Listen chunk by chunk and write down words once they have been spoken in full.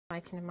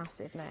Making a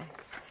massive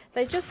mess.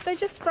 They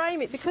just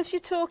frame it because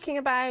you're talking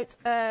about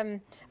a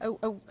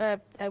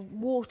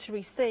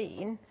watery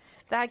scene.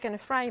 They're going to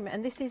frame it,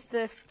 and this is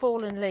the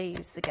fallen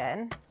leaves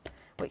again,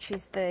 which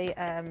is the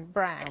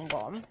brown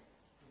one.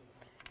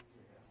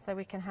 So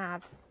we can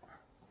have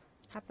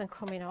them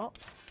coming up,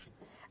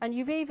 and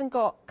you've even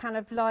got kind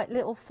of like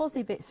little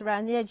fuzzy bits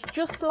around the edge,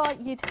 just like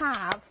you'd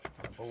have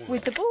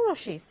with the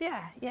bulrushes.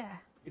 Yeah, yeah.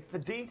 It's the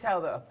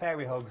detail that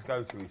fairy hugs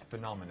go to is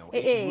phenomenal.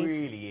 It is.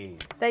 Really is.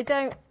 They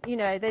don't, you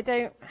know, they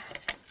don't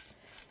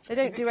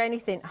do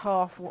anything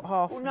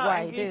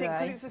halfway, do they?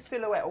 Because it's a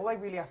silhouette, all they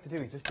really have to do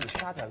is just do a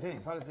shadow, don't it?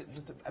 It's like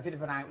just a bit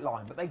of an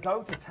outline. But they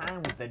go to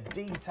town with the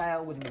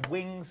detail, with the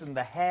wings and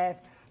the hair,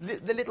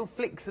 the little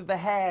flicks of the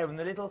hair and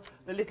the little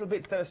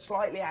bits that are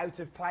slightly out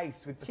of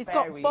place with the She's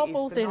fairy. got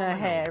bobbles in her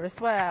hair as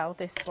well,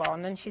 this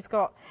one, and she's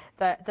got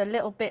the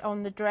little bit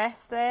on the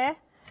dress there.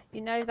 You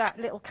know, that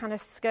little kind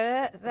of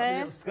skirt there? Like the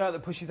little skirt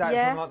that pushes out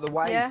from like the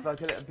waist, like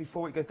a little,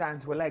 before it goes down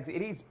to her legs.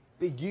 It is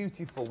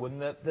beautiful,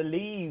 and the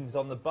leaves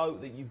on the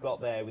boat that you've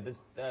got there with the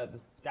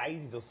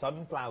daisies or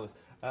sunflowers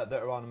that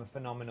are on them are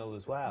phenomenal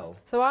as well.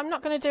 So I'm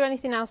not going to do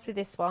anything else with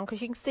this one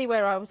because you can see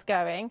where I was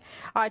going.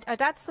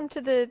 I'd add some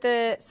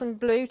to some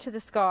blue to the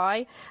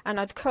sky, and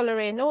I'd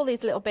colour in all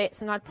these little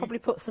bits, and I'd probably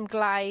put some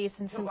glaze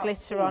and some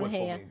glitter on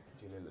here.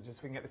 Just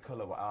so we can get the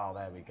colour. Oh,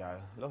 there we go.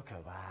 Look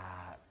at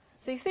that.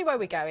 So you see where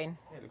we're going?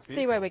 Yeah,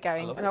 see where we're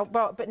going. And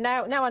but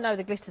now I know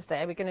the glitter's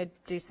there. We're going to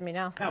do something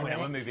else. No,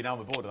 we're moving on.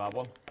 We're bored of that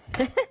one.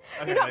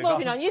 You're not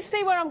moving on. You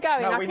see where I'm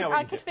going. No,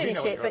 I could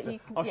finish it, but you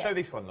can... I'll show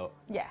this one, look.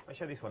 Yeah. I'll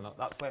show this one, look.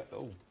 That's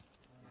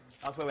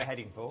where we're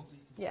heading for.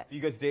 Yeah. So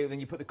you go to do it, then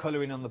you put the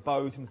colour in on the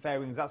boat and the fairy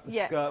wings. That's the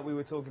skirt we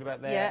were talking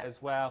about there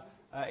as well.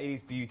 It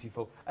is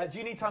beautiful. Do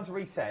you need time to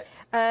reset?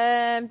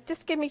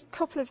 Just give me a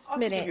couple of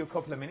minutes. I'll give you a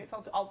couple of minutes.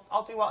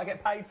 I'll do what I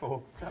get paid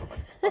for.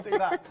 I'll do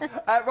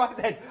that. Right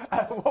then.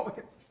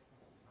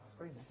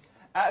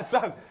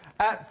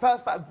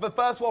 The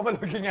first one we're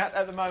looking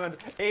at the moment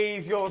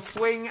is your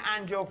swing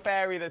and your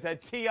fairy. There's a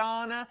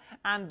Tiana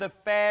and the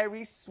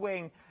fairy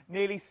swing.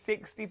 Nearly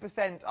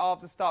 60%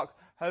 of the stock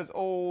has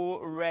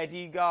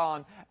already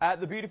gone.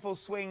 The beautiful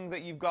swing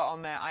that you've got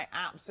on there, I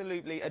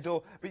absolutely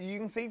adore. But you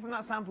can see from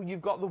that sample,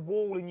 you've got the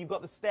wall and you've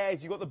got the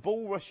stairs, you've got the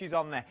bulrushes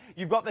on there.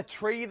 You've got the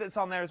tree that's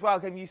on there as well.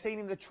 Have you seen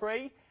in the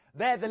tree?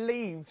 They're the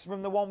leaves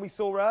from the one we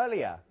saw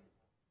earlier.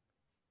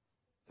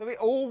 So it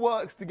all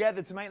works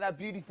together to make that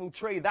beautiful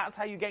tree. That's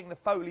how you're getting the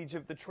foliage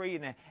of the tree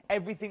in there.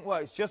 Everything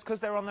works. Just because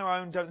they're on their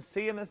own, don't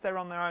see them as they're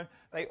on their own.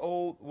 They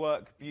all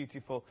work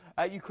beautiful.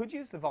 You could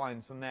use the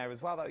vines from there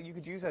as well. You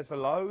could use those for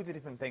loads of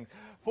different things.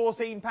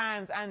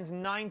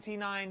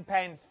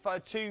 £14.99 for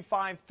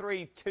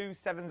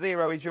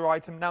 253270 is your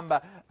item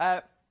number.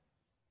 Look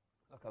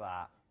at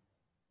that.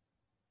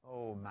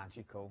 Oh,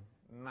 magical.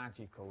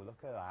 Magical.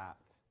 Look at that.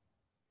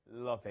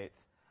 Love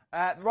it.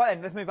 Right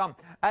then, let's move on.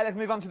 Let's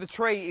move on to the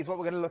tree is what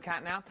we're going to look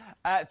at now.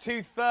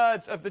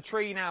 2/3 of the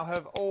tree now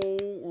have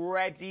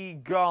already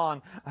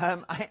gone.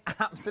 I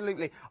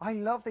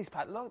love this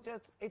pattern. Look,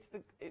 I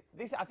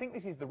think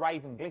this is the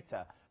Raven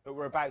glitter that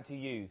we're about to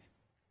use.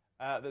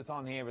 That's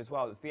on here as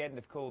well. It's the end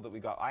of cool that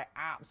we got. I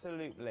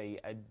absolutely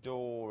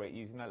adore it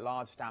using that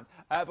large stamp.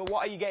 But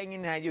what are you getting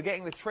in there? You're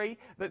getting the tree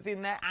that's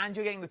in there, and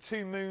you're getting the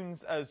 2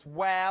 moons as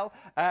well.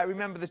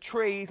 Remember, the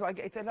trees,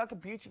 it's like a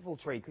beautiful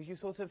tree because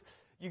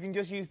you can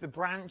just use the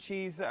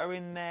branches that are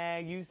in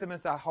there, use them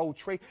as a whole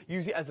tree,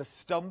 use it as a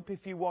stump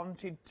if you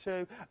wanted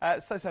to.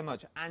 So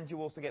much. And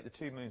you also get the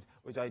 2 moons,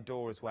 which I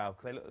adore as well,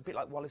 because they look a bit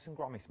like Wallace and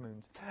Gromit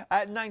moons.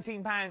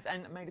 £19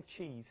 and made of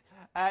cheese.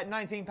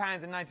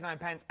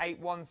 £19.99,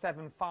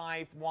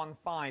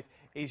 817515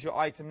 is your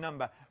item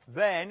number.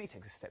 Then, he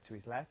takes a step to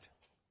his left.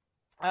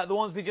 The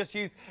ones we just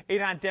used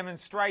in our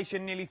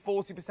demonstration, nearly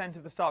 40%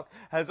 of the stock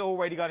has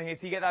already gone here.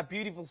 So you get that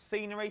beautiful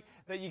scenery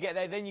that you get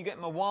there. Then you get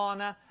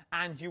Moana,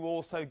 and you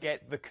also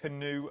get the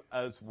canoe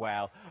as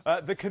well.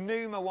 The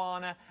canoe,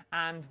 Moana,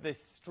 and the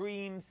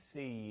stream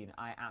scene.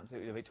 I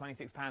absolutely love it.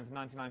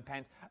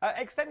 £26.99.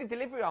 Extended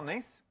delivery on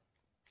this,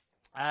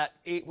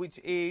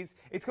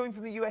 it's coming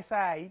from the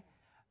USA.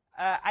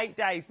 8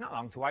 days, not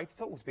long to wait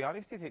at all, to be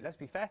honest, is it? Let's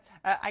be fair.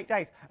 8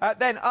 days.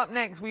 Then up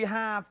next we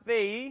have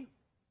this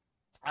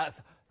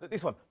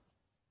one.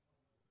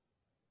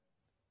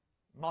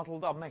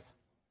 Modelled on me.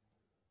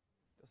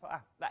 Just like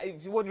that.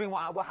 If you're wondering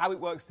how it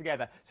works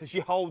together, so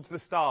she holds the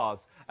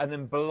stars and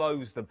then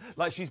blows them.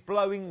 Like she's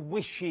blowing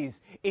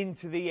wishes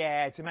into the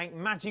air to make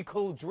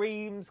magical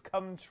dreams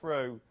come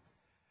true.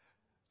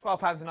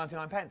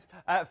 £12.99.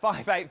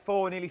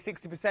 584, nearly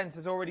 60%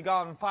 has already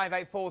gone.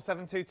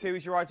 584722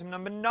 is your item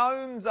number.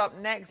 Gnomes up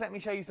next. Let me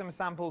show you some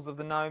samples of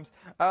the gnomes.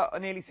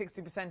 Nearly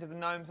 60% of the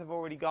gnomes have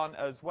already gone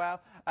as well.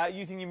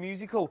 Using your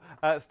musical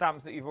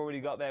stamps that you've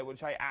already got there,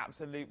 which I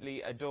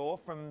absolutely adore.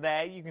 From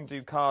there, you can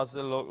do cards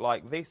that look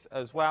like this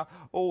as well.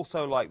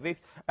 Also like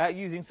this.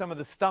 Using some of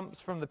the stumps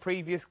from the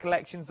previous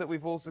collections that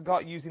we've also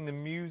got. Using the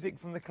music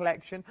from the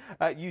collection.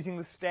 Using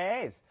the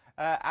stairs.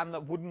 And the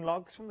wooden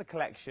logs from the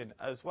collection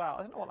as well.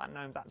 I don't know what that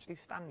gnome's actually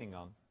standing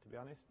on, to be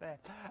honest, there.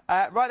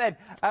 Right then,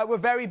 we're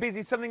very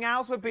busy. Something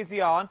else we're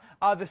busy on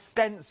are the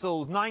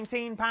stencils.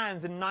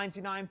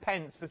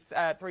 £19.99 for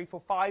 3 for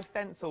 5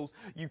 stencils.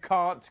 You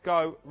can't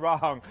go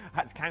wrong. I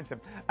had to count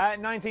them.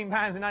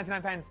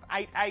 £19.99,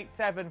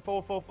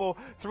 887444.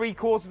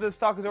 3/4 of the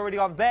stock is already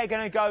on. They're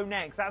going to go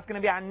next. That's going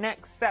to be our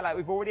next sellout.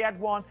 We've already had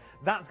one.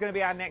 That's going to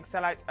be our next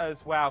sellout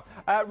as well.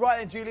 Right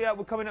then, Julia,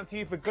 we're coming up to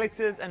you for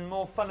glitters and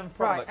more fun and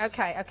frolics.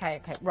 Right,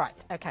 okay.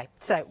 Right, okay.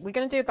 So we're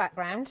going to do a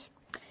background,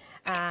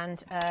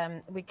 and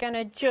we're going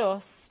to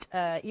just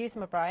use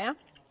my brayer.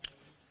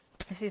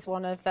 This is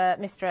one of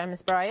Mr.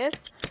 M's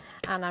brayers,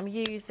 and I'm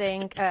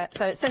using,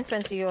 so it's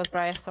Sentimentally Yours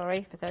brayer,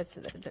 sorry, for those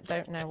that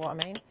don't know what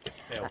I mean.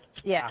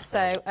 Yeah,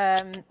 so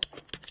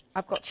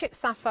I've got Chipped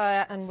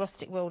Sapphire and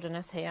Rustic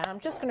Wilderness here. I'm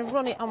just going to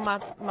run it on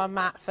my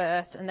mat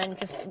first and then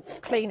just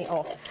clean it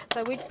off.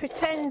 So we're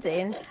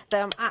pretending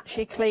that I'm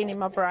actually cleaning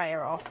my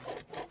brayer off.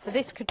 So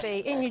this could be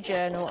in your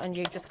journal and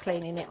you're just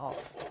cleaning it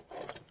off.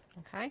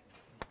 Okay,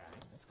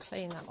 let's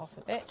clean that off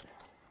a bit.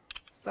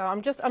 So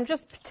I'm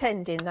just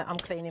pretending that I'm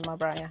cleaning my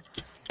brayer.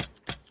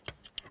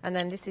 And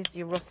then this is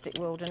your Rustic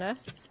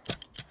Wilderness.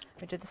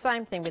 We do the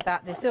same thing with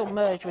that. This will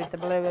merge with the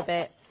blue a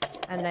bit,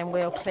 and then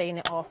we'll clean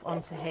it off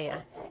onto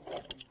here.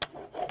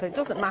 So it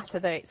doesn't matter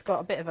that it's got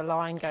a bit of a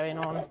line going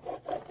on,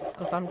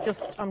 because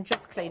I'm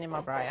just cleaning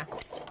my brayer.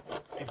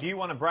 If you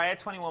want a brayer,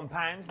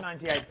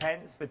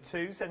 £21.98 for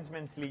 2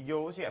 Sentimentally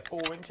Yours. You get a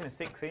 4-inch and a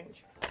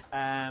 6-inch.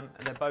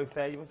 They're both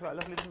there. You also got a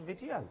lovely little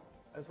video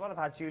as well. I've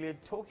had Julia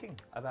talking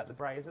about the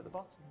brayers at the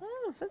bottom.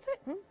 Oh, that's it.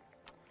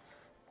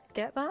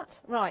 Get that?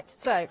 Right,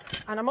 so,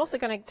 and I'm also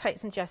going to take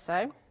some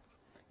gesso.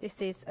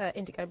 This is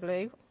indigo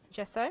blue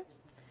gesso.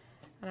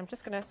 And I'm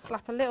just going to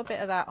slap a little bit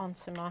of that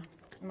onto my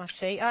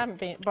sheet. I haven't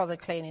been bothered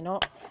cleaning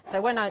up.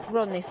 So when I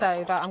run this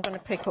over, I'm going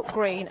to pick up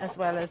green as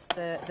well as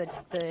the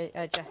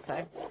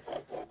gesso.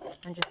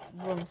 And just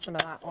run some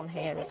of that on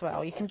here as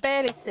well. You can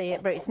barely see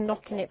it, but it's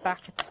knocking it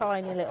back a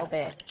tiny little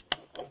bit.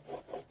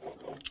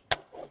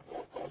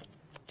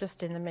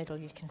 Just in the middle,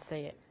 you can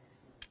see it.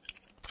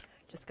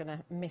 Just going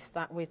to mist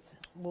that with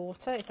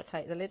water if I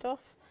take the lid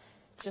off,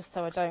 just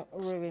so I don't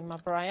ruin my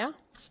brayer.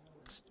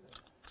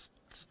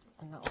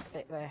 And that'll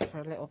sit there for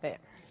a little bit.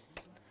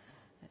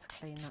 Let's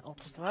clean that up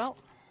as well.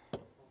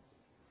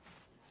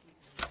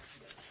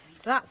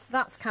 So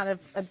that's kind of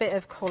a bit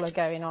of colour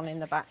going on in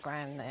the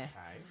background there.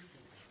 Okay.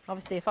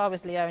 Obviously, if I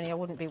was Leonie, I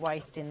wouldn't be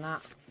wasting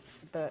that,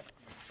 but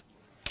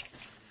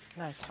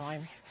no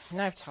time.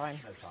 No time.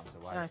 No time to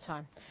waste. No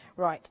time.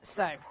 Right,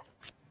 so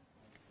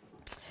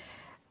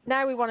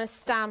now we want to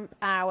stamp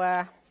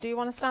our... Do you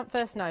want to stamp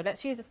first? No,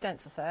 let's use a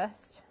stencil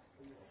first.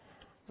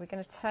 We're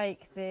going to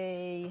take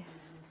the...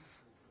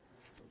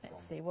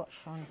 Let's see,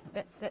 what's on.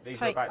 Let's these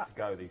take... are about to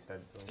go, these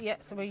stencils. Yeah,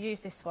 so we'll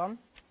use this one.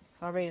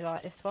 So I really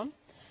like this one.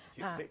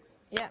 Chipsticks.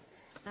 Yeah,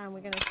 and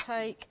we're going to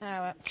take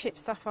our Chipped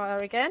Sapphire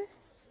again.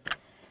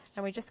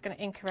 And we're just going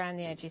to ink around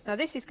the edges. Now,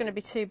 this is going to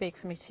be too big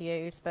for me to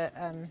use, but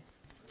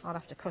I'll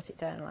have to cut it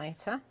down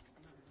later.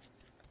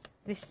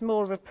 This is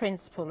more of a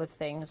principle of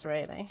things,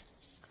 really.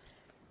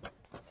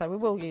 So we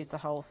will use the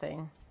whole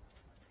thing.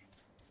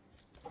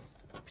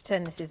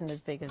 Pretend this isn't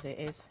as big as it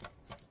is.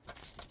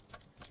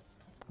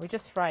 We're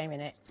just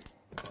framing it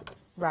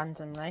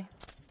randomly.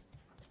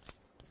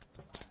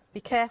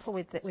 Be careful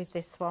with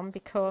this one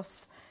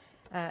because,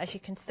 as you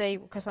can see,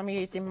 because I'm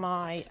using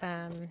my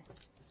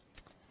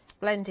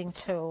blending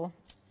tool,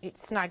 it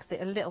snags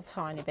it a little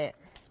tiny bit.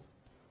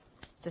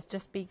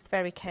 Just be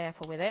very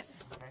careful with it.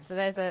 Okay. So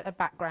there's a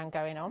background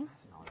going on.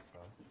 That's nice,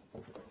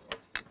 though.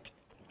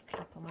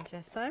 Slap on my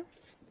gesso.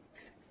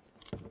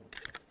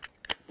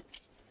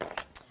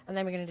 And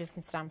then we're going to do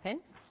some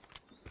stamping.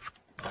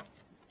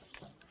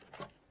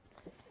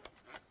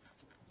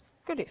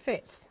 Good, it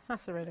fits.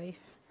 That's a relief.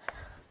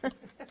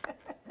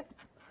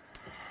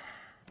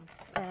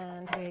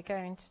 And we're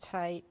going to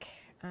take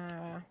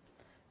our...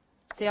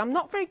 See, I'm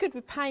not very good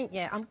with paint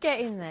yet. I'm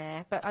getting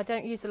there, but I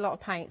don't use a lot of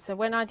paint. So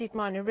when I did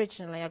mine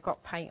originally, I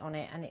got paint on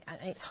it, and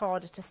it's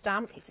harder to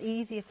stamp. It's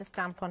easier to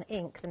stamp on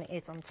ink than it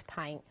is onto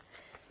paint.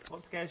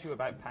 What scares you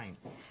about paint?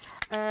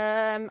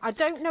 I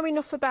don't know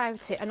enough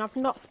about it, and I've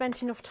not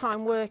spent enough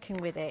time working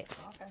with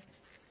it. Okay.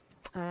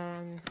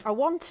 I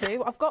want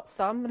to. I've got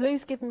some.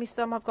 Lou's given me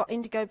some. I've got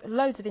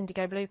loads of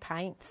indigo blue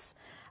paints.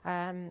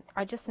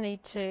 I just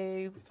need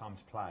to... It's time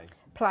to play.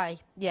 Play,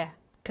 yeah,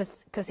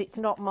 because it's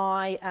not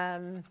my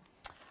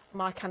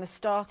my kind of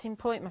starting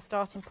point. My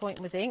starting point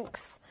was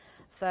inks,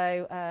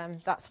 so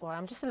that's why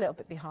I'm just a little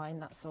bit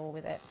behind. That's all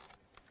with it.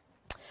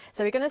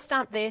 So we're going to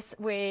stamp this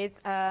with,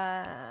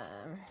 yeah,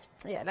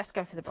 let's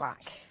go for the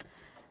black.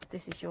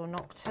 This is your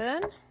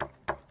Nocturne.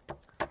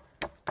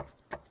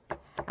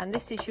 And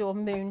this is your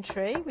Moon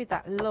Tree with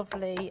that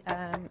lovely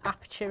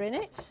aperture in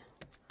it.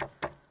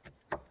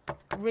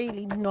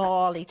 Really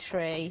gnarly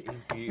tree.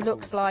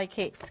 Looks like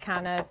it's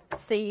kind of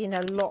seen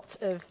a lot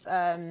of,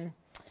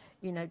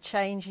 you know,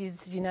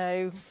 changes, you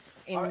know,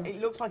 it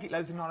looks like it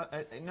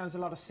knows a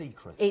lot of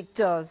secrets. It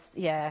does,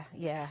 yeah.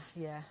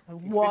 A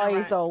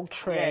wise old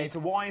tree. Yeah, it's a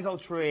wise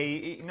old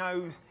tree. It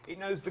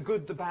knows the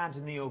good, the bad,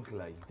 and the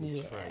ugly.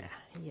 Yeah.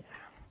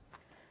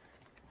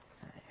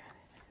 So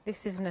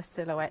this isn't a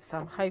silhouette, so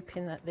I'm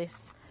hoping that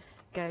this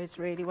goes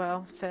really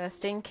well.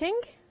 First inking.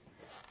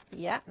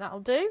 Yeah,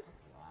 that'll do.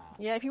 Wow.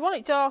 Yeah, if you want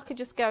it darker,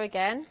 just go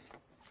again.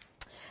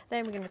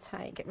 Then we're going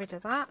to get rid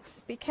of that.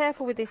 Be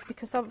careful with this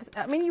because,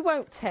 I mean, you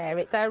won't tear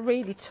it. They're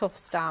really tough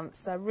stamps.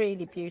 They're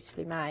really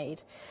beautifully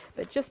made.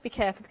 But just be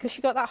careful because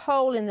you've got that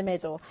hole in the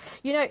middle.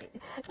 You know,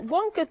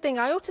 one good thing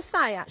I ought to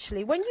say,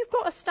 actually, when you've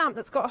got a stamp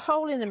that's got a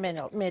hole in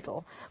the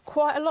middle,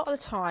 quite a lot of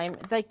the time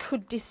they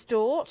could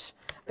distort.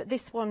 But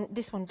this one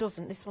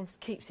doesn't. This one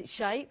keeps its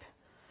shape.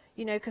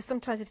 You know, because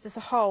sometimes if there's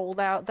a hole,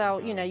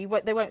 they'll you know,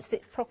 they won't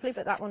sit properly,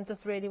 but that one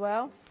does really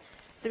well.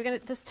 So we're going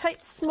to just take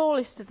the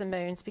smallest of the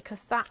moons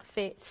because that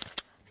fits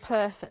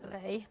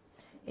perfectly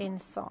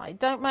inside.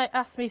 Don't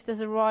ask me if there's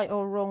a right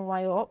or wrong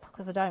way up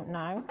because I don't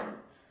know.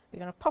 We're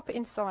going to pop it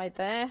inside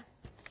there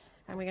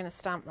and we're going to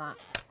stamp that.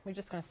 We're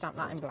just going to stamp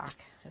that in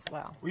black as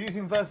well. We're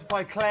using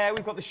Versify Claire.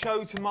 We've got the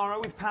show tomorrow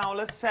with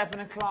Paola, 7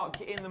 o'clock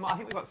in the... I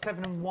think we've got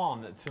 7 and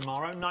 1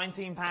 tomorrow.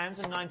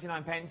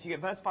 £19.99. You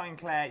get Versify and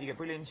Claire, you get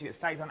Brilliance, you get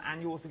Stays On,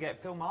 and you also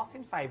get Phil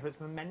Martin's favourites,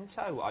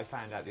 Memento, I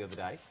found out the other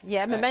day.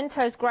 Yeah,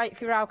 Memento's great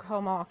for your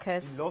alcohol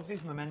markers. He loves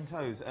his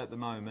Mementos at the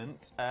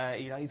moment.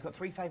 He's got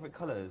 3 favourite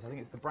colours. I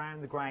think it's the brown,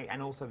 the grey,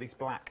 and also this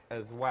black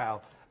as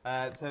well.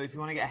 So if you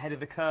want to get ahead of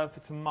the curve for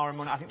tomorrow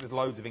morning, I think there's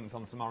loads of inks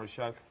on tomorrow's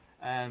show.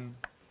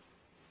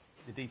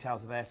 The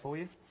details are there for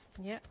you.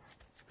 Yep.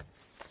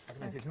 I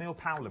don't know if it's me or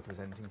Paola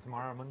presenting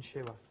tomorrow, I'm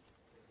unsure.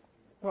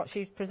 What,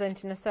 she's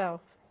presenting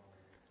herself?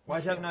 Well,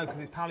 I don't know, because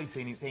it's Paola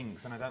seen its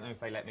inks, and I don't know if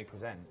they let me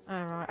present.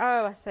 Oh, right.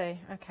 Oh, I see.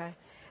 OK.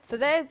 So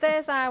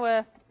there's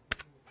our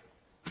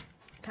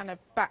kind of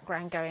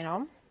background going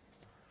on.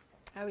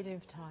 How are we doing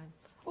for time?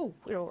 Oh,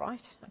 we're all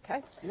right.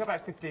 OK. You've got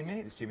about 15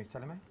 minutes, Jimmy's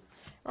telling me.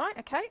 Right,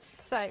 OK.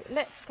 So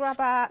let's grab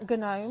our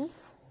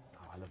gnomes.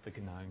 Oh, I love the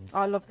gnomes.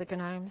 I love the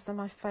gnomes. They're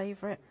my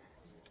favourite.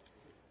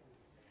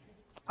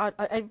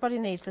 Everybody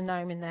needs a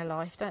gnome in their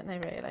life, don't they,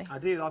 really? I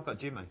do. I've got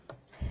Jimmy.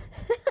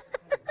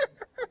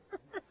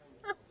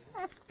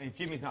 If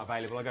Jimmy's not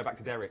available, I go back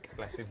to Derek,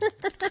 bless him.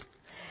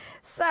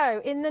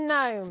 So, in the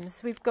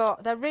gnomes,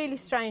 they're really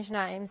strange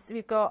names.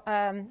 We've got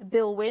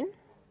Bilwyn.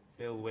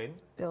 Bilwyn.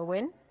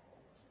 Bilwyn.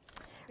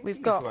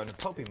 We've got... He used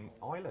to own a pub in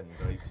Ireland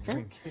I used to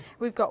drink.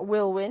 We've got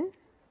Wilwyn.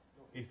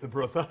 He's the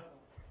brother.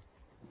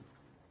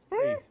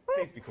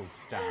 Please be called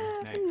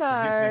Stan next.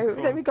 No,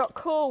 then we've got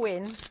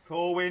Corwin.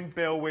 Corwin,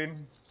 Bilwyn.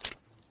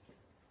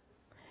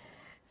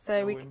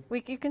 So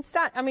you can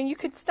stamp. I mean, you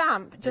could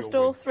stamp just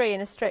all 3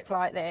 in a strip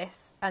like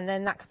this, and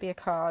then that could be a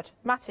card.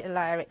 Mat it and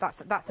layer it.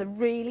 That's a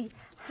really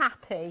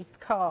happy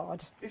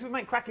card. This would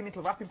make cracking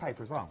little wrapping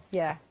paper as well.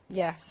 Yeah,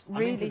 yeah,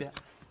 really.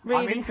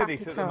 I'm into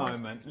this at the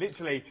moment.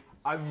 Literally,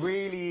 I'm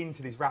really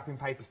into this wrapping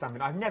paper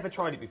stamping. I've never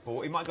tried it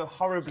before. It might go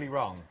horribly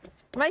wrong.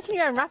 Making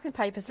your own wrapping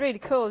paper is really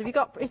cool. Have you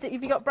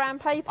got brown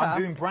paper? I'm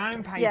doing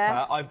brown paper.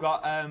 Yeah. I've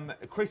got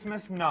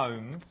Christmas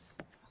gnomes.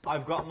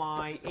 I've got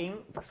my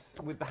inks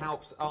with the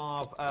helps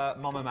of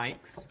Mama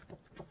Makes.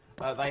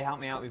 They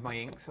helped me out with my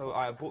inks, so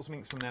I bought some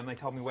inks from them. They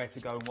told me where to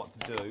go and what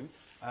to do.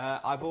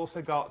 I've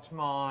also got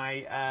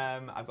my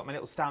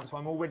little stamp, so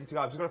I'm all ready to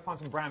go. I've just got to find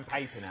some brown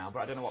paper now,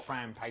 but I don't know what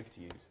brown paper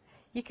to use.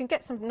 You can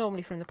get some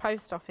normally from the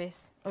post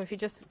office, or if you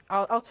just,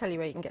 I'll tell you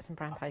where you can get some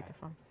brown paper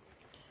from.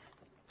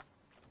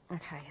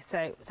 Okay,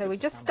 so we're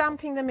just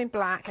stamping them in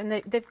black, and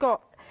they've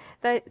got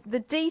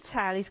the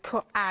detail is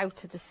cut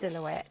out of the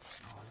silhouette.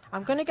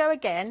 I'm going to go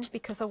again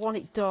because I want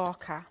it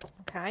darker.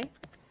 Okay,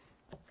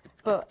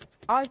 but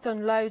I've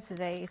done loads of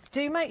these.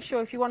 Do make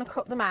sure if you want to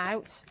cut them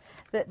out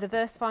that the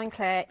Versify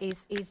Claire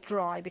is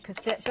dry, because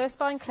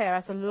Versify Claire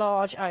has a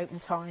large open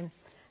time.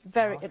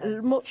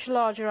 Much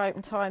larger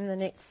open time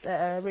than its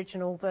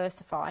original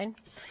Versify.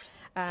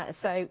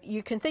 So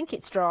you can think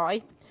it's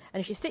dry, and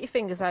if you stick your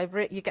fingers over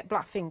it, you get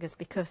black fingers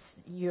because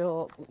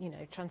you're,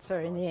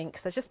 transferring the ink.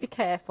 So just be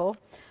careful.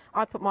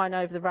 I put mine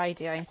over the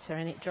radiator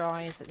and it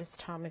dries at this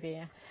time of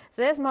year.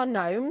 So there's my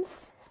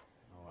gnomes,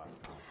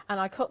 and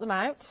I cut them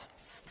out.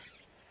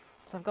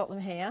 So I've got them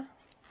here,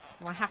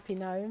 my happy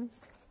gnomes.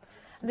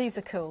 These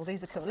are cool,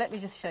 these are cool. Let me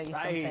just show you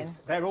something.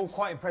 They're all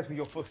quite impressed with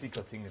your fussy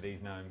cutting of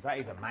these gnomes. That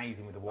is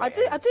amazing with the white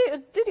I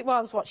did it while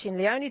I was watching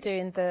Leonie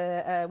doing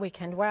the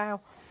Weekend Wow.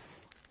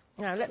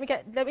 No, let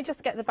me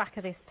just get the back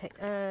of this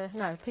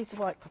piece of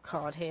white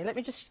card here. Let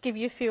me just give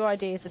you a few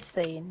ideas of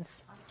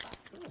scenes.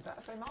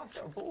 That's a nice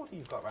little border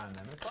you've got around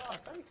them as well.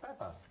 It's very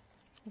clever.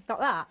 You've got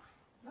that?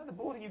 No, the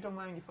border you've done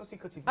around your fussy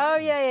cutting. Oh,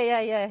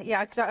 yeah.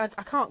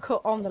 I can't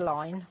cut on the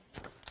line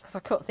because I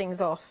cut things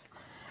off.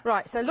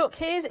 Right, so look,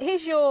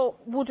 here's your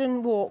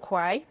wooden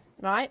walkway,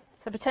 right?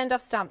 So pretend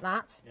I've stamped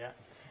that. Yeah.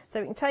 So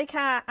we can take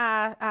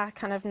our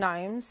kind of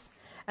gnomes,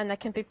 and they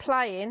can be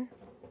playing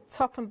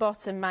top and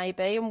bottom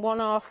maybe, and one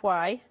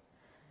halfway,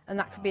 and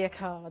that could be a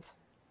card.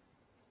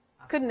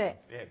 Couldn't it?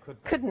 Yeah, it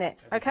could be. Couldn't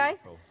it? That'd be okay.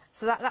 beautiful.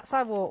 So that's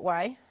our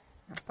walkway.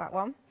 That's that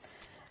one.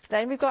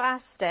 Then we've got our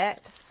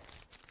steps.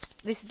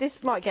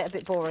 This might get a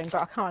bit boring,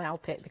 but I can't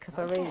help it because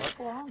I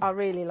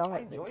really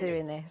like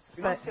doing this.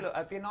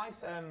 It'd be a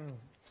nice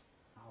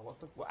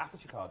what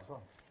aperture card as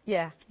well.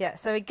 Yeah, yeah.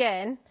 So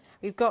again,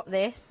 we've got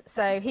this.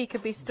 So he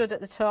could be stood at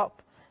the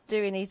top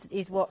doing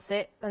his what's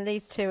it, and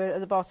these two are at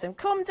the bottom.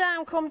 Come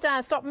down,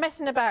 stop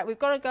messing about. We've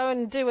got to go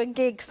and do a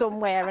gig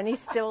somewhere, and he's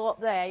still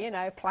up there, you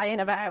know, playing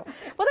about.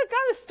 Well, they've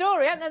got a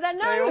story, haven't they? They're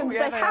gnomes.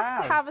 They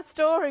have to have a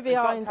story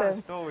behind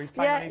them.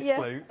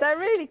 Yeah. They're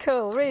really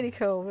cool, really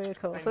cool, really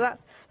cool. So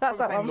that's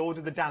that one. Lord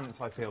of the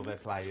Dance, I feel they're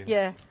playing.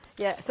 Yeah,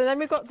 yeah. So then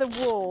we've got the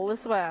wall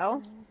as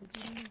well.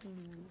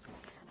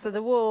 So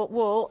the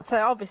wall,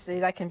 so obviously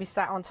they can be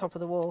sat on top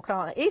of the wall,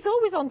 can't they? He's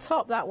always on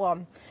top, that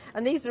one.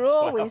 And these are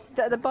always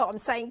at the bottom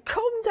saying,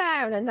 come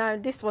down. And now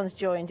this one's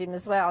joined him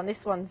as well. And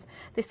this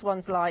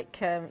one's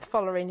like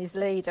following his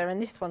leader.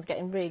 And this one's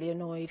getting really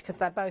annoyed because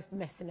they're both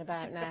messing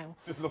about now.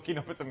 Just looking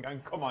up at them going,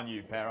 come on,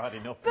 you pair, I had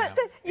enough but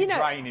now. It's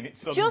raining, it's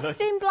sunny. Just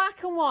in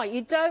black and white.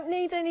 You don't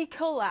need any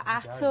colour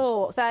at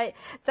all. They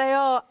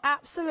are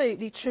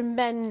absolutely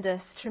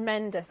tremendous.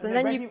 And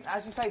then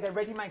as you say, they're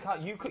ready-made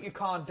cards. You cut your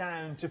card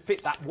down to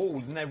fit that wall,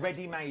 and they're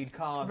ready-made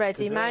cards.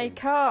 Ready-made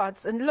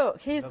cards. And look,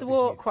 here's the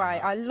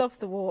walkway. I love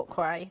the walkway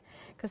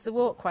because the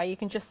walkway you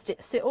can just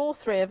sit all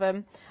three of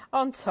them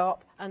on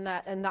top, and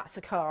that's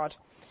a card.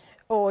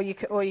 Or you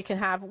can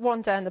have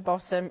one down the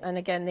bottom, and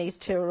again these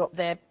two are up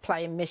there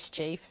playing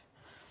mischief.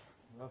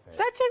 Love it.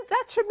 They're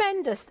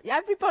tremendous.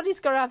 Everybody's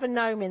got to have a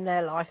gnome in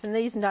their life, and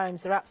these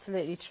gnomes are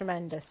absolutely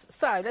tremendous.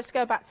 So let's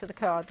go back to the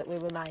card that we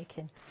were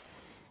making.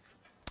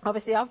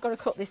 Obviously, I've got to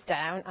cut this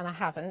down, and I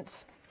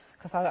haven't,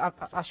 because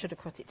I should have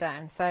cut it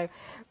down. So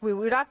we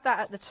would have that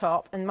at the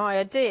top, and my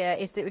idea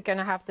is that we're going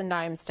to have the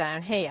gnomes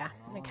down here,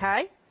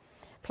 okay?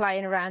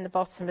 Playing around the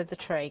bottom of the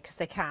tree, because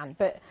they can.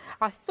 But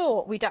I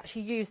thought we'd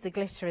actually use the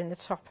glitter in the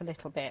top a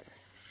little bit.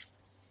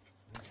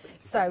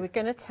 So we're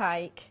going to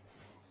take...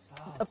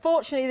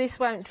 Unfortunately, this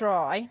won't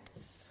dry,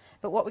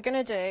 but what we're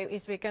going to do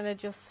is we're going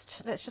to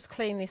let's just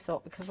clean this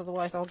up, because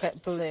otherwise I'll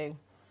get blue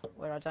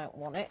where I don't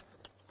want it.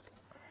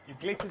 Your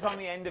glitter's on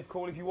the end of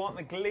call. If you want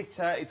the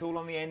glitter, it's all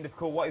on the end of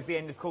call. What is the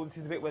end of call? This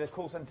is the bit where the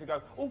call centre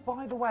go, oh,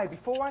 by the way,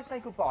 before I say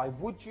goodbye,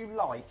 would you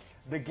like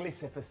the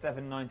glitter for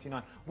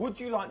 $7.99? Would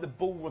you like the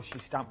bulrushy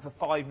stamp for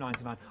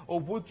 $5.99? Or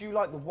would you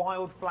like the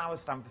wildflower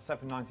stamp for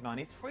 $7.99?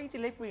 It's free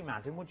delivery,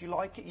 madam. Would you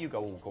like it? You go,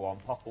 oh, go on,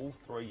 pop all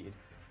three in.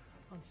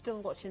 I'm still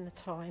watching the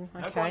time.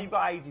 Okay. No, go on, you've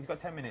got ages. You've got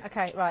 10 minutes.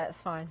 Okay, right,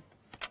 that's fine.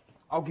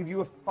 I'll give you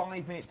a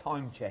 5-minute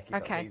time check if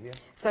that's easier.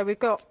 So we've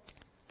got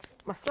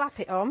my slap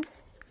it on.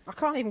 I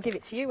can't even give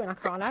it to you when I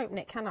can't open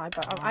it, can I?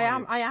 But I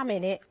am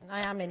in it.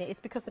 I am in it. It's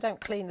because I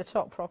don't clean the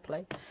top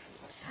properly.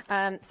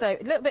 So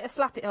a little bit of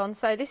slap it on.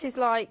 So this is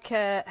like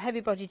heavy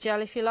body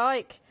gel, if you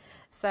like.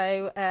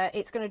 So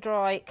it's going to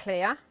dry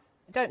clear.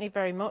 You don't need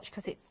very much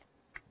because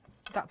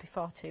that'd be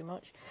far too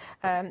much.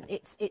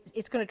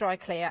 It's going to dry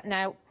clear.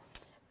 Now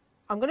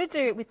I'm going to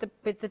do it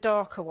with the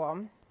darker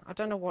one. I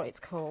don't know what it's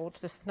called.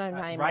 There's no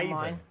name on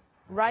mine.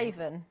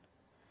 Raven.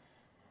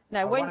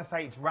 Now, I want to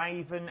say it's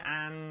Raven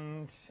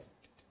and...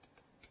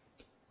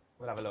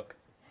 We'll have a look.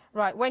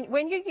 Right,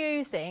 when you're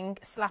using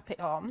Slap It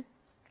On,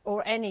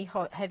 or any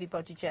heavy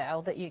body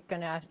gel that you're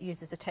going to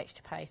use as a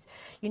texture paste,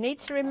 you need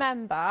to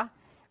remember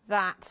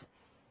that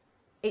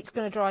it's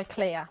going to dry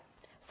clear.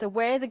 So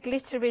where the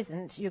glitter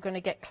isn't, you're going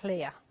to get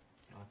clear.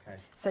 Okay.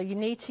 So you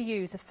need to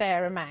use a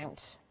fair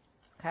amount,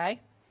 okay?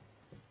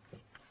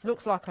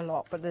 Looks like a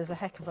lot, but there's a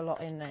heck of a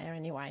lot in there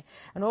anyway.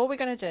 And all we're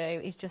going to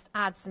do is just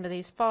add some of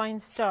these fine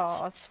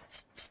stars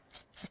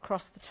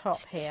across the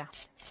top here,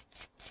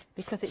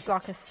 because it's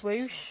like a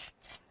swoosh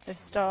of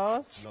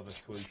stars. Love a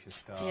swoosh of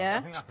stars. Yeah.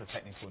 I think that's a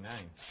technical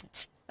name.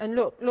 And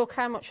look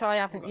how much I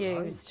haven't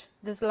used.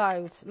 There's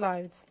loads.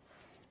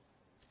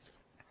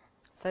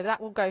 So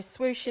that will go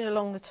swooshing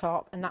along the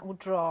top, and that will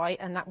dry,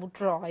 and that will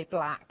dry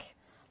black.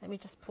 Let me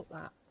just put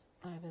that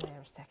over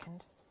there a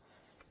second.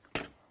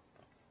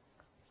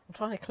 I'm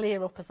trying to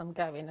clear up as I'm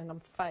going, and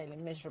I'm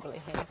failing miserably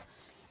here.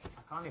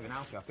 I can't even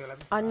help you. I feel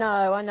everything. I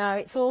know.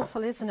 It's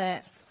awful, isn't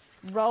it?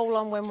 Roll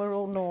on when we're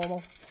all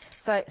normal.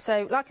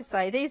 So like I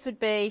say, these would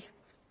be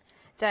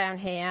down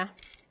here,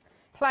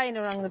 playing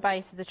along the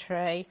base of the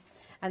tree,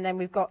 and then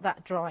we've got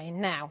that drying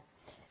now.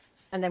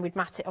 And then we'd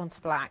mat it onto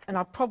black, and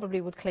I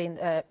probably would paint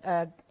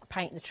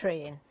the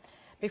tree in.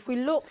 If we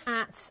look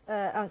at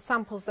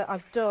samples that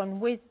I've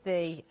done with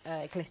the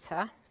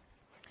glitter,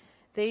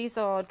 these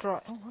are dry.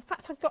 Oh, in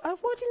fact, I've got. Oh,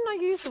 why didn't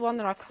I use the one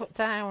that I cut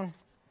down?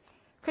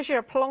 Because you're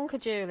a plonker,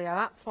 Julia.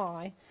 That's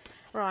why.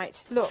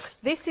 Right. Look,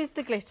 this is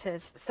the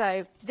glitters.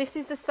 So this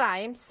is the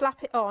same.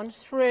 Slap it on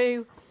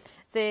through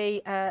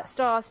the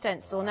star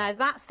stencil. Now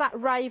that's that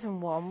Raven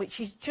one,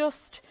 which is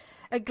just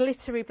a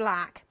glittery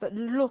black. But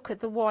look at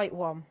the white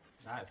one.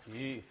 That's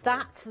beautiful.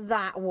 That's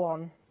that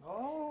one.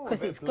 Oh,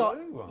 because it's got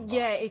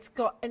it's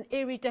got an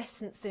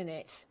iridescence in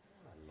it.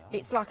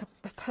 It's like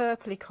a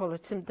purpley colour.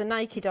 To the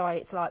naked eye,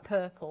 it's like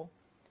purple.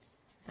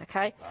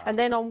 Okay, wow. And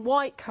then on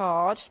white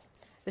card,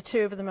 the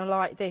two of them are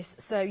like this.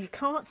 So you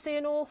can't see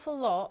an awful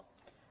lot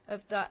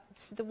of that.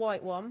 The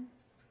white one,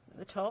 at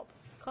the top.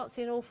 Can't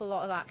see an awful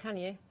lot of that, can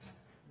you?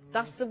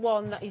 That's the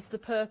one that is the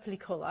purpley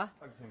colour.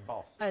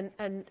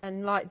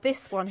 And like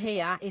this one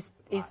here is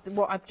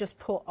what I've just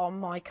put on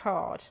my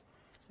card.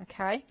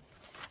 Okay,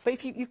 but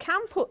if you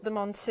can put them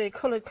onto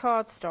coloured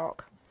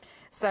cardstock.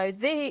 So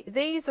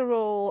these are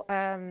all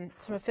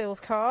some of Phil's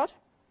card,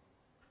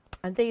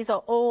 and these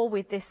are all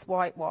with this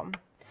white one.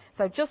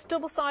 So just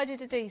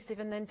double-sided adhesive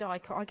and then die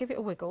cut. I'll give it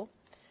a wiggle.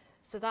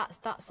 So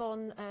that's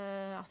on.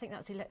 I think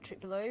that's electric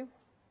blue.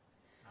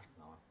 That's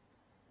nice.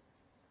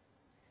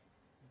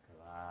 Look at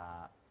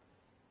that.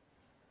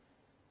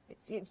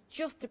 It's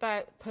just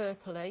about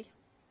purpley.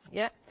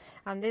 Yeah,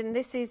 and then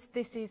this is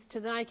to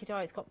the naked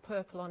eye. It's got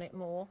purple on it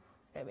more.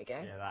 There we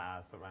go. Yeah, that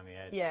has around the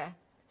edge. Yeah.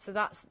 So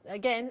that's,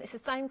 again, it's the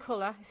same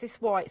colour. It's this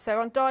white.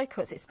 So on die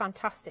cuts, it's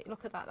fantastic.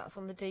 Look at that. That's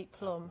on the deep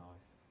plum. That's nice.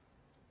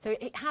 So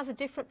it has a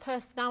different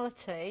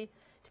personality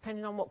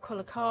depending on what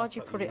colour card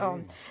you put it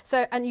on.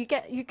 So, and you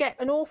get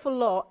an awful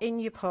lot in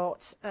your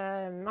pot.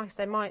 Like I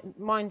say,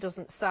 mine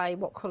doesn't say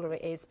what colour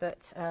it is,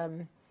 but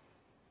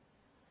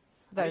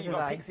those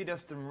are they. Pixie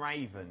Dust and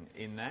Raven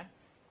in there.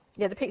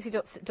 Yeah, the Pixie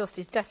Dust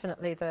is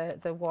definitely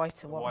the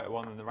whiter one. The white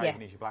one, and the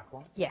Raven is your black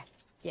one? Yeah,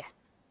 yeah.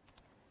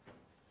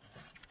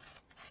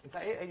 Is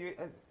that it? Have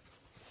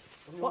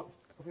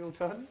we all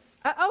done?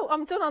 Oh,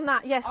 I'm done on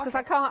that. Yes, because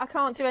okay. I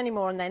can't do any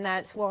more on there now.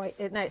 It's white.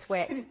 Now it's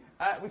wet.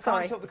 We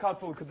can't tilt the card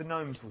forward because the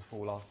gnomes will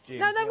fall off.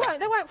 No, they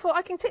won't. They won't fall.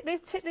 I can tip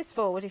this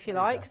forward if you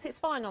like, because it's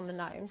fine on the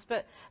gnomes.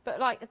 But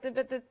like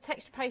the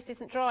texture paste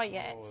isn't dry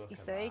yet. You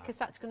see, because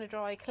that's going to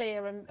dry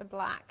clear and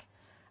black.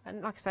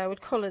 And like I say, I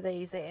would colour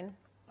these in.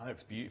 That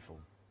looks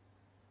beautiful.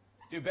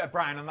 Do a bit of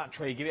brown on that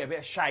tree, give it a bit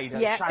of shade,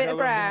 yeah, bit of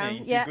brown.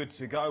 Underneath. Yeah, you're good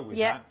to go with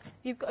that.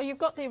 You've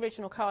got the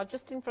original card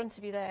just in front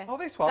of you there. Oh,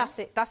 this one. That's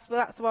it. That's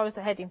what I was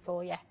heading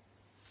for. Yeah.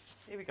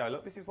 Here we go.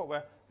 Look, this is what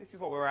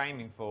we're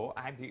aiming for.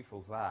 How beautiful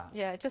is that?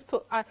 Yeah, just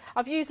put.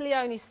 I've used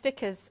Leonie's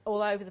stickers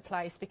all over the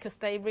place because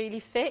they really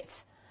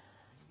fit.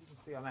 You can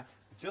see on that.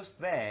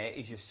 Just there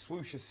is your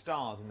swoosh of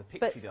stars and the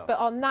pixie dust. But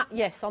on that,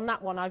 yes, on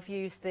that one, I've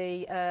used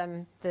the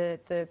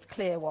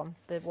clear one,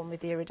 the one with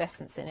the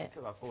iridescence in it.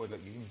 Tilt that forward,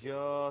 look, you can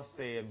just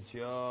see them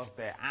just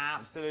there.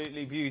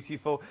 Absolutely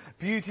beautiful.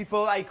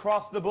 Beautiful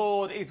across the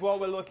board is what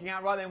we're looking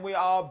at. Right then, we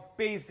are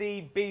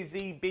busy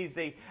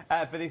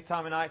for this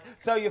time of night.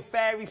 So your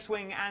fairy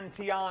swing and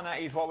Tiana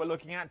is what we're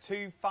looking at.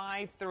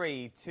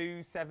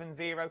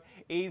 253270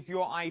 is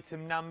your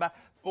item number.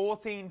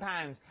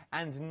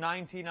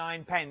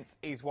 £14.99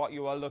 is what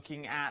you are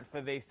looking at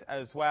for this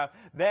as well.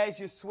 There's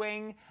your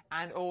swing,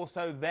 and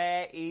also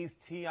there is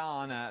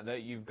Tiana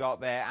that you've got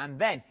there. And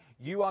then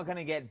you are going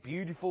to get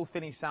beautiful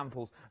finished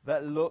samples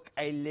that look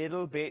a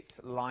little bit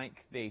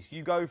like this.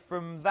 You go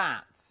from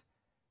that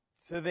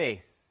to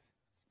this.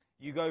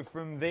 You go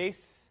from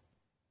this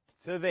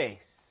to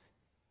this.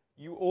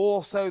 You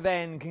also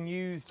then can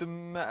use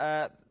them...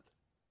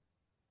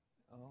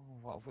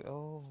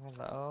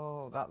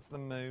 Oh, that's the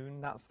moon,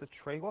 that's the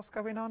tree. What's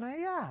going on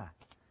here?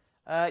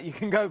 You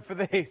can go for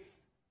this.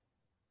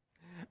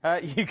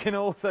 You can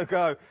also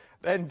go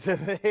then to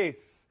this.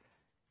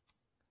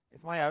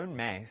 It's my own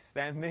mess.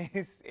 Then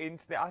this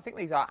into the... I think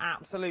these are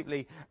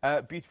absolutely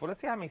beautiful. Let's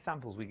see how many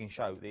samples we can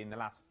show in the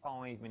last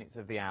 5 minutes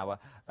of the hour.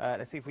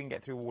 Let's see if we can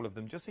get through all of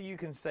them, just so you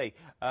can see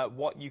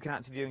what you can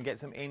actually do and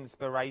get some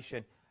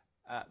inspiration.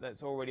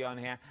 That's already on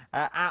here.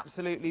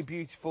 Absolutely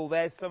beautiful.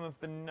 There's some of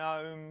the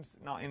gnomes,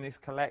 not in this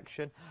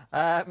collection.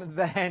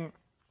 Then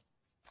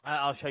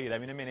I'll show you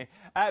them in a minute.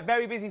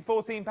 Very busy,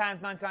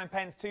 £14.99,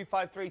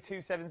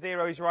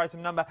 253270 is your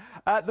item number.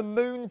 The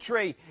moon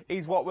tree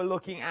is what we're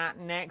looking at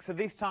next. So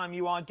this time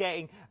you are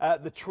getting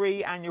the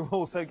tree and you're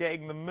also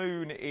getting the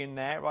moon in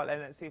there. Right, then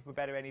let's see if we're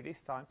better any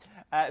this time.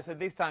 So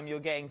this time you're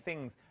getting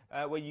things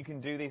where you can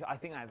do this. I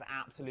think that's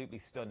absolutely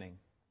stunning.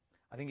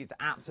 I think it's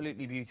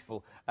absolutely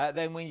beautiful.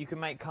 Then when you can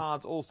make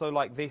cards also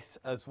like this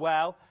as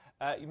well,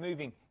 you're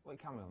moving... Wait,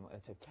 camera on.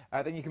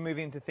 Then you can move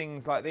into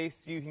things like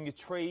this, using your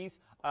trees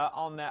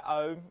on their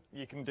own.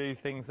 You can do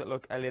things that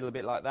look a little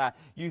bit like that.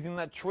 Using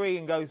that tree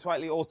and go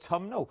slightly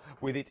autumnal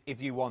with it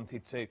if you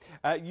wanted to.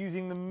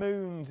 Using the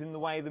moons in the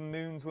way the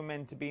moons were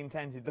meant to be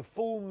intended. The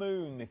full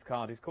moon, this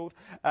card is called.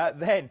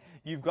 Then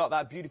you've got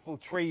that beautiful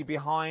tree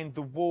behind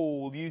the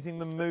wall, using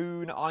the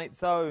moon on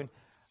its own.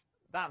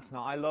 That's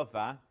not... I love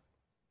that.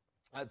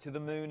 To the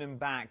moon and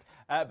back.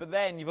 But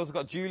then you've also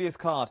got Julia's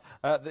card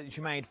that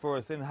she made for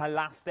us in her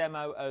last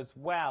demo as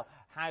well.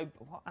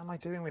 What am I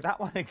doing with that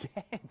one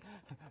again?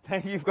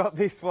 Then you've got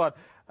this one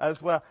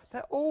as well.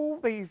 They're all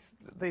these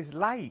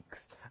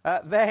lakes.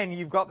 Then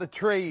you've got the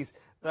trees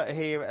that are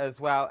here as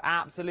well.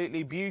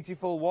 Absolutely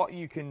beautiful what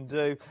you can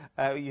do.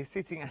 Your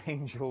sitting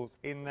angels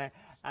in there.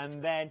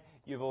 And then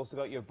you've also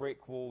got your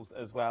brick walls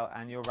as well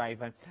and your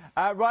raven.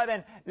 Right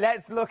then,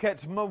 let's look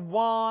at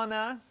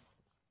Moana.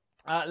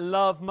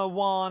 Love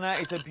Moana.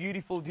 It's a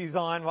beautiful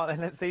design. Right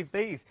then, let's see if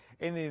these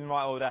in the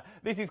right order.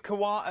 This is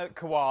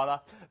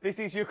koala. This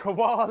is your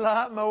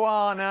koala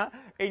Moana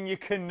in your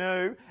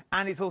canoe,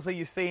 and it's also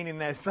your scene in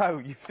there.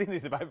 So you've seen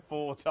this about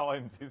 4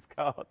 times. This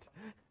card.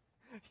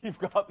 You've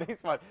got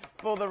this one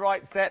for the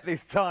right set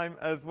this time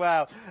as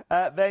well.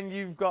 Then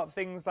you've got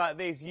things like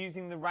this,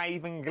 using the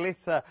Raven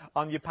glitter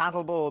on your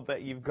paddleboard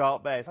that you've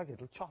got there. It's like a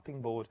little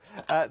chopping board.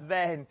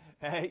 Then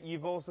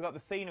you've also got the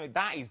scenery.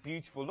 That is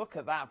beautiful. Look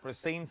at that for a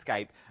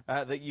scenescape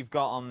that you've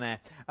got on there.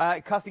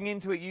 Cutting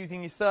into it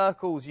using your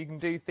circles, you can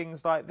do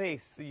things like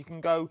this. So you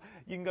can go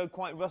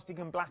quite rustic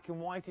and black and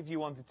white if you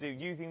wanted to,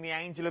 using the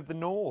Angel of the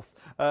North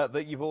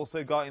that you've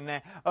also got in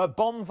there.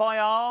 Bon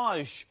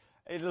Voyage.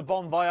 A little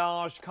Bon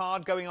Voyage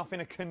card going off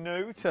in a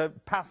canoe to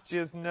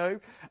pastures new.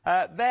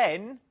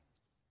 Then,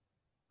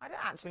 I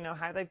don't actually know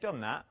how they've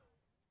done that.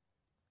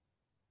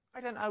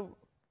 I don't know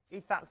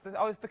if that's the...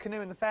 Oh, it's the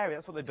canoe and the fairy.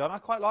 That's what they've done. I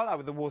quite like that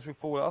with the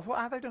waterfall. I thought,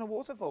 how have they done a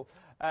waterfall?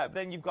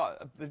 Then you've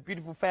got the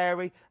beautiful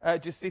fairy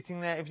just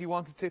sitting there if you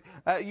wanted to.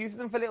 Using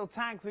them for little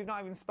tags. We've not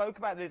even spoke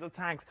about the little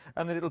tags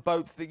and the little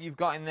boats that you've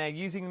got in there.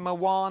 Using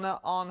Moana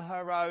on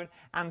her own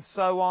and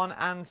so on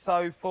and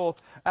so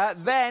forth.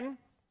 Then...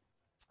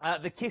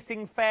 the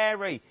kissing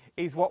fairy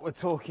is what we're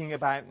talking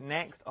about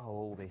next.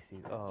 Oh, this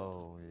is...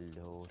 Oh,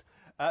 Lord.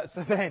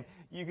 So then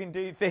you can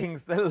do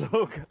things that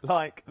look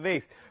like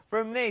this.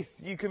 From this,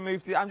 you can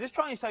move to... I'm just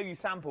trying to show you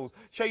samples,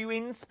 show you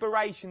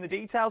inspiration. The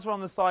details are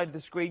on the side of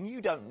the screen.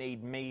 You don't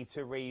need me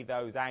to read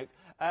those out.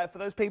 For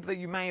those people that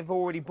you may have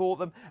already bought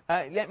them,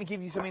 let me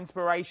give you some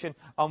inspiration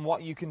on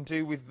what you can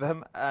do with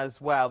them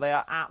as well. They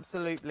are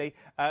absolutely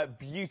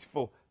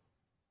beautiful.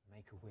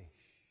 Make a wish.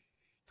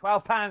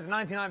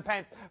 £12.99,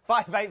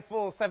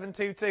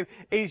 584722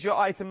 is your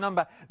item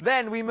number.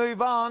 Then we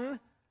move on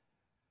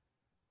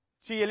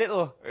to your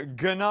little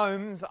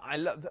gnomes. I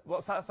love...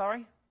 What's that,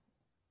 sorry?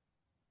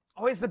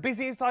 Oh, it's the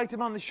busiest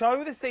item on the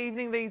show this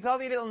evening. These are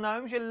the little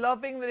gnomes. You're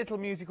loving the little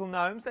musical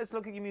gnomes. Let's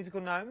look at your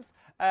musical gnomes.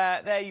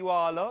 There you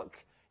are,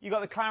 look. You've got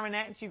the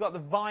clarinet, you've got the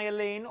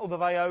violin or the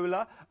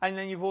viola, and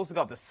then you've also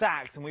got the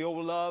sax, and we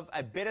all love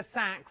a bit of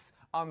sax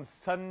on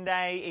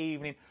Sunday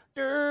evening.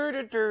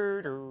 Then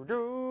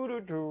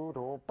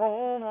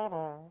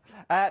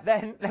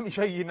let me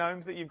show you your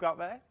gnomes that you've got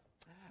there.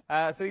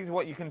 So these are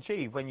what you can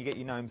achieve when you get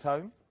your gnomes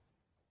home.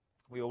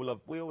 We all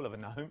love a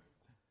gnome.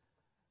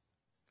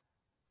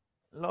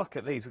 Look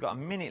at these. We've got a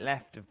minute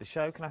left of the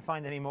show. Can I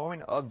find any more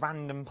in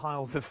random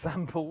piles of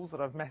samples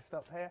that I've messed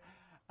up here?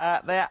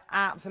 They're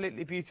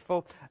absolutely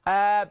beautiful.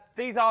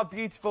 These are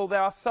beautiful.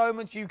 There are so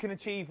much you can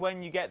achieve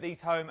when you get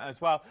these home as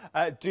well.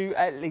 Do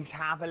at least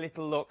have a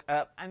little look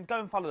and go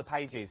and follow the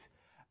pages.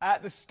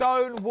 The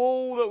stone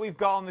wall that we've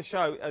got on the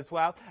show as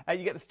well.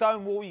 You get the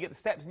stone wall, you get the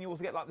steps, and you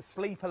also get like the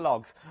sleeper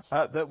logs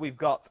that we've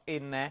got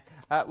in there,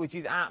 which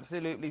is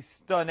absolutely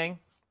stunning.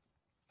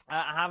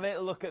 Have a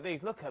little look at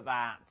these. Look at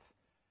that.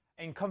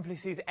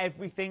 Encompasses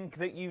everything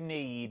that you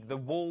need. The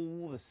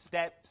wall, the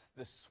steps,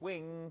 the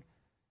swing.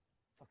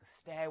 Like a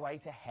stairway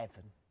to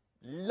heaven.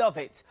 Love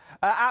it.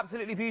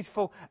 Absolutely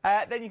beautiful.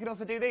 Then you can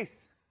also do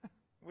this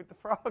with the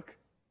frog.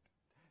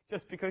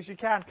 Just because you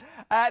can.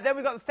 Then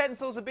we've got the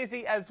stencils are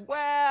busy as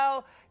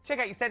well. Check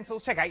out your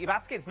stencils. Check out your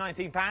baskets.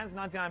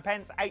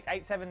 £19.99,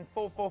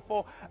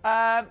 887444.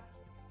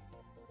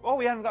 Oh,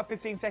 we haven't got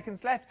 15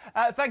 seconds left.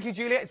 Thank you,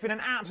 Julia. It's been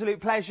an absolute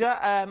pleasure.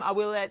 I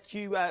will let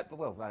you, well,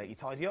 I'll let you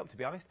tidy up, to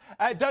be honest.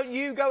 Don't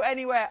you go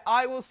anywhere.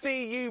 I will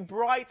see you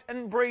bright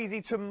and breezy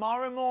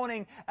tomorrow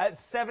morning at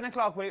 7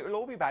 o'clock, where it will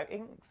all be about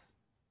inks.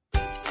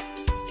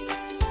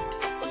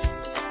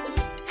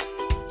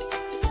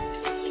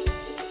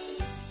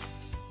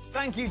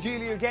 Thank you,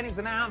 Julia, again. It's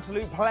an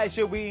absolute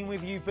pleasure being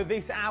with you for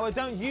this hour.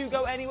 Don't you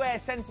go anywhere.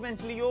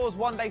 Sentimentally Yours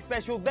one-day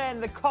special. Then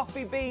the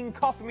Coffee Bean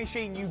Coffee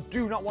Machine. You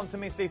do not want to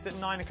miss this at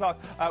 9 o'clock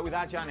with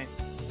our Janet.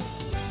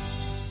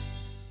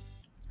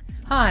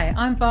 Hi,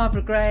 I'm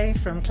Barbara Gray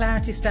from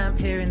Clarity Stamp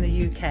here in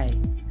the UK.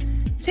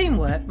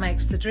 Teamwork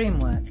makes the dream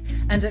work,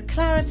 and at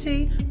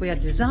Clarity we are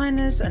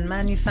designers and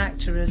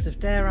manufacturers of,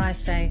 dare I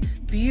say,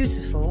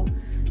 beautiful,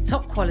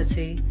 top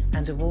quality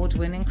and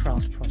award-winning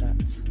craft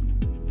products.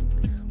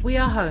 We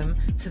are home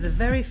to the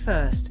very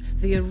first,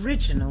 the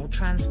original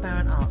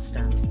transparent art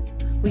stamp.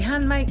 We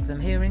hand make them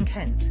here in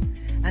Kent,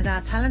 and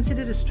our talented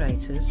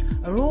illustrators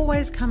are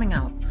always coming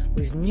up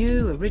with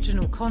new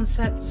original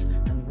concepts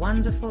and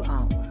wonderful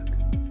artwork.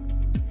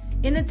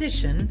 In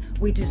addition,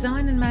 we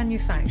design and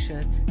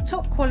manufacture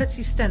top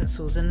quality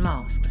stencils and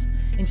masks.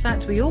 In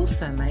fact, we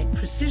also make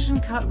precision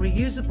cut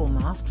reusable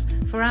masks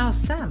for our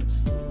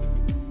stamps.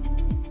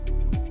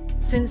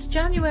 Since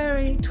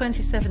January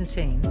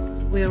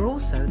 2017, we are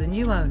also the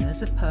new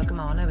owners of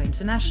Pergamano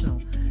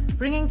International,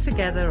 bringing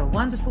together a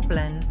wonderful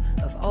blend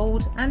of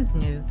old and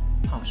new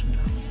parchment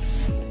art.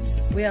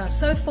 We are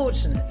so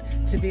fortunate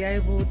to be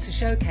able to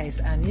showcase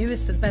our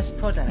newest and best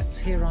products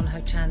here on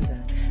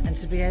Hochanda, and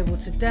to be able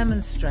to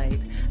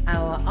demonstrate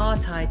our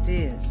art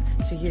ideas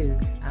to you,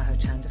 our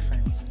Hochanda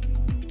friends.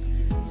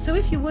 So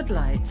if you would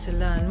like to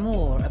learn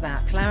more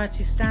about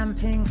clarity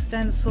stamping,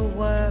 stencil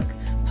work,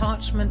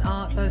 parchment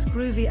art, both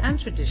groovy and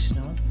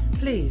traditional,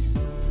 please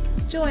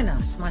join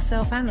us,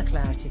 myself and the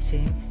Clarity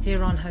team,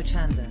 here on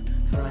Hochanda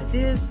for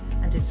ideas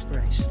and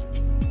inspiration.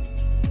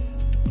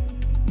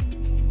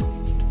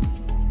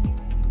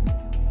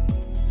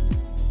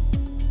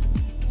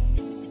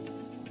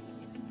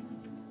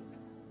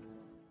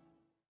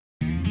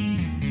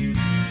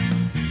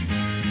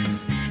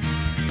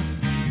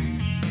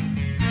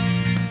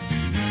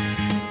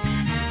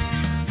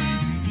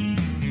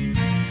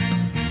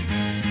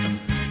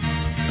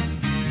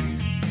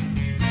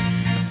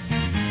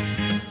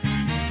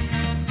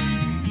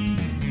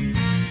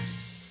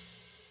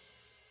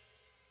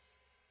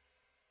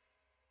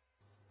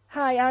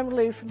 Hi, I'm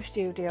Lou from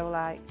Studio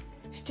Light.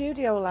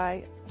 Studio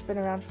Light has been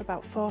around for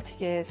about 40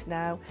 years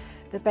now.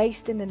 They're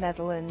based in the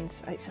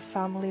Netherlands. It's a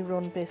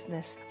family-run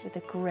business with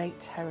a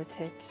great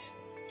heritage.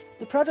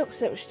 The products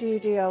that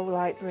Studio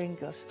Light bring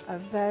us are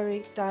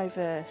very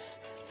diverse,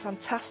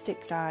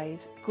 fantastic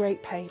dyes,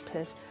 great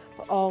papers,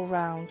 but all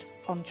round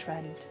on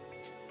trend.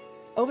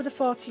 Over the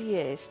 40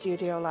 years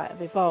Studio Light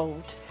have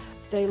evolved.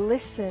 They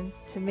listen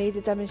to me,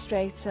 the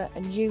demonstrator,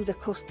 and you, the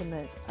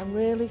customers, and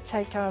really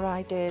take our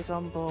ideas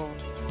on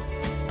board.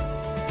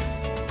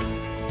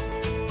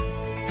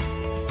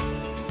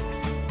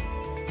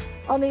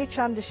 On the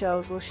Hochanda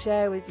shows, we'll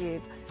share with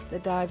you the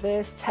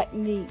diverse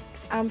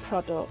techniques and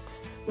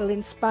products will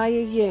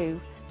inspire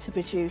you to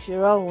produce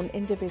your own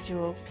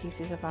individual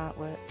pieces of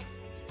artwork.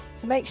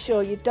 So make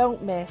sure you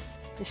don't miss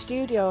the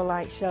Studio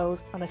Light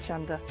shows on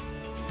Hochanda.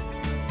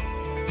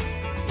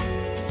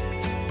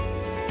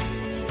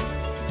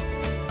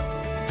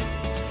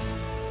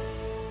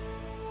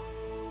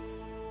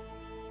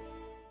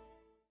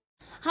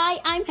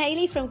 Hi, I'm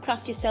Hayley from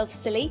Craft Yourself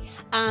Silly,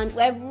 and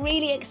we're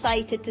really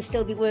excited to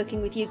still be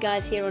working with you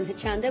guys here on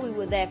Hochanda. We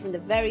were there from the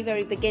very,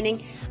 very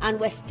beginning, and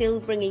we're still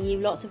bringing you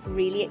lots of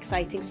really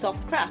exciting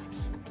soft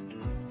crafts.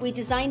 We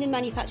design and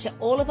manufacture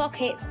all of our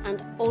kits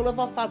and all of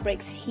our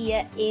fabrics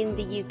here in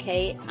the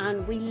UK,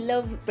 and we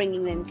love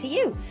bringing them to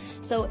you.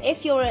 So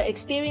if you're an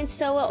experienced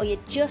sewer or you're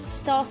just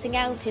starting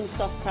out in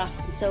soft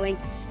crafts and sewing,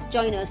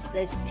 join us.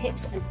 There's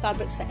tips and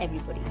fabrics for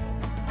everybody.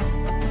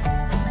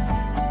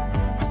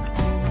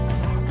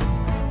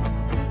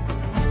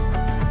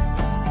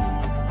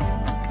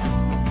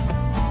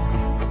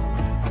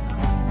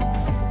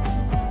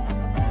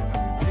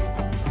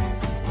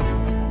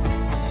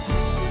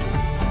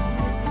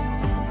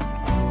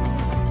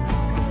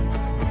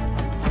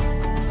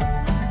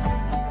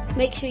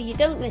 Make sure you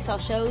don't miss our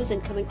shows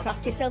and come and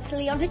craft yourself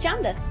silly on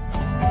Hochanda.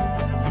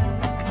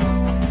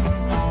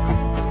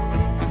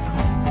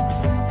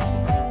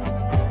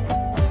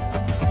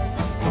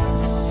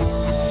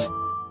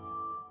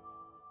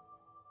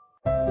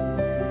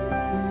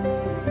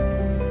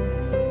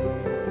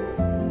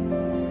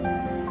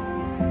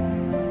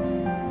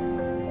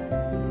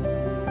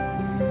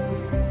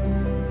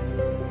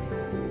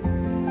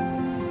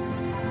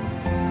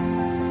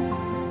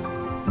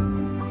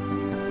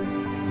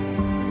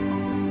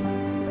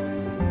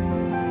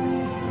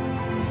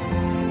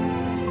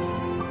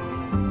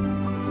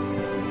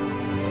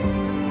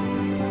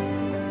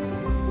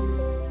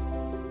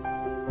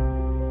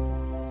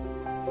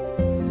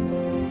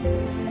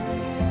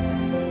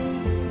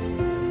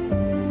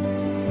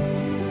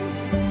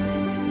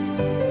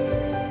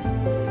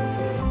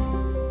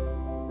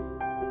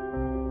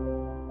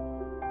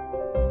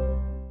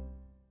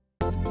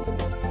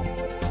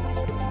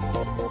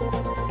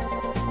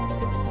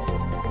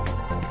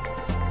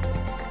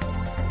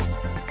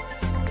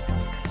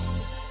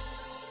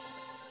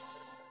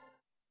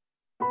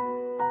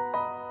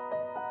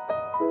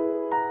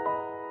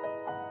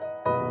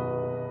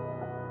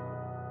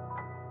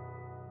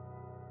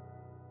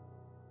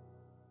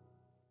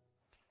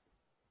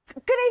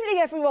 Good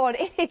evening, everyone.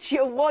 It's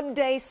your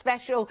one-day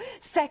special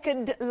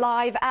second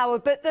live hour,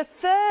 but the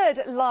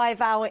third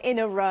live hour in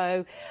a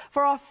row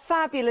for our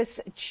fabulous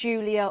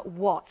Julia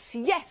Watts.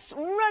 Yes,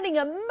 running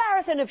a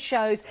marathon of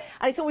shows,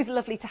 and it's always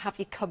lovely to have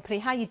your company.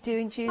 How you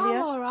doing, Julia?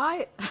 I'm all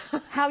right.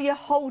 How you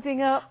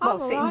holding up? I'm well,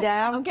 sitting right.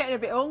 down. I'm getting a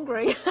bit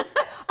hungry.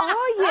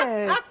 Are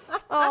you?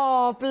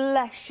 Oh,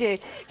 bless you.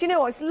 Do you know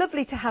what? It's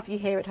lovely to have you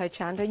here at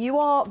Hochanda, and you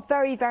are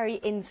very, very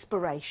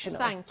inspirational.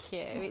 Thank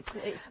you.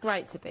 It's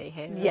great to be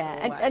here.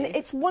 Yeah, and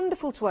it's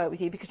wonderful to work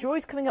with you because you're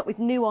always coming up with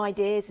new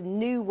ideas and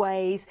new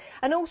ways,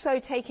 and also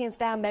taking us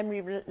down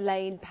memory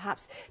lane,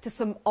 perhaps to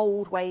some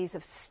old ways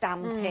of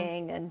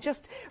stamping and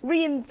just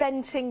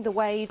reinventing the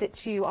way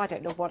that you... I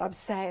don't know what I'm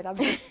saying. I'm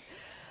just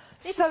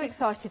so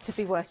excited to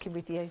be working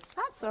with you.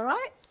 That's all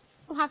right.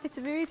 I'm happy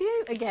to be with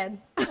you again.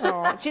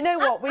 Oh, do you know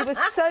what? We were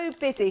so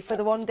busy for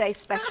the one-day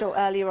special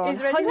earlier on. Is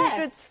there any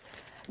left?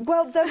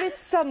 Well, there is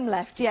some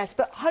left, yes,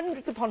 but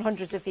hundreds upon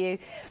hundreds of you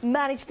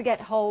managed to get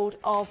hold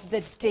of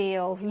the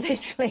deal.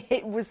 Literally,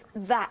 it was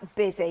that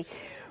busy.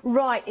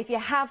 Right, if you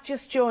have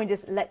just joined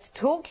us, let's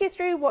talk you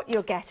through what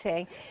you're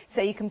getting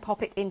so you can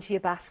pop it into your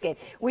basket.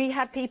 We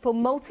had people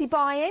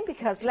multi-buying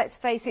because, let's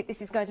face it,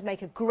 this is going to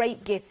make a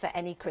great gift for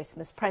any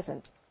Christmas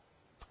present.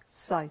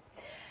 So...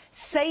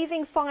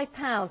 saving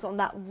 £5 on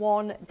that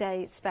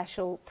one-day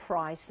special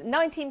price,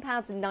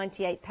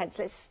 £19.98.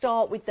 Let's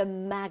start with the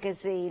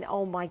magazine.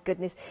 Oh, my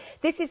goodness.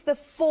 This is the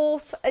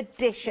 4th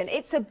edition.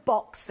 It's a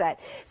box set.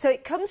 So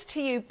it comes to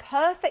you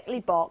perfectly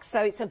boxed,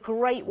 so it's a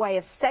great way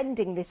of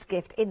sending this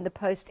gift in the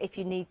post if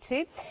you need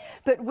to.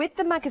 But with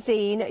the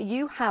magazine,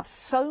 you have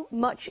so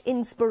much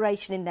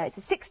inspiration in there. It's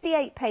a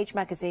 68-page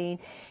magazine.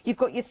 You've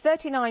got your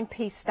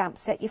 39-piece stamp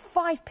set, your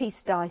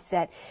 5-piece die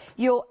set,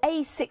 your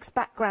A6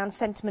 background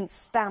sentiment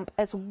stamp stamp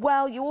as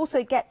well. You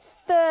also get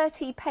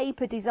 30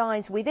 paper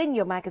designs within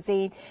your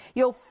magazine,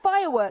 your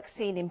fireworks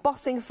scene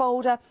embossing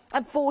folder,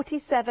 and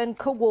 47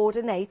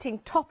 coordinating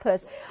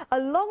toppers.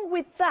 Along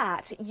with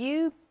that,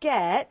 you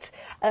get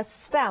a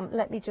stamp.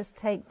 Let me just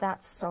take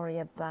that. Sorry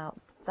about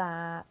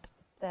that.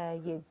 There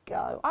you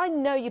go. I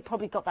know you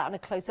probably got that on a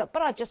close-up,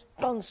 but I've just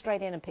gone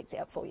straight in and picked it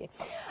up for you.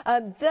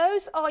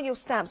 Those are your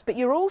stamps, but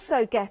you're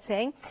also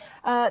getting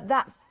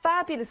that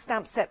fabulous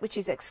stamp set, which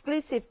is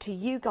exclusive to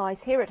you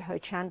guys here at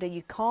Hochanda.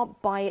 You can't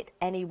buy it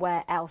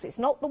anywhere else. It's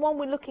not the one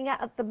we're looking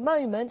at the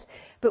moment,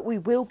 but we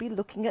will be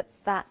looking at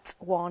that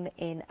one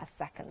in a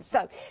second.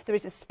 So there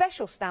is a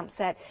special stamp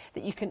set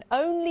that you can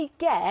only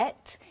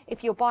get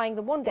if you're buying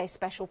the one-day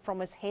special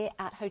from us here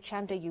at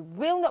Hochanda. You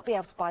will not be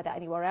able to buy that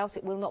anywhere else.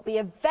 It will not be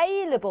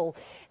available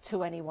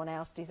to anyone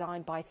else,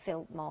 designed by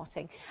Phil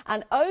Martin.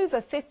 And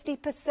over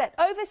 50%,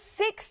 over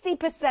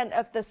 60%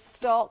 of the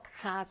stock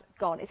has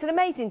gone. It's an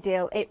amazing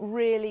deal. It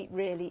really,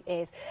 really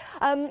is.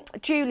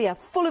 Julia,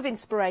 full of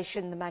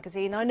inspiration, the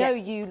magazine. I know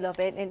you love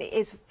it, and it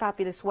is a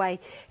fabulous way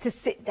to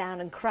sit down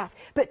and craft.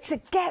 But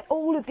to get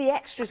all of the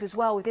extras as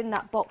well within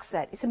that box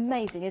set, it's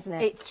amazing, isn't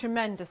it? It's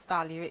tremendous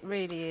value, it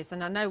really is.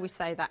 And I know we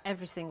say that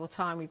every single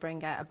time we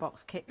bring out a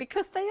box kit,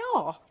 because they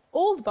are.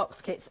 All the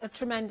box kits are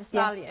tremendous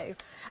value.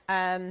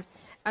 I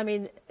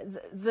mean,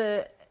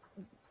 the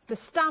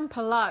stamp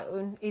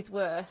alone is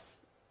worth,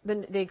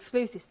 the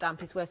exclusive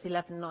stamp is worth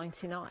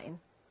 $11.99.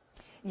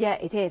 Yeah,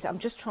 it is. I'm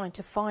just trying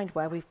to find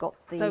where we've got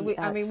the... So,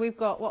 I mean, we've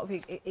got, what have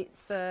we...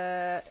 It's...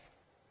 I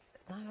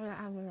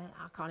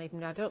can't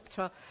even add up.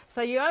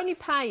 So you're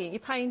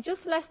paying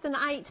just less than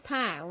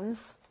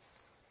 £8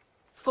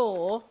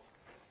 for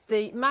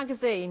the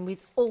magazine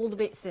with all the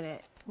bits in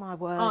it. My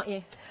word. Aren't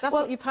you? That's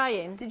what you're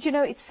paying. Do you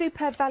know, it's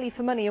superb value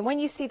for money, and when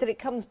you see that it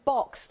comes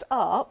boxed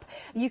up,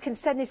 you can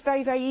send this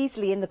very, very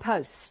easily in the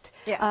post.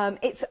 Yeah.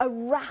 It's a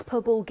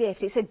wrappable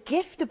gift. It's a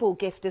giftable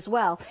gift as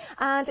well,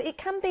 and it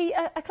can be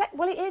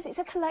well, it is. It's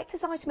a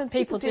collector's item, and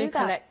people do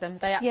collect them.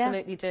 They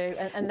absolutely do,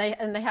 and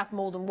they have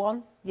more than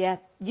one. Yeah,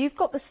 you've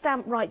got the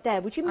stamp right there.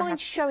 Would you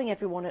mind showing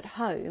everyone at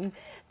home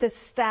the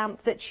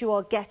stamp that you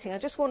are getting? I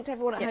just want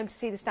everyone at home to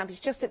see the stamp. It's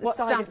just at the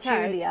side of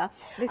Julia.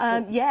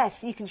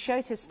 Yes, you can show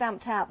it as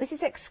stamped out. This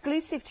is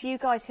exclusive to you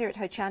guys here at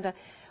Hochanda.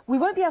 We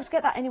won't be able to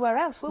get that anywhere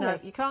else, will we? No,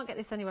 you can't get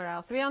this anywhere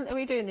else. Are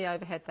we doing the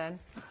overhead then?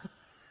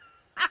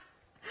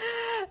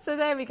 So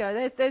there we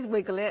go. There's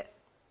Wiggle It.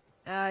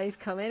 He's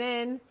coming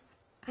in.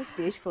 It's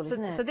beautiful,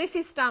 isn't it? So this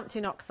is stamped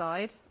in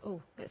oxide.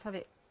 Oh, let's have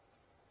it.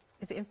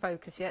 Is it in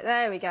focus yet?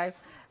 There we go.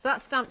 So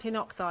that's stamped in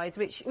oxides,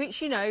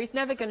 which you know is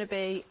never going to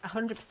be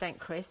 100%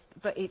 crisp,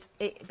 but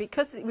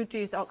because we've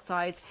used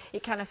oxides,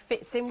 it kind of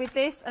fits in with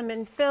this. I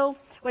mean, Phil,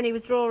 when he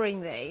was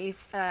drawing these,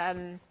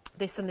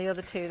 this and the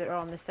other two that are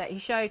on the set, he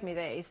showed me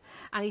these,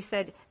 and he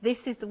said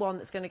this is the one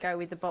that's going to go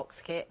with the box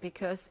kit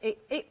because it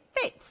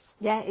fits.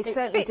 Yeah, it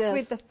certainly does. It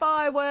fits with the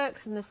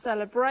fireworks and the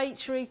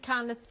celebratory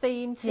kind of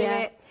theme to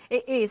it.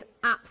 It is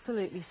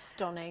absolutely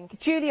stunning.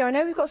 Julia, I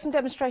know we've got some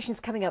demonstrations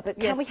coming up, but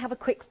can we have a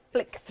quick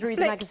flick through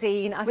the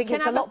magazine? I think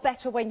it's a lot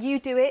better when you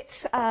do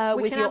it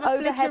with your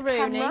overhead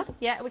camera.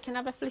 Yeah, we can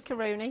have a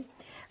flickaroony.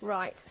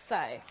 Right, so...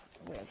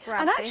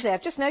 And actually,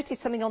 I've just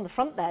noticed something on the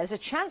front there. There's a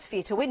chance for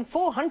you to win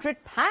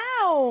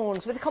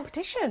 £400 with a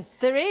competition.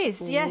 There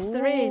is, yes,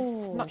 there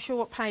is. Not sure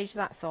what page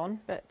that's on,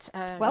 but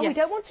well, we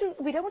don't want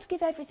to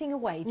give everything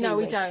away, do we? No,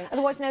 we don't.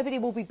 Otherwise, nobody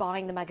will be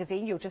buying the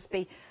magazine. You'll just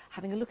be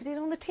having a look at it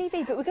on the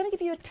TV. But we're going to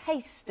give you a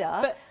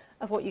taster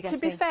of what you're getting.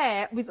 To be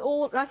fair, with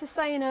all, like I was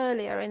saying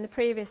earlier in the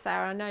previous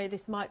hour, I know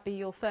this might be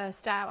your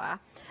first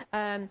hour.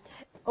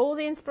 All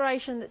the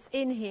inspiration that's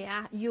in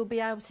here, you'll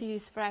be able to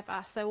use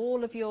forever. So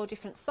all of your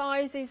different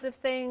sizes of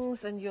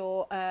things and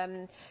your,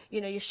 you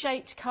know, your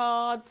shaped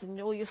cards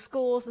and all your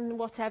scores and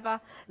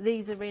whatever,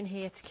 these are in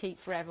here to keep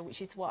forever,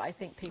 which is what I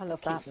think people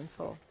keep them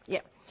for.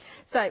 Yeah.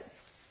 So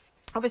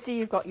obviously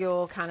you've got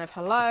your kind of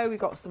hello. We've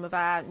got some of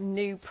our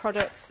new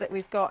products that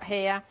we've got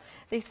here.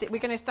 We're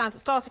going to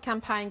start a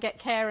campaign, get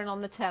Karen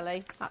on the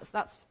telly.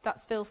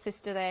 That's Phil's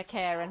sister there,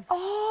 Karen.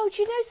 Oh,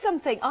 do you know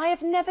something? I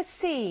have never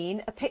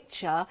seen a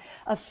picture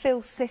of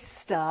Phil's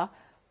sister.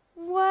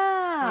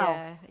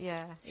 Wow.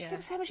 Yeah. She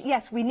looks so much.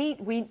 Yes, we need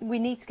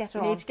to get her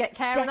on. We need to get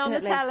Karen on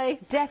the telly.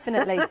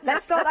 Definitely.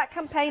 Let's start that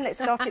campaign. Let's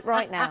start it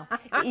right now.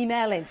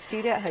 Email in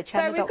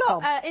studio@hochanda.com. So we've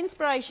got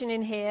inspiration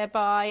in here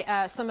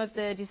by some of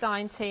the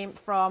design team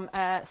from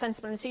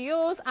Sentimentally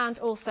Yours and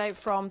also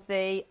from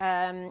the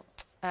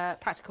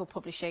Practical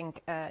Publishing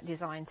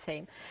design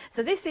team.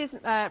 So this is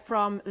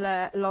from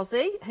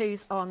Lozzie,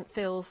 who's on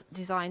Phil's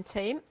design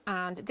team,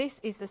 and this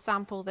is the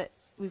sample that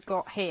we've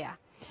got here.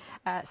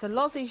 So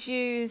Lozzie's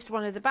used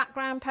one of the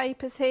background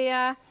papers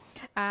here,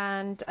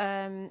 and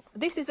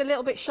this is a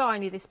little bit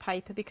shiny, this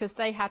paper, because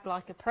they had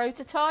like a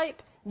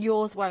prototype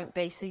Yours won't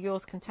be, so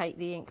yours can take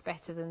the ink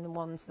better than the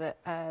ones that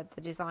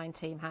the design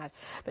team had.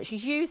 But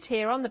she's used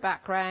here on the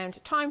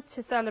background, Time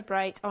to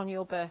Celebrate on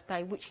Your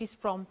Birthday, which is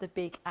from the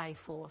big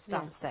A4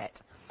 stamp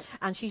set.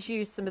 And she's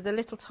used some of the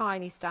little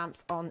tiny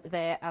stamps on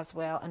there as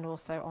well, and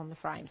also on the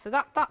frame. So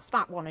that's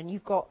that one, and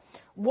you've got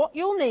what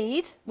you'll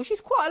need, which is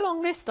quite a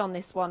long list on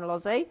this one,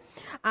 Lozzie,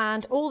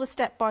 and all the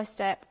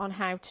step-by-step on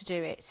how to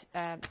do it.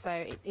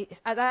 So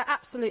they're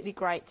absolutely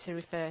great to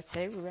refer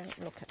to. We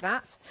won't look at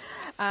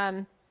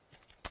that.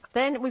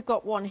 Then we've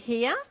got one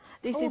here.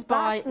 This is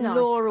by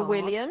Laura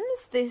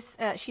Williams. This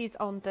she's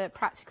on the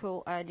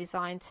practical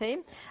design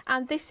team,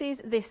 and this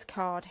is this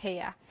card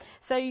here.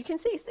 So you can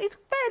see it's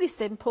fairly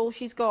simple.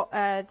 She's got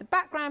the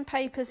background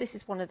papers. This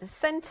is one of the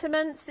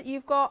sentiments that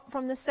you've got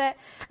from the set,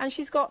 and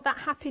she's got that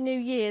Happy New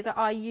Year that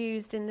I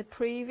used in the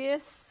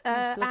previous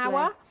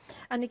hour.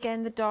 And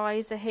again, the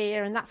dies are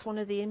here, and that's one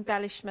of the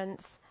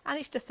embellishments. And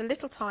it's just a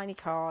little tiny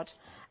card,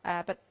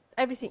 but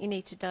everything you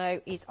need to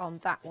know is on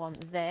that one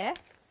there.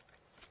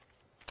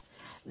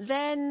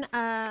 Then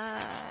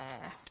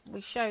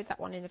we showed that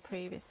one in the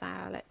previous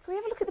hour. Can we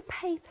have a look at the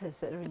papers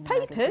that are in the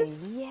papers?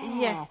 magazine? Yeah.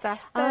 Yes, they're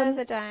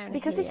further down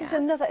because here. This is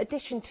another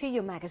addition to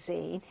your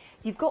magazine.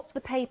 You've got the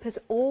papers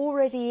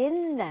already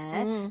in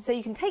there, so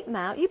you can take them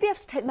out. You'll be able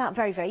to take them out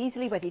very, very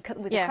easily, whether you cut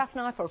them with a craft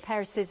knife or a pair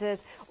of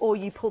scissors, or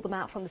you pull them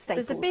out from the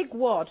staples. There's a big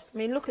wad. I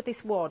mean, look at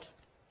this wad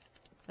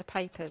of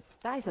papers.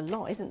 That is a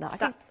lot, isn't that? I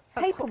think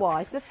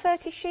paper-wise, there's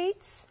 30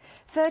 sheets,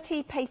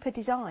 30 paper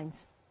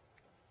designs.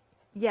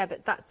 Yeah,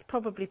 but that's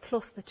probably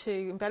plus the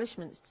 2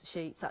 embellishment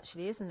sheets,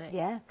 actually, isn't it?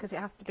 Yeah. Because it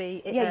has to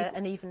be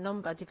an even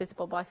number,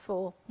 divisible by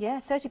 4. Yeah,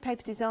 30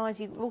 paper designs.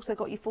 You've also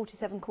got your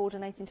 47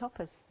 coordinating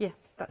toppers. Yeah,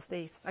 that's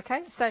these.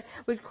 Okay, so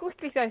we'll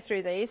quickly go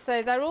through these.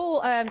 So they're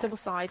all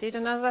double-sided,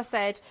 and as I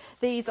said,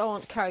 these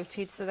aren't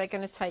coated, so they're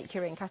going to take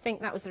your ink. I think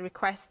that was a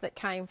request that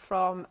came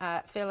from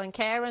Phil and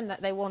Karen,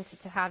 that they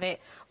wanted to have it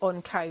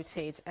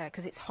uncoated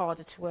because it's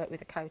harder to work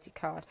with a coated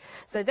card.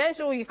 So there's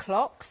all your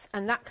clocks,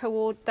 and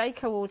they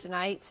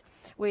coordinate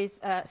with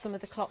some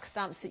of the clock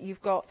stamps that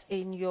you've got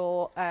in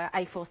your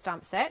A4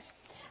 stamp set.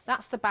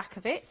 That's the back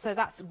of it, so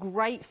that's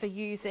great for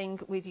using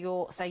with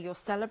your, say, your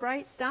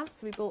Celebrate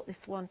stamps. We bought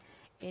this one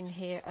in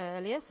here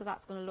earlier, so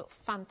that's going to look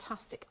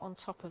fantastic on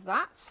top of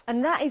that.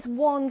 And that is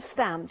one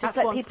stamp, just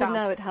let people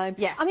know at home.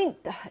 Yeah. I mean,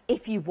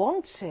 if you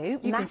want to,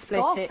 you mask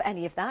off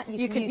any of that.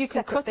 You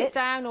can cut it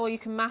down, or you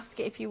can mask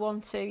it if you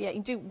want to. Yeah, you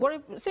can do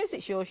whatever. As soon as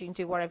it's yours, you can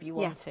do whatever you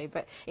want to,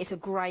 but it's a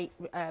great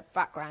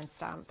background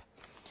stamp.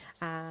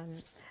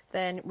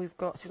 Then we've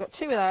got 2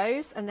 of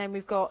those, and then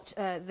we've got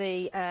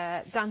the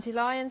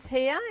dandelions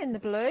here in the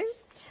blue,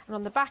 and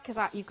on the back of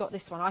that you've got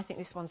this one. I think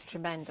this one's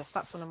tremendous.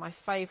 That's one of my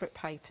favourite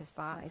papers.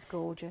 That is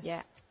gorgeous.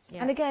 Yeah.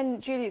 And again,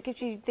 Julia, it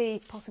gives you the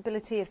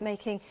possibility of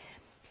making,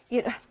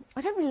 you know,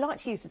 I don't really like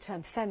to use the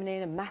term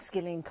feminine and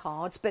masculine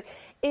cards, but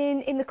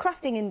in the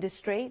crafting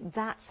industry,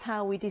 that's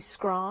how we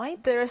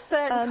describe. There are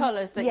certain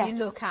colours that you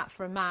look at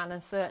for a man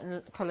and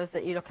certain colours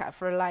that you look at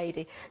for a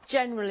lady.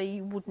 Generally,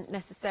 you wouldn't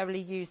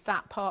necessarily use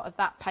that part of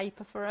that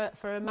paper for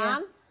a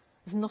man.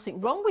 There's nothing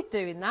wrong with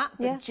doing that,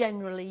 but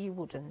generally you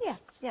wouldn't.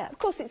 Yeah. Of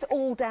course, it's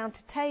all down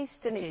to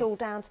taste, and it's all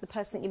down to the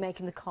person that you're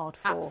making the card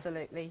for.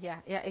 Absolutely, yeah.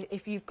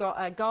 If you've got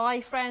a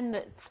guy friend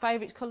that's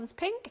favourite colour's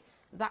pink,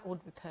 that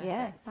would be perfect.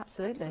 Yeah,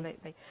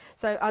 absolutely.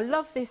 So I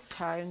love this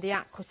tone, the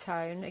aqua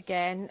tone,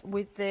 again,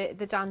 with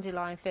the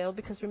dandelion feel,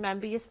 because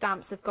remember, your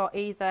stamps have got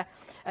either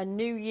a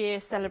New Year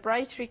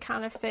celebratory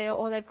kind of feel,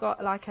 or they've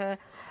got like an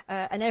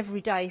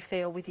everyday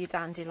feel with your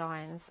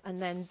dandelions. And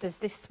then there's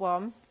this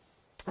one.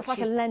 It's like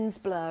a lens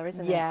blur,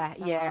 isn't it?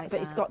 Yeah,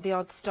 but it's got the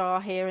odd star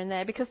here and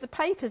there, because the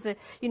papers are,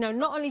 you know,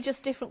 not only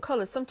just different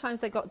colours, sometimes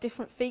they've got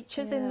different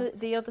features in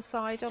the other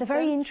side of them. They're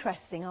very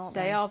interesting, aren't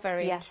they? They are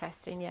very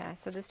interesting, yeah.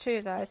 So there's 2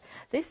 of those.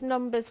 This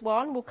numbers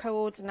one will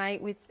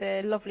coordinate with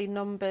the lovely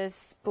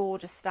numbers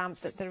border stamp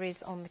that there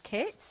is on the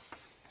kit.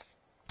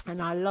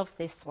 And I love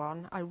this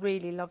one. I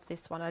really love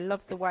this one. I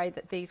love the way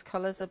that these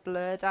colours are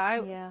blurred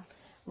out. Yeah.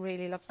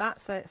 Really love that.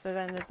 So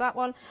then there's that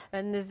one.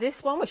 Then there's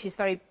this one, which is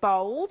very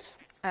bold.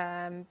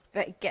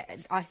 But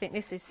again, I think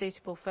this is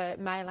suitable for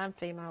male and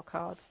female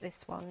cards,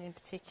 this one in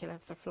particular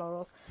for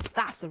florals.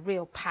 That's a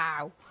real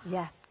pow.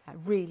 Yeah. I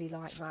really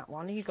like that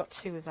one. You've got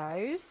 2 of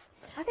those.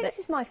 I think this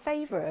is my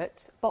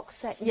favourite box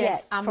set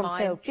yet from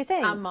Phil. Do you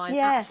think? And mine,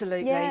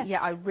 absolutely. Yeah,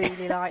 I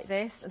really like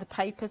this. The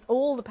papers,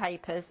 all the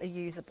papers are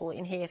usable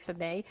in here for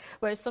me.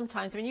 Whereas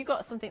sometimes when you've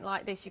got something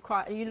like this,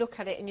 you look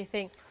at it and you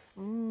think,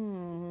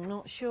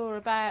 not sure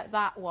about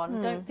that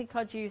one. Don't think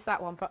I'd use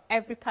that one, but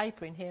every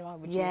paper in here I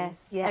would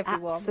use. Yeah,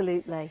 everyone.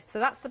 Absolutely. So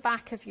that's the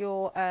back of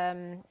your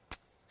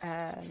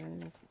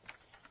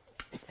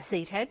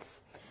seed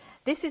heads.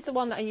 This is the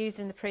one that I used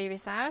in the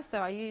previous hour, so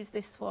I used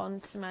this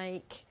one to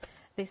make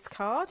this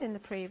card in the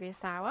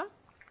previous hour.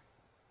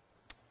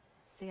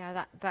 See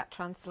how that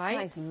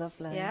translates. That is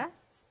lovely. Yeah,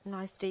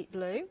 nice deep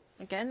blue.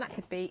 Again, that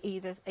could be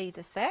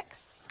either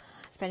sex.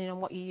 depending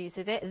on what you use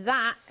with it.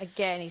 That,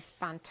 again, is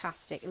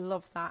fantastic.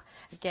 Love that.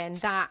 Again,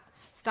 that,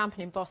 stamp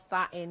and emboss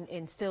that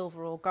in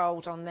silver or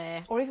gold on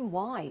there. Or even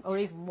white. Or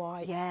even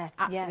white. Yeah.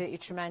 Absolutely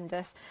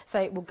tremendous. So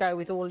it will go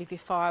with all of your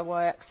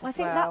fireworks as well. I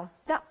think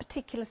that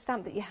particular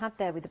stamp that you had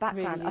there with the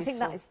background, Really I think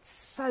that is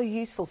so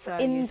useful for So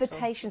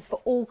invitations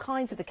for all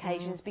kinds of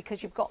occasions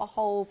because you've got a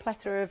whole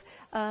plethora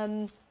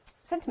of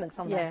sentiments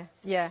on there.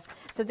 Yeah.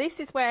 So this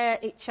is where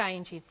it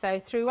changes. So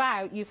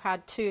throughout, you've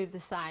had two of the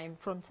same,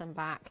 front and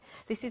back.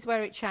 This is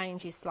where it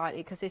changes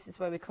slightly because this is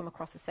where we come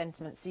across the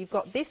sentiments. So you've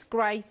got this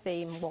grey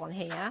theme one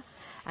here,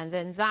 and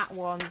then that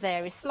one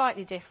there is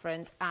slightly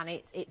different, and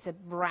it's a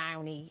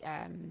browny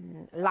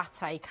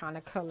latte kind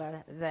of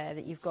colour there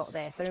that you've got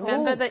there. So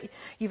remember that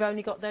you've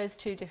only got those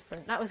two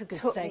different. That was a good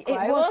segue,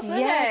 wasn't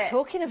it?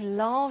 Talking of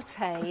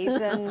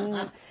lattes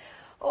and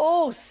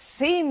oh,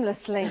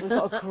 seamlessly. We've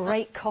got a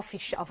great coffee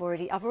shop.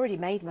 I've already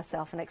made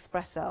myself an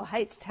espresso. I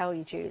hate to tell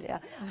you,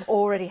 Julia, I've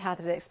already had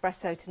an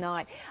espresso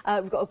tonight.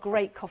 We've got a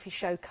great coffee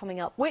show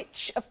coming up,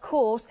 which, of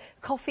course,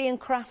 coffee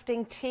and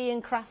crafting, tea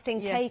and crafting,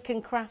 cake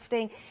and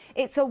crafting.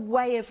 It's a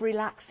way of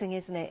relaxing,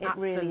 isn't it? It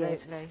really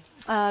is.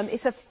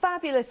 It's a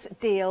fabulous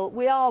deal.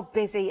 We are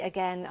busy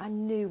again. I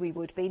knew we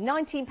would be.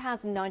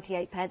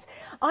 £19.98.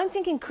 I'm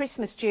thinking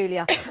Christmas,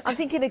 Julia. I'm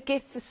thinking a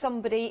gift for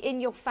somebody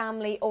in your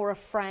family or a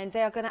friend.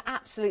 They are going to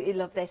absolutely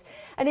love this.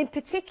 And in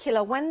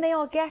particular, when they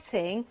are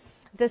getting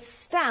the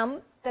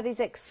stamp that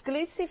is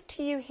exclusive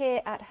to you here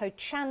at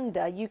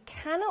Hochanda, you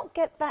cannot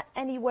get that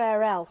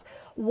anywhere else.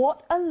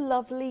 What a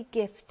lovely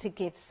gift to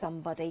give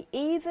somebody,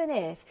 even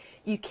if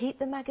you keep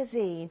the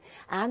magazine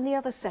and the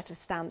other set of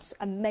stamps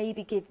and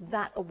maybe give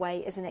that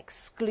away as an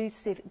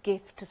exclusive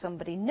gift to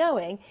somebody,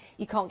 knowing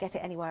you can't get it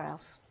anywhere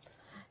else.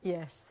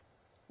 Yes.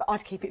 But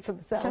I'd keep it for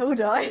myself. So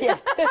would I. Yeah.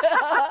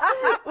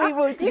 We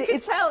would. You can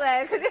tell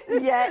there.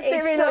 Yeah,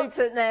 it's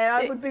reluctant there.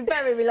 I would be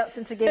very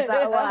reluctant to give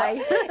that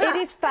away. It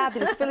is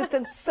fabulous. Phil has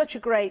done such a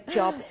great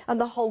job,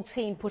 and the whole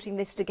team putting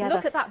this together.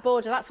 Look at that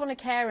border. That's one of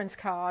Karen's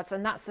cards,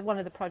 and that's one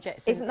of the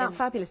projects. Isn't that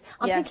fabulous?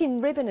 I'm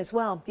thinking ribbon as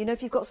well. You know,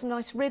 if you've got some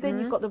nice ribbon,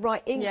 you've got the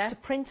right inks to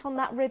print on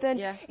that ribbon,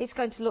 it's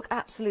going to look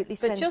absolutely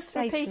sensational. But just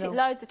repeat it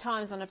loads of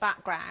times on a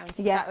background.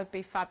 That would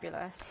be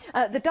fabulous.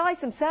 The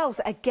dies themselves,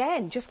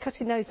 again, just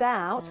cutting those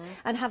out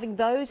and having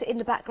those in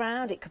the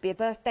background. It could be a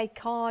birthday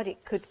card,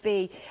 it could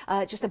be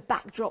just a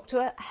backdrop to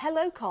a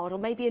hello card, or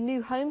maybe a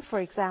new home, for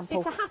example.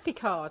 It's a happy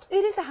card.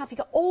 It is a happy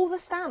card. All the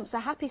stamps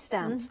are happy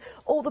stamps.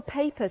 All the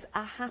papers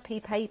are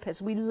happy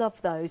papers. We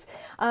love those.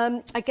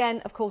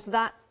 Again, of course,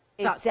 that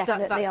is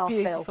definitely our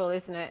beautiful, Phil.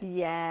 Isn't it?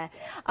 Yeah.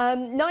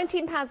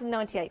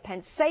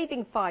 £19.98,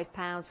 saving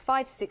 £5,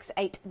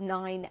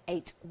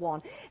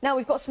 568981. Now,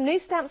 we've got some new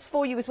stamps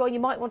for you as well. You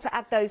might want to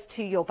add those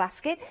to your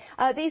basket.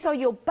 These are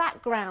your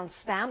background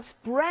stamps,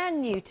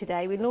 brand new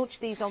today. We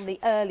launched these on the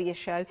earlier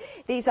show.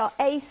 These are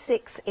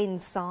A6 in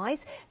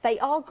size. They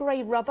are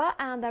grey rubber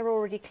and they're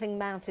already cling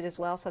mounted as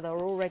well, so they're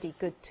already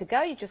good to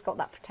go. You've just got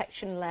that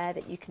protection layer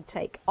that you can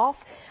take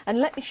off. And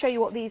let me show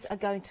you what these are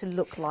going to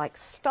look like,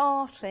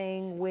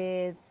 starting with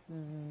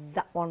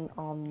that one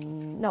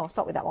on. No, I'll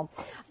start with that one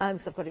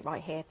because I've got it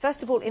right here.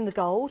 First of all, in the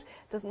gold,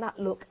 doesn't that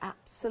look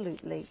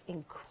absolutely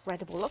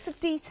incredible? Lots of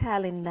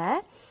detail in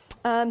there.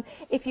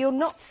 If you're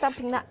not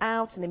stamping that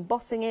out and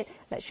embossing it,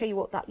 let's show you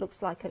what that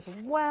looks like as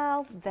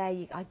well. There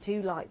you go. I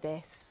do like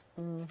this.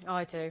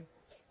 I do.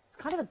 It's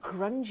kind of a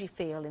grungy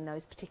feel in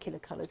those particular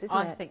colours, isn't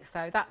it? I think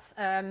so. That's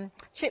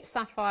chipped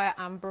sapphire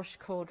and brushed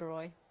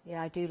corduroy.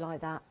 Yeah, I do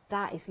like that.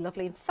 That is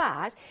lovely. In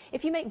fact,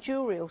 if you make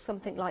jewellery or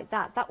something like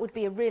that, that would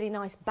be a really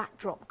nice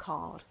backdrop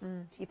card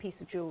to your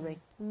piece of jewellery.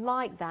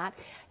 Like that.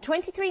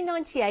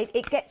 £23.98.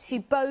 It gets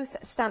you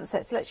both stamp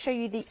sets. Let's show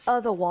you the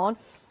other one.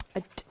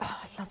 I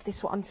love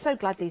this one. I'm so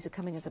glad these are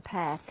coming as a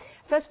pair.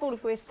 First of all,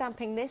 if we're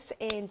stamping this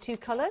in two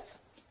colours,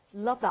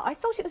 love that. I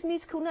thought it was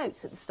musical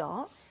notes at the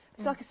start.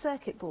 It's like a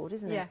circuit board,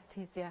 isn't it? Yeah, it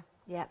is, yeah.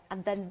 Yeah,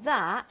 and then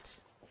that...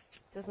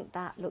 Doesn't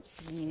that look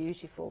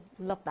beautiful?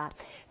 Love that.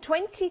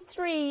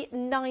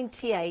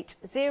 £23.98,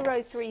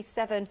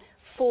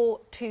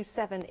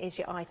 037427 is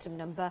your item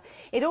number.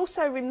 It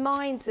also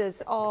reminds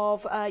us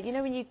of, you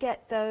know, when you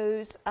get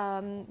those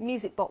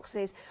music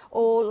boxes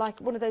or like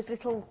one of those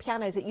little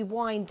pianos that you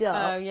wind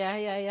up. Oh, yeah.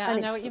 And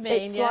I know what you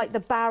mean. It's like the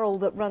barrel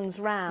that runs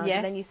round, yes.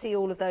 and then you see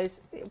all of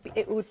those.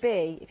 It would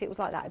be, if it was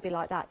like that, it'd be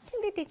like that.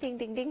 Ding, ding, ding,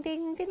 ding, ding,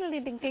 ding, ding,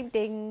 ding, ding, ding,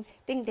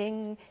 ding, ding,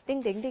 ding, ding,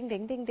 ding, ding,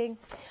 ding, ding, ding.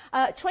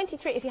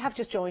 23, if you have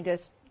just joined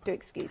us, do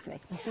excuse me.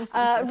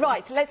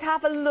 Right, let's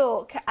have a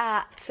look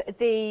at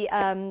the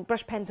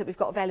brush pens that we've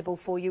got available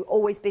for you.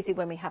 Always busy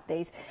when we have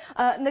these.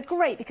 And they're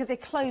great because they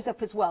close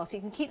up as well, so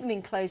you can keep them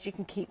enclosed, you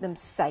can keep them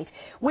safe.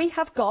 We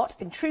have got,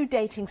 in true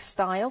dating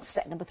style,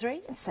 set number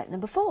 3 and set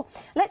number 4.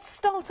 Let's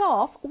start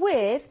off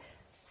with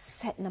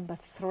set number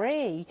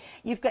 3.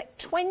 You've got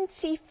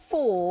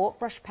 24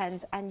 brush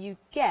pens and you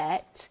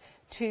get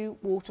 2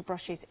 water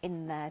brushes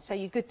in there. So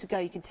you're good to go.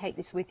 You can take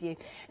this with you.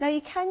 Now,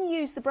 you can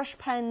use the brush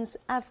pens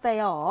as they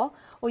are,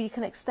 or you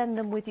can extend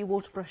them with your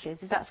water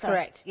brushes. Is that so?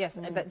 Correct, yes.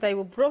 They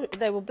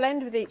will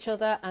blend with each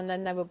other, and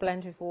then they will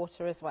blend with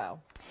water as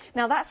well.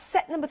 Now, that's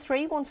set number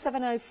 3,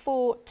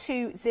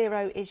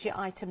 170420 is your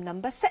item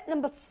number. Set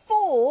number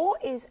 4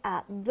 is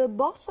at the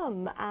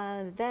bottom,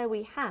 and there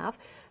we have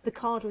the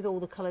card with all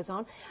the colours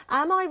on.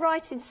 Am I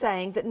right in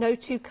saying that no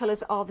 2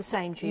 colours are the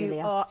same,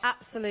 Julia? You are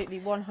absolutely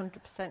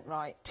 100%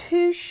 right.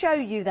 To show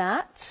you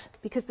that,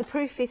 because the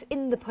proof is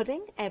in the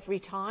pudding every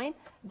time,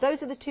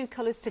 those are the 2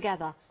 colours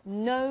together.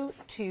 No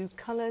 2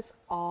 colours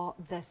are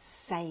the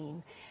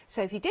same.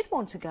 So if you did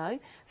want to go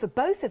for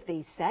both of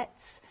these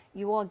sets,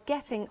 you are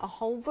getting a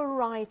whole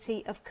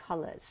variety of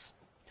colours.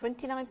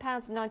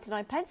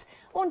 £29.99,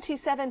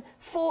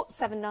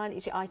 127479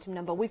 is your item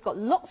number. We've got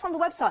lots on the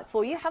website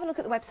for you. Have a look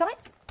at the website.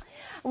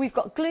 We've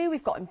got glue,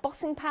 we've got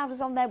embossing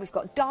powders on there, we've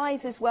got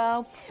dyes as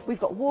well, we've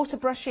got water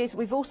brushes,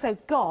 we've also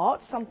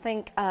got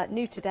something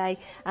new today,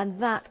 and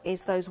that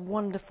is those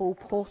wonderful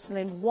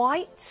porcelain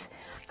white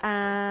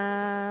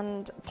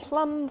and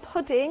plum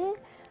pudding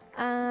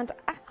and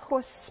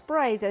aqua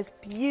spray, those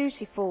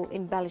beautiful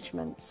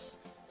embellishments,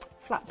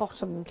 flat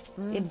bottomed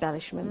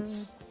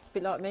embellishments. A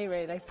bit like me,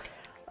 really.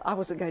 I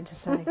wasn't going to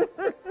say.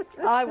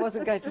 I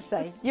wasn't going to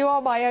say. You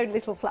are my own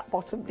little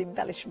flat-bottomed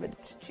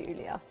embellishment,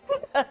 Julia.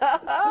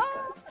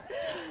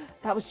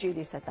 That was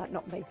Julia said that,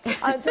 not me.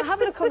 So have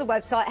a look on the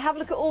website. Have a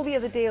look at all the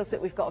other deals that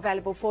we've got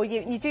available for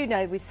you. You do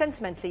know with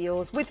Sentimentally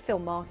Yours, with Phil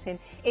Martin,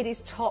 it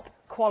is top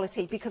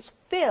quality because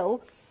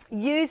Phil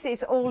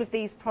uses all of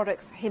these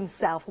products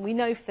himself, and we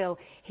know Phil,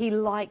 he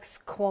likes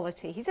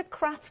quality. He's a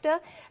crafter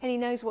and he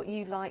knows what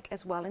you like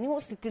as well, and he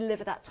wants to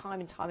deliver that time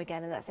and time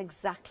again, and that's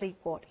exactly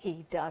what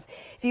he does.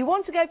 If you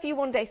want to go for your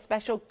one-day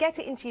special, get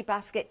it into your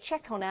basket,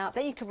 check on out,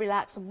 then you can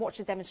relax and watch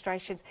the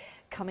demonstrations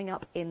coming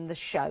up in the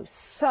show.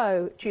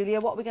 So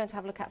Julia, what are we going to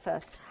have a look at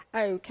first?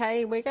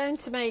 Okay, we're going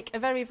to make a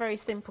very, very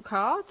simple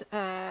card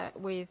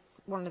with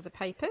one of the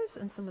papers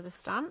and some of the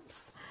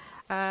stamps.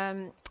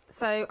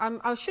 So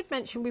I should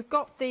mention we've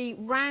got the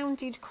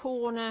rounded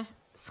corner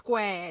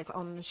squares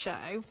on the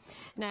show.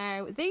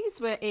 Now, these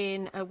were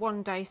in a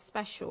one-day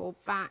special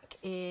back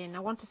in, I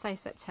want to say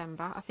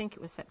September. I think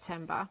it was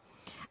September.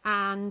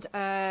 And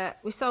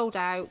we sold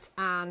out,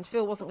 and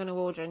Phil wasn't going to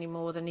order any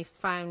more than he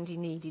found he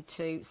needed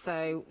to.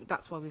 So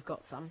that's why we've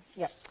got some.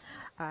 Yep.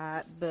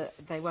 But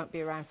they won't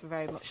be around for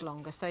very much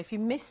longer. So if you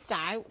missed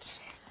out,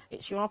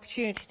 it's your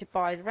opportunity to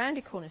buy the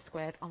rounded corner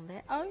squares on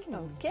their own.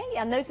 Okay,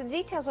 and those are the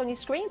details on your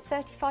screen,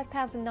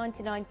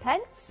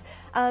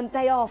 £35.99.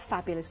 They are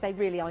fabulous, they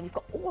really are. And you've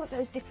got all of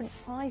those different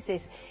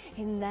sizes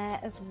in there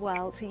as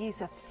well to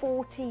use.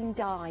 14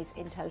 dies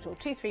in total,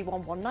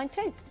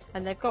 231192.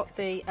 And they've got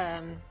the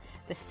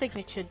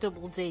signature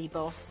double D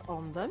boss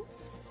on them.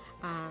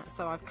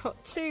 So I've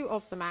cut 2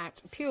 of them out,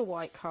 pure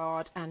white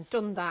card, and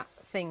done that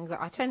thing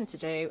that I tend to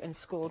do and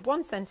scored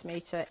 1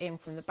 centimetre in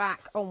from the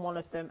back on one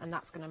of them, and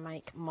that's going to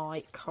make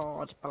my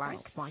card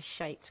blank, my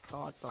shaped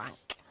card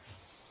blank.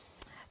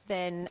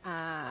 Then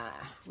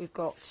we've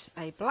got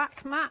a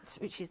black mat,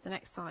 which is the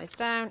next size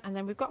down, and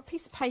then we've got a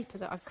piece of paper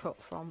that I've cut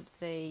from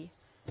the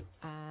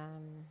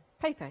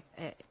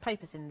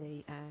papers in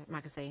the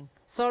magazine.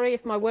 Sorry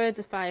if my words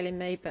are failing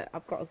me, but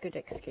I've got a good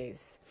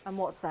excuse. And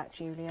what's that,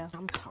 Julia?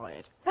 I'm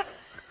tired.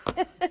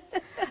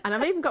 And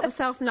I've even got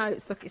myself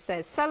notes. Look, it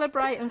says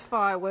celebrate and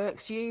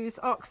fireworks, use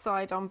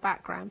oxide on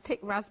background, pick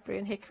raspberry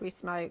and hickory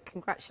smoke,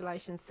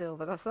 congratulations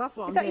silver. That's what I'm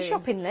doing. Is that your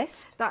shopping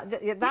list?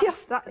 You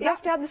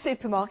have to have the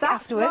supermarket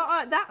afterwards.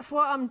 That's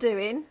what I'm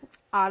doing.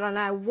 I don't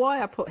know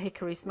why I put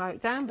hickory smoke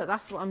down, but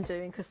that's what I'm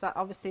doing, because that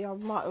obviously I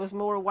was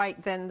more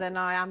awake then than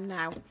I am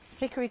now.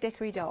 Hickory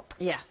dickory dock.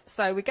 Yes.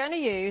 So we're going to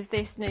use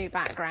this new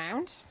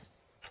background.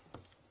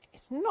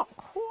 It's not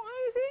quite,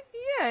 is it?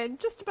 Yeah,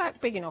 just about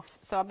big enough.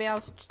 So I'll be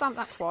able to stamp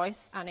that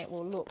twice and it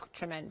will look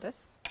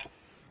tremendous.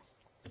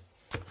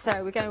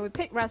 So we're going with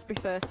Pick Raspberry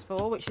first of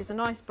all, which is a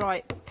nice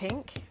bright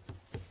pink.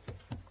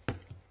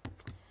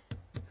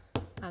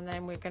 And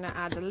then we're going to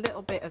add a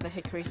little bit of the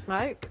hickory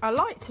smoke. I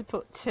like to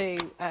put 2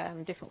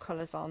 different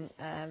colours on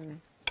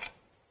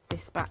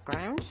this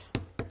background.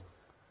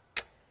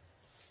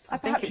 I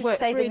think it works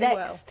say really the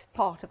next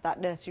part of that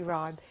nursery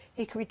rhyme.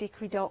 Hickory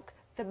dickory dock,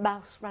 the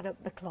mouse ran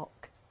up the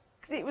clock.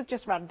 Because it was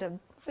just random.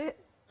 Did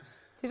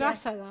I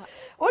say that?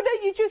 Oh no,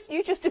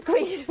 you just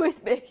agreed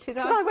with me. Did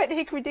I? Because I went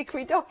hickory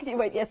dickory dock and you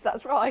went, yes,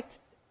 that's right.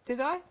 Did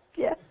I?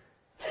 Yeah.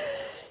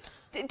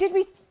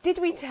 Did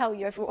we tell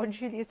you, everyone,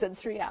 Julia's done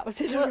 3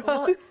 hours in a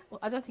row? Well,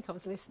 I don't think I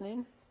was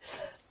listening.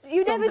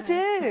 You never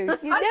do.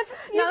 No,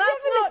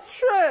 that's not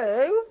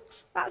true.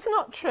 That's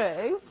not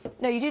true.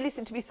 No, you do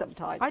listen to me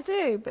sometimes. I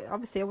do, but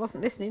obviously I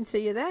wasn't listening to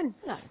you then.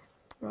 No.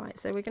 Right,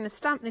 so we're going to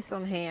stamp this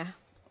on here.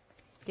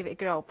 Give it a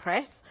good old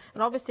press.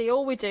 And obviously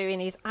all we're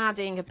doing is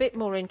adding a bit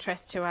more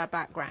interest to our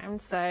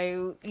background,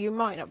 so you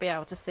might not be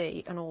able to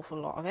see an awful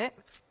lot of it.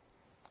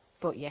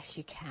 But yes,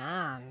 you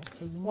can.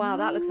 Wow,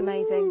 that looks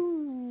amazing.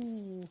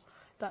 Ooh,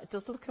 that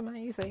does look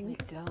amazing.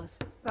 It does.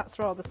 That's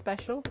rather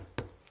special.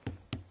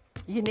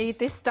 You need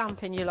this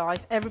stamp in your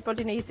life.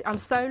 Everybody needs it. I'm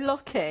so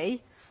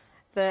lucky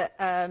that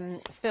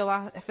Phil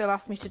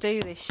asked me to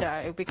do this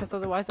show, because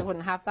otherwise I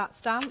wouldn't have that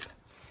stamp.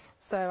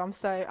 So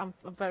I'm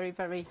very,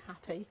 very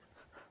happy.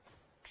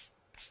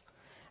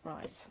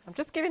 Right, I'm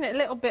just giving it a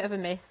little bit of a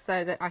mist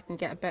so that I can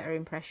get a better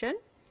impression.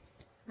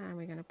 And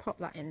we're going to pop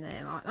that in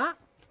there like that.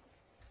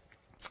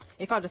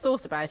 If I'd have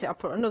thought about it, I'd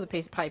put another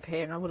piece of paper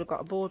here and I would have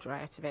got a border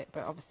out of it,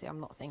 but obviously I'm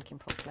not thinking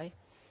properly.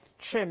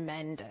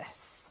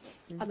 Tremendous.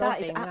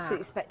 That is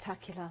absolutely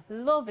spectacular.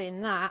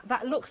 Loving that.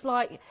 That looks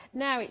like,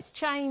 now it's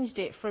changed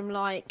it from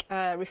like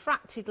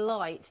refracted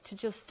light to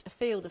just a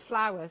field of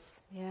flowers.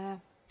 Yeah.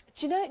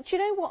 Do you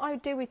know what I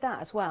would do with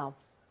that as well?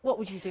 What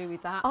would you do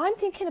with that? I'm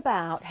thinking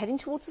about heading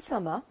towards the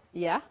summer.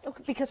 Yeah.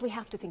 Because we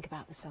have to think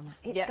about the summer.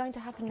 It's going to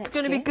happen next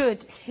year. It's going to be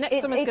good.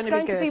 Next summer's going to be good.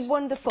 It's going to be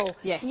wonderful.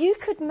 Yes. You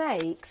could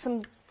make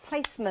some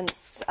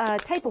placements,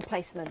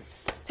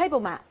 table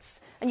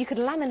mats, and you could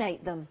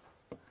laminate them.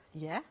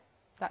 Yeah,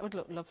 that would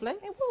look lovely.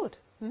 It would.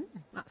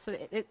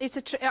 Absolutely. It's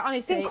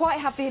honestly. Didn't quite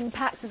have the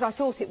impact as I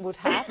thought it would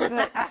have,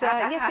 but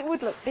yes, it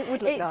would look. It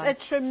would look nice.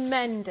 It's a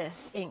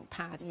tremendous ink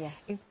pad.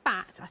 Yes. In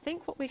fact, I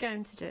think what we're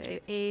going to do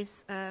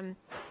is,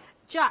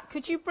 Jack,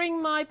 could you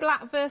bring my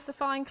black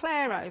VersaFine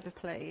Claire over,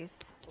 please?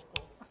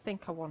 I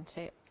think I want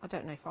it. I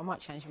don't know if I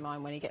might change my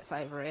mind when he gets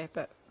over here,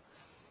 but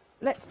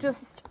let's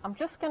just. I'm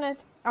just gonna.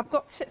 I've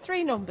got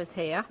 3 numbers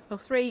here, or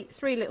three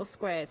little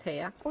squares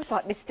here. Always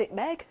like Mystic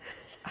Meg.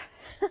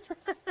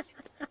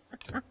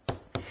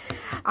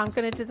 I'm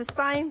going to do the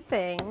same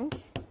thing.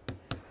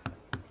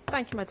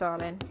 Thank you, my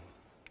darling.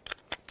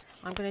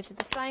 I'm going to do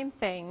the same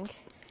thing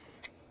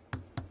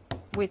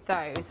with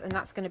those, and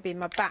that's going to be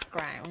my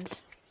background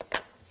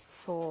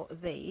for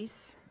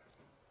these.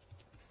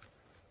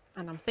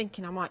 And I'm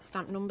thinking I might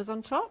stamp numbers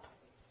on top.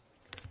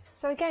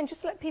 So again,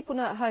 just to let people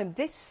know at home,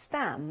 this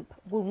stamp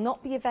will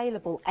not be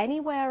available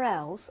anywhere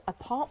else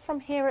apart from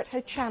here at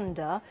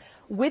Hochanda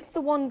with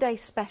the one-day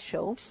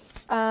special,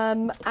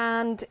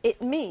 and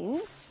it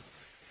means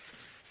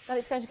that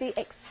it's going to be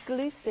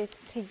exclusive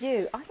to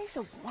you. I think it's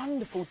a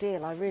wonderful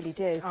deal, I really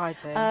do. I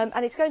do.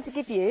 And it's going to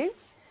give you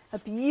a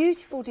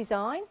beautiful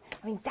design.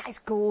 I mean, that is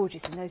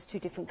gorgeous in those 2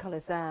 different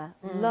colours there.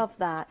 Love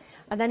that.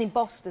 And then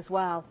embossed as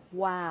well.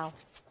 Wow.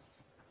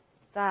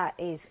 That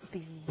is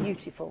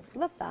beautiful.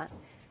 Love that.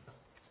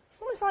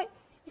 It's almost like,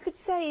 you could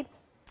say,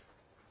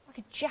 like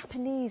a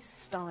Japanese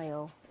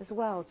style as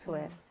well to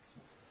it.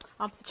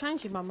 I'm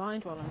changing my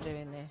mind while I'm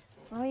doing this.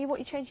 Oh, what are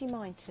you changing your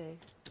mind to?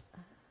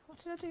 What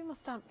did I do with my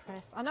stamp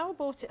press? I know I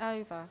brought it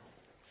over.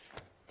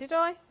 Did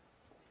I?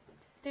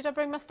 Did I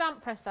bring my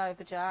stamp press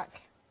over,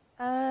 Jack?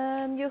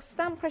 Your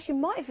stamp press, you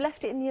might have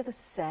left it in the other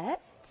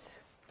set.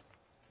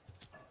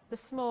 The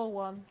small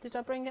one. Did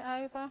I bring it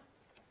over?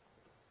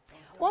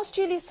 Whilst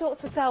Julia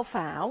sorts herself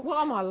out... What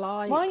am I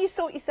like? While you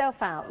sort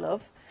yourself out,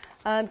 love,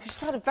 because she's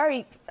had a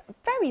very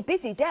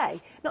busy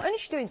day. Not only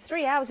is she doing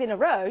 3 hours in a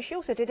row, she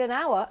also did an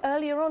hour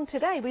earlier on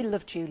today. We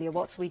love Julia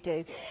Watts, we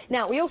do.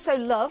 Now, we also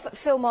love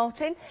Phil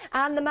Martin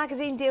and the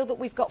magazine deal that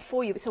we've got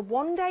for you. It's a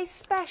one-day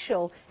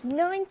special,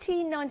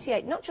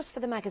 $19.98, not just for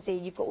the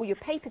magazine. You've got all your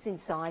papers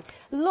inside,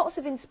 lots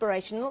of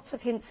inspiration, lots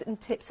of hints and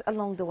tips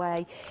along the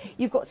way.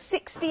 You've got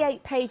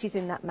 68 pages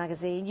in that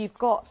magazine. You've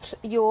got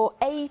your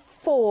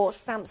A4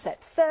 stamp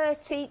set,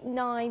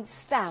 39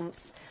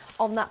 stamps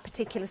on that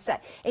particular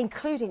set,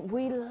 including,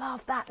 we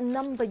love that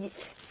number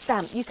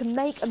stamp. You can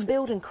make and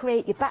build and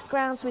create your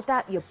backgrounds with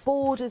that, your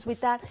borders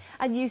with that,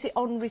 and use it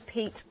on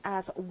repeat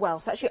as well.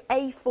 So that's your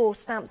A4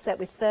 stamp set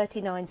with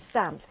 39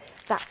 stamps.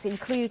 That's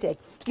included.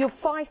 Your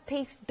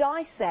 5-piece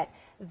die set,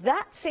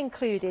 that's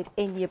included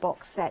in your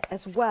box set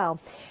as well.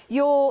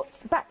 Your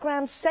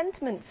background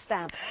sentiment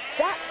stamp,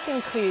 that's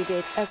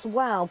included as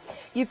well.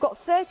 You've got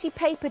 30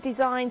 paper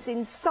designs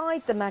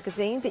inside the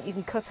magazine that you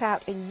can cut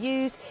out and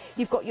use.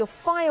 You've got your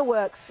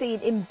fireworks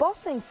scene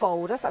embossing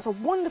folders, that's a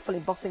wonderful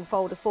embossing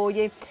folder for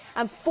you,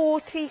 and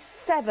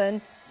 47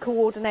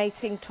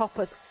 coordinating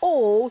toppers,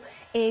 all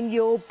in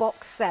your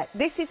box set.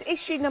 This is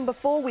issue number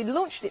 4. We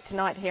launched it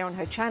tonight here on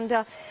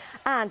Hochanda,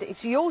 and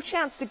it's your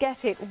chance to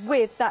get it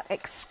with that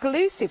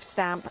exclusive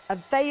stamp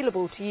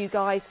available to you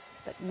guys,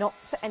 but not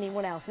to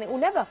anyone else. And it will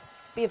never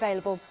be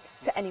available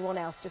to anyone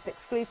else, just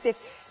exclusive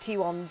to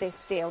you on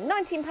this deal.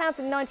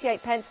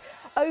 £19.98.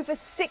 Over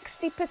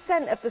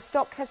 60% of the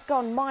stock has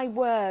gone. My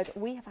word,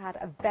 we have had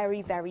a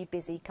very, very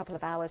busy couple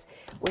of hours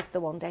with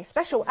the one-day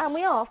special. And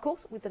we are, of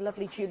course, with the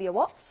lovely Julia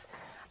Watts.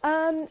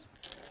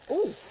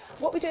 Oh,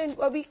 what are we doing?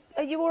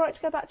 Are you all right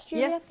to go back to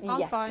Julia? Yes,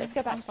 I'm fine. Let's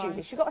go back I'm to Julia.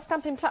 fine. She's got a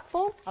stamping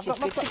platform. I've got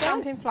my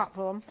stamping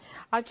platform.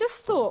 I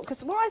just thought,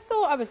 because what I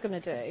thought I was going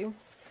to do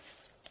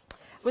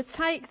was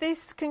take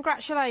this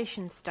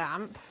congratulations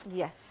stamp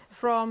Yes.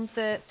 from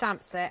the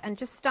stamp set and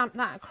just stamp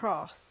that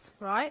across,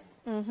 right?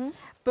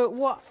 But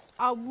what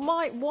I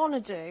might want to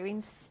do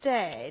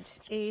instead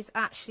is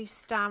actually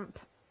stamp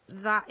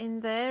that in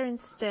there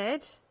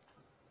instead.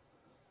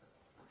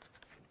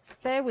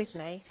 Bear with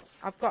me.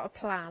 I've got a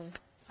plan.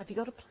 Have you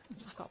got a plan?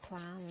 I've got a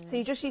plan. So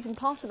you're just using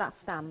part of that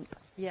stamp?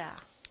 Yeah.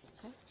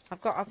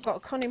 I've got a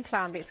cunning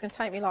plan, but it's going to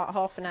take me like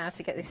half an hour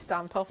to get this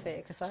stamp off here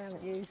because I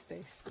haven't used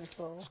this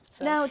before.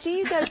 So. Now, do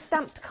you go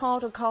stamp to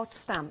card or card to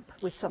stamp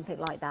with something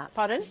like that?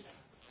 Pardon?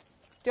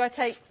 Do I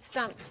take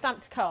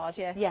stamp to card?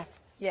 Yeah. Yeah.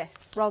 Yes.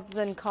 Rather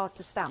than card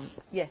to stamp?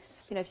 Yes.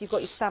 You know, if you've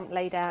got your stamp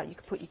laid out, you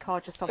can put your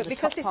card just on the top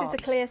part. But because this is a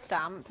clear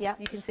stamp, yeah,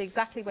 you can see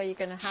exactly where you're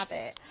going to have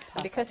it. Perfect.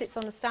 And because it's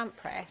on a stamp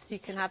press, you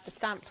can have the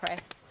stamp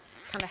press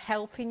kind of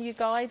helping you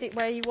guide it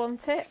where you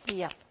want it.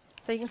 Yeah.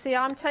 So you can see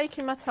I'm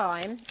taking my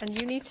time,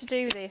 and you need to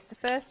do this the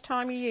first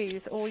time you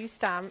use all your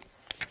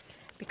stamps.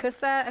 Because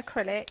they're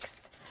acrylics,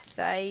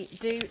 they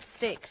do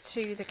stick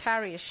to the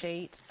carrier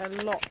sheet a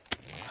lot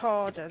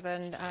harder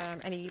than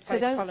any so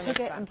don't polymer tug it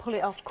stamp. and pull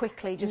it off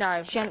quickly, just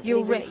no, gently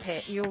you'll release. rip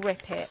it, you'll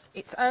rip it.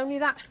 It's only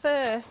that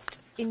first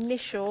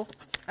initial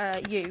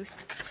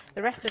use.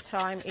 The rest of the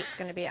time it's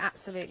going to be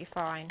absolutely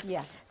fine.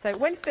 Yeah. So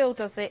when Phil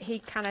does it, he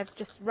kind of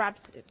just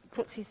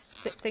puts his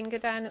finger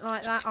down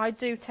like that. I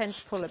do tend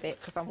to pull a bit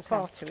because I'm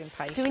far too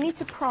impatient. Do we need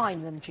to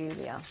prime them,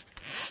 Julia?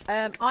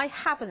 I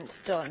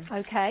haven't done.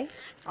 Okay.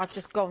 I've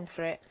just gone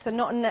for it. So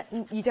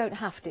you don't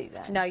have to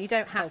then? No, you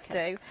don't have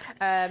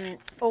to.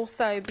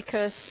 Also,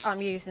 because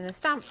I'm using the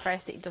stamp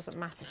press, it doesn't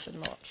matter so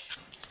much.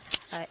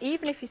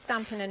 Even if you're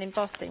stamping and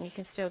embossing, you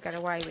can still get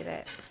away with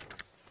it.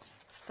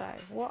 So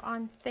what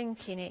I'm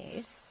thinking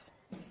is,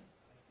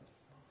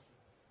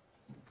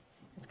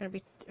 there's going to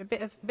be a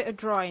bit of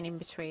drying in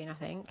between, I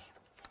think.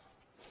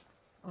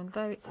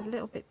 Although it's a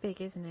little bit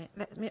big, isn't it?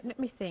 Let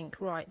me think.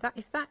 Right,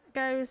 if that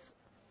goes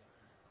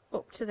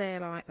up to there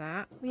like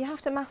that. You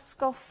have to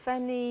mask off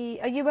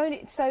any... Are you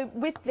only... So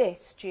with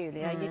this,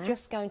 Julia, you're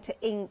just going to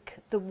ink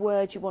the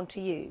word you want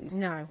to use?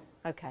 No.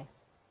 Okay.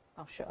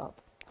 I'll shut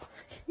up.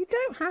 You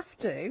don't have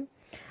to.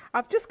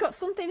 I've just got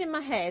something in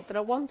my head that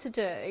I want to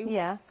do.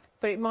 Yeah.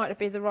 But it might not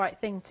be the right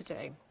thing to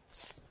do.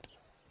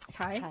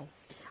 Okay.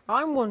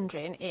 I'm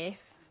wondering if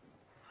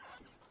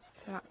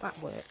that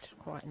worked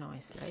quite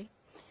nicely.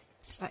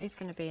 That is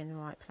going to be in the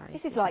right place.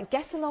 This is like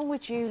guess along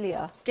with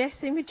Julia.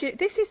 Guessing with Julia.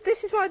 This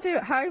is what I do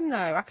at home,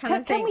 though. I kind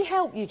of think. Can we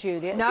help you,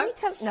 Julia? No.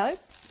 No.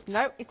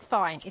 No, it's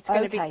fine. It's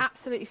going to be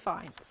absolutely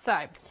fine.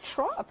 So,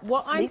 try.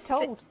 What I'm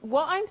thinking.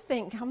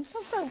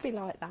 Don't be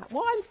like that.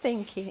 What I'm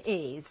thinking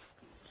is,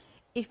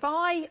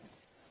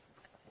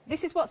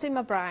 this is what's in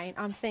my brain.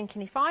 I'm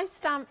thinking if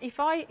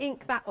I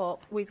ink that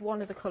up with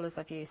one of the colours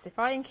I've used, if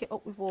I ink it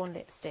up with worn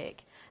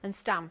lipstick and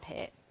stamp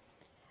it,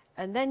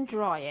 and then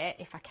dry it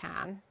if I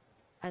can,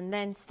 and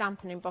then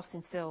stamp and emboss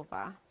in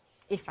silver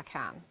if I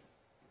can.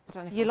 I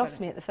don't know if you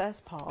lost me at the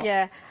first part.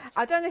 Yeah,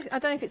 I don't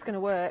know if it's going to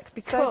work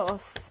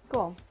because go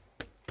on.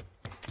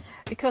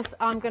 Because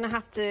I'm going to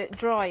have to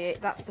dry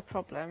it. That's the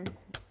problem.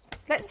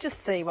 Let's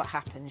just see what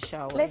happens,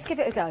 shall we? Let's give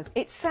it a go.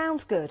 It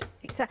sounds good.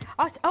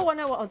 I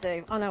know what I'll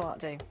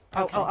do.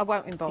 Okay. I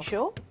won't emboss. You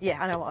sure?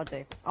 Yeah, I know what I'll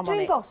do. I'm do on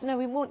emboss? it. No,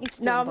 we want you to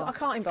do No, emboss. I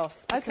can't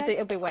emboss because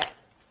it'll be wet.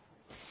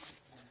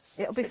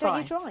 It'll be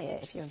fine. Don't you dry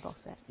it if you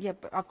emboss it? Yeah,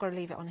 but I've got to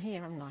leave it on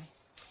here, haven't I?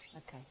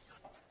 Okay.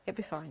 It'll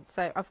be fine.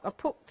 So I've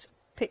put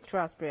picked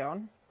raspberry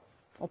on,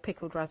 or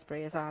pickled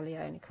raspberry as our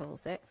Leonie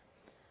calls it.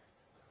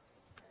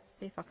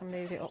 See if I can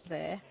move it up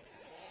there.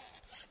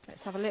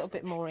 Let's have a little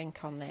bit more ink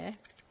on there.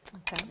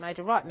 Okay, I've made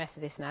a right mess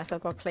of this now, so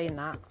I've got to clean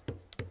that.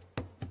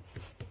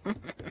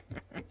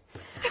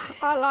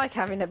 I like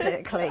having a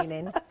bit of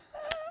cleaning.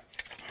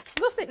 It's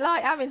nothing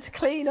like having to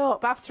clean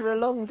up after a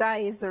long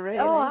day, is there really?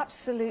 Oh,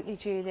 absolutely,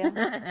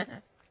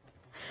 Julia.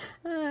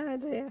 Oh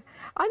dear.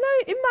 I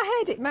know in my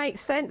head it makes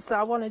sense that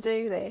I want to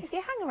do this. If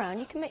you hang around,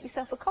 you can make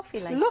yourself a coffee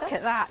later. Look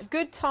at that.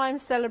 Good time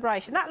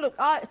celebration.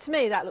 To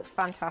me, that looks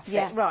fantastic.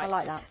 Yeah, right. I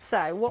like that.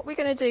 So what we're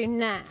going to do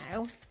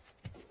now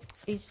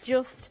is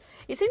just...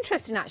 It's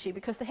interesting, actually,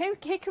 because the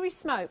hickory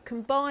smoke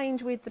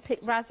combined with the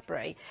picked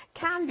raspberry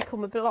can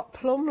become a lot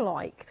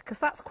plum-like, because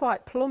that's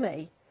quite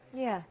plummy.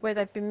 Yeah. Where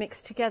they've been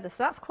mixed together. So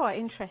that's quite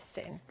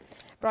interesting.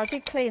 But I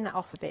did clean that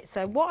off a bit.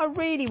 So what I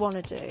really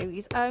want to do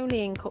is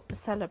only ink up the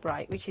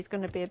Celebrate, which is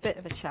going to be a bit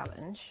of a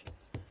challenge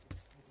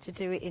to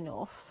do it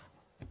enough.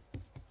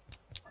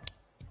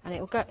 And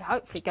it will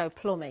hopefully go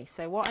plummy.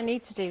 So what I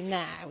need to do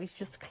now is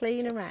just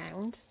clean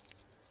around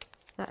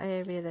that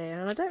area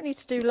there. And I don't need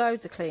to do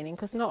loads of cleaning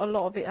because not a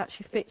lot of it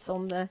actually fits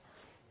on the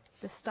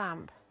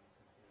stamp.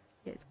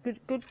 Yeah, it's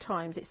good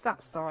times. It's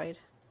that side.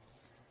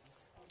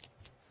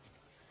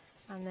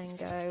 And then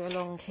go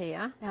along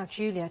here. Now,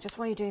 Julia, just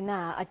while you're doing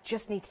that, I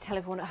just need to tell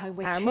everyone at home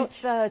we're How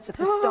two-thirds of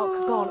the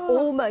stock gone.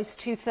 Almost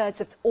two-thirds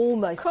of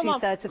the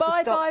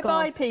stock gone.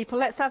 Bye, people.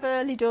 Let's have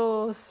early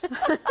doors.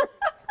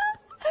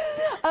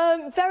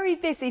 Very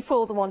busy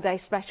for the one-day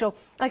special.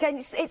 Again,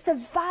 it's the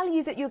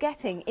value that you're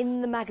getting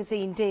in the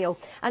magazine deal,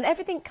 and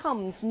everything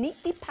comes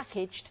neatly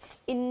packaged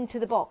into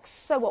the box.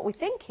 So what we're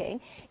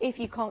thinking, if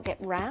you can't get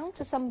round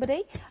to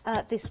somebody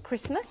this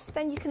Christmas,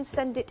 then you can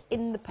send it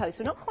in the post.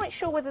 We're not quite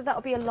sure whether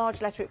that'll be a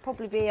large letter. It'll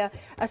probably be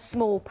a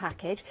small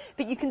package,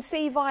 but you can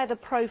see via the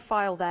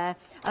profile there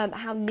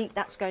how neat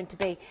that's going to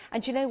be.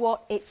 And you know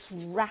what? It's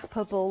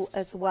wrappable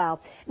as well.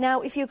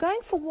 Now, if you're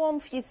going for one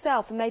for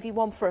yourself and maybe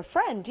one for a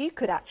friend, you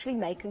could actually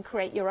make make and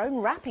create your own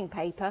wrapping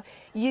paper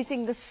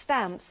using the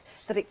stamps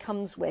that it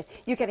comes with.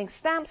 You're getting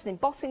stamps, an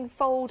embossing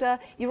folder,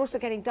 you're also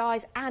getting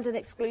dies and an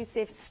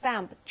exclusive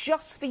stamp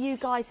just for you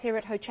guys here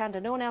at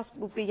Hochanda. No one else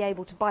will be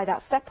able to buy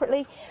that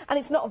separately, and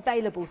it's not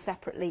available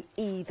separately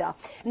either.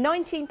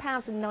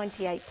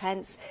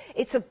 £19.98.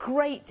 It's a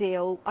great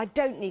deal. I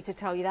don't need to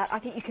tell you that. I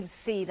think you can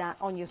see that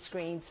on your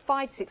screens.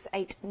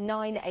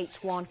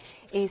 568981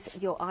 is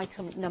your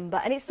item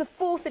number, and it's the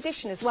 4th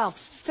edition as well.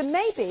 So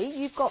maybe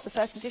you've got the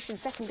 1st edition,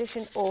 2nd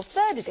edition or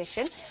 3rd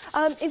edition.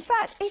 In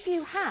fact, if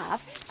you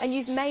have and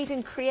you've made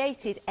and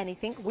created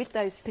anything with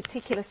those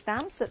particular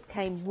stamps that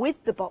came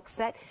with the box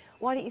set,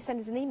 why don't you send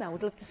us an email?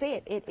 We'd love to see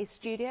it. It is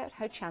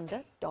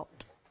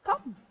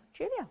studio@hochanda.com.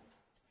 Julia.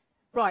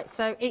 Right,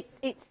 so it's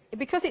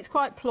because it's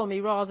quite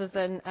plummy rather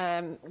than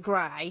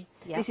grey.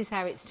 Yeah. This is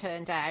how it's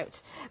turned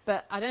out.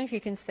 But I don't know if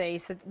you can see.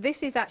 So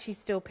this is actually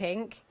still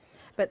pink,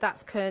 but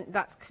that's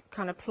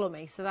kind of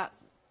plummy. So that,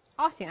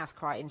 I think that's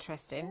quite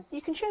interesting.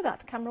 You can show that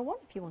to camera 1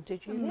 if you want to,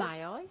 Julia.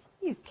 May I?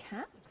 You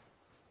can.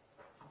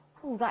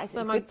 Oh, that is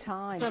a good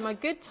time. So my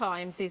good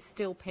times is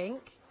still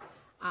pink,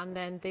 and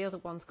then the other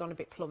one's gone a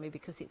bit plummy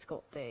because it's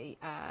got the...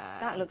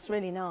 that looks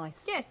really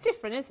nice. Yeah, it's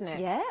different, isn't it?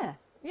 Yeah.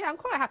 Yeah, I'm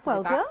quite happy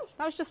with that. Well done.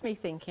 That was just me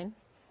thinking.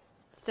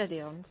 Steady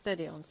on,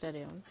 steady on,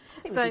 steady on.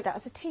 I think we did that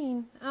as a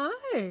team. I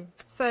know.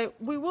 So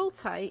we will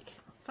take...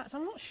 In fact,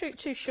 I'm not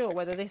too sure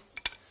whether this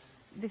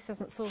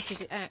hasn't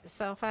sorted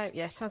itself out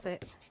yet, has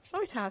it?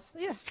 Oh, it has.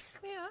 Yeah.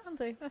 Yeah, that'll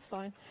do. That's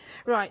fine.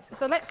 Right,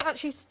 so let's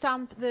actually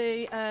stamp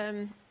the...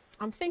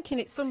 I'm thinking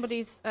it's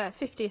somebody's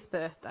 50th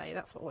birthday.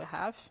 That's what we'll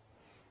have.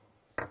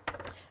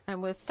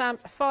 And we'll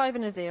stamp a 5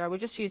 and a 0. We'll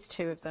just use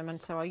 2 of them,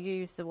 and so I'll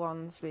use the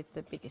ones with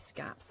the biggest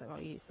gap, so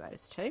I'll use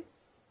those 2.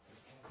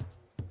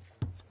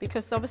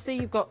 Because obviously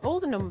you've got all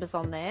the numbers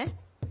on there,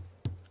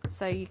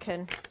 so you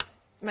can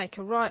make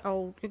a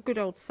good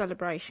old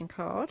celebration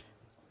card.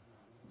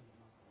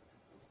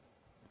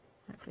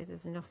 Hopefully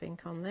there's enough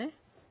ink on there.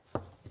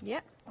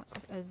 Yep, that's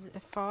a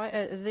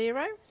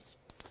 0.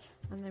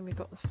 And then we've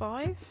got the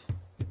 5.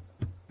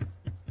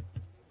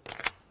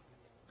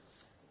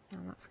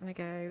 And that's going to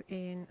go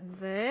in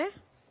there.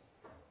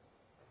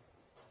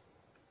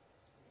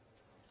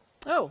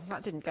 Oh,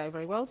 that didn't go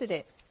very well, did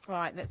it?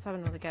 Right, let's have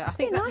another go. I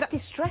think nice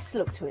distress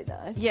look to it,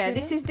 though. Yeah,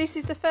 this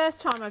is the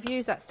first time I've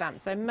used that stamp,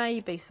 so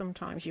maybe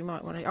sometimes you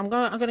might want to. I'm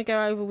going to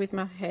go over with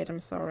my head. I'm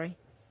sorry,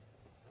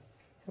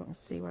 so I can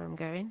see where I'm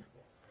going.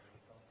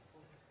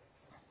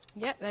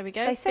 Yep, there we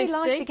go. They say 50.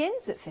 life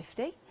begins at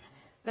 50.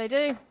 They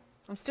do.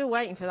 I'm still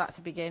waiting for that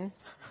to begin.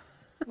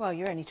 Well,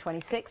 you're only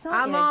 26,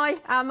 aren't you?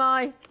 Am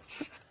I?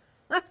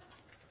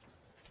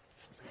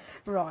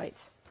 Right.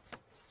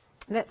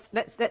 Let's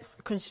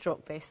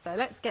construct this. So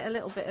let's get a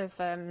little bit of.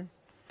 I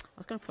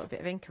was going to put a bit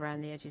of ink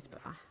around the edges, but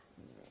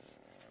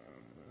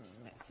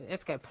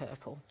let's go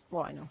purple.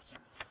 Why not?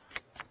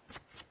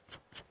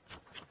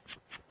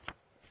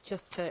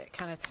 Just to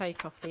kind of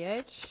take off the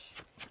edge.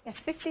 Yes,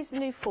 50 is the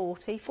new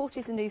 40, 40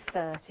 is the new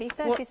 30,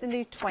 30 is the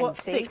new 20,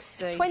 what's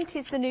 60? 20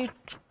 is the new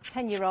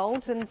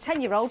 10-year-olds, and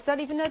 10-year-olds don't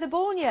even know they're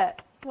born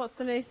yet. What's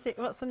the new 60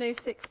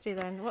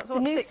 then? What's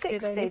the new 60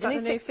 then? Is the that new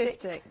the new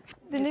 50?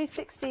 The new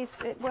 60 is,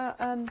 well,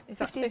 is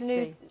 50 that is the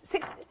new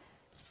 60.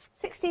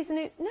 60 is the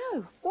new,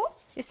 no, what?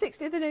 Is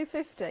 60 the new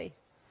 50?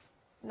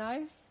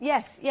 No?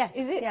 Yes.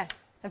 Is it? Yeah.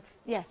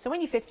 Yeah, so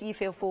when you're 50 you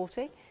feel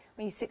 40,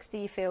 when you're 60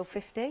 you feel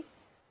 50.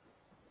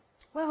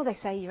 Well, they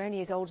say you're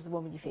only as old as the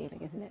woman you're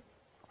feeling, isn't it?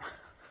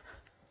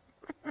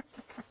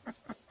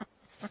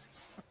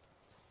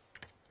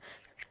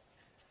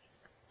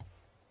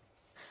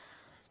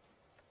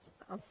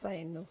 I'm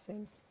saying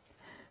nothing.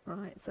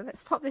 Right, so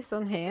let's pop this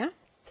on here.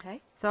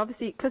 Okay. So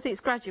obviously, because it's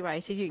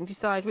graduated, you can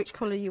decide which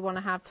colour you want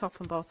to have top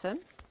and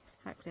bottom.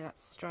 Hopefully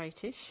that's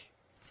straightish.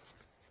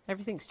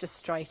 Everything's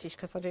just straightish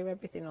because I do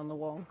everything on the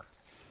wong.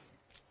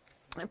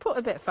 And put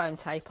a bit of foam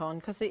tape on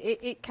because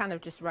it kind of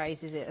just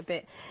raises it a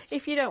bit.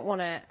 If you don't want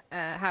to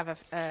have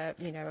a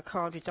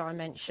card with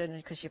dimension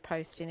because you're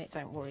posting it,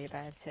 don't worry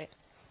about it.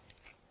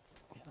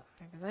 Get that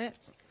over there.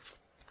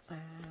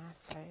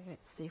 So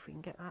let's see if we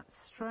can get that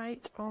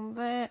straight on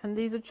there. And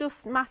these are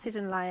just matted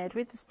and layered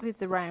with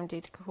the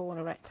rounded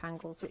corner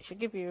rectangles, which will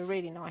give you a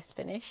really nice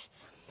finish.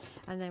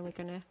 And then we're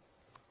going to,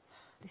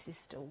 this is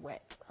still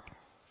wet.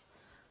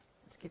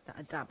 Let's give that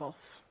a dab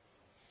off.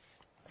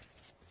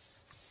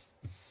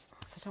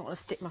 So I don't want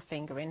to stick my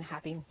finger in,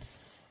 having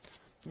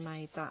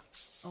made that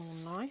all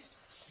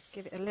nice.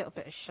 Give it a little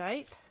bit of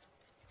shape.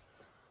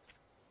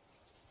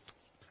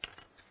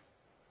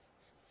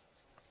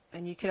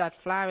 And you could add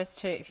flowers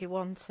to it if you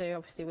want to.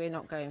 Obviously, we're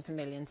not going for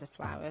millions of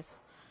flowers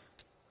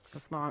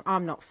because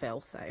I'm not Phil,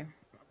 so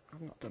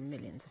I've not done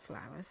millions of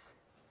flowers.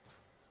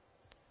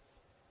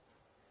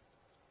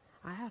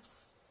 I have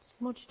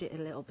smudged it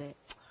a little bit.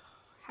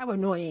 How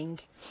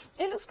annoying.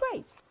 It looks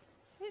great.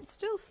 It's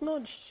still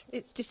smudged.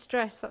 It's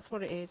distress, that's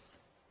what it is.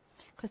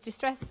 Because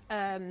distress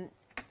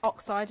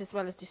oxide as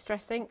well as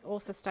distress ink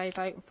also stays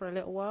open for a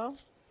little while.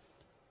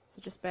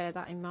 So just bear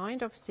that in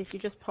mind. Obviously, if you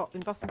just pop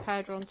embossing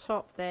powder on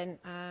top, then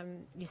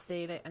you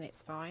seal it and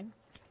it's fine.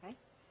 Okay.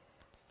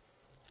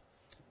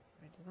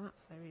 that.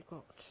 So we've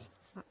got,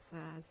 that's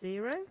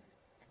 0.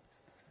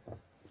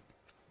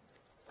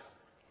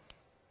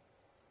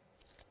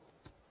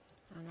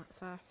 And that's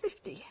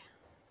 50.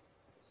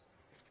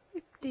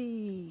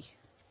 50.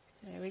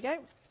 There we go.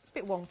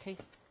 Bit wonky,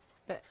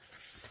 but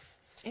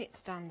it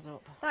stands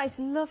up. That is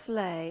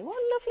lovely. What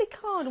a lovely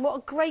card, and what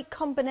a great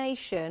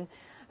combination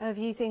of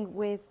using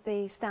with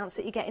the stamps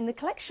that you get in the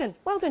collection.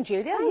 Well done,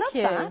 Julia. Thank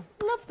you. That.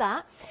 Love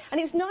that. And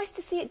it was nice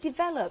to see it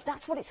develop.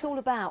 That's what it's all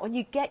about. When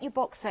you get your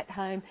box set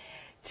home,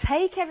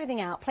 take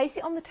everything out, place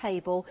it on the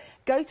table,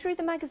 go through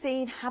the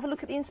magazine, have a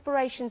look at the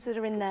inspirations that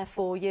are in there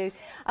for you,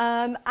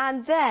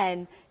 and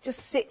then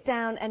just sit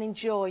down and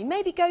enjoy.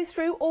 Maybe go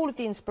through all of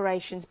the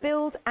inspirations,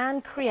 build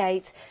and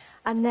create,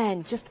 and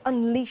then just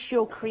unleash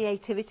your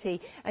creativity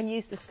and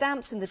use the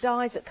stamps and the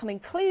dies that come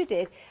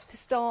included to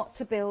start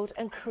to build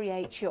and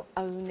create your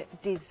own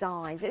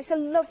designs. It's a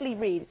lovely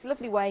read. It's a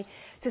lovely way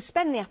to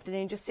spend the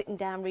afternoon just sitting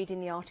down reading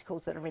the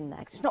articles that are in there.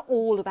 'Cause it's not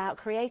all about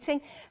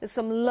creating. There's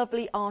some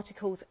lovely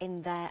articles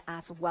in there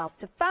as well.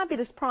 It's a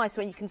fabulous price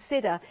when you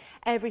consider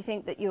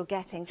everything that you're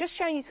getting. Just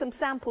showing you some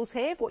samples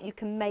here of what you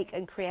can make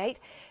and create.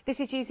 This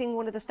is using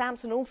one of the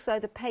stamps and also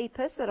the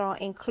papers that are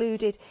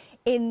included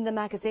in the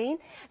magazine.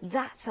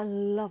 That's a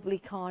lovely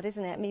card,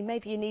 isn't it? I mean,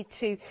 maybe you need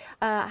to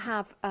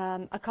have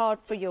a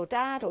card for your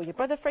dad or your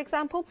brother, for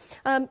example.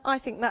 I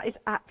think that is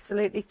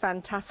absolutely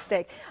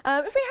fantastic.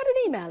 If we had an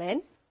email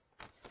in.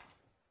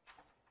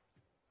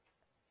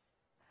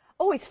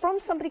 Oh, it's from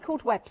somebody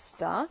called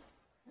Webster.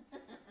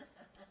 It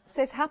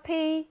says,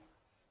 happy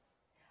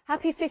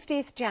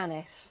 50th,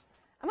 Janice.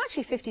 I'm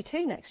actually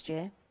 52 next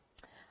year,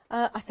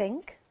 I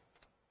think.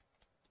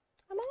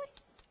 Am I?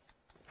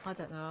 I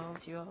don't know how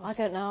old you are. I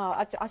don't know.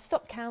 I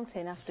stopped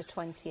counting after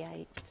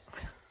 28.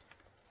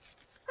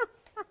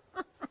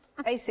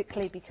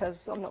 Basically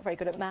because I'm not very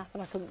good at math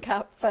and I couldn't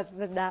count further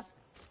than that.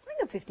 I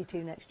think I'm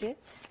 52 next year.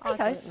 I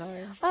don't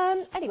know.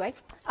 Anyway,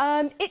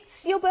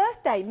 it's your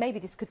birthday. Maybe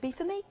this could be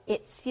for me.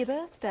 It's your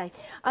birthday.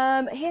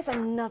 Here's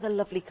another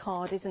lovely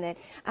card, isn't it?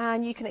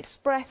 And you can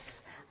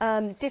express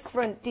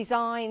different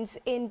designs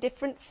in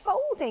different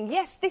folding.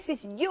 Yes, this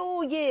is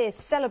your year.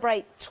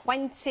 Celebrate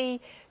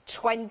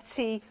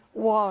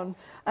 2021.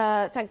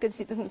 Thank goodness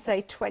it doesn't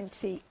say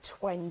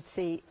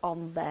 2020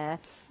 on there.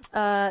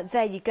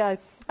 There you go.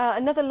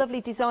 Another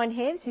lovely design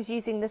here. This is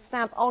using the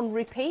stamp on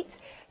repeat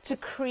to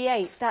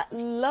create that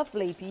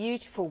lovely,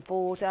 beautiful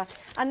border.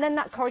 And then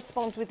that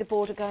corresponds with the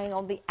border going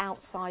on the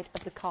outside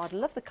of the card. I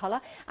love the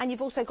colour. And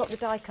you've also got the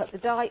die cut. The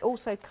die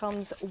also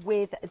comes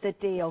with the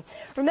deal.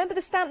 Remember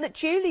the stamp that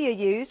Julia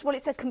used? Well,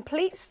 it's a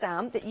complete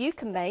stamp that you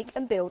can make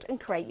and build and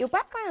create your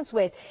backgrounds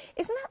with.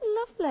 Isn't that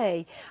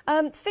lovely?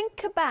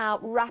 Think about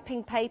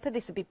wrapping paper.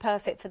 This would be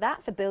perfect for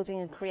that, for building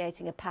and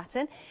creating a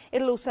pattern.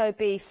 It'll also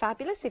be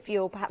fabulous if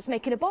you're perhaps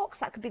making a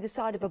box. That could be the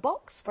side of a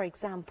box, for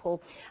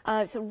example.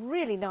 It's a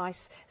really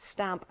nice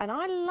stamp, and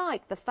I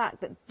like the fact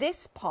that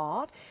this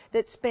part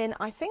that's been,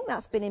 I think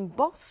that's been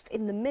embossed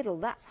in the middle,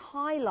 that's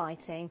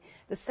highlighting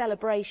the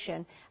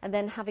celebration and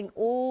then having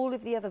all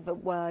of the other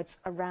words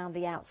around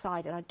the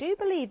outside. And I do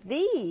believe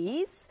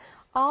these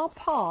are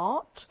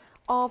part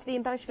of the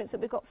embellishments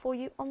that we've got for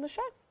you on the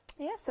show.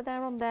 Yeah, so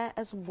they're on there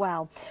as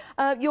well.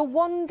 Your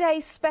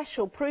one-day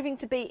special proving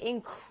to be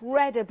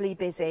incredibly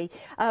busy.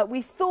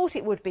 We thought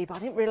it would be, but I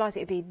didn't realise it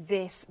would be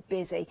this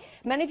busy.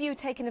 Many of you have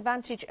taken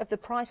advantage of the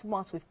price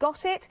whilst we've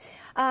got it.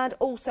 And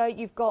also,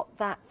 you've got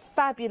that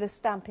fabulous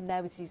stamp in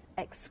there, which is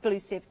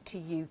exclusive to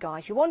you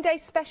guys. Your one-day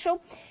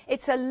special,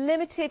 it's a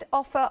limited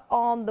offer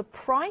on the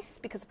price,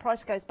 because the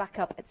price goes back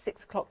up at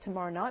 6 o'clock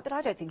tomorrow night. But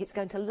I don't think it's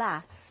going to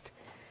last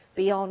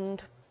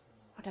beyond,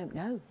 I don't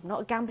know, I'm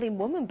not a gambling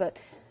woman, but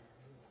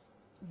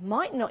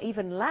might not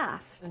even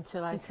last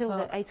until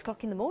 8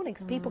 o'clock in the morning,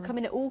 because people come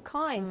in at all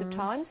kinds of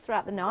times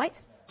throughout the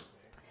night.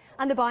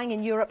 And they're buying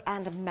in Europe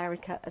and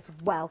America as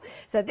well.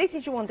 So this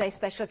is your one-day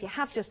special. If you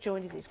have just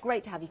joined us, it's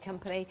great to have your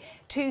company.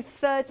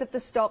 2/3 of the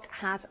stock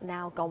has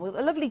now gone. We've got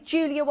the lovely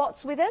Julia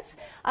Watts with us,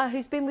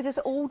 who's been with us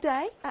all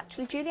day.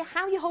 Actually, Julia,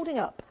 how are you holding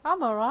up?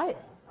 I'm all right.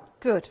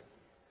 Good.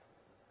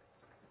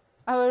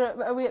 Oh,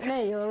 are we at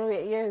me or are we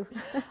at you?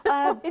 What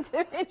are we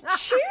doing?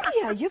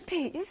 Julia, you're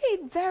being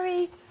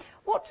very...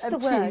 What's the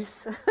word?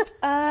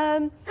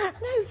 No,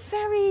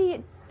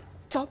 very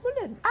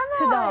dominant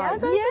tonight. I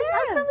don't think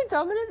I can be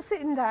dominant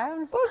sitting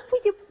down. Well,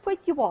 where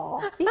you are.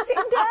 Are you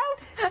sitting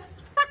down?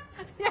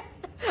 Yeah.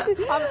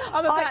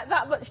 I'm about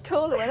that much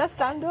taller when I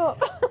stand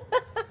up.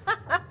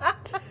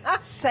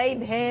 Same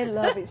here,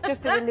 love. It's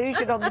just an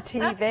illusion on the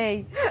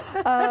TV.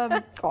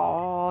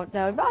 Oh,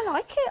 no, I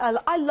like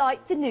it. I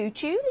like the new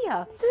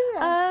Julia. Do you?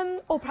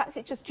 Or perhaps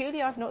it's just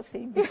Julia I've not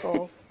seen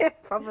before.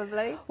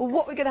 Probably. Well,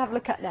 what we're going to have a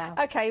look at now?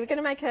 Okay, we're going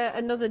to make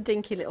another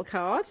dinky little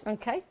card.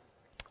 Okay.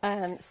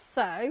 I'm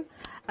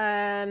going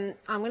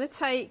to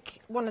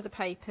take one of the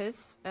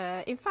papers.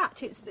 In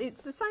fact, it's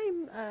the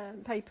same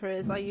paper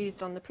as I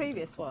used on the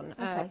previous one,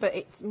 but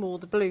it's more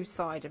the blue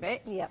side of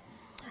it. Yeah.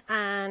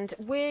 And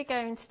we're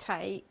going to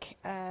take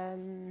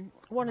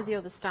one of the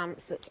other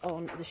stamps that's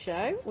on the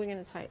show. We're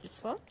going to take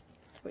this one,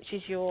 which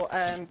is your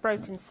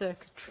broken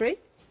circuitry.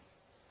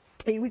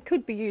 We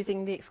could be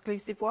using the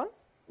exclusive one.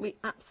 We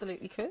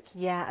absolutely could.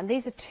 Yeah, and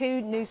these are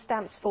 2 new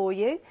stamps for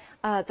you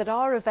that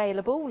are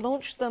available.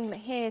 Launched them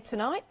here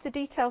tonight. The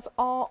details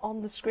are on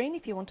the screen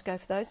if you want to go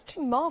for those.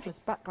 2 marvellous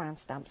background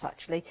stamps,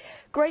 actually.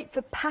 Great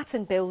for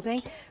pattern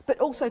building, but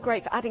also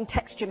great for adding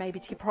texture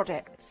maybe to your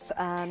projects.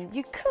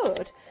 You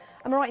could,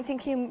 am I right in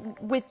thinking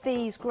with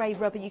these grey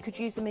rubber, you could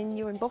use them in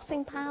your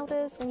embossing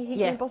powders when you heat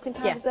your embossing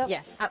powders up?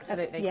 Yeah,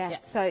 absolutely. Yeah,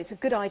 so it's a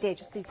good idea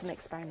just to do some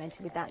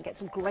experimenting with that and get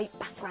some great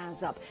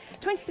backgrounds up.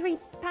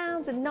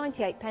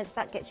 £23.98,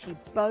 that gets you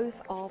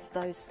both of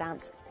those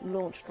stamps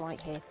launched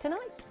right here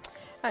tonight.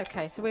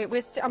 Okay, so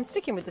I'm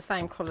sticking with the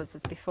same colours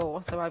as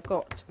before. So I've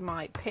got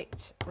my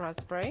picked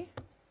raspberry.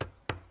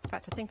 In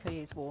fact, I think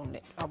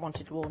I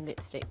wanted warm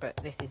lipstick, but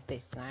this is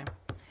this now.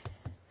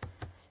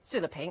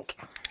 Still a pink.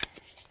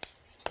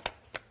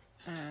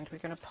 And we're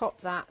going to pop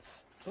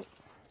that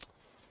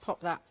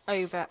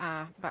over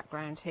our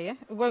background here.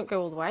 It won't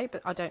go all the way,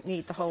 but I don't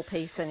need the whole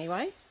piece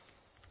anyway.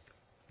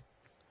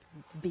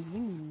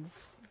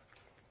 Beans.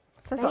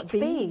 Sounds like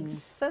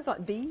beans. Sounds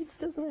like beads,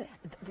 doesn't it?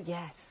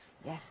 Yes,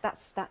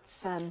 that's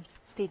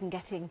Stephen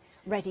getting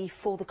ready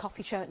for the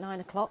coffee show at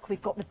 9 o'clock.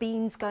 We've got the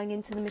beans going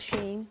into the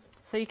machine.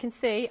 So you can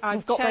see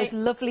We've got those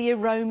lovely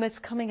aromas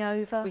coming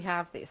over. We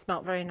have. It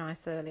smelled very nice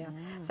earlier.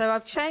 So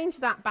I've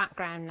changed that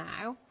background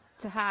now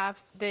to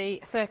have the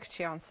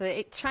circuitry on, so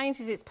it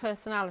changes its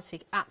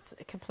personality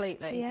absolutely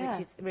completely,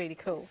 which is really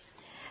cool.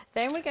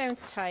 Then we're going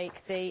to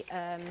take the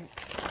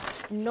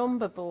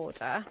number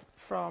border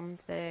from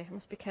the,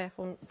 must be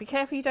careful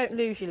you don't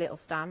lose your little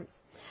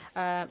stamps,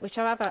 which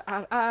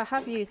I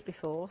have used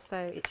before, so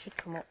it should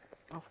come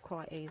off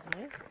quite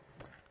easily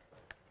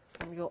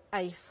from your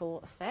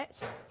A4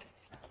 set.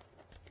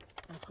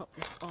 I'll pop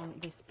this on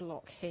this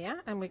block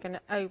here, and we're going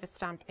to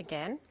overstamp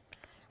again,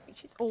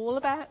 which is all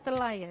about the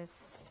layers.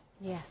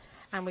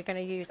 Yes. And we're going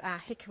to use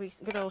our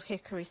good old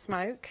hickory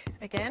smoke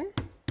again.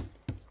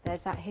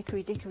 There's that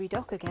hickory dickory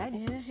dock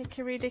again. Yeah,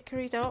 hickory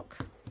dickory dock.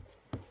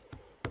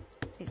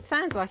 It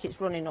sounds like it's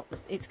running up.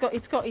 It's got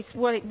its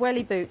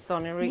welly boots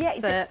on, or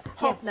its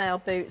hobnail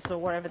boots, or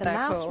whatever they're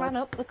called. The mouse ran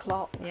up the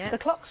clock. Yeah. The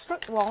clock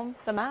struck 1.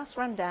 The mouse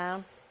ran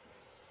down.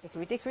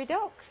 Hickory dickory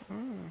dock.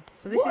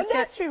 So this What a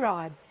nursery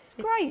rhyme! It's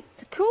great.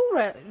 It's a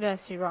cool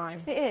nursery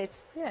rhyme. It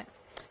is. Yeah.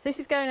 So this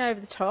is going over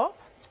the top.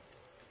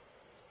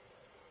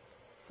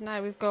 So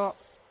now we've got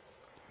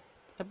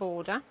a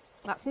border.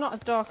 That's not as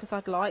dark as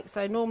I'd like,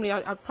 so normally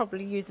I'd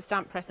probably use the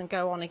stamp press and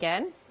go on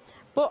again.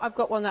 But I've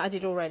got one that I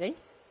did already.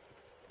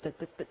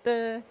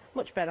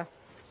 Much better.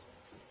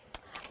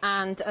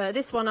 And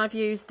this one I've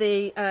used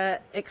the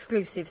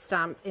exclusive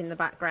stamp in the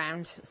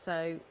background,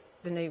 so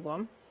the new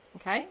one.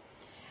 Okay.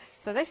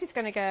 So this is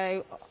going to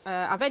go,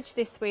 I've edged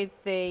this with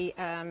the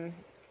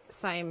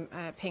same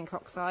pink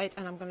oxide,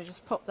 and I'm going to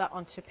just pop that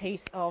onto a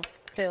piece of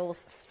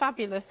Phil's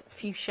fabulous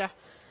fuchsia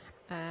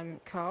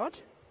card.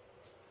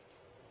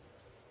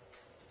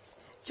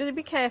 Just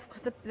be careful,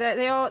 because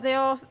they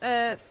are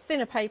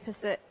thinner papers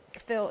that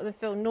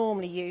Phil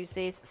normally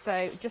uses,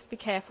 so just be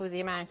careful with the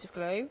amount of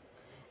glue.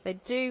 They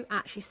do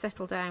actually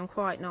settle down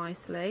quite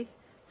nicely,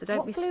 so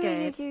don't be scared. What glue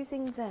are you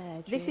using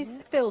there, Julia? This is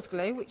Phil's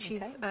glue, which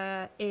is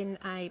in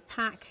a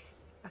pack.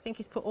 I think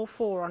he's put all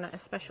 4 on at a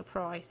special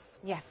price.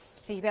 Yes,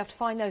 so you'll be able to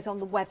find those on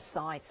the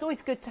website. It's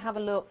always good to have a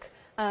look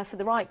for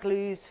the right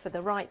glues, for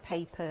the right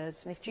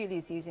papers, and if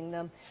Julia's using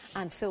them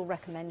and Phil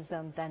recommends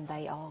them, then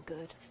they are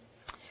good.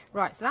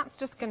 Right, so that's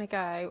just going to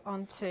go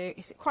onto,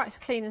 it's quite a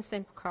clean and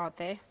simple card,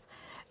 this.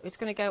 It's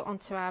going to go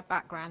onto our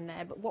background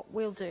there, but what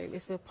we'll do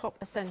is we'll pop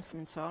a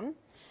sentiment on,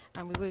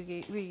 and we will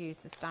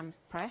reuse the stamp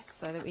press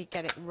so that we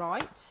get it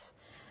right.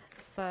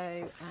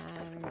 So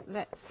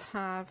let's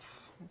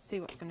see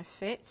what's going to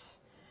fit.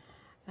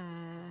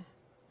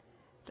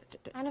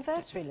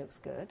 Anniversary looks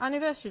good.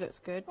 Anniversary looks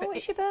good. But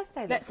it's your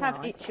birthday. Let's have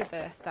nice. It's Your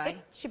Birthday.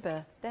 It's your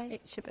birthday.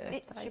 It's your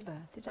birthday. It's your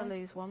birthday. Did I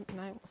lose one?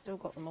 No, I've still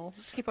got them all.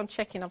 Just keep on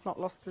checking I've not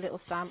lost a little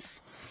stamp.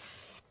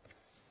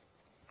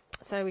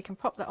 So we can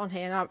pop that on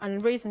here. And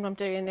the reason I'm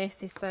doing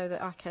this is so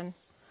that I can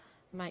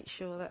make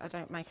sure that I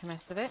don't make a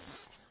mess of it.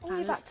 Oh,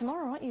 you're back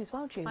tomorrow, aren't you, as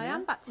well, Julia? I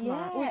am back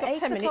tomorrow. Yeah, We've got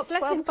 10 minutes.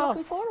 Let's 12 o'clock emboss.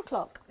 and 4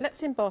 o'clock.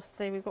 Let's emboss.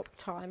 See, we've got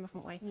time,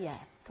 haven't we? Yeah,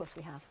 of course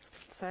we have.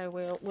 So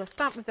we'll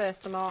stamp with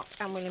Versamark,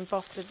 and we'll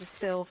emboss with the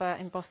silver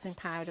embossing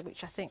powder,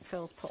 which I think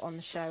Phil's put on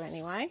the show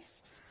anyway.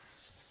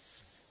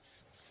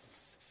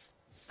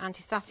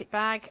 Anti-static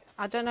bag.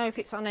 I don't know if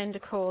it's on end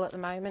of call at the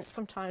moment.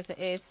 Sometimes it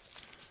is.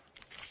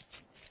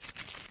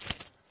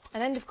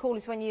 An end of call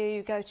is when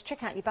you go to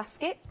check out your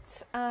basket.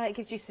 It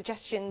gives you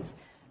suggestions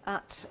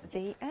at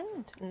the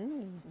end.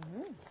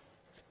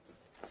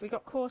 We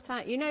got caught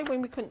out. You know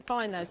when we couldn't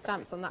find those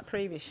stamps on that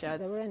previous show,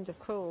 they were end of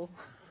call.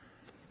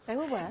 They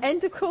were where?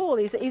 End of call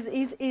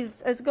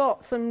has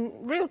got some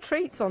real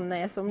treats on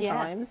there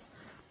sometimes.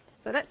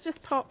 Yeah. So let's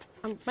just pop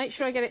and make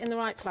sure I get it in the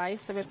right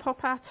place. So we'll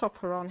pop our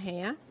topper on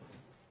here,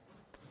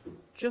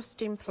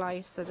 just in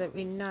place, so that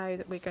we know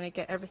that we're going to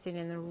get everything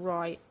in the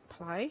right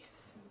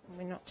place.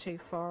 We're not too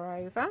far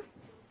over.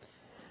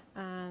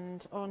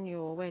 And on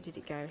your, where did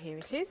it go? Here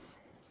it is.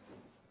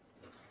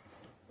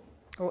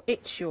 Or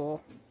it's your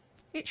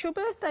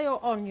birthday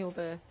or on your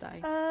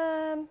birthday?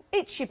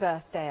 It's your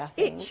birthday, I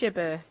think. It's your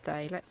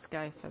birthday. Let's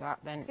go for that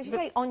then. So if you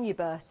say on your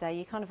birthday,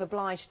 you're kind of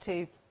obliged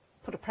to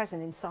put a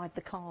present inside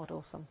the card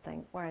or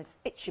something, whereas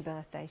it's your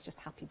birthday is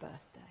just happy birthday.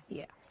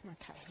 Yeah,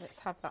 okay, let's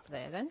have that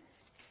there then.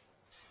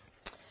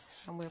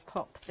 And we'll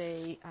pop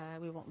the,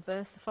 we want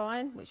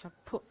versifying, which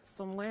I've put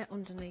somewhere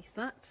underneath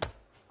that.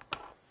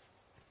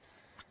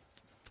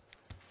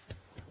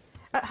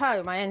 At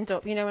home, I end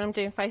up, you know, when I'm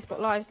doing Facebook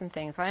Lives and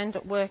things, I end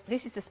up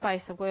this is the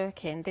space I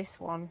work in, this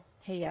one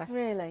here.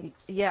 Really?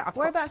 Yeah.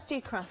 Whereabouts do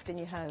you craft in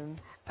your home?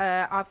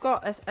 I've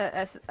got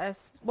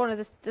one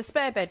of the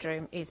spare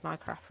bedroom is my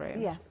craft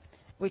room. Yeah.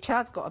 Which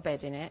has got a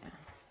bed in it,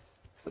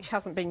 which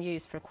hasn't been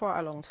used for quite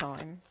a long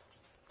time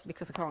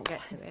because I can't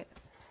get to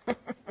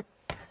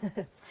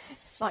it.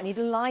 Might need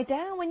to lie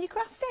down when you're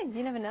crafting,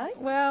 you never know.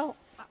 Well,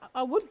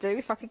 I would do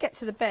if I could get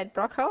to the bed,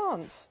 but I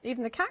can't.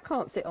 Even the cat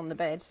can't sit on the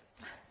bed.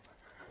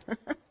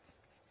 Because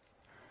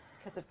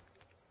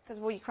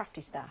of all your crafty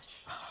stash.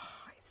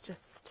 Oh,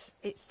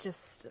 it's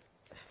just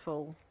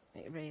full.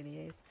 It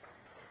really is.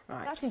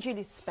 Right. That's in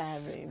Julie's spare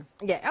room.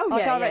 Yeah. Oh, Our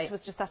yeah. director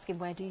was just asking,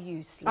 where do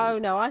you sleep? Oh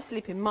no, I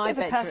sleep in my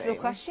Bit of a bedroom, personal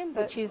question,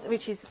 but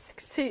which is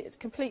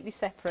completely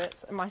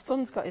separate. And my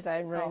son's got his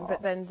own room,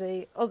 but then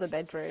the other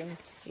bedroom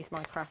is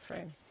my craft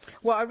room.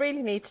 What I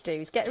really need to do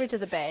is get rid of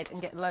the bed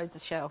and get loads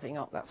of shelving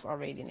up. That's what I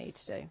really need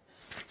to do.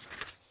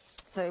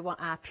 So we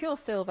want our pure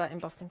silver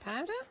embossing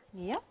powder.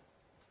 Yep.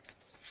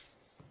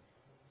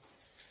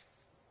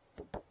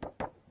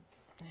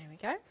 There we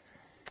go.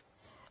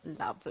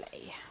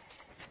 Lovely.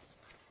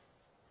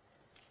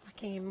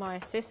 In my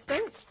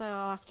assistant, so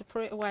I'll have to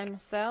put it away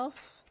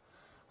myself.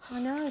 I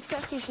know, 'cause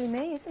that's usually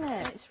me, isn't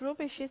it? It's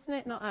rubbish, isn't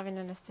it, not having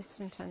an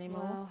assistant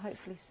anymore? Well,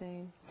 hopefully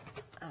soon.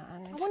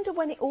 And I wonder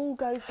when it all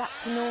goes back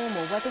to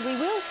normal, whether we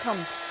will come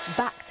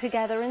back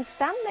together and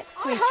stand next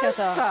to I each hope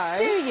other. so.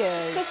 Do you?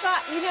 Because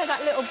that, you know,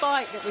 that little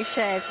bite that we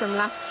shared from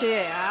last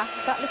year,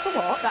 That little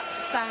what? that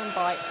sound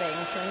bite thing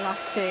from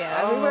last year,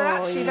 we were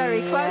actually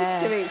very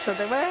close to each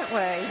other, weren't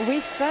we? We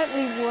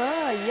certainly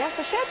were, yes.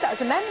 I shared that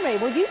as a memory.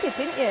 Well, you did,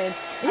 didn't you?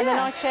 And then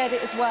Yeah. I shared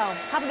it as well.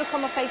 Have a look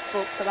on my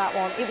Facebook for that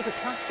one. It was a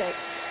classic.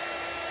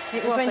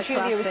 It was when a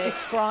Julia was classic.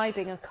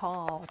 describing a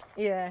card.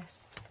 Yes.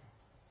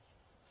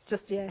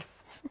 Just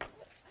yes.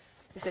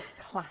 It's a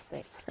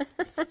classic.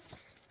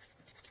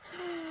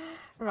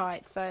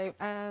 Right, so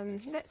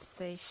let's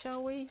see,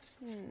 shall we?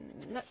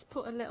 Let's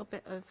put a little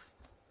bit of.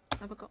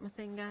 Have I got my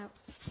thing out?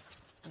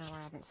 No,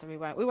 I haven't. So we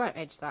won't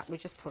edge that. We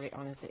just put it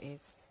on as it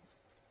is,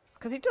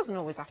 because it doesn't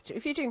always have to.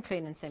 If you're doing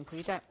clean and simple,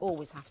 you don't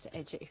always have to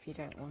edge it if you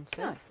don't want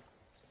to. No.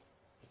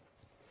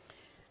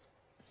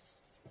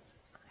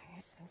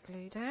 And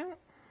glue down.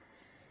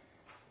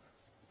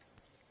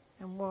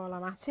 And while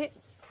I'm at it,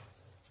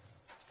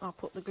 I'll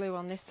put the glue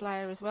on this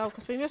layer as well,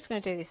 because we're just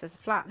going to do this as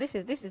flat. This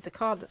is the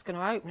card that's going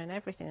to open and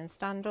everything and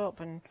stand up,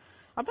 and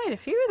I've made a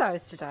few of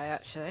those today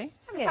actually.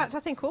 In fact,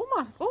 I think all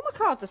my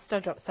cards have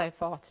stood up so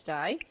far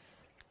today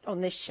on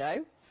this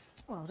show.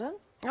 Well done.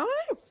 I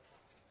know.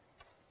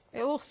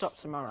 It'll all stop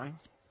tomorrow.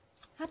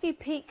 Have you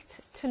peaked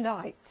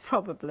tonight?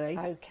 Probably.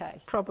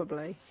 Okay.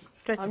 Probably.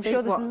 I'm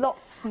sure there's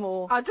lots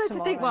more. I dread to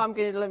think tomorrow. what I'm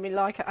going to be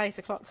like at 8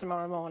 o'clock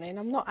tomorrow morning.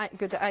 I'm not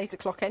good at 8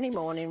 o'clock any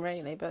morning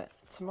really, but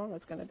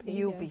tomorrow's going to be.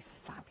 You'll be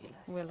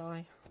fabulous. Will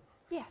I?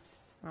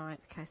 Yes. Right.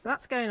 Okay. So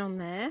that's going on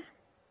there.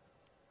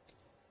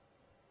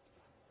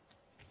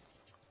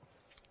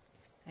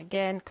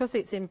 Again, because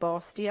it's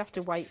embossed, you have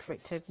to wait for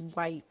it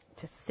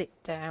to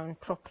sit down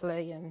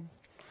properly, and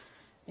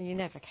you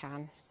never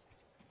can.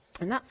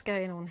 And that's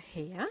going on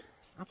here.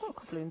 I've got a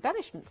couple of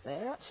embellishments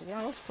there, actually.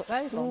 I'll put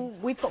those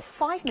on. We've got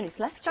 5 minutes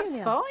left, That's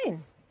Julia. fine.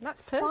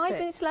 That's perfect. 5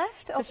 minutes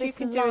left of Because you this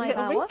can do a live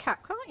little hour. recap,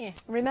 can't you?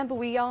 Remember,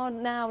 we are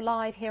now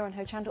live here on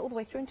Hochanda all the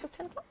way through until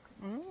 10 o'clock.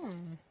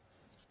 And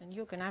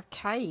you're going to have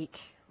cake,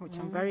 which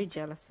I'm very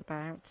jealous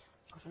about.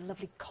 Got a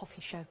lovely coffee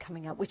show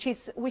coming up, which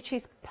is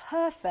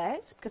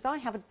perfect because I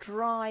have a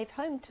drive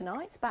home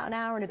tonight. It's about an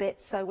hour and a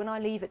bit, so when I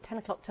leave at 10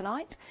 o'clock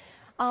tonight,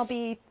 I'll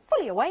be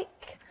fully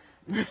awake,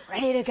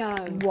 ready to go.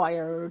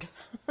 Wired.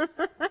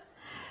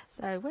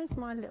 So where's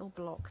my little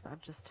block that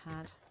I've just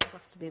had? It'll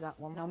have to be that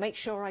one. And I'll make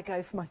sure I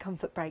go for my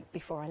comfort break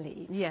before I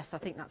leave. Yes, I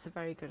think that's a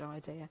very good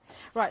idea.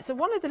 Right, so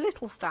one of the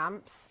little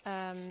stamps,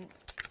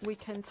 we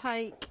can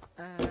take,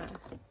 let's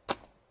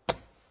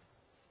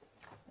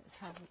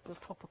have the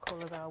proper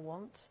colour that I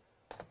want,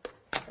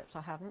 except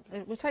I haven't.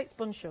 We'll take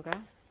spun sugar,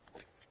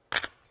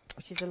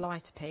 which is a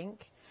lighter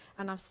pink,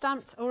 and I've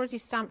already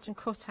stamped and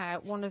cut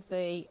out one of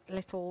the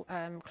little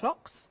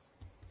clocks.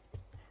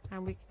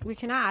 And we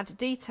can add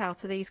detail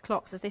to these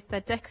clocks as if they're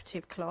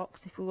decorative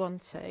clocks if we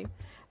want to,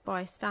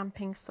 by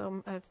stamping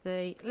some of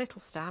the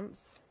little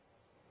stamps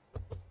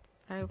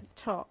over the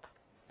top.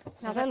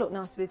 So Now, they'll look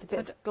nice with a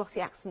bit of glossy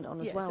accent on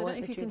as well, so I don't won't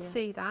know if they, you can Julia?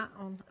 see that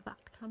on that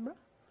camera.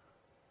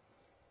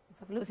 Let's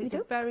have a look. Because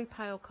it's a very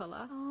pale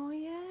colour. Oh,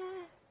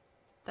 yeah.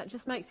 That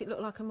just makes it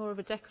look like more of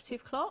a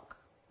decorative clock.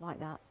 Like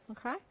that.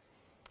 Okay.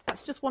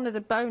 That's just one of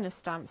the bonus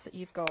stamps that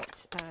you've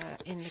got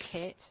in the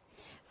kit.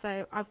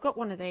 So I've got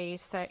one of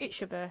these, so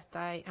it's your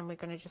birthday, and we're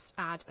going to just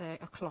add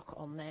a clock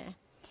on there.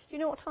 Do you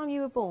know what time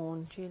you were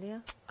born,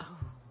 Julia? Oh,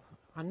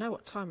 I know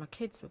what time my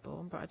kids were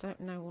born, but I don't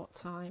know what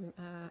time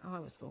I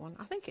was born.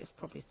 I think it's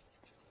probably,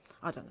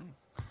 I don't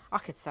know. I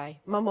could say.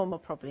 My mum will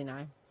probably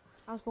know.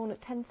 I was born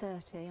at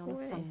 10:30 on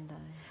a Sunday.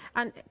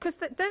 And because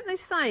don't they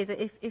say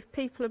that if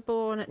people are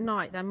born at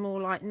night, they're more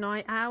like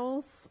night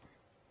owls?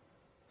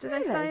 Do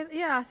they say?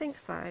 Yeah, I think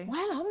so.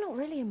 Well, I'm not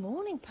really a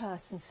morning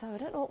person, so I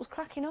don't know what was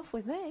cracking off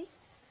with me.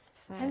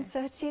 So.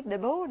 10:30 in the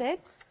morning.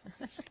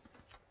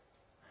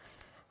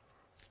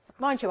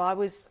 Mind you, I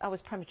was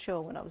premature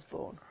when I was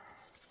born.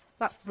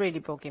 That's really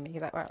bugging me.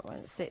 That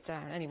won't sit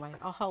down. Anyway,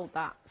 I'll hold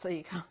that so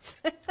you can't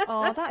see.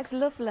 Oh, that's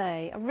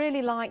lovely. I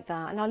really like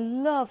that, and I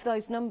love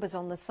those numbers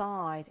on the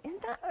side.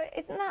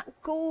 Isn't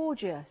that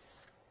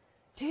gorgeous?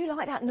 Do you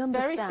like that number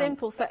Very stamp?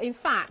 simple. So, in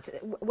fact,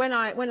 when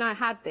I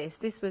had this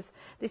was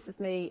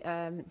me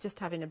just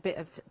having a bit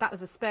of, that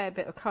was a spare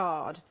bit of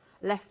card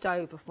left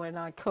over when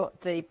I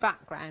cut the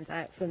background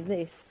out from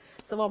this.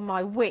 So on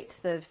my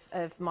width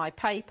of my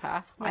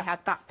paper, yeah. I had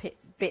that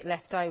bit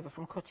left over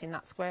from cutting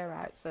that square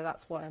out. So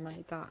that's why I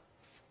made that.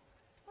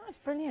 That's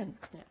brilliant.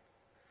 Yeah.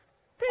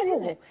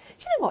 Brilliant. Oh, do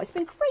you know what? It's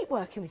been great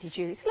working with you,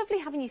 Julie. It's lovely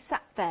having you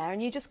sat there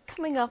and you're just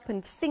coming up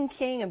and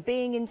thinking and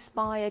being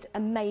inspired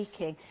and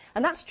making.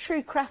 And that's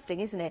true crafting,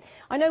 isn't it?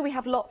 I know we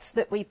have lots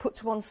that we put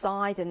to one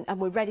side and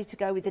we're ready to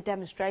go with the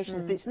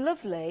demonstrations, but it's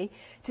lovely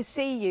to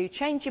see you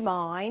change your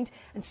mind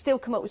and still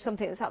come up with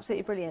something that's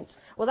absolutely brilliant.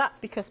 Well, that's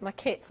because my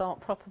kits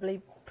aren't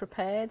properly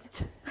prepared.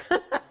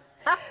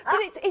 But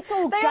it's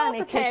organic, they are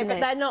prepared, isn't it? But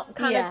they're not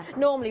kind of...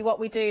 Normally what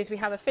we do is we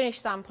have a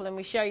finished sample and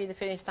we show you the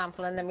finished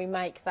sample and then we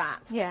make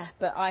that. Yeah.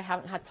 But I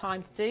haven't had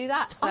time to do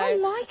that. So, I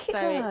like it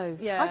though.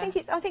 Yeah.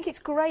 I think it's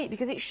great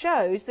because it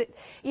shows that,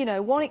 you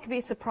know, one, it can be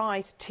a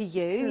surprise to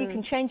you. You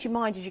can change your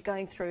mind as you're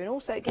going through, and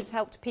also it gives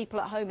help to people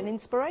at home and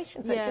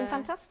inspiration. So it's been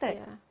fantastic.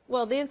 Yeah.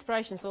 Well, the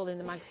inspiration's all in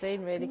the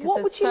magazine really, because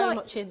there's so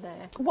much in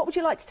there. What would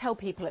you like to tell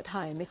people at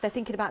home if they're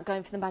thinking about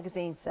going for the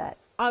magazine set?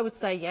 I would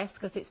say yes,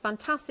 because it's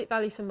fantastic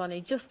value for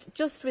money,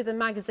 just with the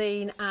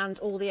magazine and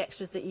all the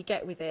extras that you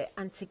get with it.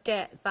 And to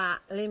get that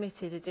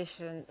limited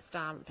edition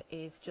stamp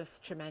is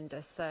just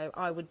tremendous. So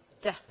I would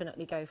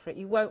definitely go for it.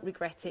 You won't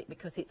regret it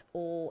because it's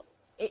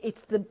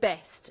the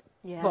best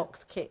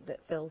box kit that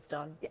Phil's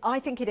done. I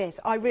think it is.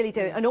 I really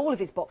do. And all of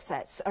his box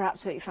sets are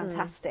absolutely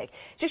fantastic.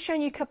 Just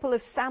showing you a couple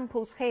of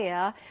samples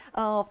here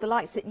of the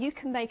lights that you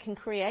can make and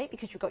create,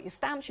 because you've got your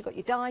stamps, you've got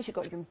your dies, you've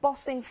got your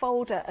embossing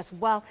folder as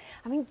well.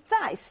 I mean,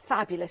 that is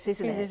fabulous,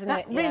 isn't it?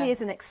 That really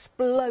is an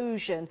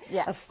explosion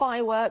of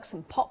fireworks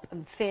and pop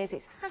and fizz.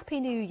 It's Happy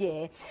New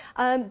Year.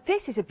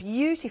 This is a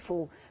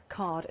beautiful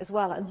card as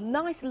well, a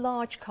nice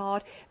large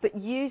card, but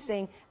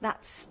using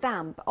that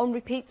stamp on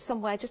repeat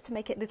somewhere just to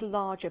make it a little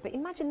larger. But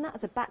imagine that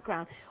as a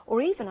background,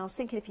 or even I was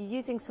thinking if you're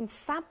using some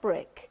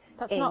fabric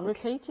that's ink. Not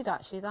repeated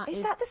actually.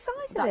 Is that the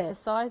size of it? That's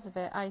the size of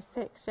it.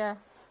 A6, yeah.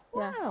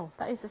 Wow. Yeah,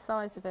 that is the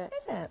size of it.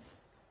 Is it?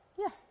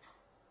 Yeah.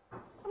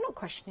 I'm not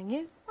questioning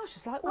you. I was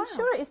just like, wow. I'm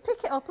sure it is.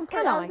 Pick it up and put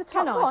it over the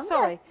top. Can I?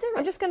 Sorry. Yeah, do it.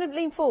 I'm just going to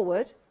lean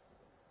forward.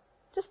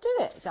 Just do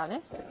it,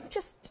 Janice.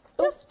 Just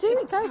do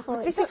it. Go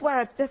for it. This is where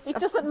I've just... It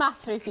doesn't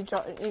matter if you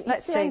drop it.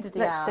 Let's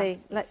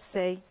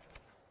see.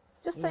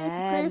 Just so you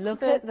can prove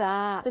look at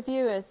that. The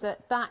viewers that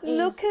is...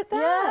 Look at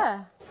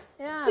that.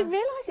 Yeah. Didn't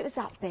realise it was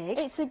that big.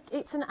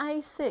 It's an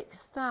A6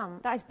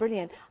 stamp. That is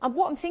brilliant. And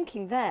what I'm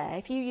thinking there,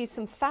 if you use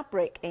some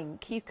fabric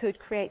ink, you could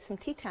create some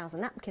tea towels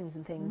and napkins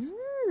and things.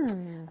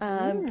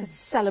 To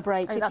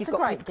celebrate if you've got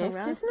great people gift,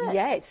 around. isn't it?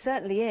 Yeah, it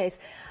certainly is.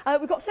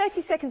 We've got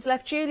 30 seconds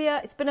left,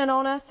 Julia. It's been an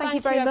honour. Thank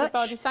you very much.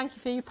 Everybody. Thank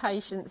you for your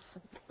patience.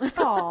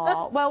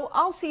 Oh, well,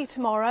 I'll see you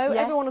tomorrow.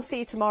 Yes. Everyone will see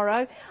you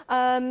tomorrow.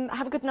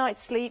 Have a good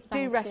night's sleep.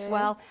 Do rest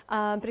well.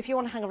 But if you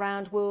want to hang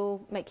around,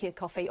 we'll make you a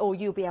coffee, or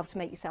you'll be able to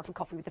make yourself a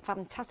coffee with the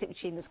fantastic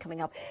machine that's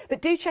coming up.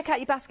 But do check out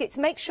your baskets.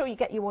 Make sure you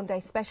get your one-day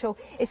special.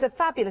 It's a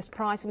fabulous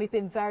price, and we've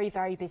been very,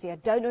 very busy. I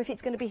don't know if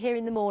it's going to be here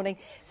in the morning,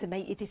 so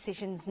make your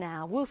decisions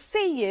now. We'll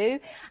see you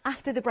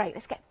after the break.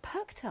 Let's get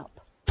perked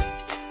up.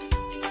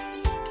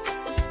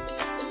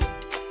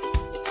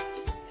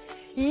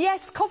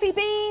 Yes, coffee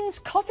beans,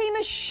 coffee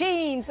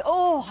machines.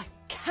 Oh, I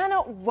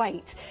cannot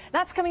wait.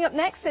 That's coming up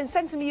next. Then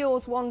Send Me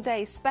Yours One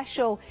Day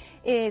Special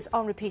is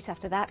on repeat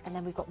after that. And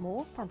then we've got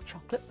more from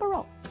Chocolate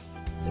Baroque.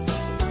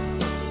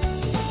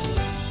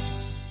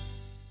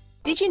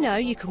 Did you know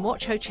you can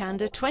watch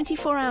Hochanda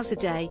 24 hours a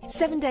day,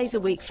 7 days a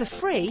week for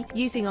free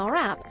using our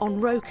app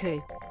on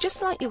Roku?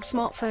 Just like your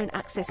smartphone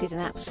accesses an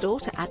app store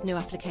to add new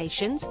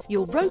applications,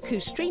 your Roku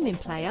streaming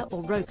player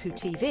or Roku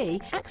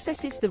TV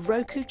accesses the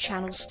Roku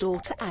channel store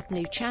to add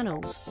new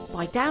channels.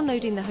 By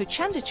downloading the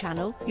Hochanda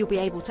channel, you'll be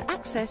able to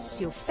access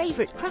your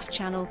favourite craft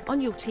channel on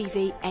your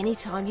TV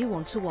anytime you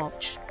want to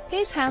watch.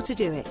 Here's how to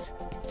do it.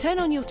 Turn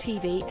on your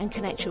TV and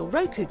connect your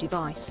Roku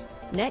device.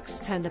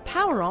 Next, turn the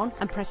power on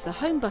and press the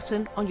home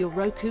button on your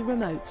Roku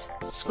remote.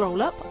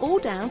 Scroll up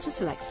or down to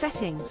select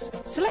settings.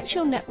 Select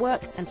your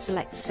network and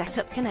select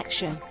Setup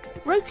Connection.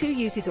 Roku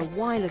uses a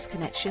wireless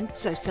connection,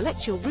 so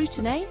select your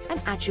router name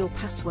and add your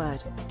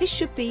password. This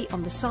should be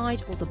on the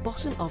side or the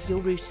bottom of your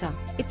router.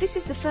 If this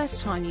is the first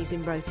time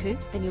using Roku,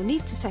 then you'll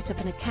need to set up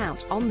an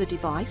account on the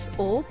device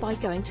or by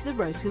going to the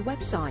Roku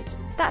website.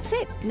 That's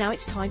it. Now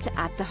it's time to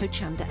add the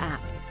Hochanda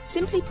app.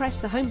 Simply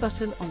press the home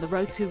button on the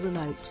Roku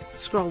remote.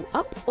 Scroll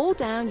up or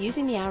down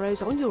using the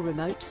arrows on your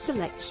remote to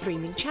select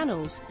streaming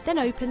channels. Then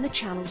open the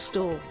channel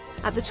store.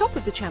 At the top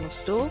of the channel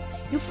store,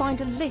 you'll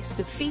find a list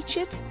of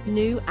featured,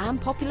 new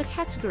and popular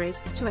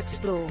categories to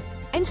explore.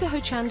 Enter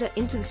Hochanda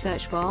into the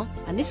search bar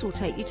and this will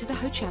take you to the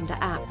Hochanda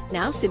app.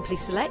 Now simply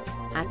select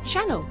Add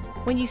Channel.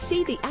 When you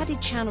see the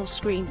added channel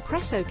screen,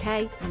 press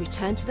OK and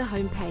return to the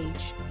home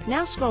page.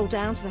 Now scroll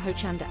down to the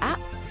Hochanda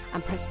app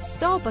and press the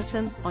star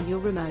button on your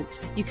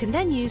remote. You can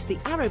then use the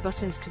arrow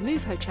buttons to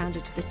move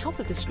Hochanda to the top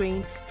of the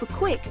screen for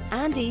quick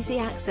and easy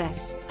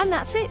access. And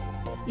that's it!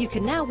 You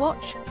can now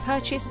watch,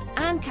 purchase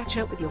and catch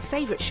up with your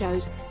favourite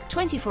shows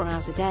 24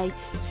 hours a day,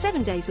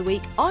 7 days a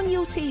week on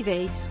your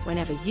TV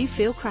whenever you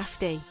feel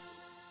crafty.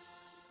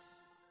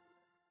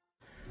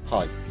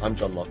 Hi, I'm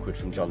John Lockwood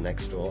from John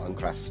Next Door and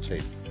Crafts 2.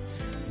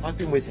 I've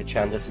been with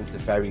Hochanda since the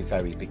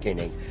very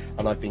beginning,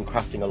 and I've been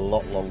crafting a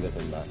lot longer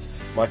than that.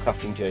 My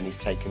crafting journey's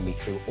taken me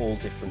through all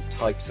different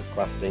types of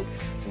crafting,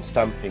 from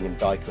stamping and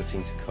die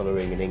cutting to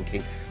colouring and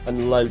inking,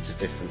 and loads of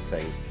different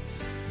things.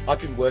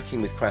 I've been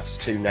working with Crafts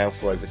 2 now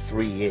for over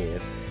 3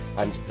 years,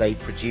 and they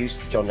produce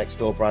the John Next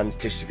Door brand,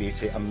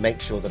 distribute it and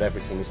make sure that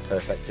everything is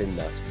perfect in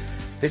that.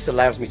 This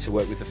allows me to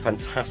work with the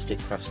fantastic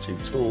Crafts 2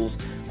 tools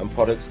and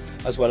products,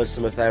 as well as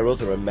some of their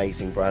other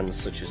amazing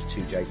brands such as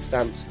 2J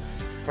Stamps,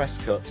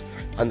 Presscut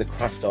and the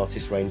Craft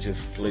Artist range of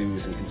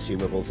glues and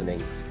consumables and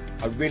inks.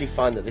 I really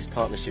find that this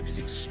partnership is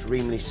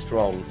extremely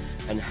strong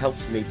and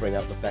helps me bring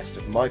out the best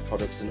of my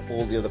products and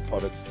all the other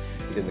products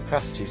within the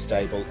Crafts 2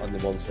 stable and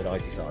the ones that I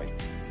design.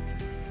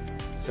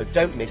 So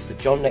don't miss the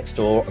John Next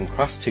Door and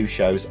Crafts 2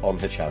 shows on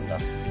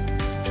Hochanda.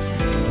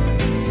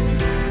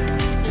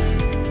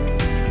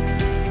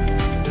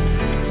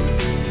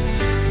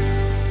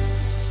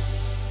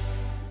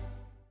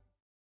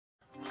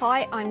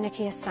 Hi, I'm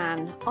Nikki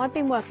Hassan. I've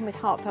been working with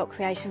Heartfelt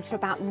Creations for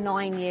about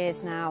 9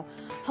 years now.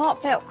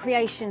 Heartfelt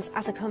Creations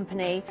as a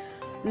company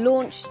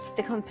launched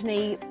the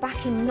company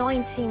back in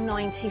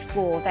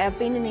 1994. They have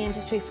been in the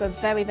industry for a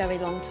very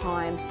long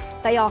time.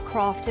 They are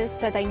crafters,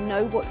 so they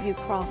know what you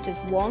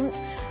crafters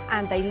want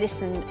and they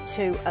listen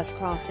to us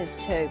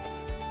crafters too.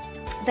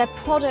 Their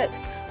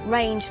products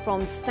range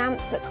from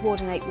stamps that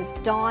coordinate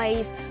with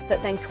dies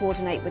that then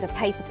coordinate with a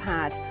paper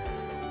pad.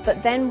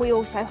 But then we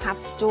also have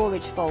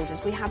storage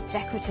folders, we have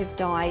decorative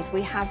dies,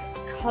 we have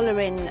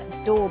colouring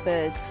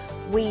daubers,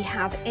 we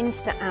have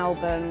Insta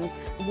albums.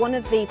 One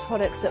of the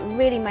products that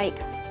really make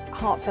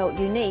Heartfelt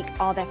unique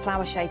are their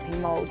flower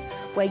shaping moulds,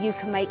 where you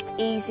can make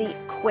easy,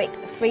 quick,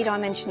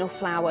 three-dimensional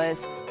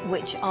flowers,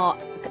 which are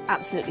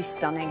absolutely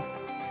stunning.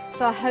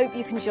 So I hope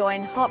you can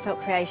join Heartfelt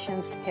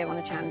Creations here on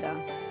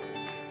Hochanda.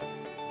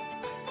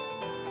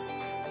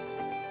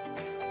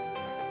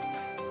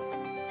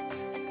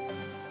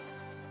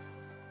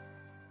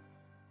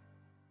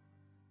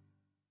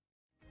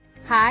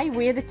 Hi,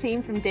 we're the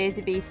team from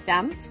Daisy Bee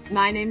Stamps.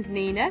 My name's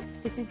Nina,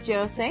 this is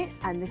Josie,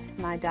 and this is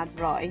my dad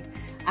Roy.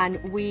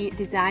 And we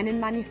design and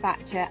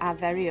manufacture our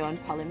very own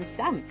polymer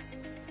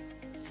stamps.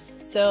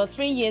 So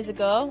 3 years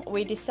ago,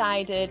 we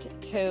decided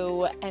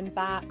to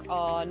embark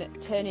on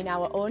turning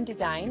our own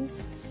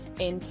designs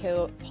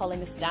into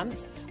polymer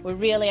stamps. We're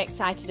really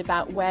excited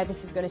about where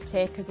this is going to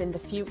take us in the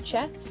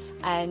future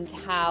and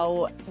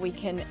how we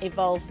can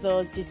evolve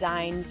those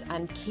designs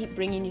and keep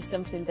bringing you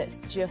something that's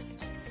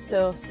just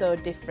so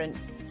different.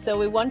 So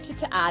we wanted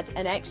to add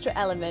an extra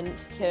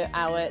element to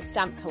our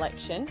stamp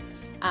collection,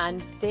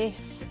 and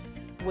this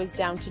was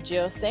down to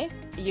Josie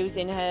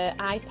using her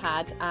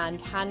iPad and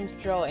hand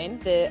drawing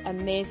the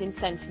amazing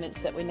sentiments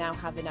that we now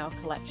have in our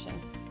collection.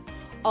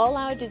 All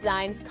our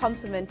designs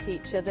complement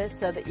each other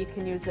so that you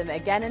can use them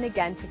again and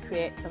again to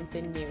create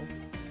something new.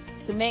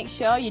 So make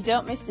sure you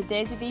don't miss the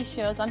Daisy Bee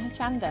shows on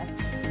Hochanda.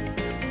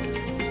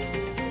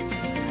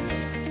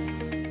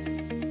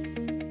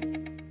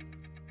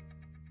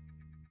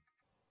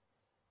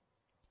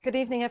 Good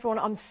evening, everyone.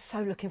 I'm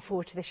so looking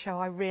forward to this show.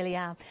 I really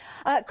am.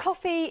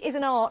 Coffee is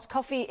an art.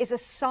 Coffee is a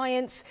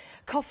science.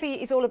 Coffee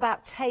is all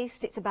about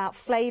taste. It's about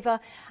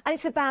flavour. And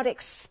it's about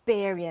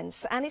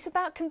experience. And it's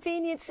about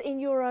convenience in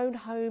your own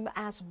home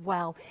as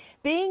well.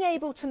 Being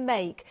able to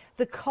make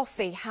the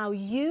coffee how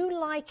you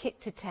like it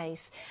to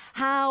taste,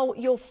 how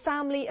your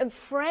family and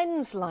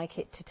friends like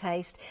it to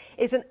taste,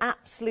 is an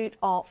absolute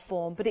art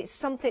form. But it's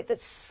something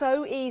that's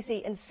so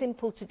easy and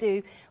simple to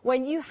do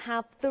when you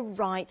have the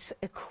right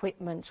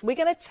equipment. We're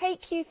going to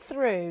take you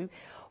through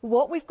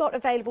what we've got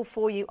available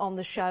for you on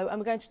the show, and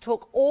we're going to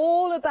talk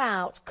all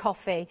about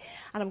coffee,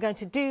 and I'm going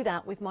to do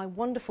that with my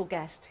wonderful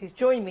guest who's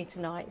joining me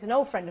tonight. It's an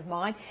old friend of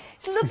mine.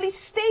 It's lovely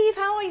Steve.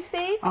 How are you,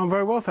 Steve? I'm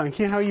very well, thank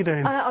you. How are you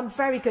doing? I'm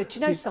very good. Do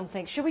you know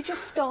something? Should we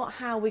just start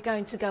how we're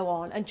going to go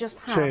on and just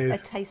have a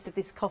taste of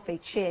this coffee?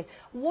 Cheers.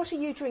 What are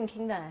you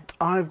drinking there?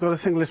 I've got a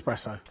single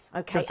espresso.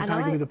 Okay. Just to kind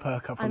of give me the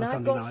perk up on a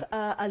Sunday night. And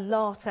I've got a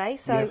latte,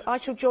 so I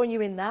shall join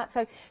you in that.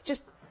 So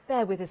just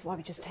bear with us while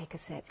we just take a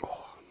sip.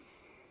 Oh.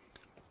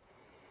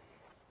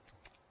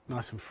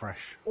 Nice and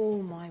fresh.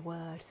 Oh, my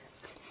word.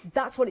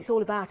 That's what it's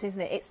all about,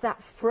 isn't it? It's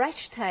that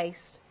fresh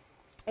taste.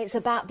 It's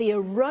about the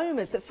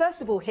aromas that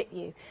first of all hit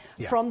you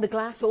from the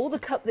glass or the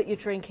cup that you're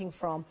drinking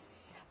from.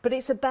 But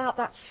it's about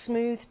that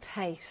smooth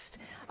taste.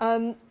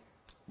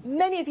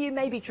 Many of you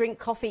maybe drink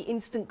coffee,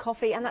 instant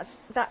coffee, and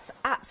that's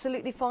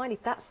absolutely fine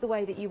if that's the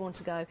way that you want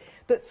to go.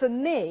 But for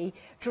me,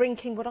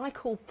 drinking what I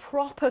call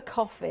proper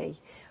coffee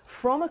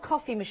from a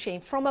coffee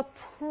machine, from a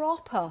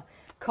proper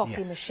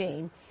coffee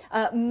machine,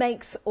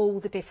 makes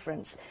all the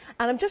difference.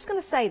 And I'm just going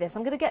to say this,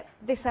 I'm going to get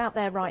this out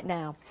there right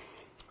now.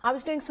 I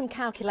was doing some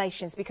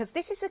calculations because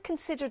this is a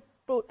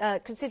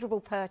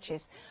considerable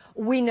purchase.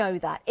 We know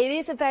that. It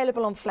is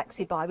available on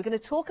FlexiBuy. We're going to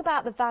talk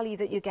about the value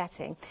that you're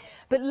getting.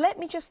 But let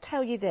me just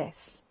tell you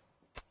this.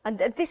 And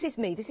this is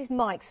me, this is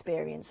my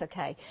experience,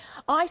 okay?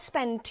 I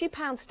spend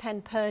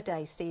 £2.10 per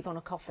day, Steve, on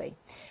a coffee,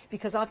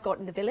 because I've got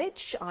in the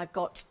village, I've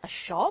got a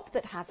shop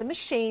that has a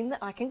machine that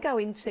I can go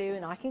into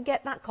and I can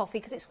get that coffee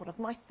because it's one of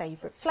my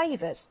favourite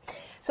flavours.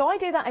 So I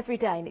do that every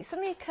day, and it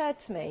suddenly occurred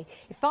to me,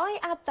 if I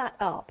add that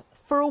up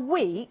for a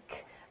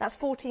week, that's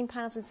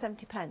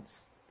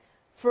 £14.70.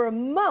 For a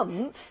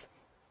month,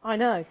 I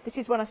know, this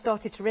is when I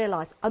started to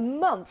realise, a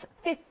month,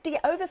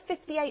 over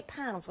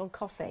 £58 on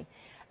coffee.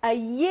 A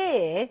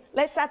year,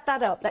 let's add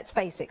that up, let's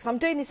face it, because I'm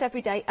doing this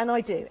every day, and I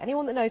do.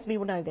 Anyone that knows me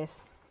will know this.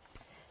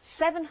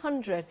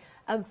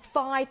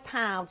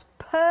 £705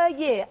 per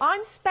year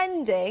I'm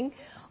spending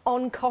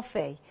on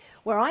coffee,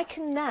 where I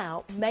can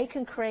now make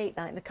and create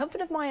that in the comfort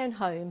of my own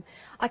home.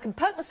 I can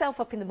perk myself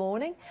up in the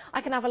morning,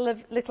 I can have a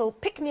little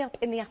pick-me-up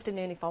in the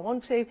afternoon if I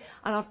want to,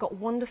 and I've got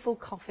wonderful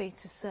coffee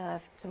to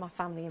serve to my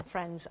family and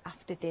friends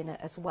after dinner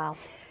as well.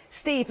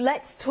 Steve,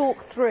 let's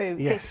talk through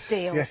this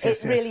deal.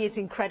 It really is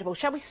incredible.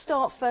 Shall we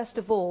start first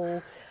of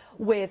all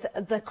with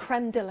the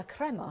creme de la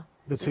crema?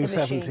 The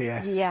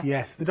 270S,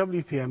 yes, the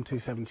WPM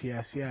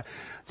 270S, yeah.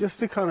 Just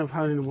to kind of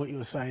hone in on what you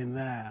were saying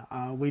there,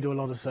 we do a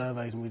lot of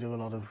surveys and we do a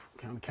lot of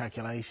kind of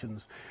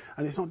calculations,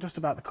 and it's not just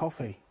about the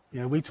coffee. You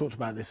know, we talked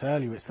about this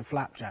earlier, it's the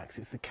flapjacks,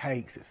 it's the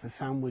cakes, it's the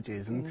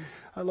sandwiches, and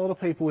a lot of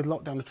people with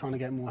lockdown are trying to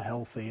get more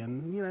healthy,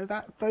 and, you know,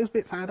 those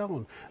bits add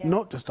on,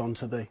 not just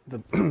onto the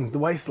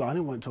waistline,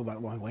 I won't talk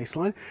about my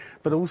waistline,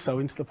 but also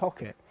into the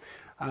pocket.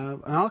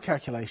 And our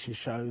calculations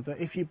show that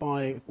if you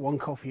buy one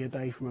coffee a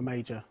day from a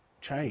major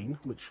chain,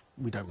 which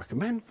we don't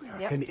recommend,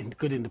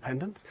 good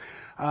independence,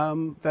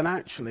 then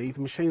actually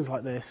the machines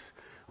like this,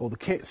 or the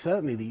kit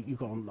certainly that you've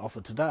got on offer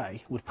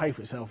today, would pay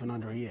for itself in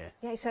under a year.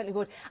 Yeah, it certainly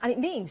would. And it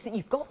means that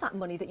you've got that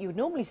money that you would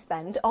normally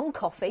spend on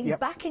coffee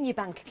back in your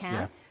bank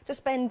account to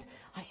spend.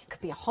 It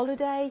could be a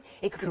holiday,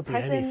 it could be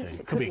presents,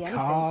 it could be a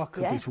car,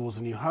 could be towards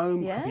a new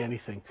home, could be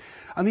anything.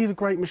 And these are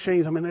great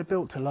machines. I mean, they're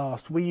built to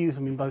last. We use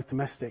them in both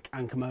domestic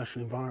and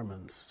commercial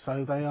environments,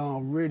 so they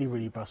are really,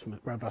 really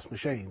robust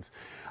machines.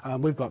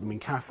 We've got them in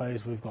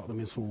cafes, we've got them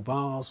in small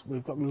bars,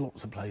 we've got them in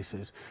lots of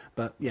places.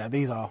 But yeah,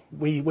 these are,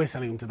 we're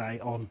selling them today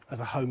on as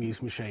a home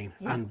use machine,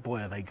 and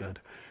boy, are they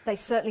good. They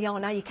certainly are.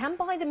 Now, you can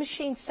buy the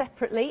machine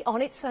separately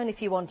on its own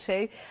if you want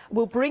to.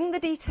 We'll bring the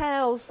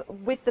details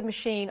with the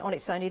machine on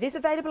its own. It is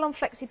available on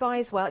FlexiBuy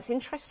as well. It's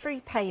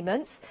interest-free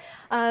payments,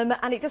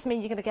 and it does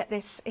mean you're going to get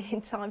this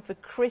in time for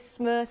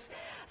Christmas,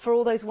 for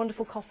all those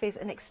wonderful coffees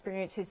and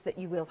experiences that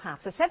you will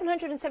have. So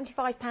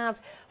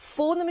 £775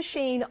 for the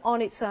machine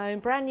on its own,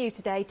 brand new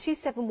today,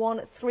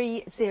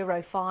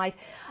 271305.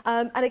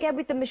 And again,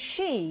 with the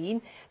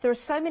machine, there are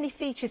so many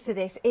features to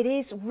this. It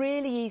is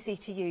really easy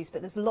to use,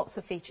 but there's lots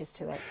of features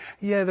to it.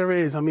 Yeah, there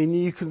is. I mean,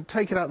 you can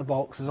take it out of the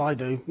box, as I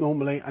do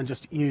normally, and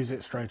just use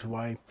it straight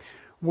away.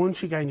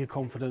 Once you gain your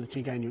confidence,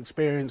 you gain your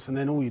experience, and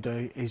then all you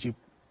do is you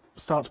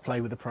start to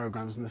play with the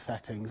programs and the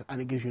settings, and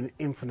it gives you an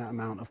infinite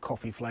amount of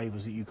coffee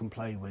flavours that you can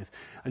play with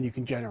and you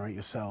can generate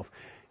yourself.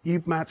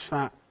 You match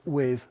that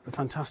with the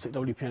fantastic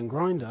WPM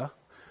grinder,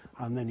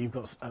 and then you've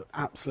got an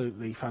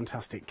absolutely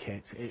fantastic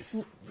kit.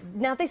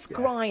 Now this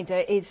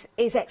grinder is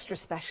extra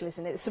special,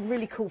 isn't it? There's some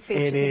really cool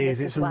features in this as well. It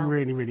is. It's a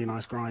really, really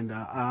nice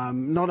grinder.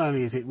 Not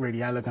only is it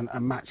really elegant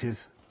and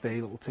matches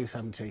the little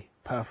 270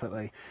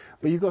 perfectly,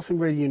 but you've got some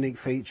really unique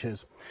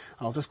features.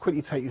 I'll just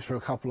quickly take you through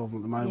a couple of them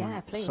at the moment.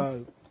 Yeah, please.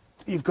 So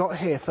you've got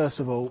here, first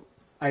of all,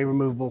 a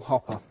removable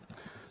hopper.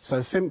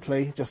 So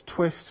simply just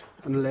twist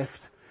and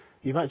lift.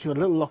 You've actually got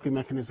a little locking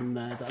mechanism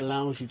there that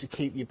allows you to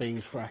keep your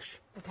beans fresh.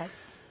 Okay.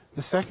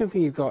 The second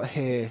thing you've got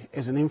here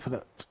is an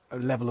infinite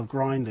level of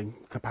grinding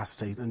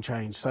capacity and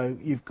change. So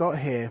you've got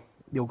here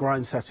your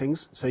grind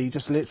settings, so you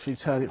just literally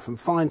turn it from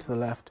fine to the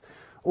left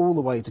all the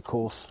way to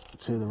coarse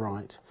to the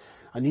right.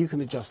 and you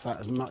can adjust that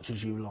as much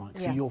as you like.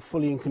 So Yeah. you're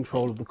fully in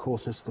control of the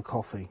coarseness of the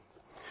coffee.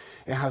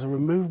 It has a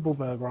removable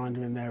burr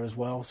grinder in there as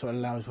well, so it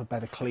allows for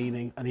better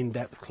cleaning and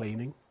in-depth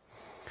cleaning.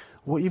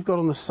 What you've got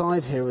on the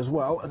side here as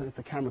well, I don't know if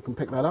the camera can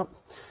pick that up,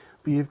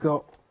 but you've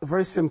got a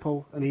very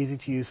simple and easy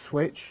to use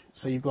switch.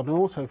 So you've got an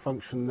auto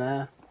function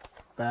there.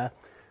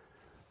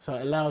 So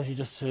it allows you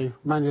just to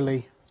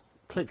manually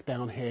click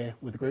down here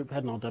with the group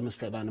head, and I'll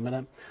demonstrate that in a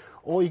minute.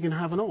 Or you can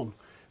have an on.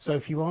 So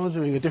if you are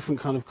doing a different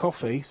kind of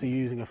coffee, so you're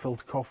using a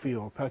filter coffee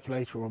or a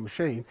percolator or a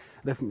machine,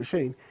 a different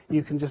machine,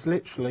 you can just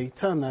literally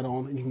turn that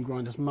on and you can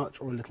grind as much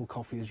or a little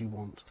coffee as you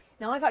want.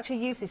 Now, I've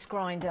actually used this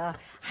grinder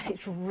and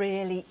it's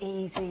really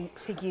easy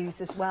to use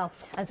as well.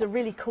 And it's a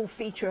really cool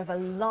feature of a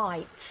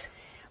light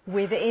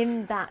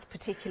within that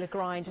particular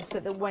grinder, so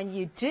that when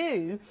you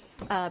do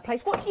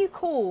place, what do you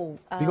call?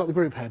 So you've got the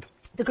group head.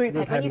 The group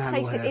head. When you and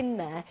place handle it in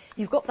there,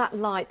 you've got that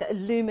light that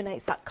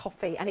illuminates that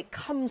coffee and it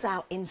comes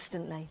out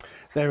instantly.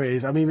 There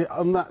is. I mean,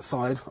 on that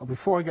side,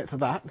 before I get to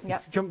that,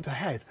 Yep. jumped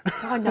ahead.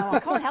 I know, I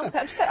can't help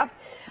it.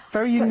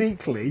 Very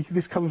uniquely,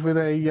 this comes with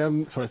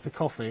a, sorry, it's the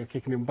coffee, I'm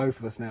kicking in both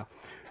of us now.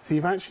 So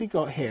you've actually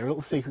got here a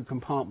little secret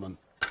compartment.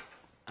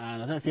 And I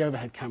don't know if the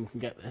overhead cam can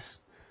get this,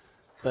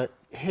 but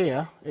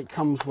here it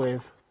comes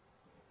with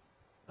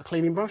a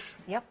cleaning brush.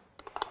 Yep.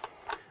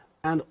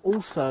 And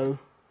also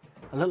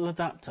a little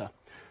adapter.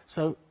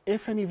 So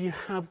if any of you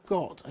have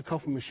got a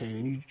coffee machine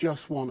and you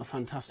just want a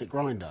fantastic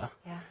grinder,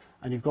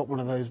 and you've got one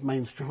of those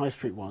main high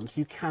street ones,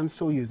 you can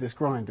still use this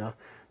grinder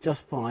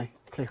just by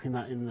clipping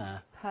that in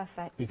there.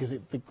 Perfect. Because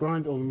the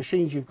grinder, or the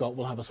machines you've got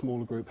will have a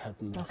smaller group head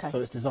than this. Okay. So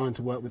it's designed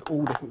to work with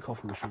all different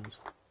coffee machines.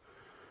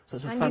 So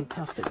it's a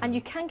fantastic And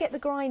you can get the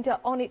grinder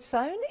on its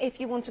own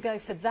if you want to go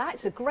for that.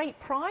 It's a great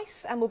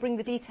price, and we'll bring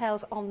the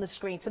details on the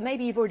screen. So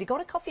maybe you've already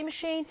got a coffee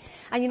machine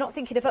and you're not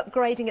thinking of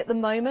upgrading at the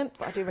moment,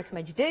 but I do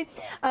recommend you do.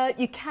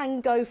 You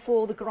can go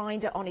for the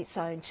grinder on its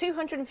own.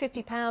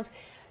 £250,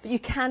 but you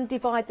can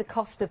divide the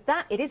cost of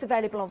that. It is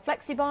available on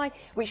FlexiBuy,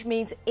 which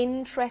means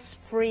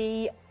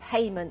interest-free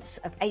payments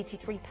of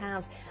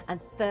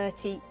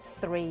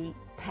 £83.33.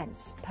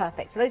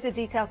 Perfect. So those are the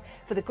details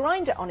for the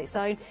grinder on its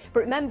own. But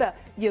remember,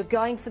 you're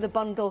going for the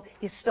bundle.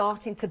 You're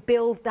starting to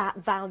build that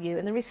value,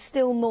 and there is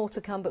still more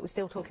to come. But we're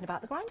still talking about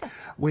the grinder.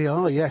 We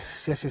are,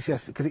 yes,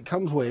 because it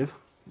comes with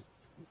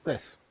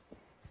this,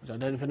 which I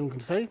don't know if anyone can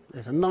see.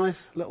 There's a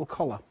nice little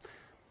collar.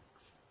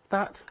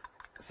 That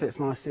sits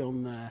nicely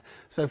on there.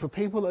 So for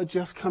people that are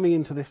just coming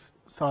into this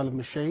style of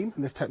machine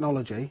and this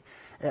technology,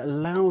 it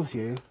allows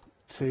you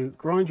to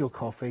grind your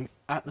coffee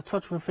at the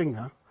touch of a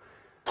finger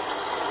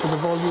to the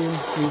volume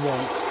you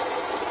want.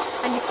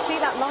 And you can see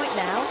that light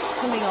now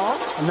coming on.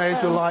 And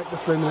there's your light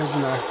just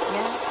illuminating there.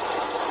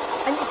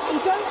 Yeah. And you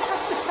don't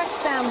have to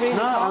press down really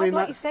hard, I mean,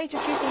 like you say,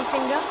 just using your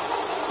finger.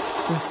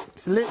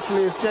 It's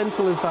literally as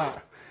gentle as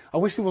that. I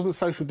wish there wasn't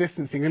social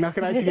distancing and I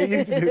could actually get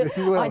you to do this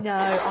as well.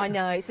 I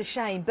know, it's a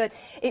shame, but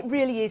it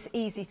really is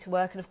easy to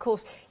work, and of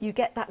course you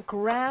get that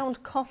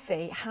ground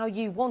coffee how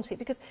you want it,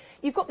 because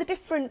you've got the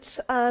different,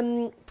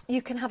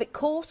 you can have it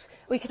coarse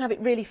or you can have it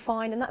really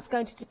fine, and that's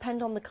going to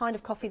depend on the kind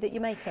of coffee that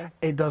you're making.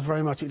 It does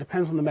very much. It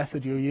depends on the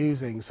method you're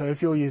using. So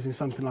if you're using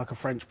something like a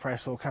French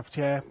press or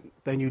cafetiere,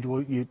 then you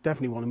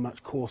definitely want a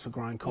much coarser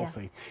grind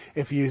coffee.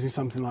 Yeah. If you're using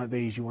something like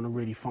these, you want a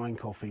really fine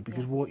coffee,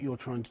 because what you're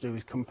trying to do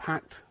is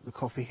compact the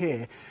coffee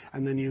here,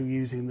 and then you're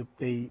using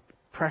the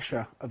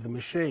pressure of the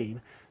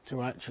machine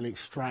to actually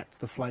extract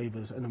the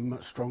flavours, and a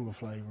much stronger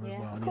flavour as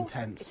well, and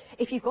intense.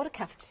 If you've got a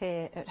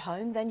cafetiere at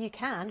home, then you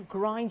can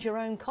grind your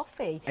own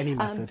coffee. Any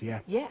method,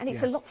 yeah. Yeah, and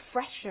it's a lot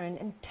fresher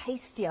and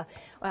tastier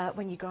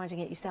when you're grinding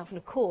it yourself. And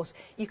of course,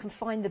 you can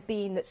find the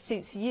bean that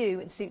suits you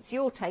and suits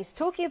your taste.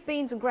 Talking of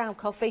beans and ground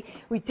coffee,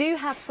 we do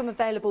have some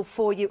available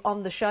for you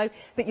on the show,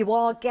 but you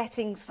are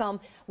getting some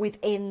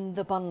within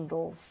the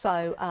bundle.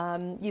 So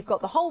you've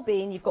got the whole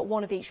bean, you've got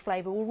one of each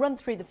flavour. We'll run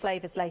through the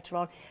flavours later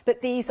on, but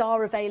these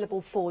are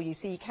available for you,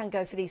 so you can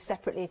go for these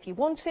separately if you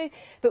want to,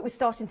 but we're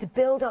starting to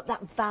build up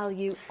that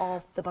value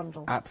of the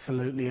bundle.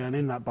 Absolutely, and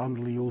in that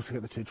bundle you also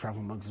get the 2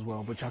 travel mugs as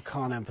well, which I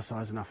can't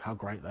emphasise enough how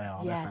great they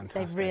are. Yeah, they're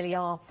fantastic. They really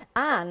are.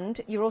 And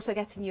you're also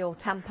getting your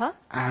tamper.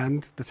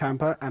 And the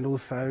tamper, and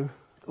also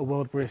a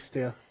World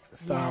Barista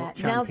style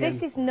champion. Now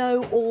this is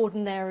no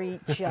ordinary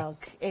jug,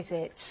 is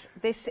it?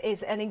 This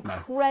is an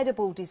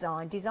incredible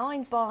design,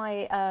 designed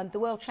by the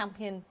world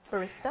champion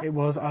barista. It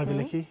was Ivy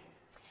Licky.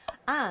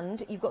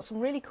 And you've got some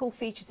really cool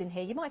features in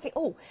here. You might think,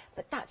 oh,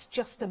 but that's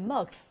just a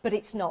mug, but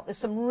it's not. There's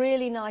some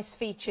really nice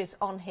features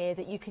on here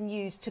that you can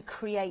use to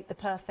create the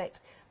perfect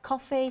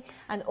coffee,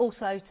 and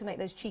also to make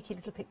those cheeky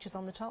little pictures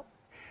on the top.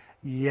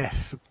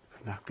 Yes.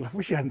 I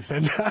wish you hadn't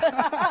said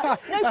that.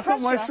 No that's pressure.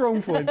 not my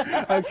strong point.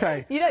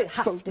 Okay. You don't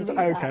have to do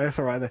that. Okay, that's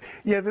all right then.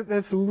 Yeah,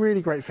 there's some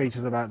really great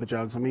features about the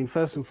jugs. I mean,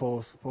 first and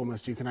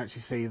foremost, you can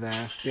actually see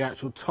there the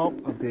actual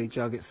top of the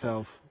jug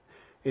itself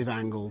is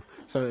angled,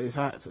 so it's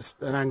at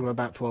an angle of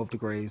about 12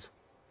 degrees.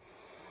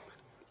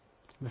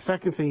 The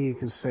second thing you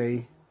can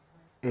see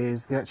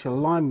is the actual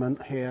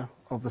alignment here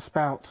of the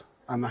spout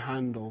and the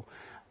handle.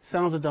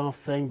 Sounds a daft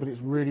thing, but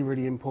it's really,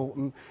 really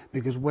important,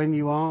 because when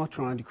you are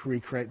trying to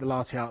recreate the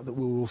latte art that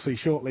we will see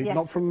shortly, Yes.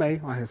 not from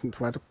me, I hasten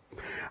to add,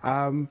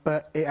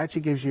 but it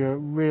actually gives you a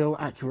real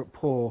accurate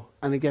pour.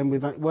 And again, with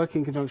that,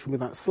 working in conjunction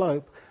with that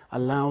slope,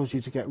 allows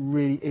you to get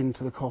really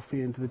into the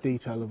coffee, into the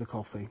detail of the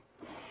coffee.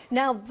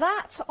 Now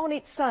that on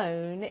its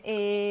own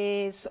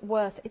is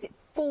worth, is it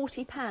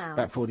 £40?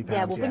 About £40,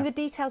 yeah. We'll bring the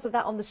details of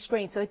that on the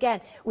screen. So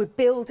again, we're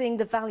building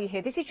the value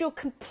here. This is your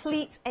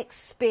complete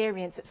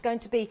experience. It's going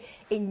to be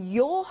in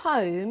your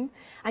home,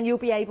 and you'll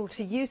be able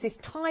to use this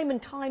time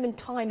and time and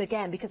time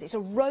again, because it's a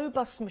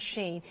robust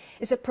machine.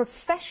 It's a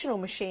professional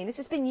machine. This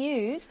has been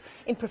used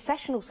in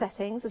professional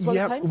settings as well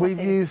as home settings. We've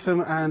used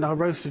them, and our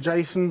roaster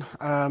Jason,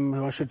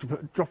 who I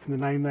should drop in the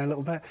name there a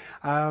little bit.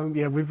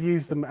 Yeah, we've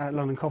used them at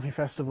London Coffee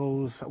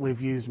Festivals.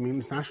 We've used them in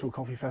international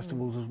coffee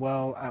festivals as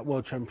well, at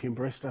World Champion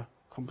Barista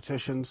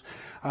competitions,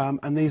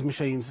 and these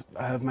machines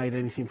have made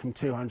anything from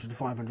 200 to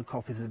 500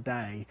 coffees a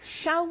day.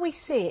 Shall we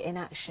see it in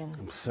action,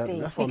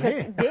 Steve? That's what because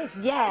I'm here.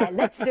 Yeah,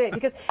 let's do it,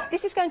 because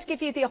this is going to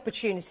give you the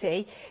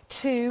opportunity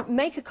to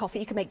make a coffee.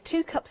 You can make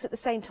 2 cups at the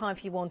same time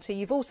if you want to.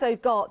 You've also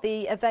got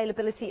the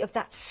availability of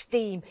that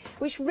steam,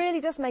 which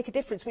really does make a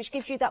difference, which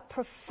gives you that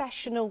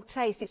professional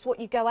taste. It's what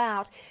you go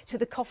out to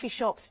the coffee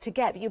shops to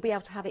get, but you'll be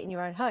able to have it in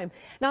your own home.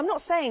 Now, I'm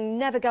not saying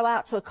never go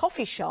out to a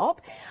coffee shop,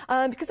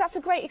 because that's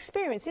a great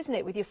experience, isn't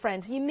it, with your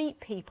friends? You meet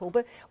people,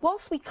 but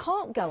whilst we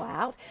can't go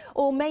out,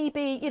 or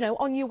maybe, you know,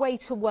 on your way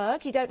to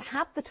work, you don't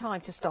have the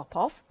time to stop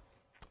off,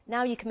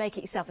 now you can make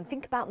it yourself, and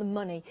think about the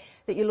money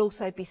that you'll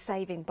also be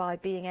saving by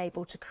being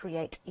able to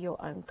create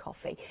your own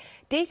coffee.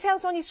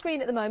 Details on your screen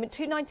at the moment,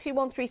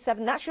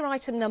 292137, that's your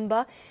item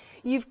number.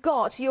 You've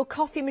got your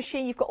coffee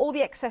machine, you've got all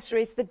the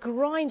accessories, the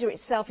grinder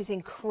itself is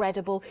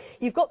incredible,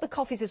 you've got the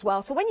coffees as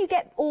well. So when you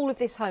get all of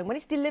this home, when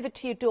it's delivered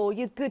to your door,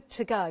 you're good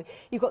to go.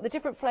 You've got the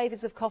different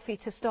flavours of coffee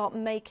to start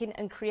making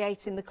and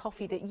creating the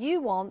coffee that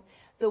you want,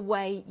 the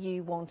way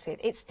you want it.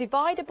 It's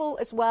dividable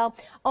as well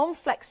on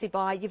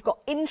FlexiBuy. You've got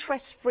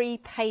interest-free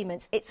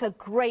payments. It's a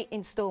great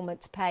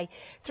instalment to pay.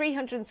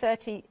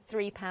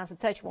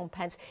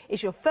 £333.31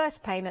 is your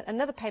first payment,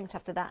 another payment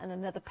after that, and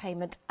another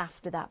payment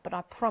after that. But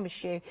I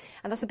promise you,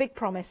 and that's a big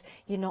promise,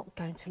 you're not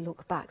going to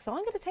look back. So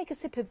I'm going to take a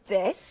sip of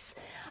this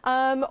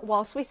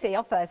whilst we see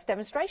our first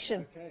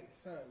demonstration. Okay,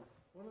 so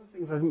one of the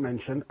things I didn't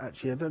mention,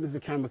 actually, I don't know if the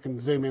camera can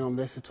zoom in on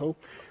this at all,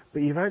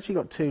 but you've actually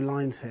got 2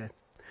 lines here,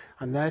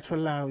 and they're to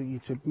allow you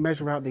to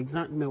measure out the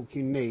exact milk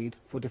you need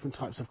for different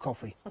types of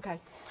coffee. Okay.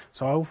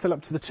 So I'll fill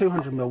up to the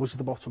 200 mil, which is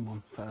the bottom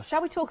one first.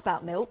 Shall we talk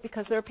about milk?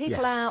 Because there are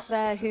people Yes. out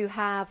there who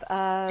have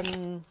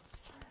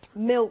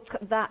milk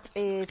that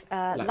is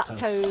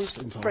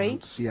lactose-free.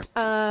 intolerance, yep.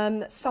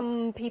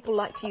 Some people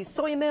like to use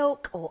soy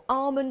milk or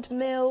almond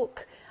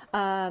milk,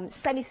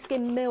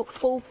 semi-skim milk,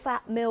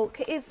 full-fat milk.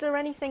 Is there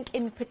anything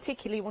in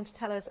particular you want to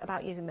tell us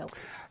about using milk?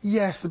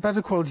 Yes, the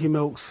better quality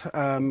milks,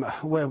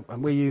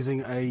 we're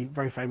using a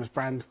very famous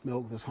brand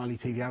milk that's highly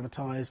TV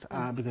advertised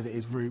because it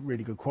is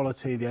really good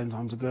quality, the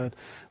enzymes are good,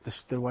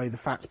 the way the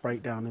fats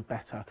break down are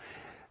better.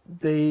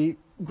 The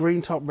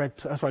green top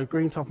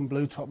and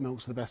blue top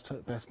milks are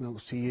the best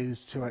milks to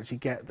use to actually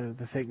get the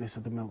thickness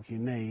of the milk you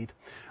need.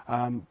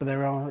 But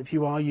if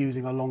you are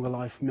using a longer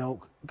life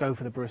milk, go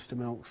for the barista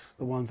milks,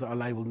 the ones that are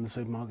labelled in the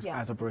supermarkets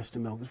as a barista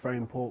milk. It's very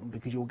important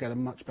because you'll get a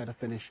much better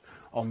finish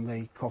on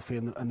the coffee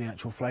and the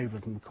actual flavour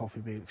from the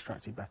coffee being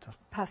extracted better.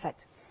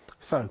 Perfect.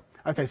 So,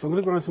 okay, so I'm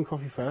going to grind some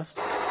coffee first.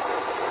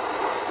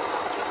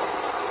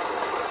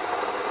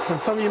 So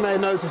some of you may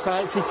have noticed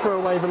I actually threw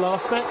away the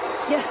last bit.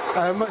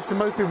 Yeah. Much to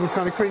most people's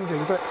kind of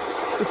cringing, but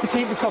it's to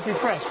keep the coffee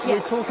fresh. Yeah.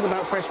 We're talking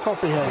about fresh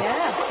coffee here.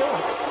 Yeah,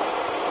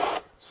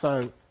 sure.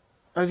 So,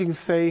 as you can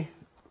see,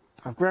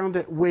 I've ground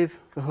it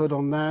with the hood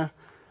on there.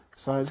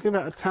 So just give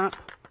it a tap,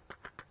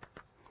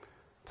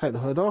 take the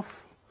hood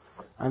off,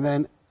 and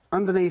then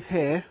underneath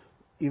here,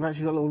 you've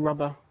actually got a little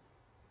rubber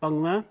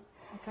bung there.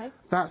 Okay.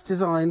 That's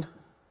designed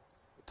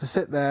to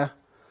sit there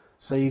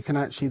so you can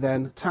actually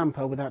then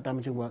tamper without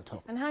damaging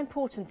worktop. And how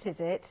important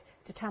is it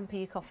to tamper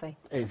your coffee?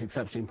 It's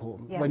exceptionally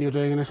important. Yeah. When you're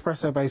doing an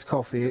espresso-based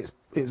coffee, it's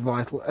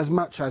vital, as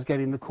much as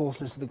getting the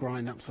coarseness of the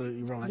grind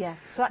absolutely right. Yeah,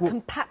 so that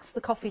compacts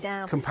the coffee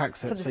down.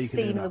 Compacts it for the so you can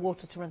do steam and that. the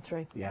water to run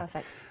through. Yeah.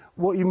 Perfect.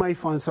 What you may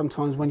find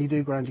sometimes when you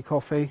do grind your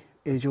coffee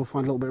is you'll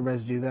find a little bit of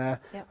residue there.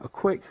 Yep. A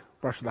quick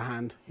brush of the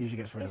hand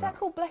usually gets rid Is of that that.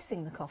 called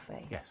blessing the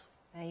coffee? Yes.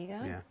 There you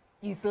go. Yeah.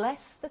 You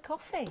bless the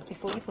coffee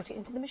before you put it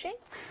into the machine.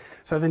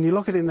 So then you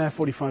lock it in there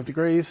 45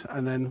 degrees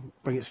and then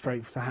bring it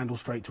straight, the handle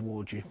straight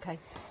towards you. Okay.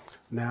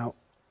 Now,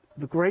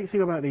 the great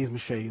thing about these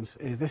machines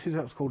is this is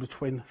what's called a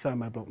twin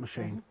thermoblock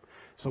machine.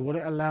 So what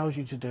it allows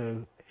you to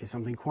do is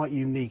something quite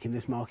unique in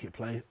this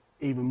marketplace,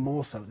 even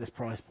more so at this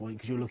price point,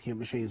 because you're looking at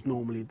machines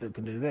normally that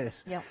can do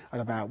this at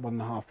about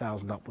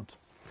 1,500 upwards.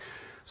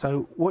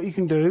 So what you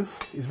can do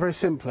is very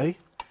simply,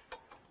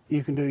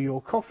 you can do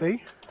your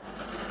coffee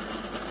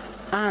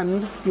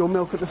and your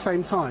milk at the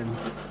same time.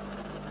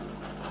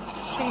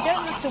 So you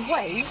don't have to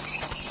wait.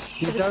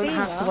 You don't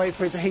have to wait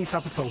for it to heat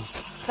up at all.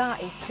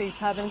 That is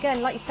superb. And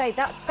again, like you say,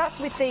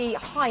 that's with the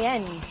high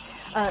end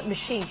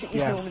machines that you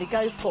normally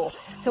go for.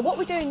 So what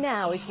we're doing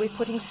now is we're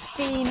putting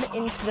steam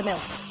into the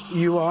milk.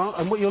 You are,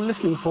 and what you're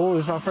listening for,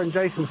 as our friend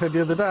Jason said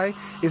the other day,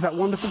 is that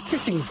wonderful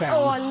kissing sound.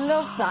 Oh, I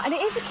love that. And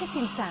it is a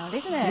kissing sound,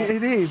 isn't it?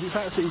 It is. It's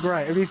absolutely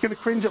great. And he's going to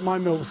cringe at my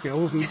milk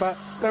skills, but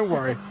don't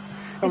worry.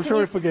 I'm sure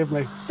he'll forgive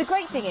me. The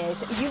great thing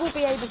is you will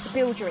be able to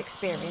build your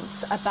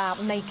experience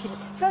about making...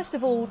 First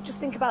of all, just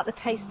think about the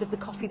taste of the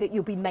coffee that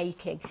you'll be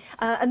making,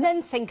 and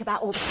then think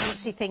about all the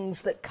fancy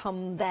things that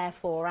come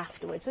therefore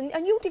afterwards.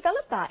 And you'll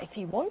develop that if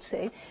you want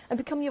to and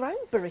become your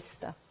own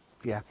barista.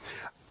 Yeah.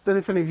 Don't know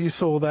if any of you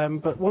saw them,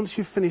 but once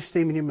you've finished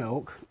steaming your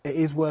milk, it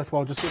is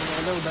worthwhile just giving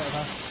it a little bit of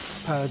a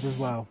purge as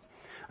well.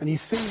 And you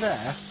see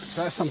there,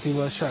 that's something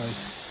worth showing.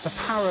 The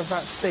power of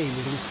that steam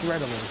is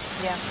incredible.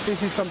 Yeah.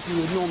 This is something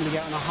you would normally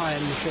get on a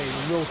high-end machine,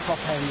 a real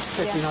top-end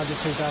 £1,500,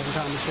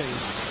 £2,000 machine.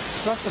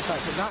 Plus the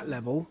fact at that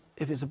level,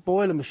 if it's a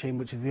boiler machine,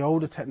 which is the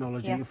older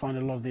technology, you find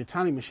a lot of the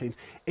Italian machines,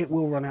 it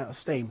will run out of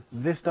steam.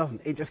 This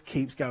doesn't. It just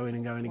keeps going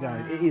and going and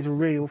going. It is a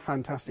real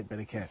fantastic bit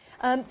of kit.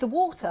 The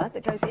water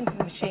that goes into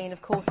the machine,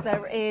 of course,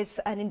 there is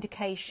an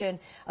indication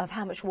of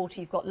how much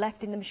water you've got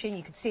left in the machine.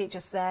 You can see it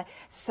just there,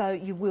 so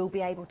you will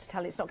be able to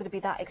tell. It's not going to be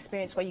that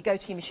experience where you go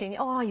to your machine,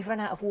 oh, you've run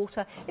out of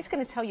water. It's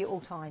going to tell you at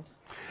all times.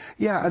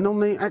 Yeah, and on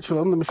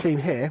the machine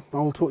here,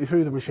 I'll talk you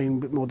through the machine in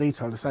a bit more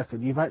detail in a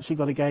second. You've actually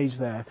got a gauge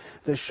there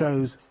that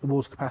shows the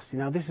water capacity.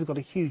 Now, this has got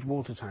a huge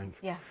water tank.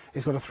 Yeah.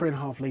 It's got a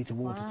 3.5 litre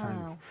water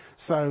tank.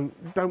 So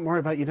don't worry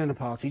about your dinner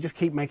party. Just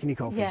keep making your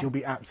coffees. You'll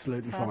be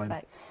absolutely fine.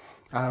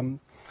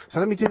 So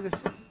let me do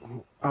this.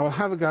 I will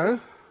have a go.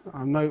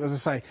 As I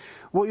say,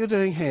 what you're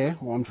doing here,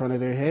 what I'm trying to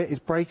do here, is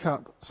break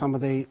up some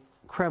of the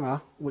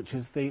crema, which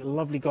is the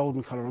lovely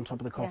golden colour on top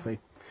of the coffee.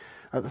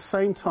 At the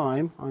same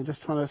time, I'm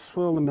just trying to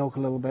swirl the milk a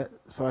little bit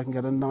so I can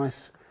get a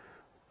nice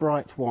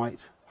bright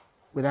white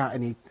without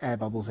any air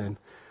bubbles in.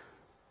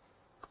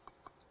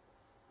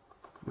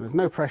 There's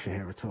no pressure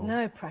here at all.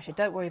 No pressure,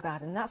 don't worry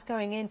about it. And that's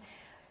going in.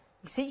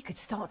 You see, you could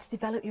start to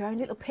develop your own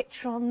little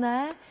picture on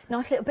there.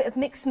 Nice little bit of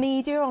mixed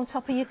media on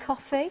top of your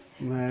coffee.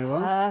 There you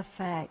are.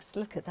 Perfect.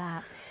 Look at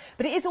that.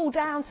 But it is all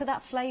down to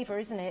that flavour,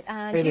 isn't it?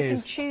 And you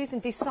can choose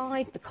and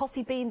decide the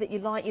coffee bean that you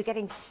like. You're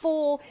getting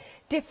 4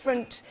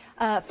 different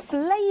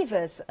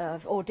flavours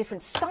of, or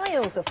different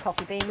styles of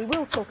coffee bean. We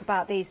will talk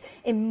about these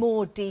in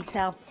more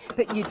detail,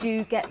 but you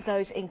do get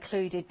those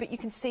included. But you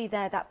can see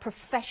there that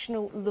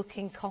professional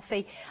looking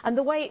coffee and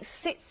the way it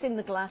sits in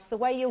the glass, the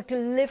way you'll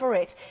deliver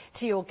it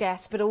to your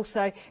guests, but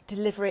also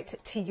deliver it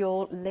to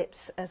your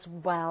lips as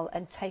well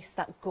and taste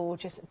that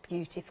gorgeous,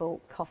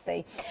 beautiful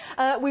coffee.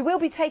 We will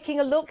be taking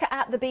a look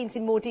at the beans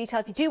in more detail.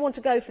 If you do want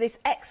to go for this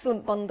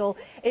excellent bundle,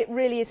 it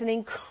really is an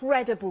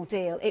incredible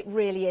deal. It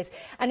really is.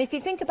 And if you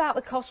think about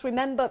the cost,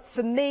 remember,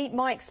 for me,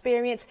 my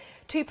experience,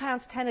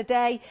 £2.10 a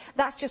day,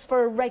 that's just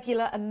for a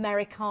regular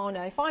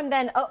Americano. If I'm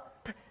then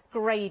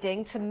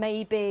upgrading to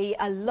maybe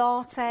a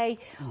latte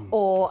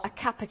or a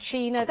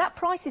cappuccino, that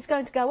price is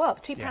going to go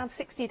up,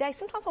 £2.60 a day.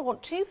 Sometimes I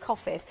want 2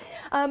 coffees.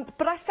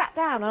 But I sat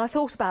down and I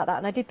thought about that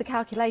and I did the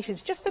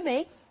calculations. Just for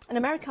me, an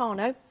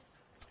Americano,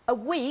 a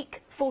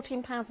week,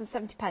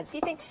 £14.70. So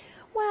you think,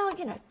 well,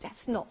 you know,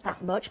 that's not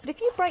that much. But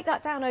if you break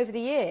that down over the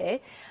year,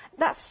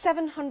 that's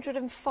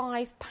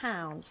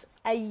 £705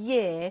 a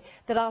year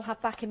that I'll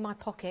have back in my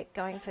pocket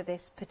going for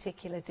this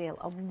particular deal.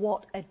 And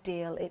what a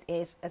deal it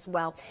is as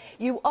well.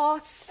 You are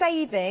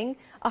saving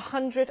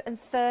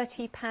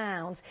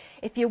 £130.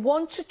 If you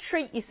want to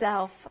treat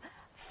yourself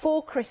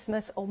for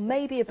Christmas or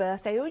maybe a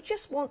birthday, or you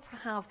just want to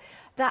have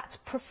that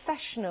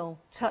professional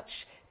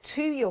touch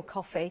to your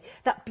coffee,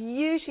 that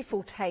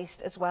beautiful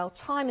taste as well,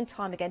 time and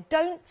time again.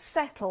 Don't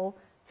settle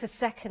for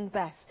second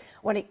best.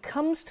 When it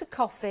comes to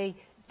coffee,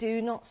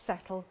 do not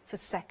settle for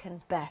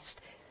second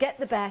best. Get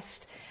the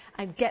best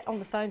and get on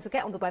the phones or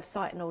get on the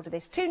website and order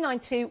this.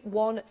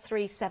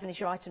 292137 is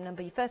your item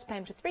number. Your first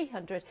payment of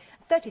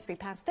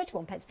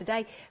 £333.31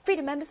 today.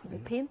 Freedom members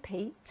with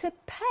P&P to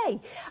pay.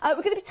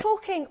 We're going to be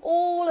talking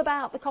all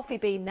about the coffee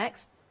bean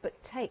next,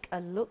 but take a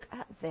look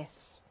at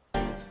this.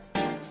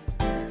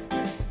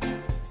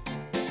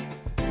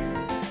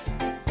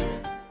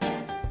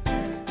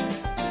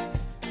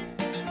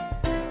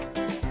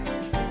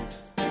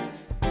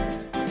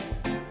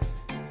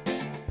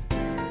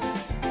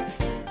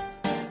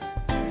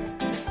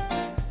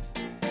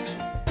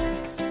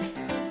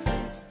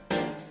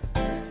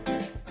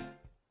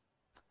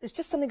 There's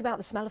just something about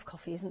the smell of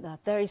coffee, isn't there?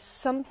 There is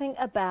something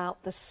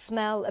about the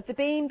smell of the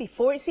bean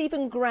before it's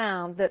even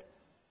ground that,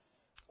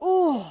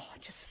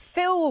 just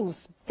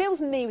fills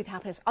me with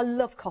happiness. I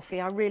love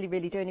coffee, I really,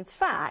 really do. And in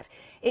fact,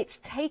 it's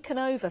taken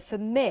over, for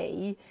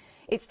me,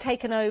 it's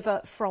taken over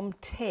from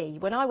tea.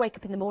 When I wake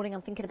up in the morning,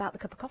 I'm thinking about the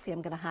cup of coffee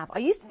I'm going to have. I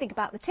used to think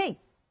about the tea.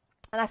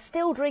 And I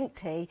still drink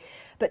tea,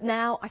 but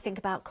now I think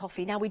about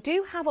coffee. Now, we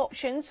do have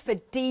options for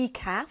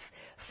decaf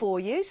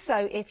for you.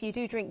 So if you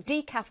do drink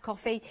decaf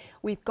coffee,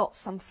 we've got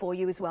some for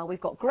you as well.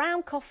 We've got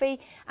ground coffee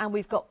and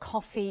we've got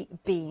coffee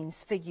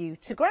beans for you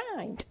to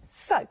grind.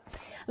 So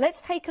let's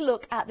take a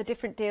look at the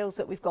different deals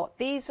that we've got.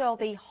 These are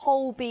the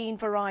whole bean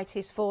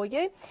varieties for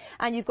you.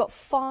 And you've got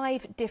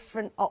 5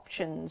 different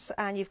options.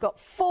 And you've got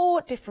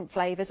 4 different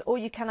flavours, or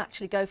you can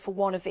actually go for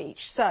 1 of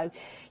each. So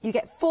you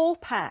get 4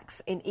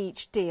 packs in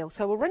each deal.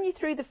 So we'll run you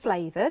through the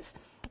flavours,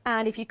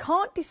 and if you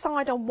can't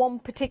decide on one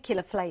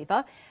particular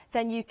flavour,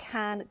 then you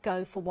can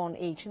go for 1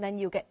 each, and then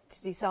you'll get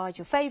to decide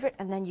your favourite,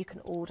 and then you can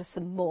order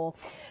some more.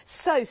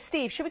 So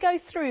Steve, should we go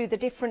through the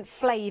different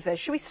flavours?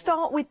 Should we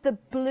start with the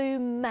Blue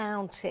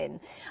Mountain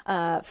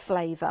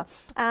flavour?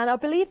 And I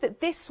believe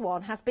that this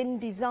one has been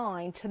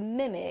designed to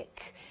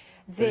mimic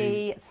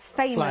the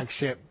famous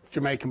flagship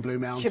Jamaican Blue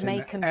Mountain.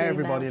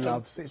 Everybody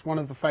loves. It's one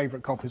of the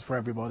favourite coffees for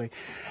everybody.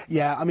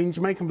 Yeah, I mean,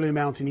 Jamaican Blue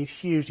Mountain is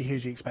hugely,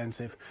 hugely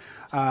expensive.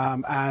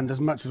 And as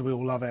much as we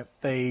all love it,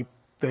 the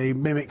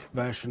mimic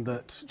version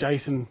that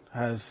Jason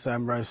has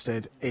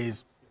roasted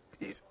is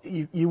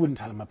you wouldn't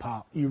tell them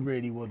apart. You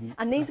really wouldn't.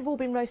 And these have all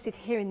been roasted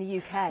here in the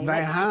UK.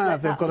 They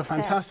have. They've got a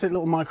fantastic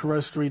little micro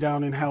roastery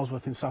down in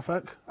Halesworth in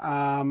Suffolk.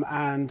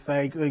 And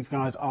these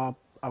guys are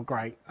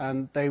great.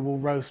 And they will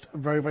roast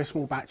very, very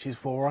small batches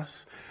for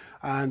us.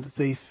 And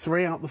the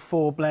 3 out of the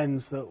 4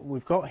 blends that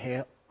we've got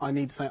here, I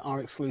need to say, are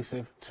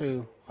exclusive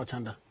to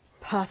Hochanda.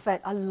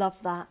 Perfect. I love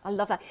that. I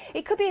love that.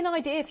 It could be an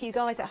idea for you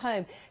guys at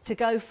home to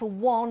go for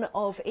 1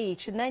 of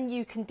each, and then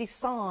you can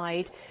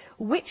decide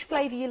which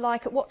flavour you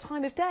like at what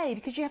time of day,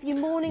 because you have your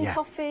morning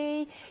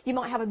coffee, you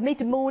might have a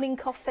mid-morning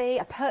coffee,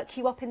 a perk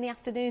you up in the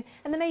afternoon,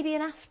 and then maybe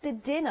an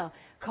after-dinner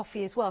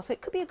coffee as well. So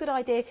it could be a good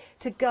idea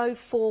to go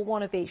for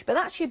 1 of each. But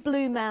that's your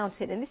Blue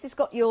Mountain, and this has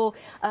got your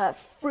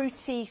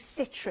fruity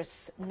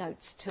citrus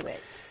notes to it.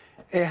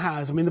 It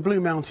has. I mean, the Blue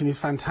Mountain is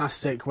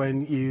fantastic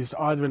when used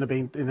either in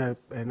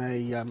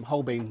a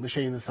whole bean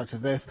machine such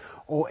as this,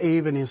 or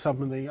even in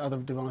some of the other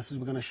devices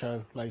we're going to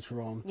show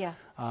later on. Yeah.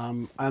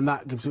 And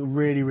that gives it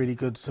really, really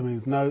good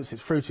smooth notes.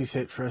 It's fruity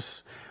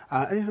citrus.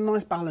 And it's a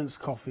nice balanced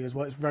coffee as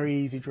well. It's very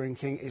easy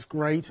drinking. It's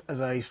great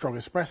as a strong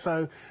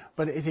espresso,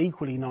 but it is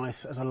equally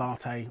nice as a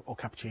latte or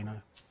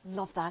cappuccino.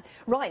 Love that.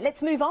 Right,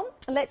 let's move on.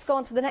 Let's go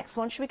on to the next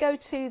one. Should we go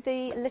to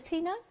the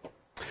Latino?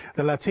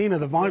 The Latina,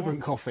 the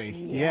vibrant coffee.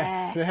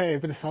 Yes. Hey, a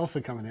bit of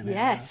salsa coming in.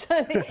 Yes.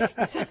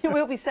 So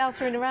we'll be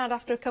salsaing around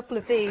after a couple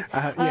of these.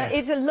 Yes.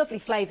 It's a lovely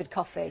flavoured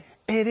coffee.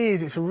 It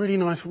is. It's a really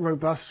nice,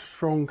 robust,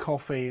 strong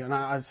coffee. And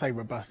I'd say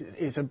robust.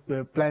 It's a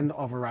blend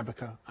of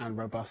Arabica and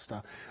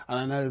Robusta. And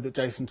I know that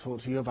Jason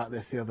talked to you about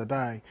this the other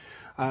day.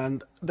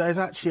 And there's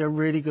actually a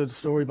really good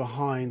story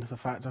behind the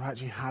fact of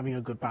actually having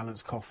a good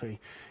balanced coffee.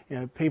 You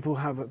know, people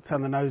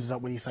turn their noses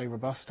up when you say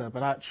Robusta,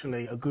 but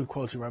actually a good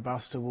quality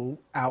Robusta will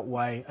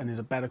outweigh and is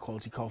a better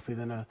quality coffee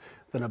than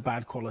a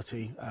bad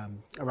quality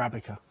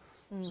Arabica.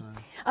 So.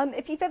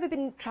 If you've ever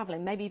been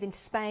travelling, maybe you've been to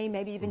Spain,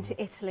 maybe you've been to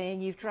Italy,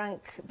 and you've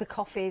drank the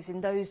coffees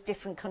in those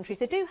different countries,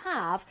 they do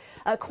have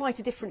quite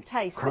a different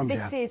taste. But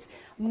this is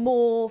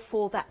more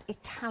for that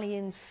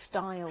Italian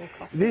style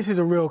coffee. This is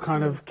a real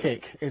kind of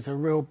kick. It's a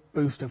real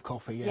boost of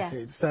coffee, yes. Yeah.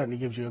 It certainly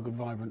gives you a good,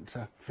 vibrant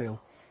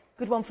feel.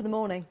 Good one for the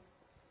morning.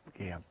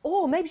 Yeah.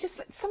 Or maybe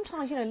just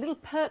sometimes, you know, a little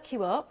perk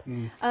you up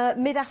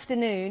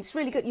mid-afternoon. It's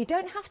really good. You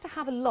don't have to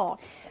have a lot.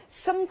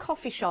 Some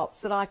coffee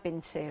shops that I've been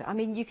to, I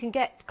mean, you can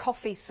get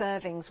coffee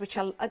servings which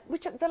are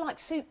they're like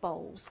soup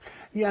bowls.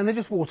 Yeah, and they're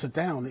just watered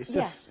down. It's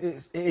just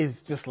it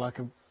is just like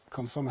a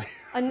consomme.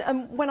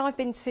 And when I've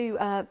been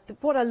to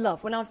what I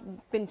love when I've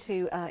been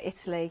to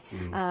Italy,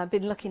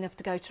 been lucky enough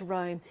to go to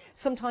Rome.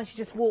 Sometimes you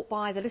just walk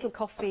by the little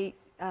coffee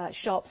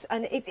shops,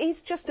 and it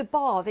is just a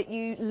bar that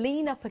you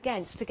lean up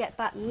against to get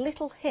that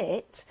little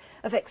hit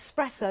of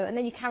espresso, and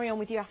then you carry on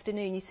with your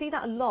afternoon. You see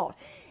that a lot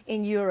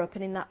in Europe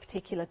and in that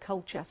particular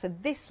culture. So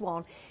this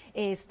one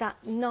is that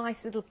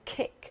nice little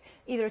kick,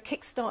 either a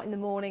kickstart in the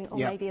morning or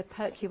maybe a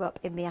perk you up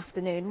in the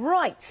afternoon.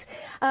 Right,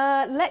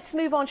 let's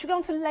move on. Should we go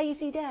on to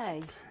Lazy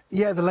Day?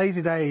 Yeah, the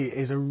Lazy Day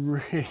is a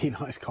really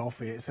nice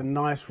coffee. It's a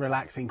nice,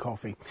 relaxing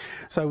coffee.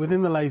 So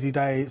within the Lazy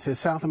Day, it's a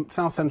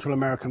South Central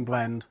American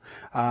blend.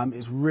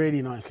 It's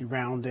really nicely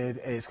rounded.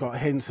 It's got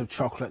hints of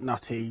chocolate,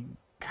 nutty,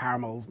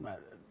 caramel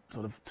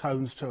sort of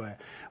tones to it.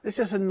 It's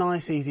just a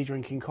nice, easy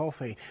drinking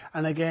coffee.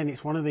 And again,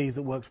 it's one of these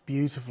that works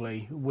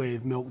beautifully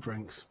with milk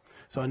drinks.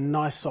 So a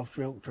nice soft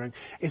milk drink.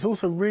 It's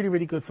also really,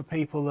 really good for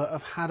people that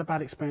have had a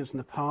bad experience in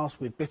the past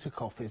with bitter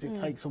coffees. It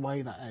takes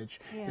away that edge.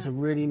 Yeah. It's a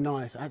really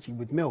nice, actually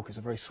with milk, it's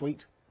a very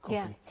sweet coffee.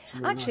 Yeah,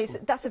 really actually, nice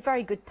that's a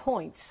very good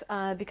point,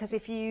 because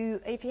if you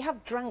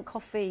have drank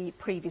coffee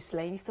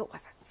previously and you thought,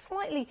 well, that's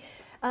slightly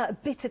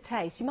bitter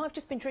taste, you might have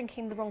just been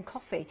drinking the wrong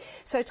coffee.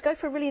 So to go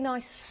for a really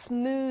nice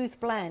smooth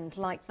blend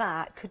like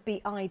that could be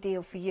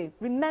ideal for you.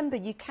 Remember,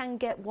 you can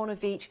get 1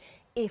 of each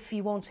if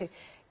you want to.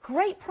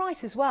 Great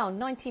price as well,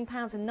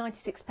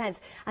 £19.96,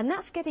 and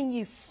that's getting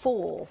you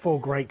 4. 4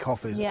 great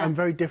coffees, and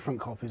very different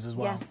coffees as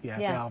well. Yeah,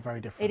 they are very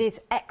different. It is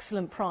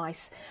excellent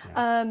price.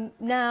 Yeah.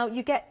 Now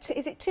you get,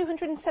 is it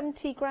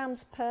 270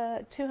 grams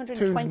per,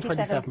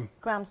 227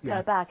 grams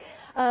per bag.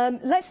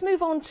 Let's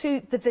move on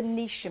to the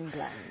Venetian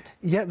blend.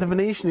 Yeah, the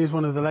Venetian is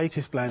one of the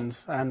latest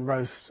blends and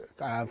roast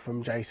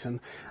from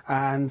Jason,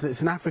 and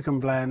it's an African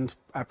blend,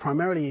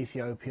 primarily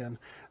Ethiopian,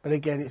 but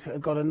again, it's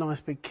got a nice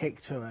big kick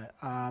to it,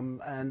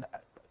 and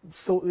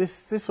so this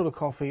sort of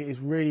coffee is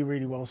really,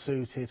 really well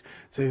suited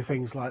to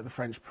things like the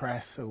French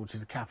press, which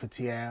is a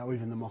cafetiere, or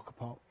even the mocha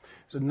pot.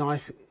 It's a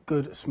nice,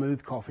 good,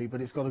 smooth coffee,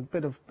 but it's got a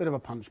bit of a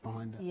punch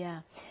behind it. Yeah.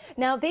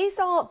 Now these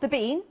are the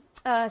bean.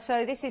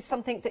 So this is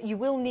something that you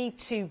will need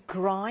to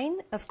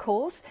grind, of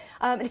course.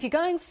 And if you're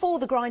going for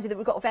the grinder that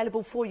we've got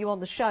available for you on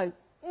the show,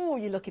 oh,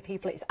 you lucky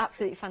people, it's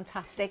absolutely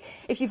fantastic.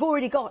 If you've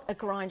already got a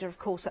grinder, of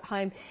course, at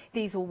home,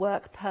 these will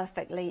work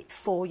perfectly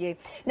for you.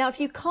 Now, if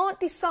you can't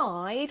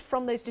decide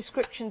from those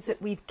descriptions that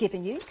we've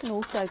given you, you can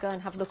also go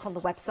and have a look on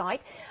the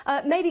website.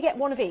 Maybe get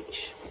one of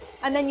each,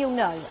 and then you'll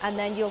know, and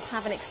then you'll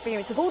have an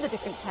experience of all the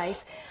different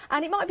tastes,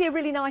 and it might be a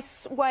really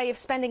nice way of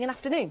spending an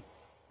afternoon.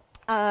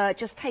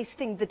 Just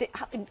tasting,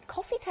 having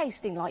coffee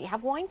tasting like you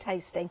have wine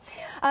tasting.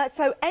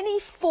 So any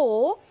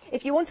 4,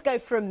 if you want to go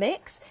for a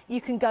mix, you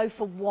can go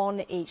for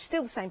 1 each.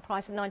 Still the same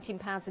price of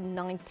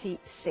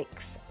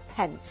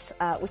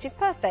 £19.96, which is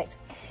perfect.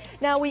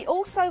 Now we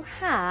also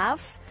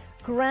have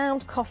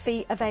ground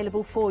coffee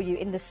available for you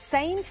in the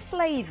same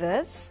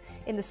flavours.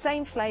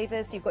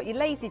 You've got your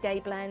Lazy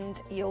Day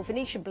blend, your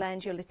Venetian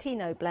blend, your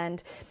Latino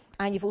blend,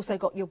 and you've also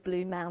got your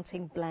Blue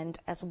Mountain blend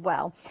as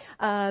well.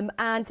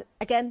 And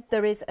again,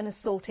 there is an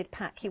assorted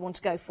pack you want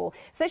to go for.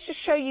 So let's just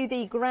show you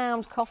the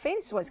ground coffee.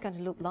 This is what it's going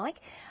to look like.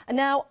 And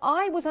now,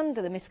 I was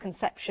under the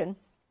misconception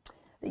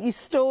that you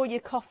store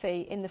your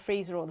coffee in the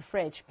freezer or the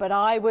fridge, but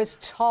I was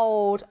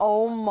told,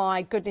 oh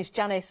my goodness,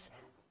 Janice,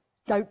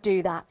 don't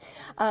do that.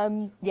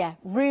 Yeah,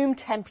 room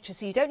temperature.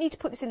 So you don't need to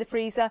put this in the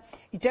freezer.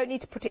 You don't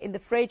need to put it in the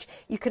fridge.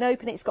 You can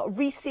open it. It's got a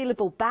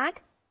resealable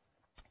bag.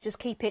 Just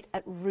keep it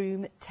at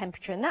room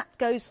temperature. And that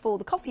goes for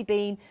the coffee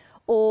bean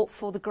or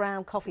for the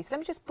ground coffee. So let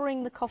me just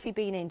bring the coffee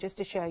bean in just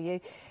to show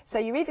you. So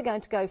you're either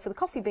going to go for the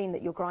coffee bean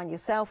that you'll grind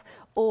yourself,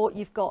 or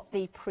you've got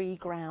the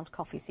pre-ground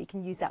coffee. So you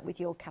can use that with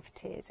your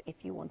cafetiers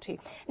if you want to.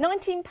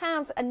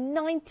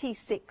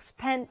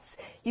 £19.96.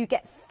 You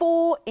get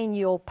 4 in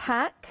your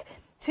pack.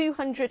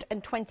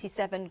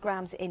 227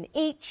 grams in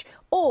each,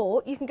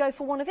 or you can go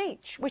for 1 of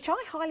each, which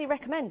I highly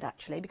recommend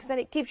actually, because then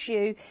it gives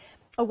you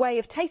a way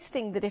of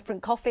tasting the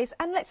different coffees.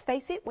 And let's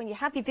face it, when you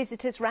have your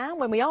visitors round,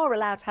 when we are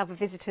allowed to have a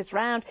visitors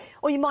round,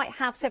 or you might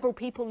have several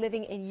people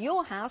living in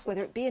your house,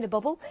 whether it be in a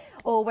bubble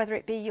or whether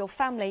it be your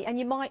family, and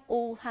you might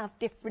all have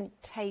different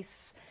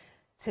tastes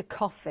to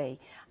coffee,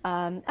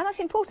 and that's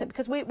important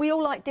because we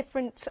all like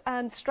different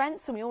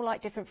strengths, and we all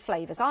like different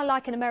flavours. I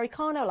like an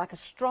Americano, I like a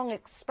strong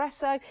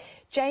espresso.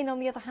 Jane, on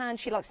the other hand,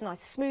 she likes a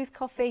nice smooth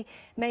coffee,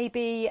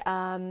 maybe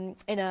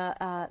in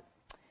a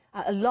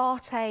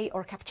latte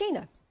or a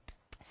cappuccino.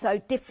 So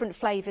different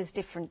flavours,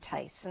 different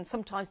tastes, and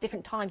sometimes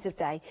different times of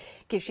day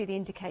gives you the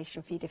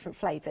indication for your different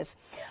flavours.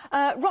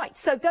 Right,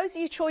 so those are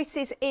your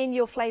choices in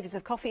your flavours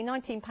of coffee,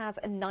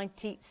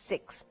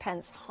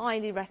 £19.96.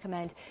 Highly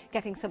recommend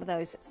getting some of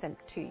those sent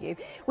to you.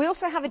 We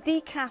also have a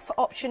decaf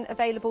option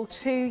available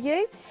to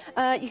you.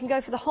 You can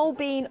go for the whole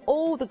bean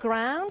or the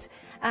ground,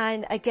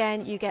 and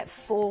again, you get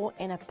 4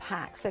 in a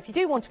pack. So if you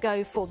do want to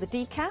go for the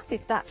decaf,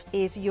 if that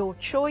is your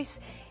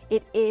choice,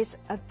 it is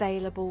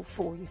available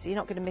for you, so you're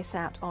not going to miss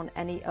out on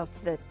any of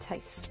the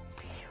taste.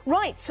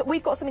 Right, so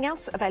we've got something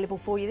else available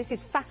for you. This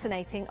is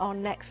fascinating, our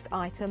next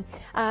item,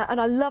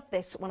 and I love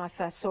this when I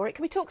first saw it.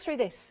 Can we talk through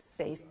this,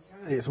 Steve?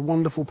 It's a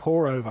wonderful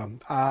pour-over.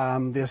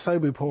 The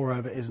Asobu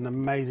pour-over is an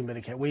amazing bit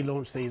of kit. We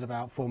launched these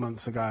about 4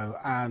 months ago,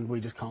 and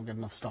we just can't get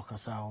enough stock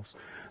ourselves.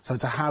 So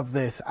to have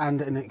this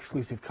and an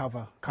exclusive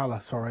colour,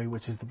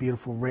 which is the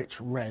beautiful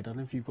rich red. I don't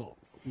know if you've got...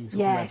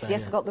 Yes,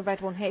 I've got the red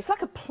one here. It's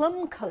like a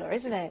plum colour,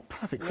 isn't it?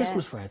 Perfect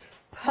Christmas red.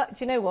 Do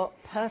you know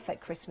what?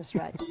 Perfect Christmas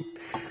red.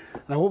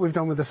 Now, what we've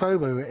done with the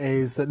Asobu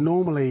is that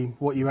normally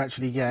what you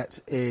actually get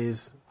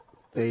is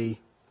the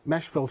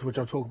mesh filter, which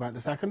I'll talk about in a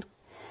second,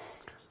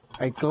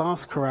 a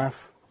glass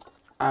carafe,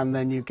 and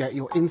then you get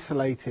your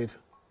insulated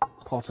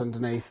pot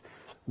underneath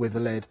with the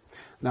lid.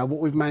 Now, what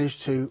we've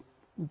managed to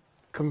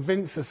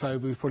convince the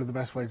Asobu is probably the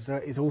best way to do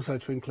it is also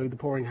to include the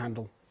pouring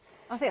handle.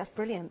 I think that's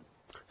brilliant.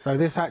 So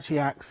this actually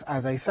acts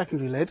as a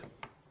secondary lid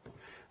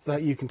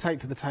that you can take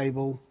to the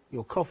table.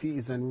 Your coffee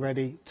is then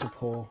ready to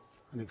pour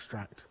and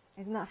extract.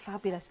 Isn't that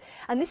fabulous?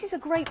 And this is a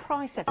great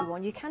price,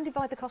 everyone. You can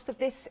divide the cost of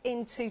this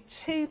into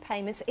 2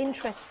 payments,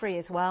 interest-free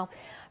as well.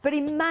 But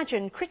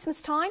imagine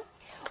Christmas time,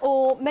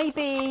 or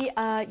maybe,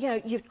 you know,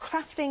 you're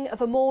crafting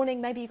of a morning,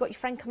 maybe you've got your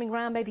friend coming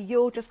round, maybe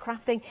you're just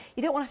crafting.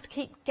 You don't want to have to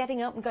keep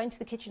getting up and going to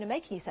the kitchen and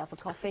making yourself a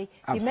coffee.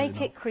 Absolutely you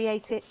make it,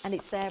 create it, and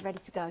it's there ready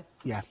to go.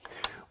 Yeah.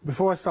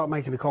 Before I start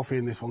making the coffee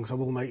in this one, because I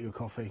will make you a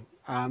coffee,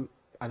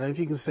 I don't know if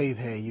you can see it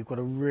here, you've got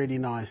a really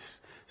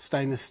nice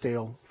stainless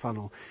steel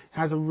funnel. It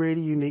has a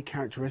really unique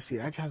characteristic.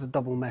 It actually has a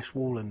double mesh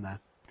wall in there.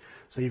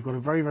 So you've got a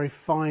very, very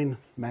fine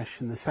mesh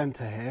in the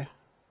centre here.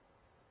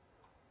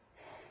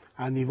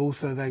 And you've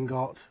also then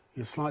got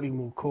your slightly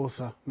more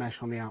coarser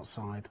mesh on the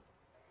outside.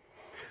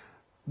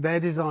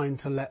 They're designed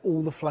to let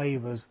all the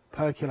flavours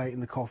percolate in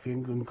the coffee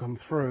and come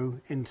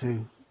through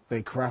into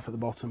the carafe at the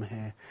bottom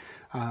here,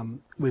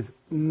 with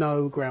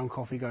no ground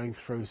coffee going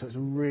through. So it's a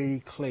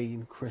really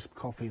clean, crisp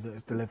coffee that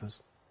it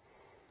delivers.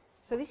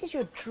 So this is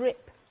your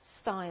drip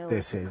style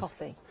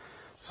coffee.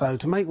 So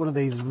to make one of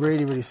these is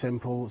really, really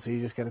simple. So you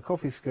just get a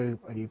coffee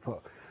scoop and you put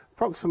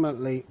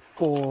approximately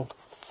 4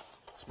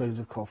 spoons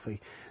of coffee.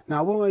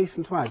 Now, what I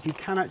hasten to add, you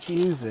can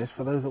actually use this,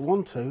 for those that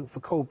want to, for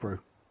cold brew.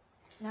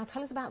 Now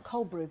tell us about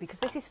cold brew, because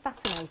this is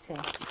fascinating.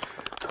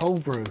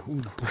 Cold brew.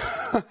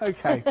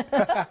 Okay.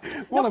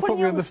 Want to put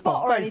you on the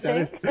spot or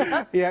anything?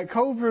 Yeah,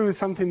 cold brew is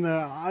something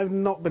that I've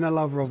not been a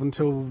lover of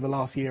until the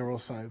last year or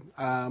so.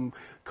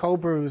 Cold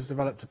brew was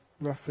developed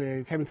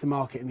roughly, came into the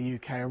market in the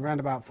UK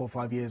around about 4 or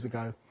 5 years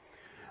ago.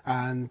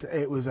 And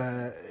it was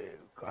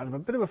kind of a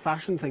bit of a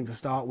fashion thing to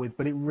start with,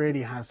 but it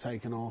really has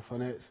taken off,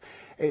 and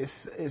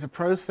it's a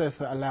process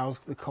that allows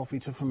the coffee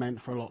to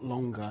ferment for a lot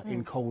longer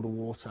in colder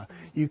water.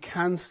 You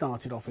can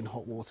start it off in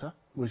hot water,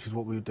 which is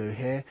what we would do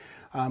here,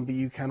 but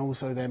you can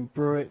also then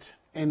brew it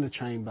in the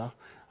chamber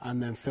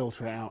and then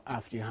filter it out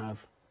after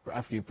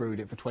you've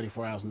brewed it for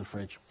 24 hours in the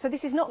fridge. So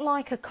this is not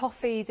like a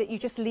coffee that you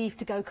just leave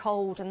to go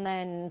cold and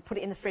then put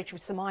it in the fridge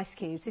with some ice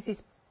cubes. This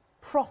is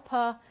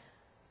proper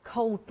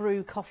cold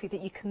brew coffee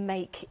that you can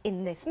make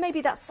in this.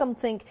 Maybe that's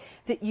something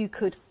that you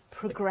could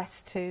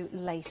progress to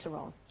later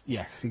on.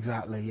 Yes,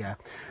 exactly, yeah.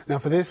 Now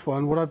for this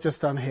one, what I've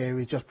just done here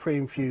is just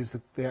pre-infuse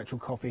the actual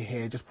coffee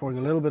here, just pouring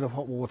a little bit of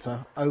hot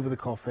water over the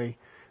coffee,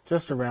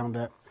 just around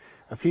it,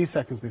 a few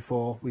seconds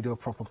before we do a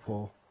proper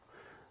pour.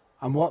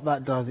 And what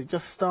that does, it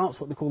just starts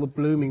what they call the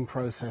blooming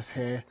process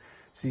here,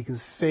 so you can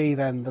see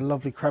then the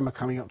lovely crema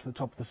coming up to the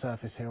top of the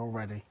surface here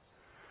already.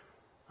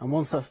 And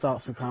once that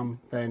starts to come,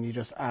 then you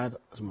just add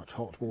as much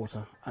hot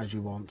water as you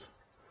want.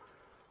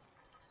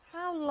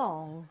 How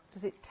long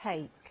does it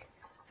take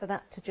for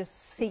that to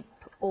just seep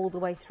all the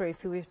way through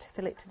if we were to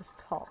fill it to the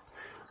top?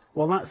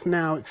 Well, that's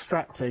now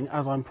extracting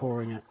as I'm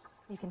pouring it.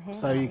 You can hear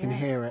so that, you can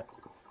hear it.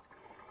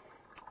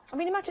 I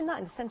mean, imagine that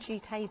in the centre of your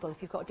table,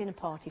 if you've got a dinner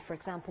party, for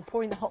example,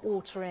 pouring the hot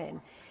water in.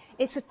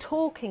 It's a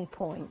talking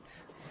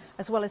point,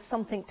 as well as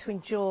something to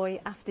enjoy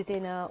after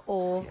dinner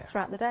or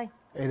throughout the day.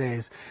 It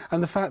is.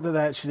 And the fact that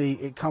actually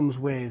it comes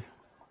with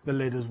the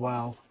lid as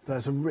well.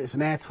 It's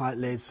an airtight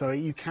lid, so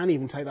you can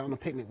even take that on a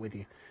picnic with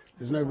you.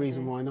 There's no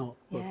reason why not,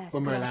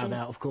 when we're allowed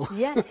out, of course.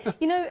 Yeah,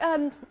 you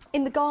know,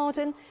 in the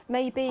garden,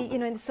 maybe, you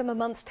know, in the summer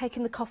months,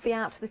 taking the coffee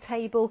out to the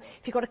table.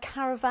 If you've got a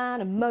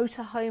caravan, a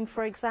motorhome,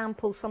 for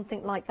example,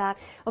 something like that.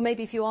 Or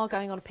maybe if you are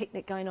going on a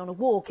picnic, going on a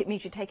walk, it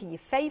means you're taking your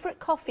favourite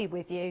coffee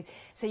with you,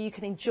 so you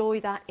can enjoy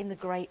that in the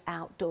great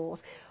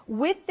outdoors.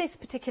 With this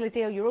particular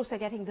deal, you're also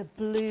getting the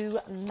Blue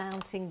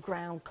Mountain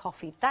ground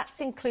coffee.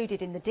 That's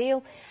included in the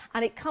deal,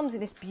 and it comes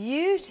in this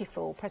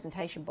beautiful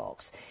presentation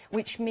box,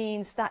 which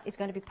means that it's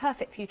going to be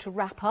perfect for you to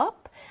wrap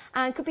up,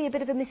 and could be a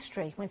bit of a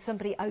mystery when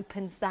somebody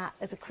opens that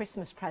as a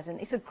Christmas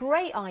present. It's a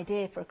great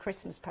idea for a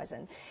Christmas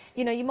present.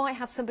 You know, you might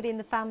have somebody in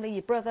the family,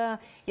 your brother,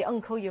 your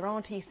uncle, your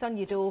auntie, your son,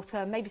 your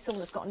daughter, maybe someone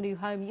that's got a new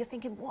home. You're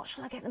thinking, what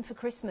shall I get them for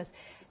Christmas?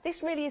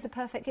 This really is a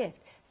perfect gift.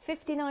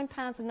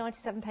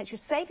 £59.97. You're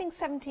saving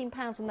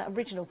 £17 on that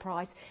original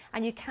price,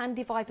 and you can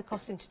divide the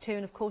cost into two.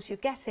 And of course, you're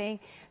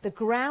getting the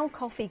ground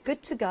coffee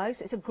good to go.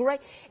 So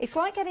it's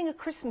like getting a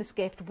Christmas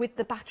gift with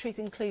the batteries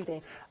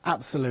included.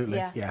 Absolutely,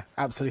 yeah,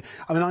 absolutely.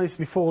 I mean,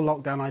 before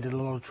lockdown, I did a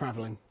lot of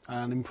travelling,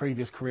 and in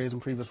previous careers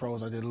and previous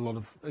roles, I did a lot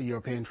of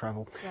European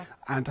travel. Yeah.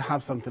 And to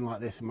have something like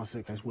this in my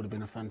suitcase would have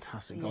been a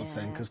fantastic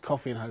godsend, because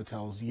coffee in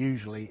hotels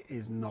usually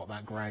is not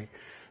that great.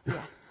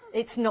 Yeah.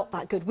 It's not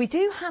that good. We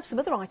do have some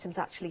other items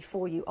actually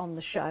for you on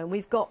the show.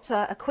 We've got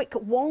a quick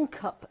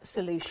 1-cup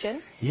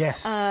solution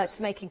to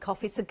making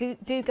coffee. So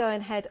do go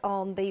and head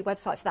on the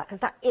website for that, because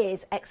that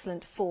is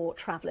excellent for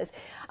travellers.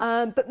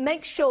 But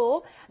make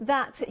sure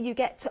that you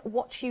get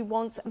what you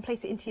want and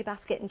place it into your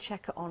basket and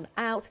check it on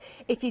out.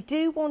 If you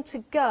do want to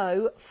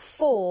go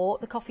for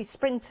the coffee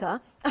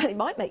sprinter, and it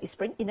might make you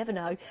sprint, you never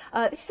know,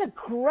 this is a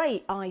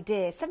great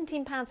idea.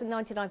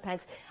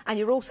 £17.99, and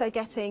you're also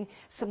getting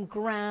some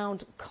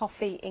ground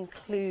coffee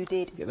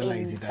included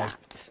in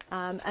that.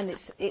 And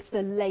it's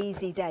the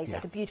lazy day, so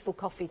it's a beautiful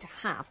coffee to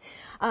have.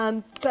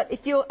 But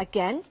if you're,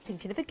 again,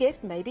 thinking of a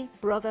gift, maybe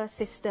brother,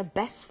 sister,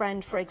 best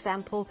friend, for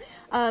example,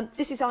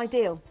 this is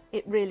ideal.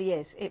 It really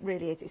is. It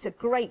really is. It's a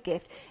great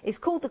gift. It's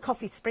called the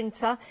Coffee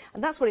Sprinter,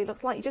 and that's what it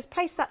looks like. You just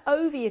place that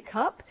over your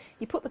cup.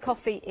 You put the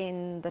coffee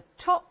in the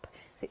top,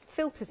 so it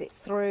filters it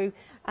through,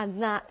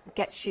 and that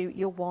gets you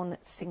your one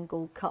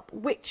single cup,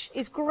 which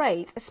is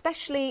great,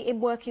 especially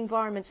in work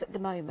environments at the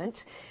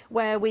moment,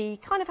 where we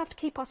kind of have to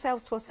keep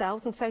ourselves to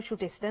ourselves and social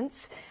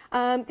distance.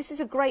 This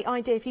is a great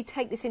idea if you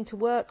take this into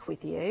work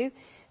with you.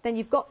 then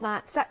you've got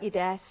that, it's at your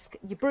desk,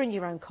 you're brewing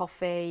your own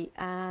coffee,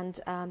 and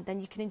then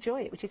you can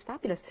enjoy it, which is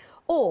fabulous.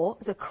 Or,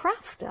 as a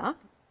crafter,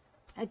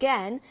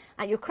 again,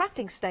 at your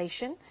crafting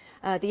station,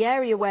 the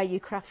area where you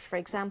craft, for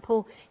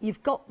example,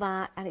 you've got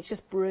that and it's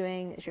just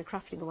brewing as you're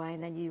crafting away,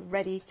 and then you're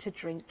ready to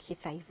drink your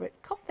favourite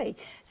coffee.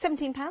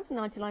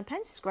 £17.99,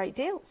 it's a great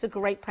deal. It's a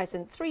great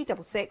present.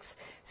 366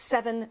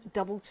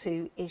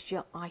 722 is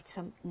your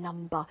item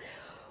number.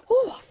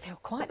 Oh, I feel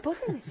quite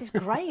buzzing. This is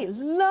great.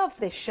 Love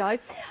this show.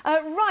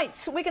 Right,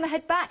 so we're going to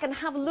head back and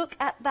have a look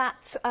at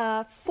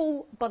that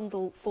full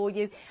bundle for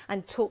you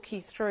and talk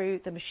you through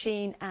the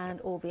machine and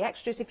all the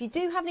extras. If you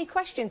do have any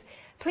questions,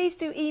 please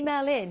do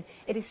email in.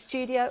 It is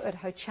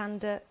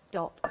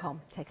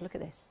studio@hochanda.com. Take a look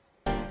at this.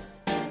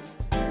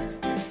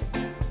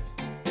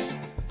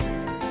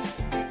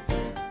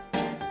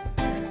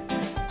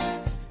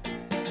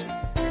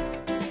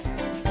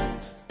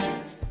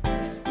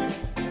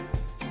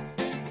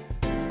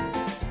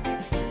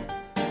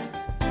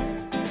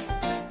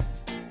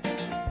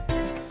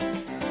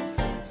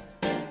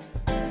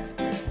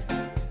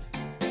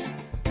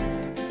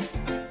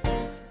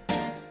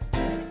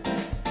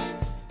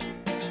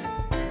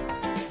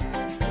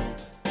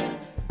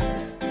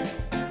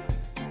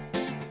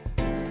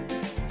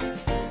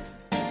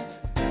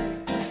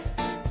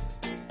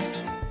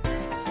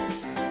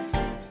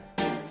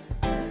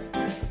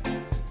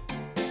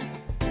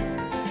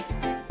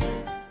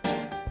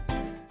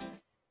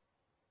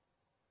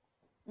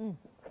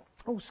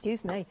 Oh,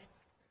 excuse me.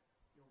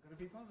 You're going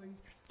to be buzzing.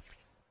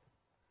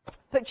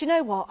 But you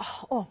know what?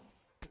 Oh,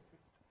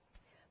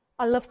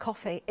 I love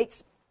coffee.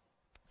 It's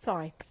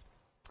the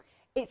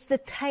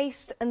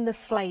taste and the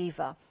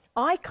flavour.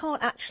 I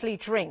can't actually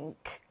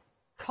drink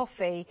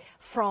coffee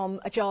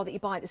from a jar that you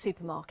buy at the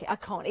supermarket. I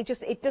can't. I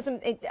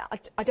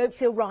don't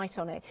feel right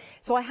on it.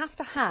 So I have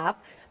to have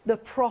the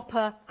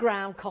proper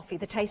ground coffee,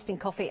 the tasting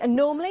coffee. And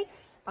normally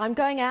I'm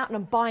going out and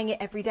I'm buying it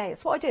every day.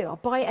 That's what I do. I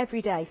buy it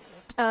every day.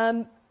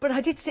 But I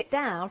did sit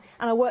down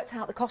and I worked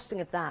out the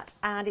costing of that,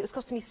 and it was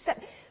costing me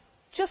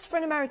just for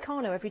an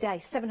Americano every day,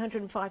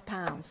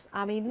 £705.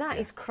 I mean, that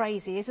is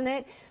crazy, isn't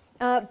it?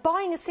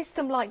 Buying a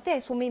system like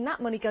this will mean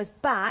that money goes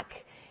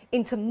back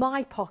into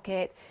my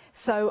pocket,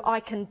 so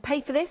I can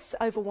pay for this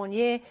over 1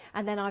 year,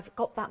 and then I've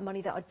got that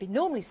money that I'd be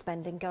normally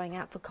spending going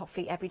out for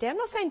coffee every day. I'm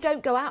not saying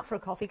don't go out for a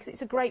coffee, because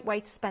it's a great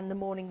way to spend the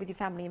morning with your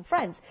family and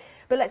friends.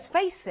 But let's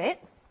face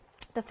it,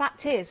 the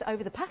fact is,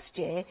 over the past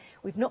year,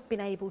 we've not been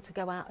able to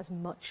go out as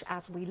much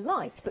as we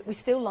liked, but we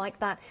still like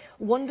that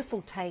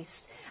wonderful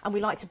taste, and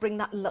we like to bring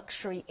that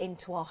luxury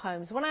into our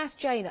homes. When I asked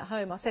Jane at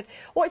home, I said,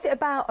 what is it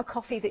about a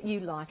coffee that you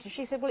like? And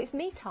she said, well, it's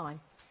me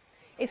time.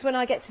 It's when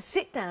I get to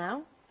sit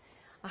down,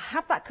 I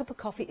have that cup of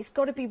coffee. It's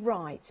got to be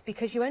right,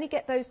 because you only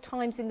get those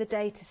times in the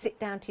day to sit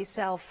down to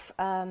yourself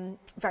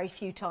very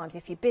few times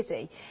if you're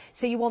busy.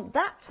 So you want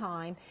that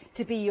time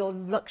to be your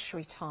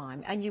luxury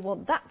time, and you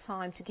want that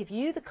time to give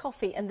you the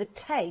coffee and the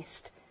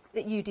taste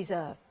that you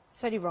deserve.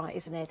 It's only right,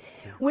 isn't it?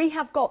 Yeah. We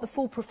have got the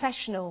full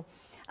professional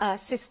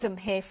system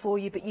here for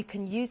you, but you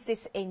can use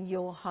this in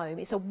your home.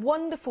 It's a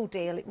wonderful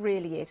deal, it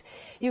really is.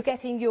 You're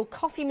getting your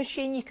coffee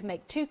machine, you can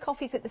make 2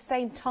 coffees at the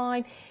same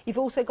time. You've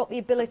also got the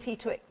ability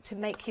to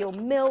make your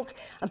milk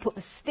and put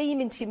the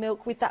steam into your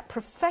milk with that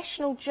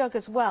professional jug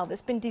as well,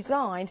 that's been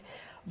designed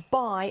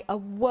by a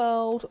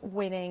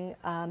world-winning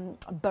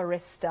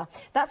barista.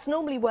 That's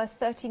normally worth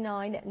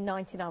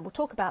 $39.99. We'll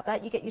talk about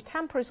that. You get your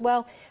tamper as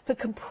well for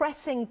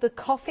compressing the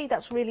coffee.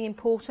 That's really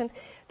important.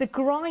 The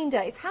grinder,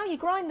 it's how you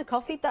grind the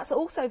coffee. That's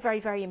also very,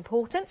 very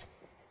important.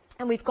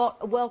 And we've got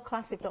a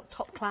world-class, if not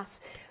top-class,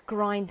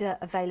 grinder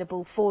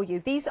available for you.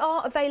 These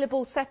are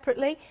available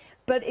separately,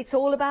 but it's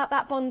all about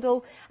that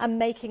bundle and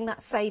making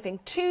that saving.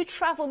 2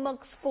 travel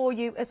mugs for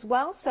you as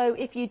well, so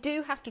if you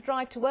do have to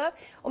drive to work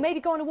or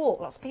maybe go on a walk,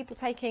 lots of people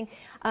taking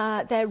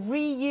their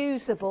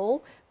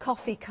reusable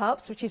coffee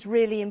cups, which is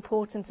really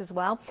important as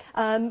well.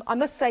 I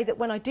must say that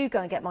when I do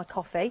go and get my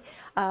coffee,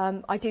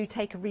 I do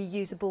take a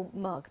reusable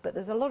mug, but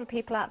there's a lot of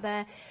people out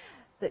there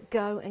that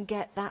go and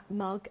get that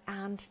mug,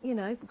 and, you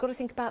know, we've got to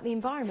think about the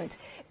environment.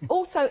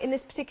 Also, in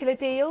this particular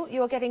deal,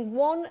 you are getting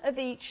 1 of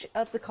each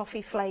of the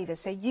coffee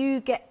flavours, so you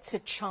get to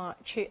try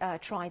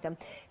them.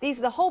 These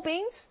are the whole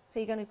beans,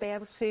 so you're going to be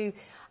able to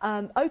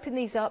open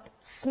these up,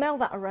 smell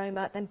that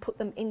aroma, then put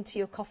them into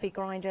your coffee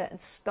grinder and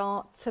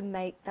start to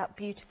make that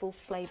beautiful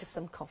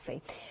flavoursome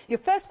coffee. Your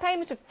first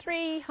payment of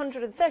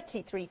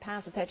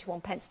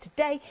 £333.31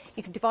 today,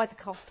 you can divide the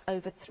cost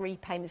over 3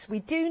 payments. We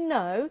do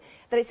know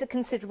that it's a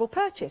considerable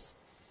purchase,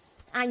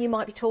 and you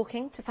might be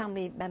talking to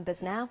family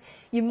members now.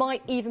 You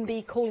might even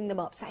be calling them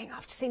up saying,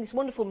 I've just seen this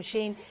wonderful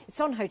machine,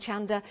 it's on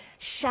Hochanda,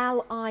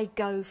 shall I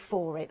go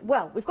for it?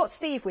 Well, we've got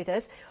Steve with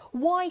us.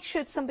 Why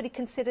should somebody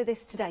consider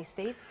this today,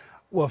 Steve?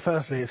 Well,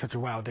 firstly, it's such a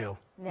wow deal.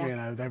 Yeah. You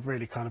know, they've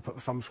really kind of put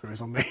the thumb screws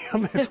on me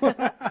on this one.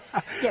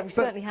 Yeah, we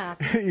certainly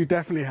have. You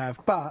definitely have.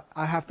 But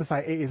I have to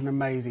say, it is an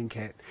amazing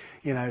kit.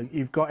 You know,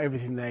 you've got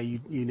everything there you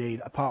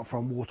need, apart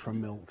from water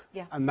and milk.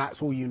 Yeah. And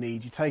that's all you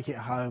need. You take it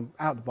home,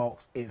 out the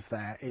box, it's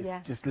there. It's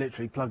just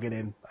literally plug it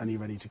in and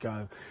you're ready to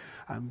go.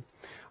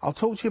 I'll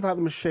talk to you about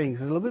the machine, 'cause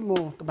there's a little bit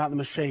more about the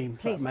machine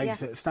Please, that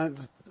makes it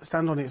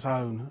stand on its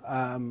own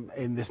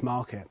in this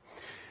market.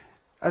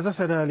 As I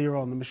said earlier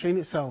on, the machine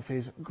itself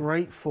is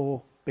great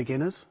for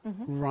beginners,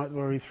 right the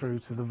way through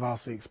to the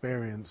vastly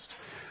experienced.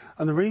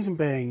 And the reason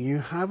being, you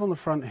have on the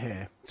front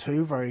here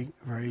two very,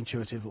 very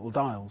intuitive little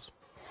dials.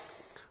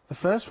 The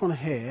first one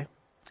here,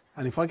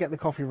 and if I get the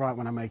coffee right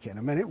when I make it in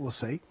a minute, we'll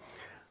see,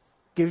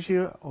 gives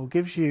you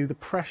the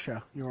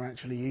pressure you're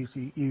actually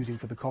using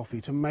for the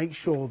coffee to make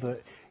sure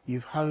that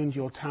you've honed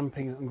your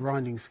tamping and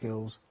grinding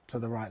skills to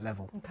the right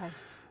level. Okay.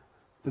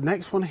 The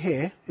next one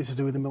here is to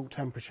do with the milk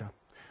temperature.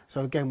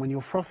 So again, when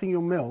you're frothing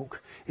your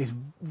milk, it's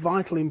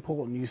vitally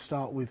important you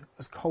start with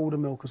as cold a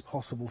milk as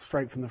possible,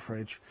 straight from the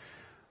fridge.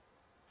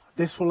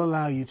 This will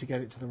allow you to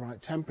get it to the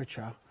right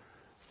temperature,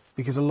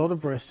 because a lot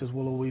of baristas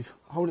will always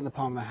hold it in the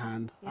palm of their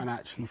hand and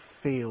actually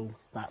feel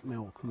that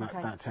milk and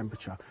that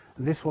temperature.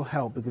 And this will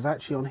help, because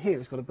actually on here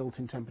it's got a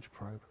built-in temperature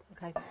probe.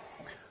 Okay.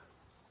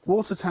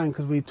 Water tank,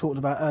 as we talked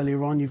about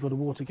earlier on, you've got a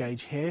water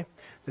gauge here.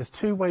 There's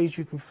two ways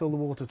you can fill the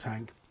water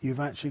tank. You've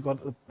actually got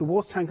the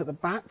water tank at the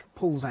back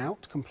pulls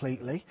out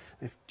completely.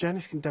 If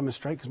Janice can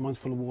demonstrate, because mine's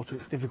full of water,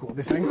 it's difficult at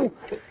this angle.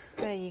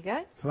 There you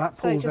go. So that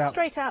pulls just out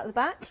straight out the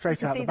back.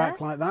 Straight out the back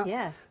like that.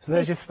 Yeah. So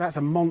there's that's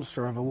a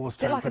monster of a water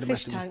tank. Like for a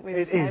fish tank, we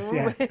would say, is,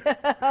 yeah.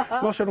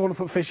 I'm not sure I want to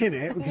put fish in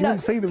it, because you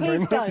won't see them very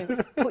much. Please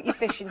don't put your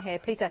fish in here,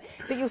 please don't.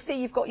 But you'll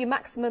see you've got your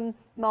maximum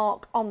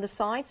mark on the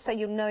side, so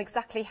you'll know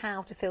exactly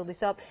how to fill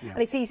this up. And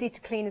it's easy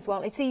to clean as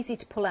well. It's easy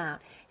to pull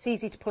out. It's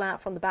easy to pull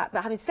out from the back.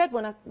 But having said,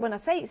 when I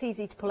say it's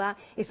easy to pull out,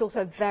 it's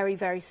also very,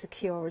 very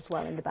secure as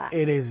well in the back.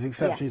 It is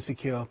exceptionally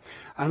secure.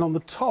 And on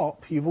the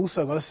top, you've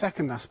also got a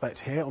second aspect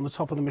here on the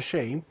top of the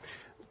machine.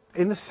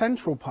 In the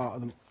central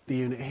part of the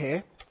unit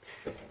here,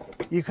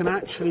 you can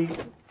actually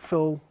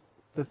fill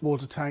the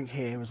water tank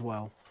here as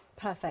well.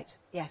 Perfect.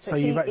 Yeah. So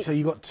you've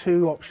got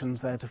two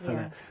options there to fill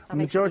it. The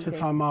majority of the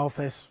time, my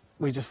office,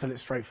 we just fill it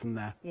straight from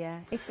there.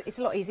 Yeah, it's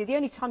a lot easier. The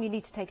only time you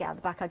need to take it out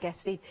the back, I guess,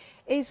 Steve,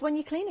 is when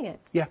you're cleaning it.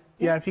 Yeah.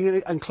 If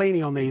you and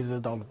cleaning on these is a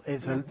doll.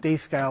 It's a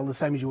D-scale, the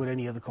same as you would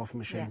any other coffee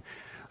machine.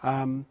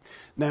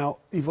 Now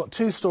you've got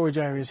two storage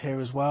areas here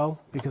as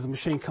well, because the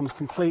machine comes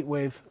complete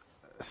with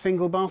a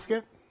single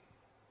basket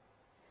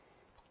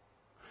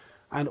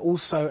and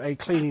also a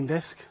cleaning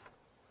disc.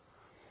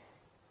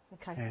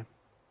 Okay. Here.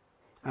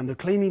 And the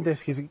cleaning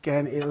disc is,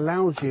 again, it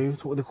allows you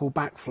to what they call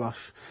back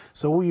flush.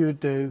 So all you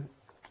would do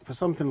for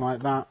something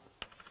like that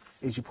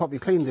is you pop your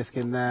cleaning disc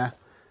in there,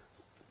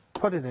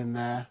 put it in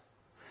there,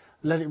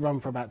 let it run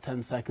for about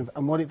 10 seconds,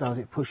 and what it does,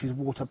 it pushes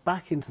water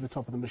back into the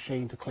top of the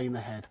machine to clean the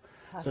head.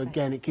 Perfect. So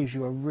again, it gives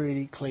you a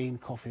really clean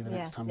coffee the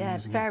next time you're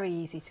using it. Yeah, very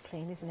easy to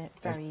clean, isn't it?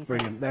 Very easy.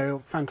 Brilliant. They're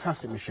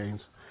fantastic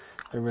machines.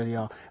 They really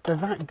are. They're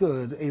that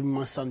good, even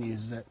my son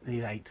uses it, and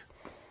he's 8.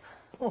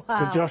 Wow.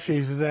 So Josh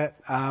uses it.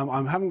 I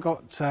haven't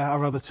got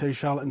our other two,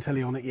 Charlotte and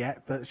Tilly, on it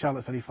yet, but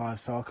Charlotte's only 5,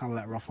 so I'll kind of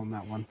let her off on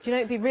that one. Do you know,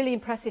 it'd be really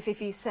impressive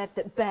if you said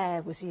that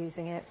Bear was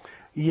using it.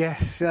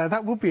 Yes,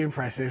 that would be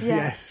impressive,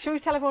 yes. Shall we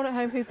tell everyone at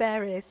home who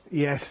Bear is?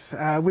 Yes,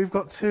 we've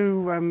got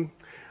two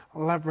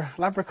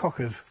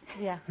Labracockers.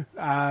 Yeah.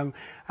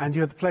 And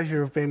you had the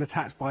pleasure of being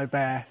attacked by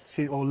Bear,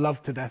 or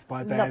loved to death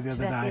by Bear the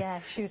other day. Yeah,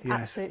 she was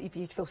absolutely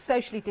beautiful.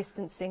 Socially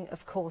distancing,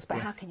 of course, but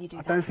how can you do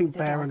that? I don't think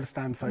Bear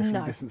understands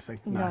socially distancing.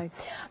 No.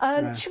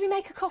 Should we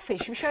make a coffee?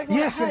 Should we show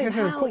everyone yes, at home yes,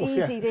 how of course, easy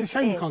yes. this It's a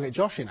shame is? you can't get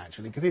Josh in,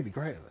 actually, because he'd be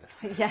great at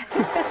this. Yeah.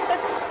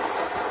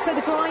 So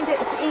the grinder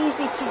is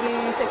easy to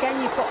use. Again,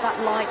 you've got that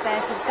light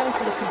there, so it's going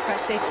to look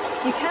impressive.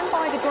 You can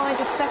buy the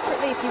grinder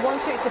separately if you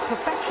want to. It's a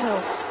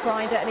professional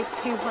grinder and it's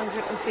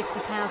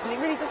 £250. And it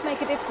really does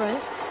make a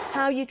difference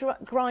how you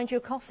grind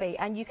your coffee.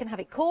 And you can have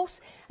it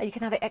coarse and you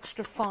can have it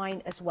extra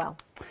fine as well.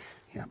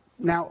 Yeah.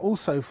 Now,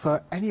 also,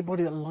 for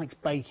anybody that likes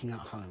baking at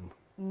home,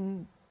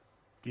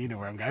 you know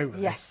where I'm going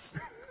with this.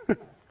 Yes.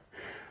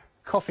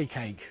 Coffee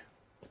cake.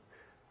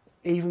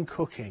 Even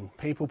cooking.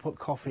 People put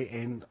coffee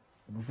in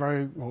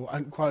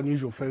quite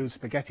unusual foods,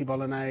 spaghetti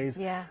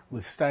bolognese,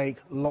 with steak,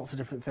 lots of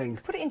different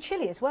things. Put it in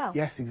chilli as well.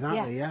 Yes,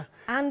 exactly, yeah.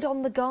 And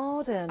on the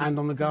garden. And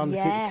on the garden to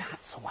keep the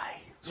cats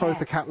away. Sorry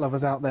for cat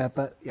lovers out there,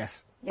 but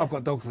yes, I've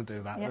got dogs that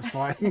do that, that's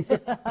fine.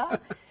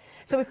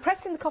 So we're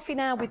pressing the coffee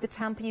now with the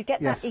tamper. You get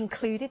that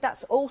included.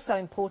 That's also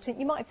important.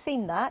 You might have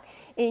seen that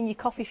in your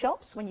coffee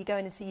shops when you go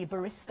in and see your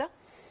barista.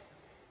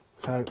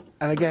 So,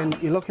 and again,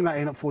 you're looking that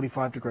in at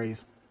 45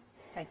 degrees.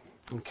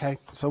 Okay,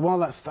 so while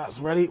that's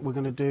ready, we're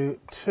going to do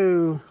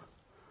two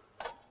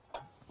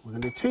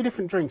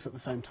different drinks at the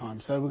same time.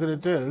 So we're going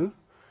to do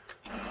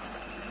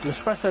the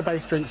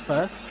espresso-based drinks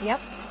first. Yep.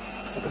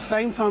 At the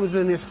same time as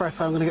doing the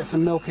espresso, I'm going to get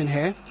some milk in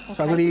here. Okay.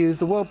 So I'm going to use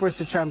the World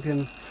Barista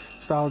Champion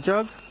style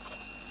jug.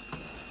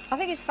 I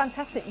think it's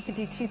fantastic you can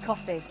do 2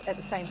 coffees at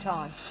the same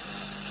time.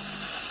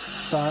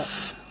 So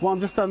what I've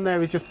just done there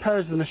is just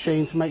purge the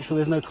machine to make sure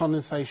there's no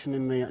condensation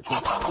in the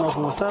actual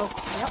nozzle itself.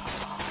 Yep.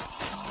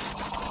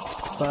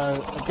 So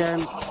again,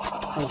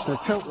 I'm just going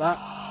to tilt that.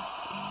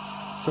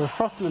 So we're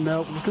frothing the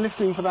milk, just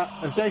listening for that,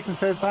 as Jason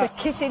says, that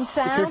the kissing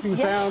sound. The kissing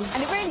sound.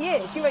 And it really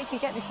is. You actually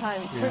get this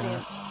home. It's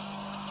brilliant.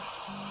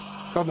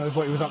 God knows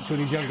what he was up to in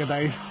his younger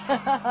days.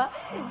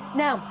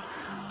 Now,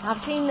 I've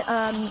seen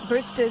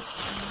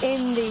baristas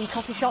in the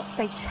coffee shops,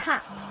 they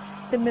tap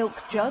the milk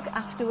jug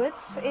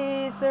afterwards.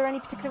 Is there any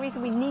particular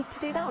reason we need to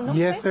do that or not?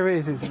 Yes, there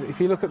is. If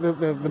you look at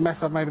the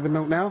mess I've made of the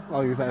milk now,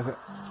 I'll use that as a...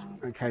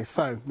 Okay,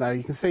 so now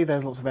you can see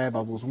there's lots of air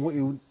bubbles, and what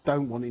you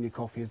don't want in your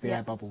coffee is the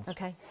air bubbles.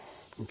 Okay.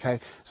 Okay,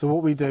 so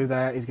what we do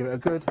there is give it a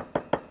good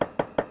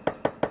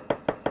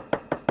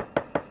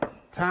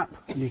tap,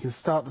 and you can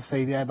start to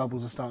see the air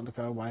bubbles are starting to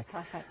go away.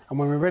 Perfect. And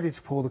when we're ready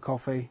to pour the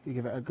coffee, you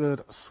give it a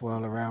good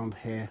swirl around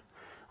here.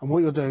 And what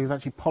you're doing is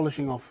actually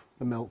polishing off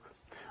the milk.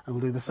 And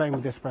we'll do the same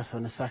with the espresso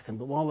in a second.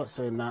 But while that's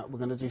doing that, we're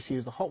going to just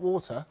use the hot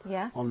water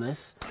on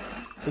this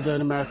to do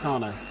an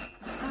Americano.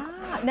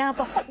 Now,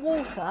 the hot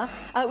water,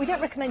 we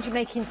don't recommend you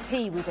making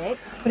tea with it,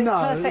 but it's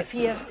perfect for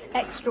your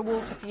extra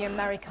water for your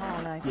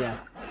Americano. Yeah.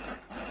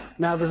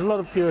 Now, there's a lot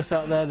of purists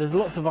out there. There's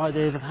lots of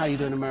ideas of how you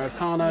do an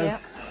Americano.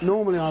 Yep.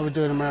 Normally, I would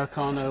do an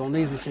Americano on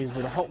these machines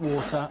with the hot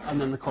water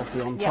and then the coffee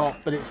on top,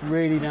 but it's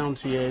really down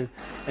to you.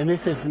 In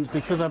this instance,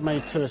 because I've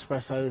made 2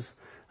 espressos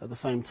at the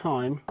same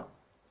time,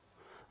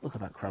 look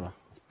at that crema.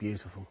 It's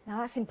beautiful. Now,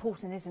 that's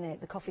important, isn't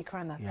it? The coffee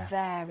crema. Yeah.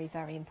 Very,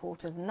 very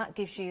important. And that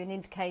gives you an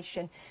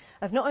indication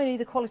of not only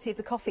the quality of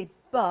the coffee,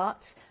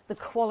 but the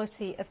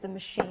quality of the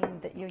machine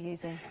that you're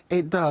using.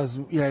 It does.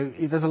 You know,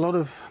 there's a lot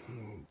of,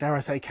 dare I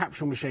say,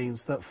 capsule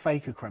machines that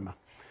fake a crema.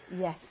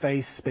 Yes.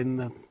 They spin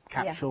the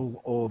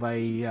capsule or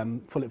they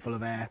fill it full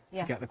of air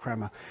to get the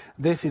crema.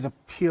 This is a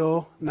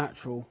pure,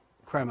 natural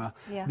crema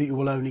that you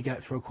will only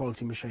get through a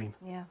quality machine.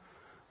 Yeah.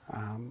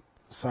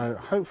 So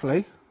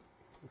hopefully,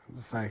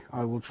 as I say,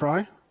 I will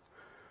try.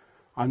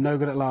 I'm no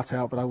good at latte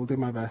art, but I will do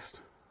my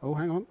best. Oh,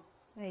 hang on.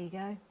 There you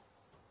go.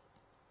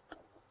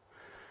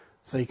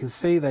 So you can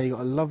see there you've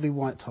got a lovely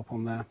white top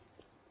on there.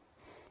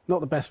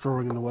 Not the best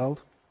drawing in the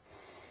world,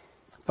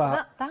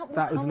 but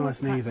that was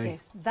nice and easy.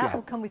 That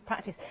will come with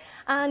practice.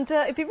 And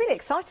it'd be really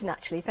exciting,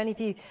 actually, if any of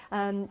you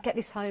get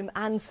this home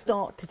and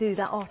start to do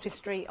that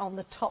artistry on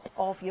the top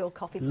of your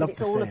coffee. But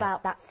it's all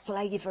about that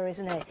flavour,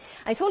 isn't it?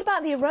 And it's all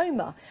about the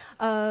aroma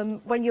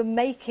when you're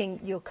making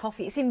your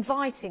coffee. It's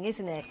inviting,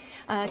 isn't it,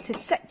 to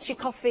set your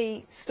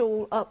coffee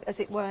stall up, as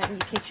it were, in your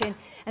kitchen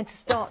and to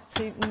start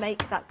to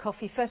make that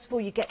coffee. First of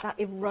all, you get that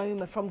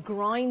aroma from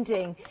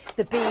grinding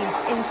the beans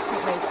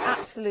instantly. It's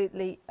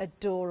absolutely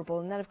adorable.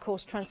 And then, of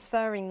course,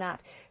 transferring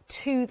that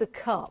to the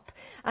cup,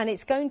 and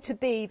it's going to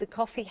be the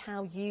coffee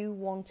how you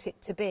want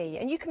it to be.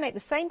 And you can make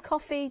the same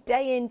coffee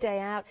day in, day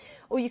out,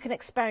 or you can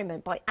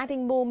experiment by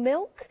adding more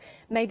milk,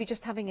 maybe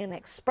just having an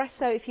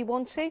espresso if you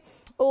want to,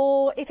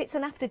 or if it's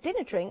an after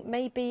dinner drink,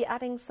 maybe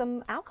adding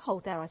some alcohol,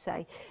 dare I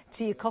say,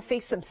 to your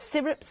coffee, some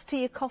syrups to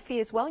your coffee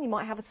as well. You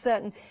might have a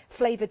certain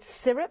flavoured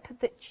syrup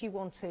that you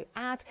want to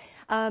add.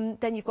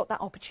 Then you've got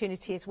that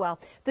opportunity as well.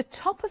 The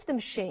top of the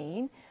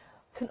machine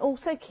can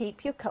also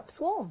keep your cups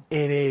warm.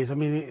 It is. I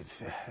mean,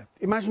 it's...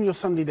 Imagine your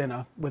Sunday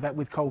dinner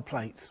with cold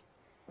plates.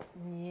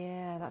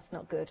 Yeah, that's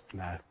not good.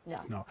 No,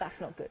 it's not. That's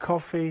not good.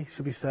 Coffee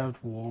should be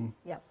served warm.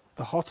 Yep.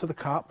 The hotter the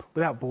cup,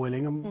 without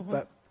boiling them,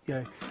 but, you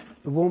know,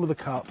 the warmer the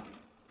cup,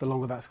 the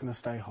longer that's going to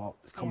stay hot.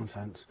 It's common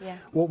sense. Yeah.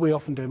 What we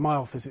often do in my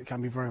office, it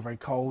can be very, very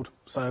cold.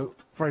 So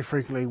very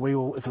frequently, we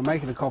will, if we're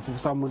making a coffee for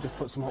someone, just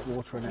put some hot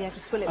water in it. Yeah,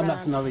 just swill it and round.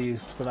 that's another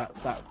use for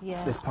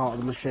this part of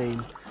the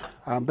machine.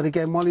 But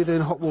again, while you're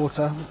doing hot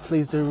water,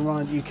 please do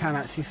remember you can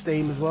actually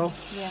steam as well.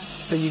 Yeah.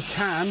 So you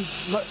can,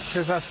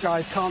 because us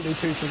guys can't do 2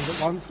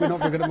 things at once. We're not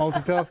very good at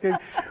multitasking.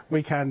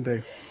 We can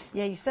do.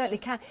 Yeah, you certainly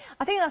can.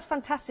 I think that's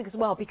fantastic as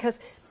well, because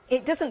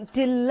it doesn't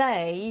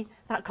delay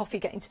that coffee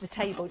getting to the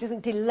table. It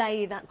doesn't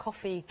delay that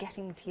coffee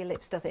getting to your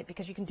lips, does it?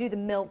 Because you can do the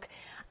milk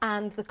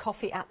and the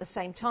coffee at the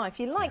same time. If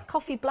you like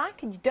coffee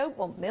black and you don't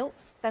want milk,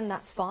 then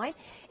that's fine.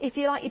 If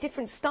you like your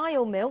different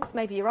style milks,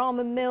 maybe your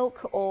almond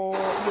milk or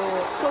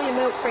your soya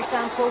milk, for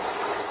example,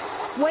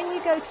 when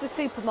you go to the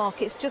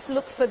supermarkets, just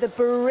look for the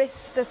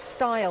barista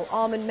style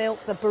almond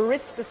milk, the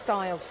barista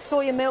style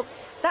soya milk.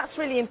 That's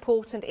really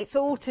important. It's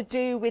all to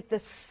do with the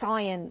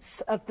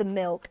science of the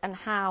milk and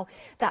how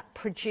that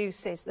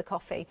produces the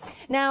coffee.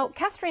 Now,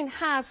 Catherine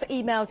has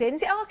emailed in.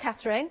 Is it our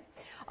Catherine?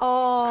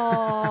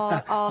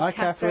 Oh, Hi,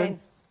 Catherine.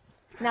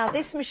 Now,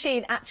 this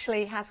machine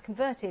actually has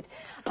converted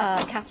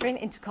Catherine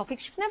into coffee.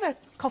 She was never a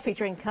coffee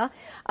drinker,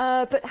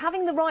 but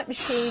having the right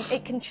machine,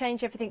 it can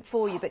change everything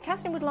for you. But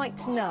Catherine would like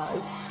to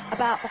know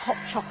about the hot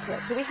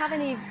chocolate. Do we have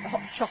any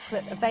hot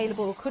chocolate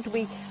available, or could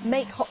we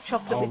make hot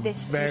chocolate with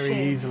this machine?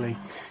 Very easily.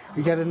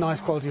 You get a nice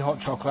quality hot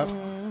chocolate,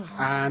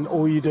 and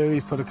all you do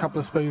is put a couple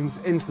of spoons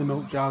into the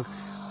milk jug,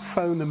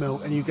 foam the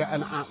milk, and you get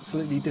an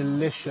absolutely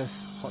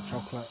delicious hot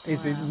chocolate.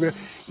 Wow.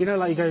 You know,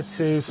 like you go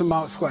to St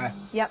Mark's Square?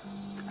 Yep.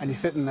 And you're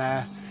sitting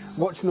there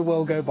watching the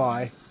world go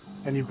by,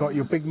 and you've got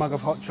your big mug of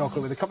hot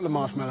chocolate with a couple of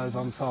marshmallows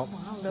on top.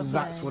 Wow,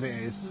 that's what it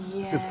is.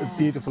 Yeah. It's just as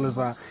beautiful as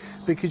that,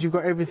 because you've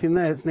got everything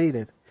there that's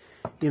needed.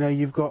 You know,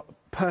 you've got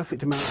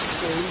perfect amount of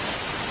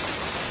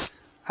spoons,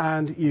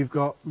 and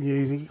you're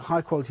using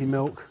high quality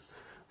milk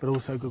but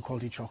also good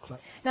quality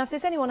chocolate. Now, if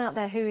there's anyone out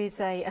there who is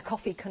a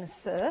coffee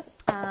connoisseur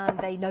and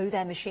they know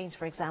their machines,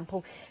 for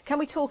example, can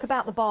we talk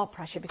about the bar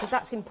pressure? Because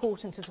that's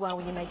important as well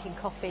when you're making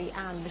coffee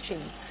and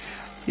machines.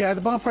 Yeah,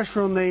 the bar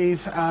pressure on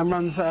these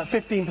runs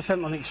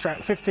 15% on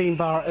 15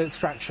 bar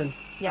extraction.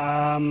 Yep.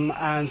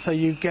 And so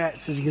you get,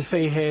 as you can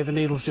see here, the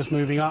needle's just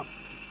moving up.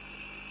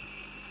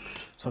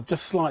 So I've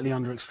just slightly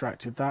under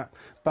extracted that,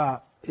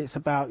 but it's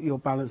about your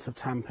balance of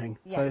tamping.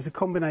 Yes. So it's a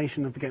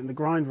combination of getting the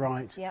grind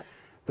right, Yep.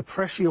 the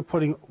pressure you're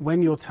putting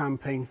when you're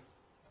tamping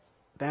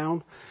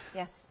down,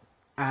 Yes.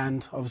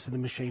 and obviously the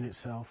machine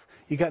itself.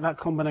 You get that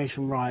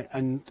combination right,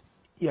 and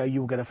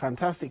you'll get a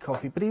fantastic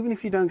coffee. But even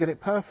if you don't get it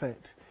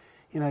perfect,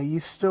 you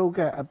still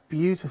get a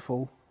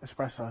beautiful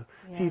espresso.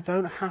 Yeah. So you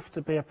don't have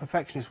to be a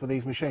perfectionist with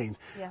these machines.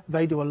 Yeah.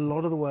 They do a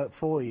lot of the work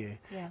for you.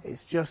 Yeah.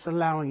 It's just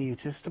allowing you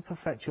just to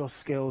perfect your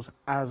skills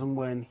as and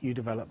when you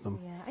develop them.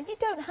 Yeah, and you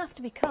don't have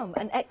to become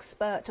an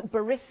expert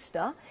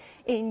barista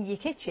in your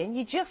kitchen.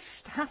 You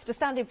just have to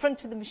stand in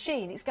front of the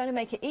machine. It's going to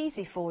make it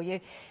easy for you.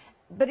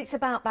 But it's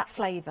about that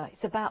flavour,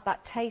 it's about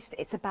that taste,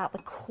 it's about the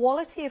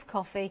quality of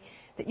coffee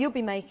that you'll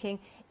be making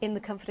in the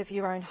comfort of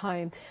your own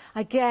home.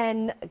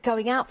 Again,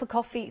 going out for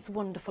coffee is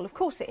wonderful. Of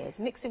course it is.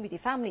 Mixing with your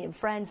family and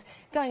friends,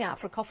 going out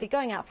for a coffee,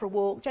 going out for a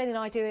walk. Jane and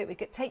I do it. We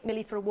take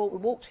Millie for a walk. We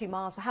walk 2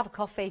 miles, we'll have a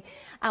coffee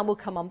and we'll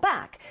come on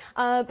back.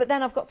 But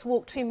then I've got to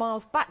walk 2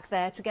 miles back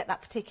there to get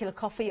that particular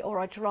coffee, or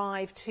I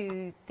drive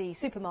to the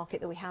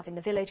supermarket that we have in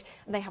the village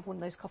and they have one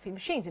of those coffee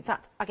machines. In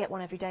fact, I get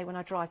one every day when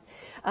I drive,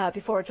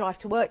 before I drive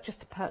to work, just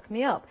to perk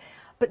me up.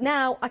 But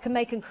now I can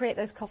make and create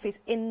those coffees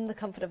in the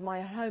comfort of my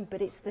own home,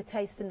 but it's the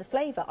taste and the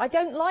flavour. I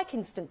don't like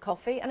instant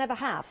coffee, I never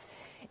have.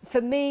 For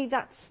me,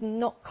 that's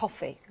not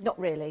coffee, not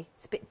really.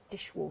 It's a bit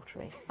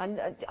dishwatery. And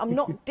I'm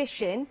not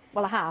dishing,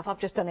 well I have, I've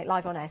just done it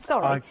live on air,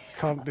 sorry. I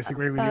can't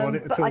disagree with you on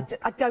it at all. But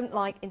I don't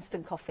like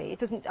instant coffee. It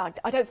doesn't,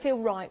 I don't feel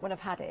right when I've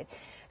had it.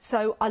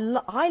 So I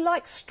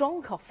like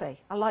strong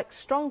coffee. I like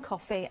strong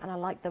coffee and I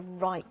like the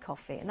right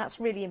coffee, and that's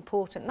really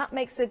important. That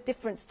makes a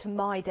difference to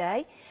my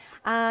day.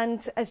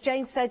 And as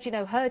Jane said,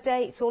 her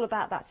day, it's all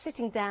about that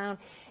sitting down.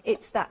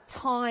 It's that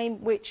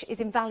time which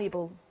is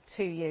invaluable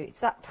to you. It's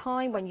that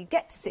time when you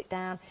get to sit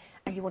down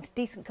and you want a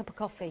decent cup of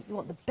coffee, you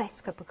want the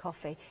best cup of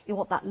coffee, you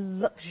want that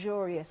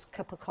luxurious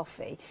cup of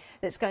coffee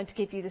that's going to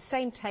give you the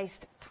same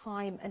taste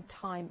time and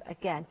time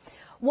again.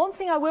 One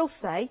thing I will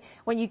say,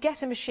 when you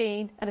get a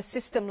machine and a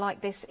system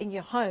like this in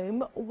your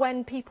home,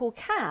 when people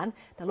can,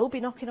 they'll all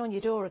be knocking on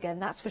your door again,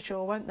 that's for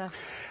sure, won't they?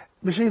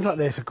 Machines like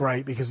this are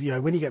great because,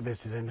 when you get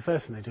visitors in, the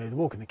first thing they do, they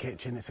walk in the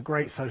kitchen. It's a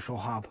great social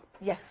hub.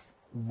 Yes.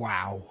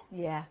 Wow.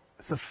 Yeah.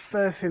 It's the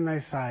first thing they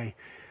say.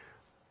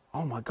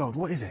 Oh my God,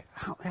 what is it?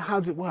 How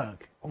does it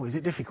work? Oh, is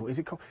it difficult? Is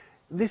it?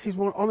 This is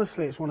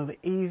honestly, it's one of the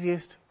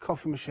easiest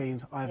coffee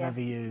machines I've ever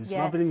used.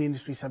 Yeah. I've been in the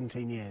industry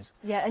 17 years.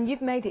 Yeah, and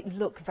you've made it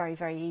look very,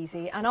 very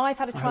easy. And I've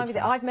had a try with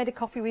it. I've made a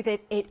coffee with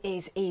it. It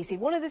is easy.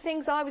 One of the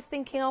things I was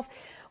thinking of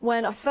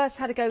when I first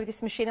had to go with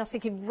this machine, I was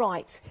thinking,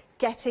 right,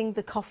 getting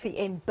the coffee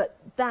in, but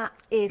that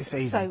is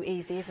so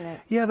easy, isn't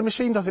it? Yeah, the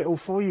machine does it all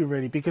for you,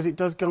 really, because it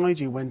does guide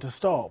you when to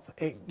stop.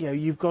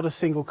 You've got a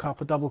single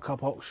cup, a double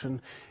cup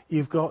option.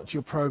 You've got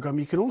your program.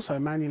 You can also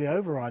manually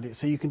override it,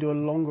 so you can do a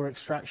longer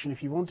extraction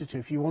if you wanted to.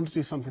 If you want to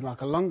do something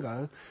like a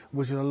lungo,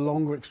 which is a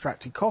longer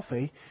extracted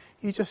coffee,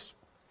 you just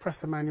press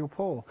the manual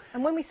pour.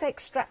 And when we say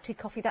extracted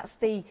coffee, that's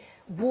the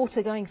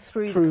water going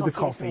through the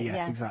coffee.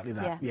 Yes, exactly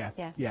that.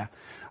 Yeah.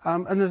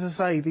 And as I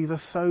say, these are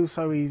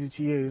so easy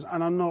to use.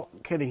 And I'm not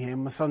kidding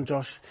him. My son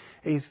Josh,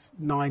 he's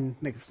 9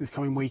 this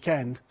coming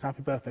weekend. So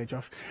happy birthday,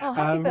 Josh. Oh,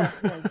 happy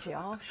birthday,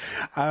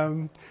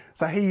 Josh.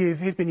 So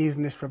he's been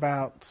using this for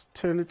about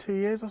 2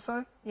 years or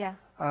so. Yeah.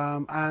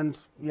 And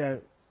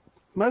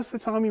most of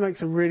the time he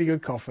makes a really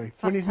good coffee.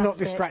 Fantastic. When he's not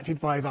distracted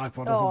by his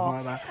iPod or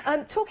something like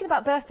that. Talking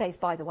about birthdays,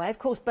 by the way, of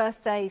course,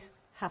 birthdays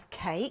have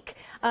cake.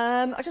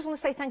 I just want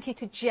to say thank you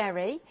to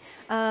Jerry,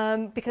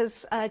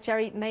 because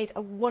Jerry made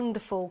a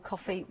wonderful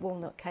coffee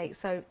walnut cake.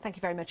 So thank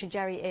you very much. And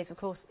Jerry is, of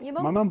course, your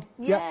mum. My mum.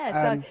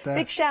 Yeah. So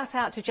big shout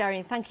out to Jerry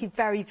and thank you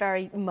very,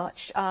 very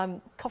much.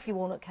 Coffee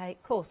walnut cake,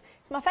 of course.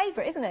 It's my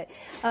favourite, isn't it?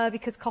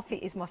 Because coffee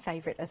is my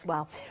favourite as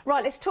well.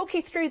 Right, let's talk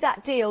you through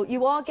that deal.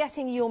 You are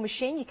getting your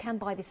machine. You can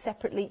buy this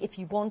separately if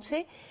you want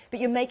to, but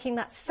you're making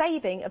that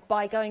saving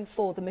by going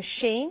for the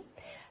machine,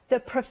 the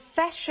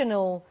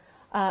professional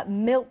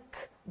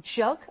milk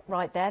jug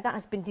right there. That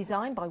has been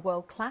designed by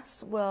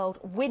world-class,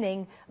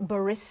 world-winning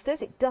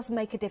baristas. It does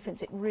make a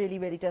difference. It really,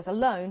 really does.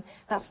 Alone,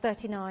 that's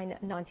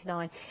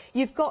 $39.99.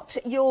 You've got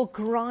your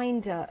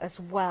grinder as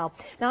well.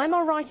 Now, am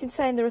I right in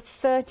saying there are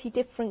 30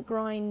 different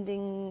grind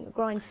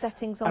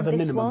settings on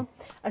this one?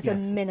 As a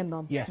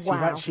minimum? Yes, wow.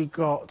 You've actually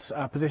got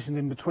positions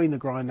in between the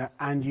grinder,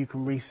 and you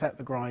can reset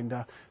the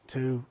grinder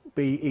to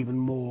be even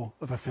more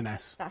of a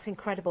finesse. That's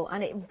incredible,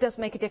 and it does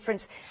make a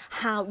difference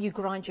how you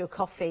grind your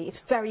coffee. It's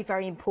very,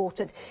 very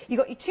important. You've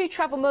got your 2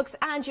 travel mugs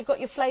and you've got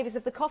your flavours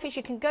of the coffees.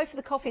 You can go for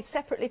the coffees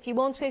separately if you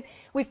want to.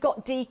 We've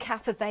got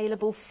decaf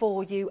available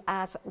for you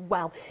as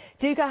well.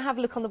 Do go have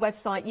a look on the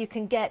website. You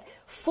can get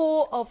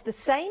 4 of the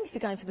same if you're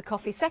going for the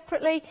coffee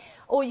separately,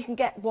 or you can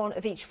get 1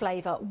 of each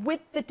flavour. With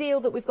the deal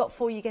that we've got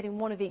for you, getting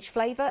 1 of each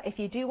flavour, if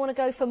you do want to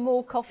go for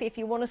more coffee, if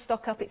you want to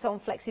stock up, it's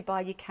on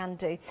FlexiBuy, you can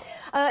do.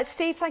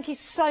 Steve, thank you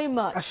so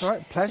much. That's all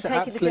right, pleasure, for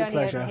taking absolute the journey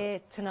pleasure. over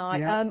here tonight.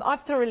 Yeah.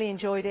 I've thoroughly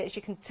enjoyed it, as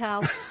you can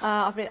tell.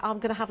 I'm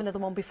going to have another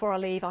one before I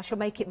leave. I shall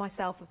make it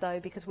myself, though,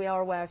 because we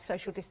are aware of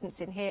social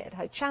distancing here at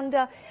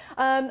Hochanda.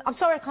 I'm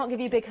sorry I can't give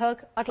you a big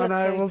hug. I'd love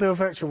to. We'll do a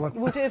virtual one.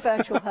 We'll do a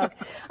virtual hug.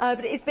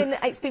 But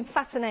it's been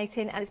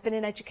fascinating, and it's been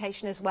an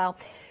education as well.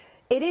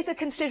 It is a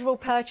considerable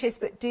purchase,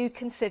 but do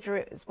consider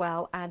it as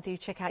well, and do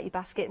check out your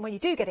basket. And when you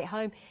do get it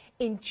home,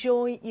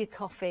 enjoy your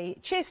coffee.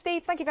 Cheers,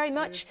 Steve. Thank you very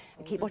much,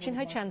 and keep watching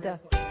Hochanda.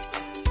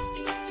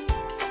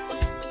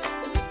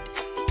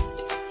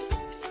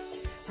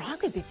 I'm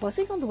going to be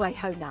buzzing on the way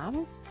home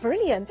now.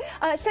 Brilliant.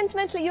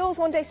 Sentimentally Yours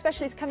One Day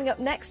Special is coming up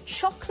next.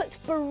 Chocolate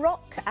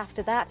Baroque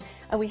after that.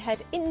 And we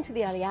head into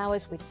the early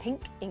hours with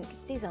Pink Ink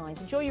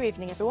Designs. Enjoy your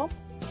evening, everyone.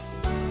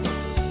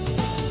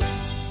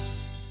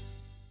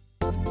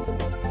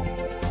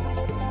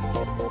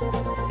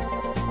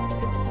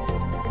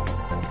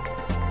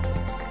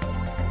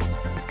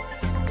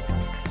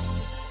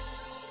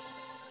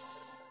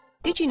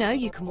 Did you know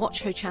you can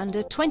watch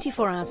Hochanda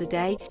 24 hours a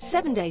day,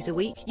 7 days a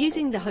week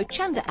using the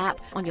Hochanda app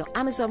on your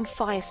Amazon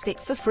Fire Stick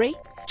for free?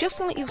 Just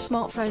like your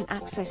smartphone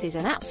accesses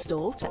an app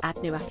store to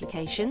add new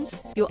applications,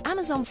 your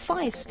Amazon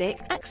Fire Stick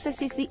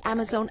accesses the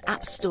Amazon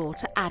App Store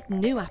to add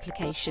new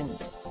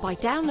applications. By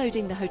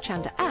downloading the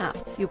Hochanda app,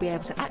 you'll be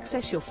able to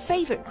access your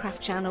favourite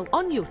craft channel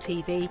on your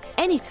TV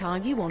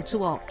anytime you want to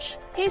watch.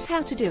 Here's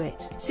how to do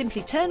it.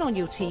 Simply turn on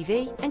your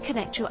TV and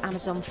connect your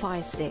Amazon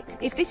Fire Stick.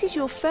 If this is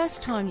your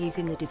first time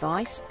using the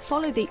device,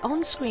 follow the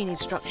on-screen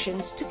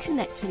instructions to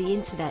connect to the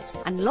internet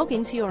and log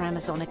into your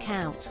Amazon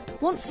account.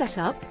 Once set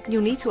up,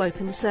 you'll need to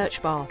open the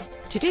search bar.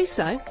 To do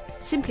so,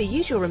 simply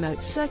use your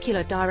remote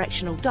circular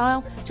directional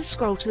dial to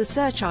scroll to the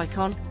search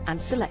icon and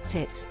select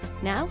it.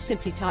 Now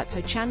simply type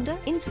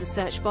Hochanda into the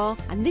search bar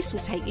and this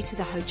will take you to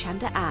the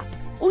Hochanda app.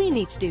 All you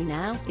need to do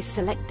now is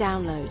select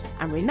download,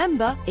 and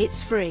remember,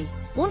 it's free.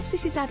 Once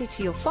this is added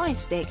to your Fire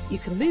Stick, you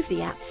can move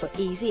the app for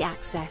easy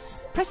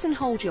access. Press and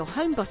hold your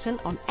home button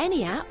on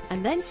any app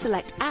and then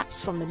select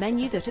apps from the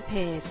menu that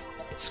appears.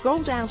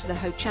 Scroll down to the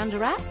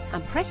Hochanda app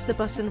and press the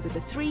button with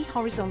the 3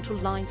 horizontal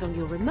lines on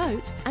your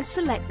remote and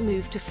select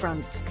Move to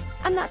Front.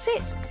 And that's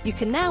it. You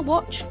can now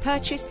watch,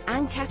 purchase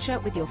and catch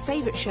up with your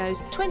favourite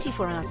shows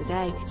 24 hours a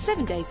day,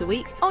 7 days a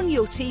week on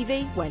your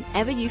TV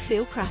whenever you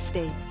feel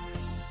crafty.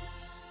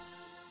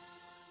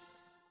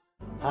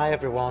 Hi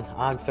everyone,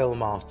 I'm Phil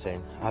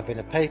Martin. I've been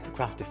a paper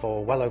crafter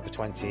for well over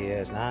 20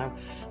 years now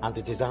and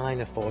a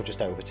designer for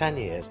just over 10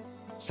 years.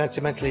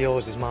 Sentimentally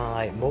Yours is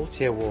my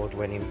multi-award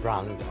winning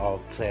brand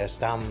of clear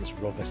stamps,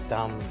 rubber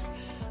stamps.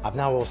 I've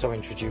now also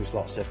introduced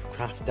lots of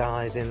craft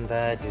dyes in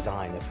there,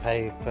 designer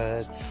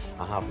papers.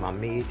 I have my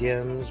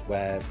mediums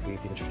where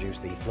we've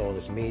introduced the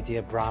Flawless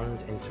Media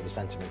brand into the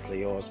Sentimentally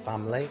Yours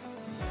family.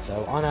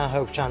 So on our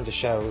Hochanda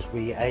shows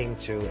we aim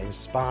to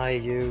inspire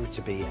you,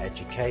 to be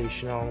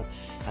educational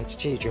and to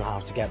teach you how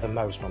to get the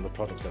most from the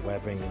products that we're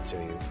bringing to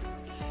you.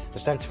 The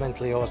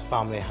Sentimentally Yours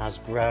family has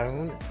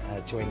grown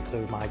to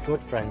include my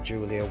good friend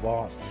Julia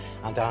Watts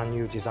and our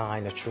new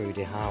designer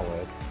Trudy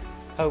Howard.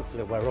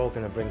 Hopefully we're all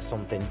going to bring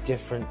something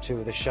different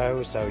to the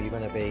show, so you're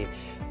going to be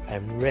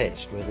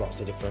enriched with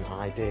lots of different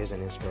ideas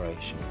and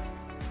inspiration.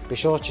 Be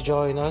sure to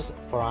join us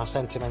for our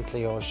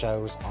Sentimentally Yours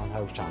shows on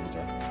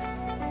Hochanda.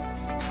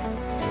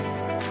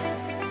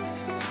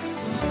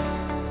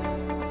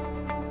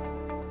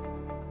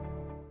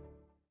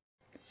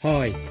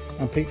 Hi,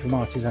 I'm Pete from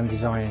Artisan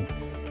Design.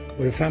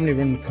 We're a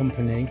family-run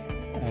company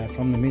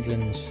from the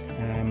Midlands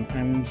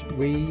and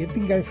we have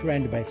been going for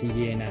around about a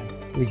year now.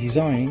 We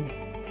design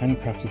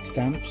handcrafted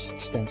stamps,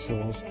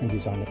 stencils and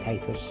designer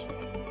papers.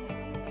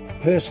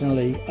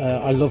 Personally,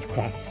 I love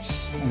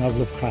crafts, and I've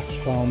loved crafts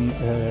from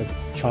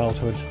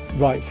childhood,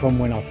 right from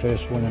when I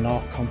first won an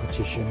art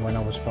competition when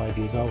I was 5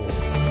 years old.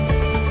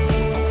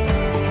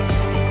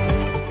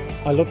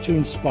 I love to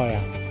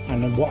inspire,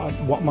 and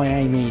what my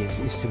aim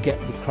is to get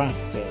the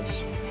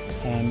crafters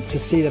to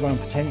see their own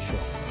potential.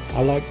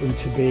 I like them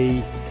to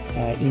be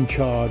in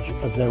charge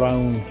of their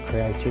own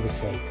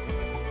creativity.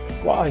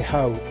 What I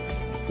hope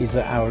is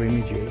that our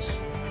images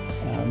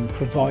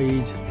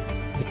provide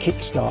the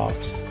kickstart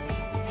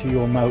to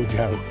your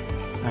mojo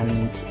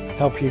and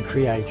help you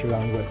create your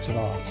own works of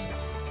art.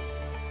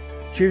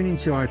 Tune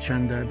into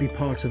Hochanda, be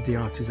part of the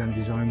artisan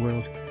design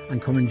world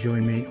and come and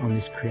join me on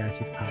this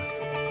creative path.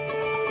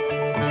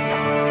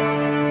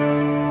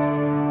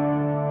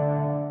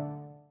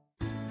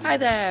 Hi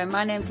there,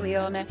 my name's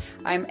Leona.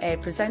 I'm a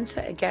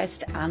presenter, a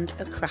guest and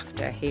a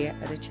crafter here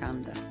at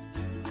Hochanda.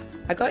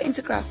 I got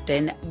into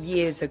crafting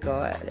years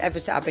ago.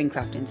 I've been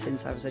crafting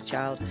since I was a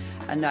child,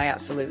 and I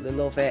absolutely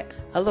love it.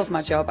 I love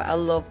my job. I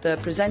love the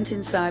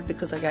presenting side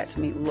because I get to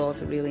meet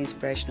loads of really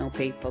inspirational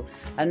people,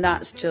 and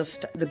that's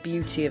just the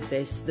beauty of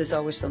this. There's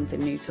always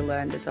something new to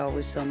learn. There's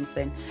always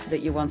something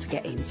that you want to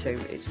get into.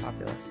 It's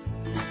fabulous.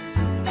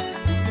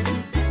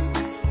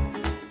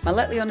 My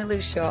Let Leonie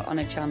Loose show on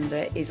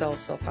Hochanda is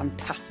also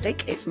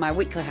fantastic. It's my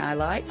weekly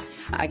highlight.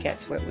 I get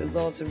to work with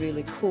loads of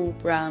really cool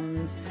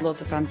brands, loads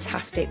of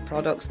fantastic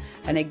products,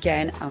 and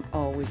again, I'm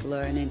always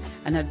learning.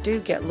 And I do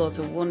get loads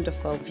of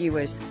wonderful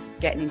viewers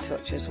getting in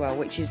touch as well,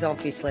 which is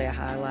obviously a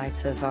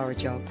highlight of our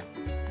job.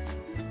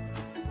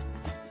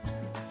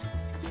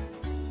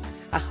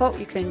 I hope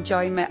you can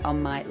join me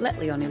on my Let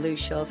Leonie Loose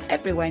shows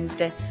every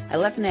Wednesday,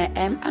 11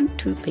 AM and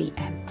 2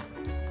 PM.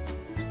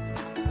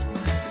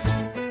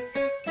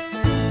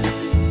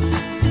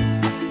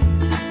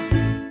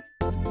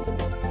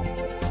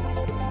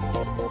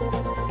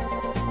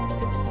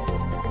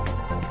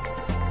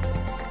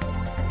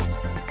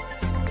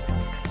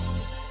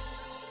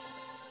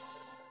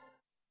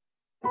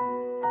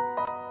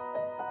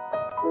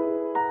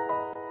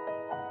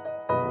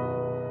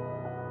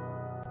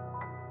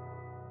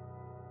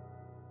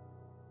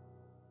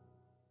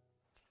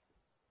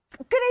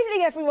 Good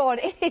evening, everyone.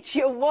 It's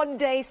your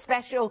one-day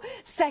special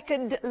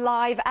second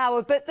live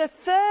hour, but the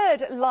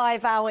third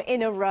live hour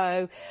in a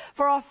row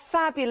for our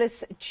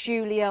fabulous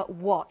Julia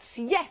Watts.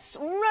 Yes,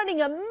 running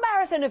a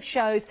marathon of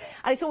shows,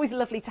 and it's always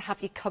lovely to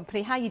have your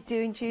company. How you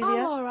doing, Julia?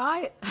 I'm all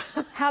right.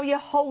 How are you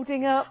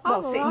holding up?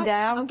 I'm sitting right.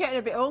 down. I'm getting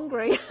a bit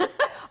hungry.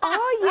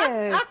 Are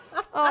you?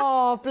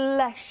 Oh,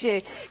 bless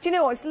you. Do you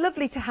know what? It's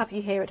lovely to have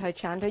you here at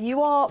Hochanda.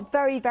 You are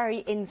very, very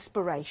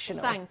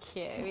inspirational. Thank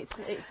you.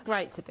 It's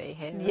great to be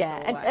here. Yeah,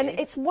 and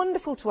it's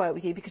wonderful to work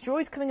with you because you're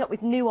always coming up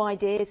with new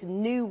ideas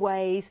and new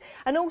ways,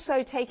 and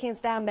also taking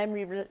us down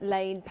memory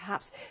lane,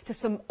 perhaps to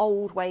some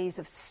old ways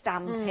of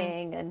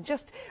stamping and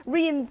just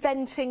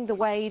reinventing the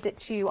way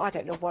that you... I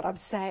don't know what I'm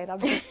saying. I'm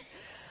just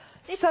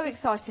so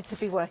excited to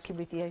be working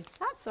with you.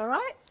 That's all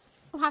right.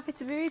 I'm happy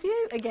to be with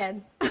you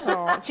again.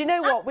 Oh, do you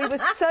know what? We were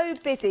so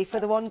busy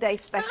for the one-day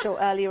special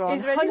earlier on.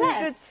 Is there any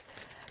left?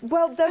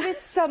 Well, there is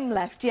some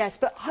left, yes,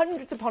 but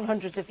hundreds upon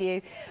hundreds of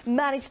you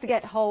managed to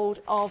get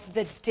hold of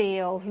the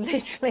deal.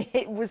 Literally,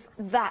 it was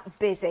that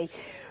busy.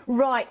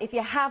 Right, if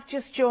you have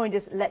just joined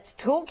us, let's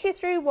talk you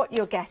through what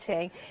you're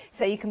getting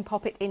so you can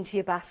pop it into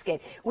your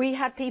basket. We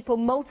had people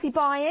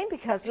multi-buying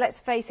because, let's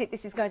face it,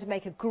 this is going to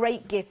make a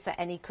great gift for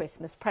any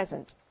Christmas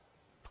present.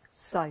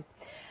 So...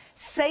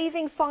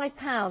 saving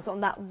 £5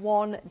 on that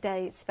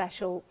one-day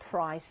special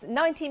price,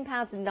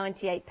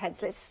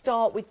 £19.98. Let's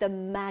start with the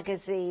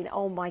magazine.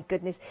 Oh, my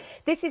goodness.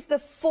 This is the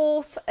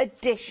 4th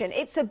edition.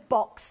 It's a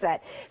box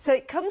set. So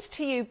it comes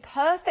to you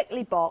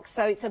perfectly boxed,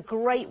 so it's a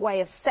great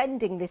way of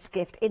sending this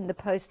gift in the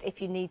post if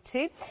you need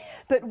to.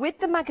 But with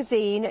the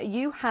magazine,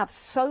 you have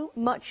so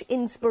much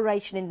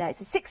inspiration in there.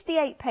 It's a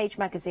 68-page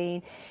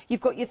magazine.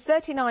 You've got your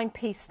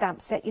 39-piece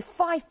stamp set, your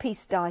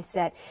 5-piece die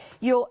set,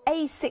 your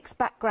A6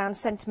 background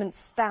sentiment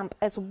stamp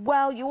as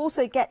well. You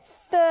also get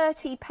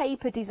 30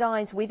 paper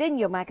designs within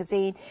your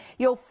magazine,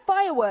 your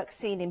fireworks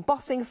scene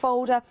embossing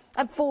folder,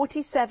 and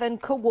 47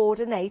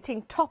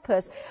 coordinating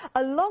toppers.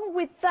 Along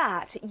with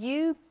that,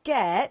 you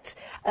get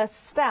a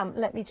stamp.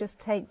 Let me just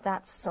take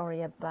that.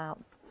 Sorry about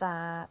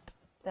that.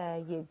 There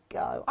you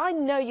go. I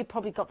know you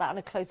probably got that on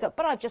a close-up,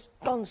 but I've just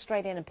gone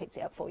straight in and picked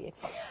it up for you.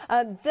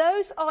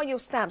 Those are your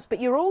stamps,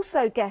 but you're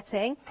also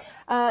getting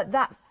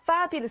that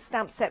fabulous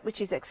stamp set,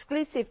 which is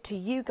exclusive to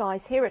you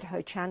guys here at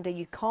Hochanda.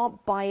 You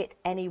can't buy it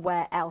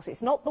anywhere else.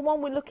 It's not the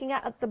one we're looking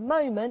at the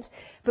moment,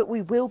 but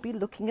we will be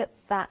looking at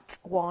that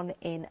one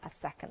in a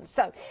second.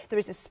 So there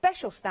is a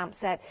special stamp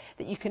set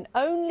that you can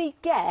only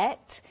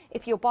get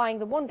if you're buying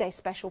the one-day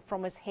special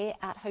from us here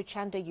at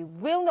Hochanda. You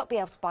will not be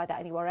able to buy that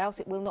anywhere else.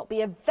 It will not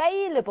be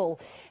available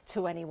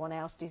to anyone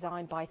else,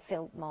 designed by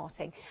Phil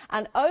Martin.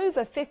 And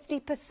over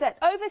 50%,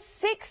 over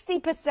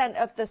 60%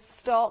 of the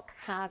stock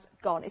has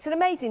gone. It's an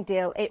amazing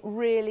deal. It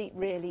really,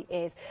 really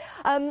is.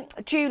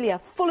 Julia,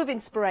 full of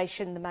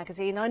inspiration, the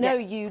magazine. I know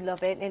you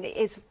love it, and it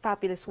is a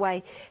fabulous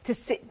way to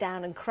sit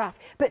down and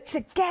craft. But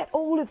to get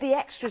all of the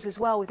extras as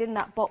well within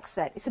that box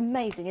set, it's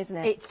amazing, isn't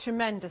it? It's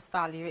tremendous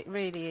value. It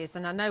really is.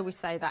 And I know we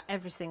say that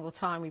every single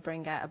time we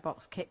bring out a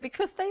box kit,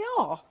 because they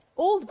are.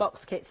 All the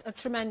box kits are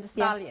tremendous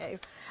value.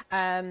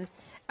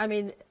 I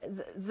mean,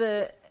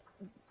 the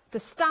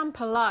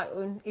stamp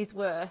alone is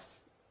worth,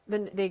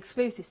 the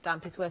exclusive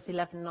stamp is worth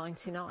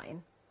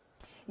 £11.99.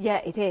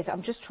 Yeah, it is.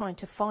 I'm just trying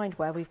to find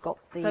where we've got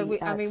the... So,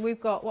 I mean, we've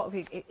got, what have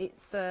we...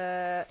 It's...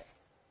 I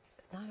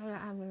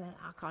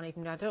can't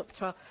even add up.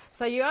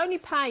 So you're only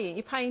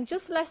paying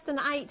just less than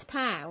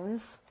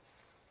 £8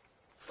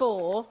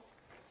 for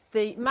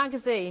the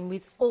magazine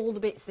with all the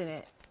bits in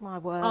it. My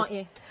word. Aren't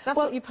you? That's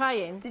what you're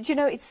paying. Do you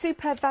know, it's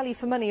superb value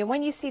for money, and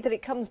when you see that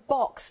it comes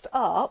boxed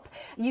up,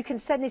 you can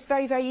send this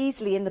very, very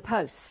easily in the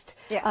post.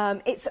 Yeah.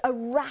 It's a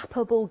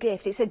wrappable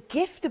gift. It's a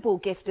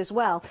giftable gift as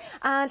well,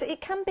 and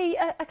it can be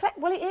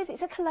well, it is.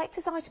 It's a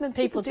collector's item, and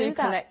people do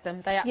that. collect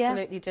them. They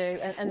absolutely do,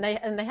 and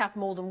they have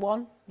more than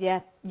one.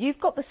 Yeah, you've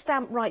got the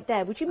stamp right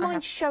there. Would you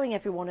mind showing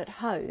everyone at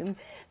home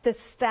the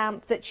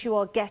stamp that you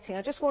are getting?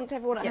 I just want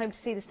everyone at home to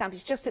see the stamp.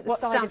 It's just at the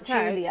side of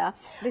Julia.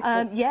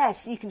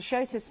 Yes, you can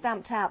show it as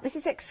stamped out. This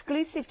is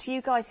exclusive to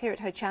you guys here at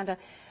Hochanda.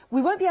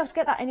 We won't be able to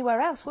get that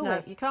anywhere else, will we?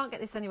 No, you can't get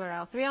this anywhere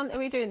else. Are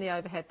we doing the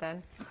overhead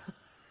then?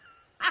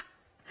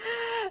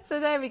 So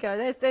there we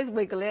go. There's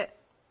Wiggle It.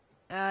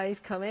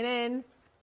 He's coming in.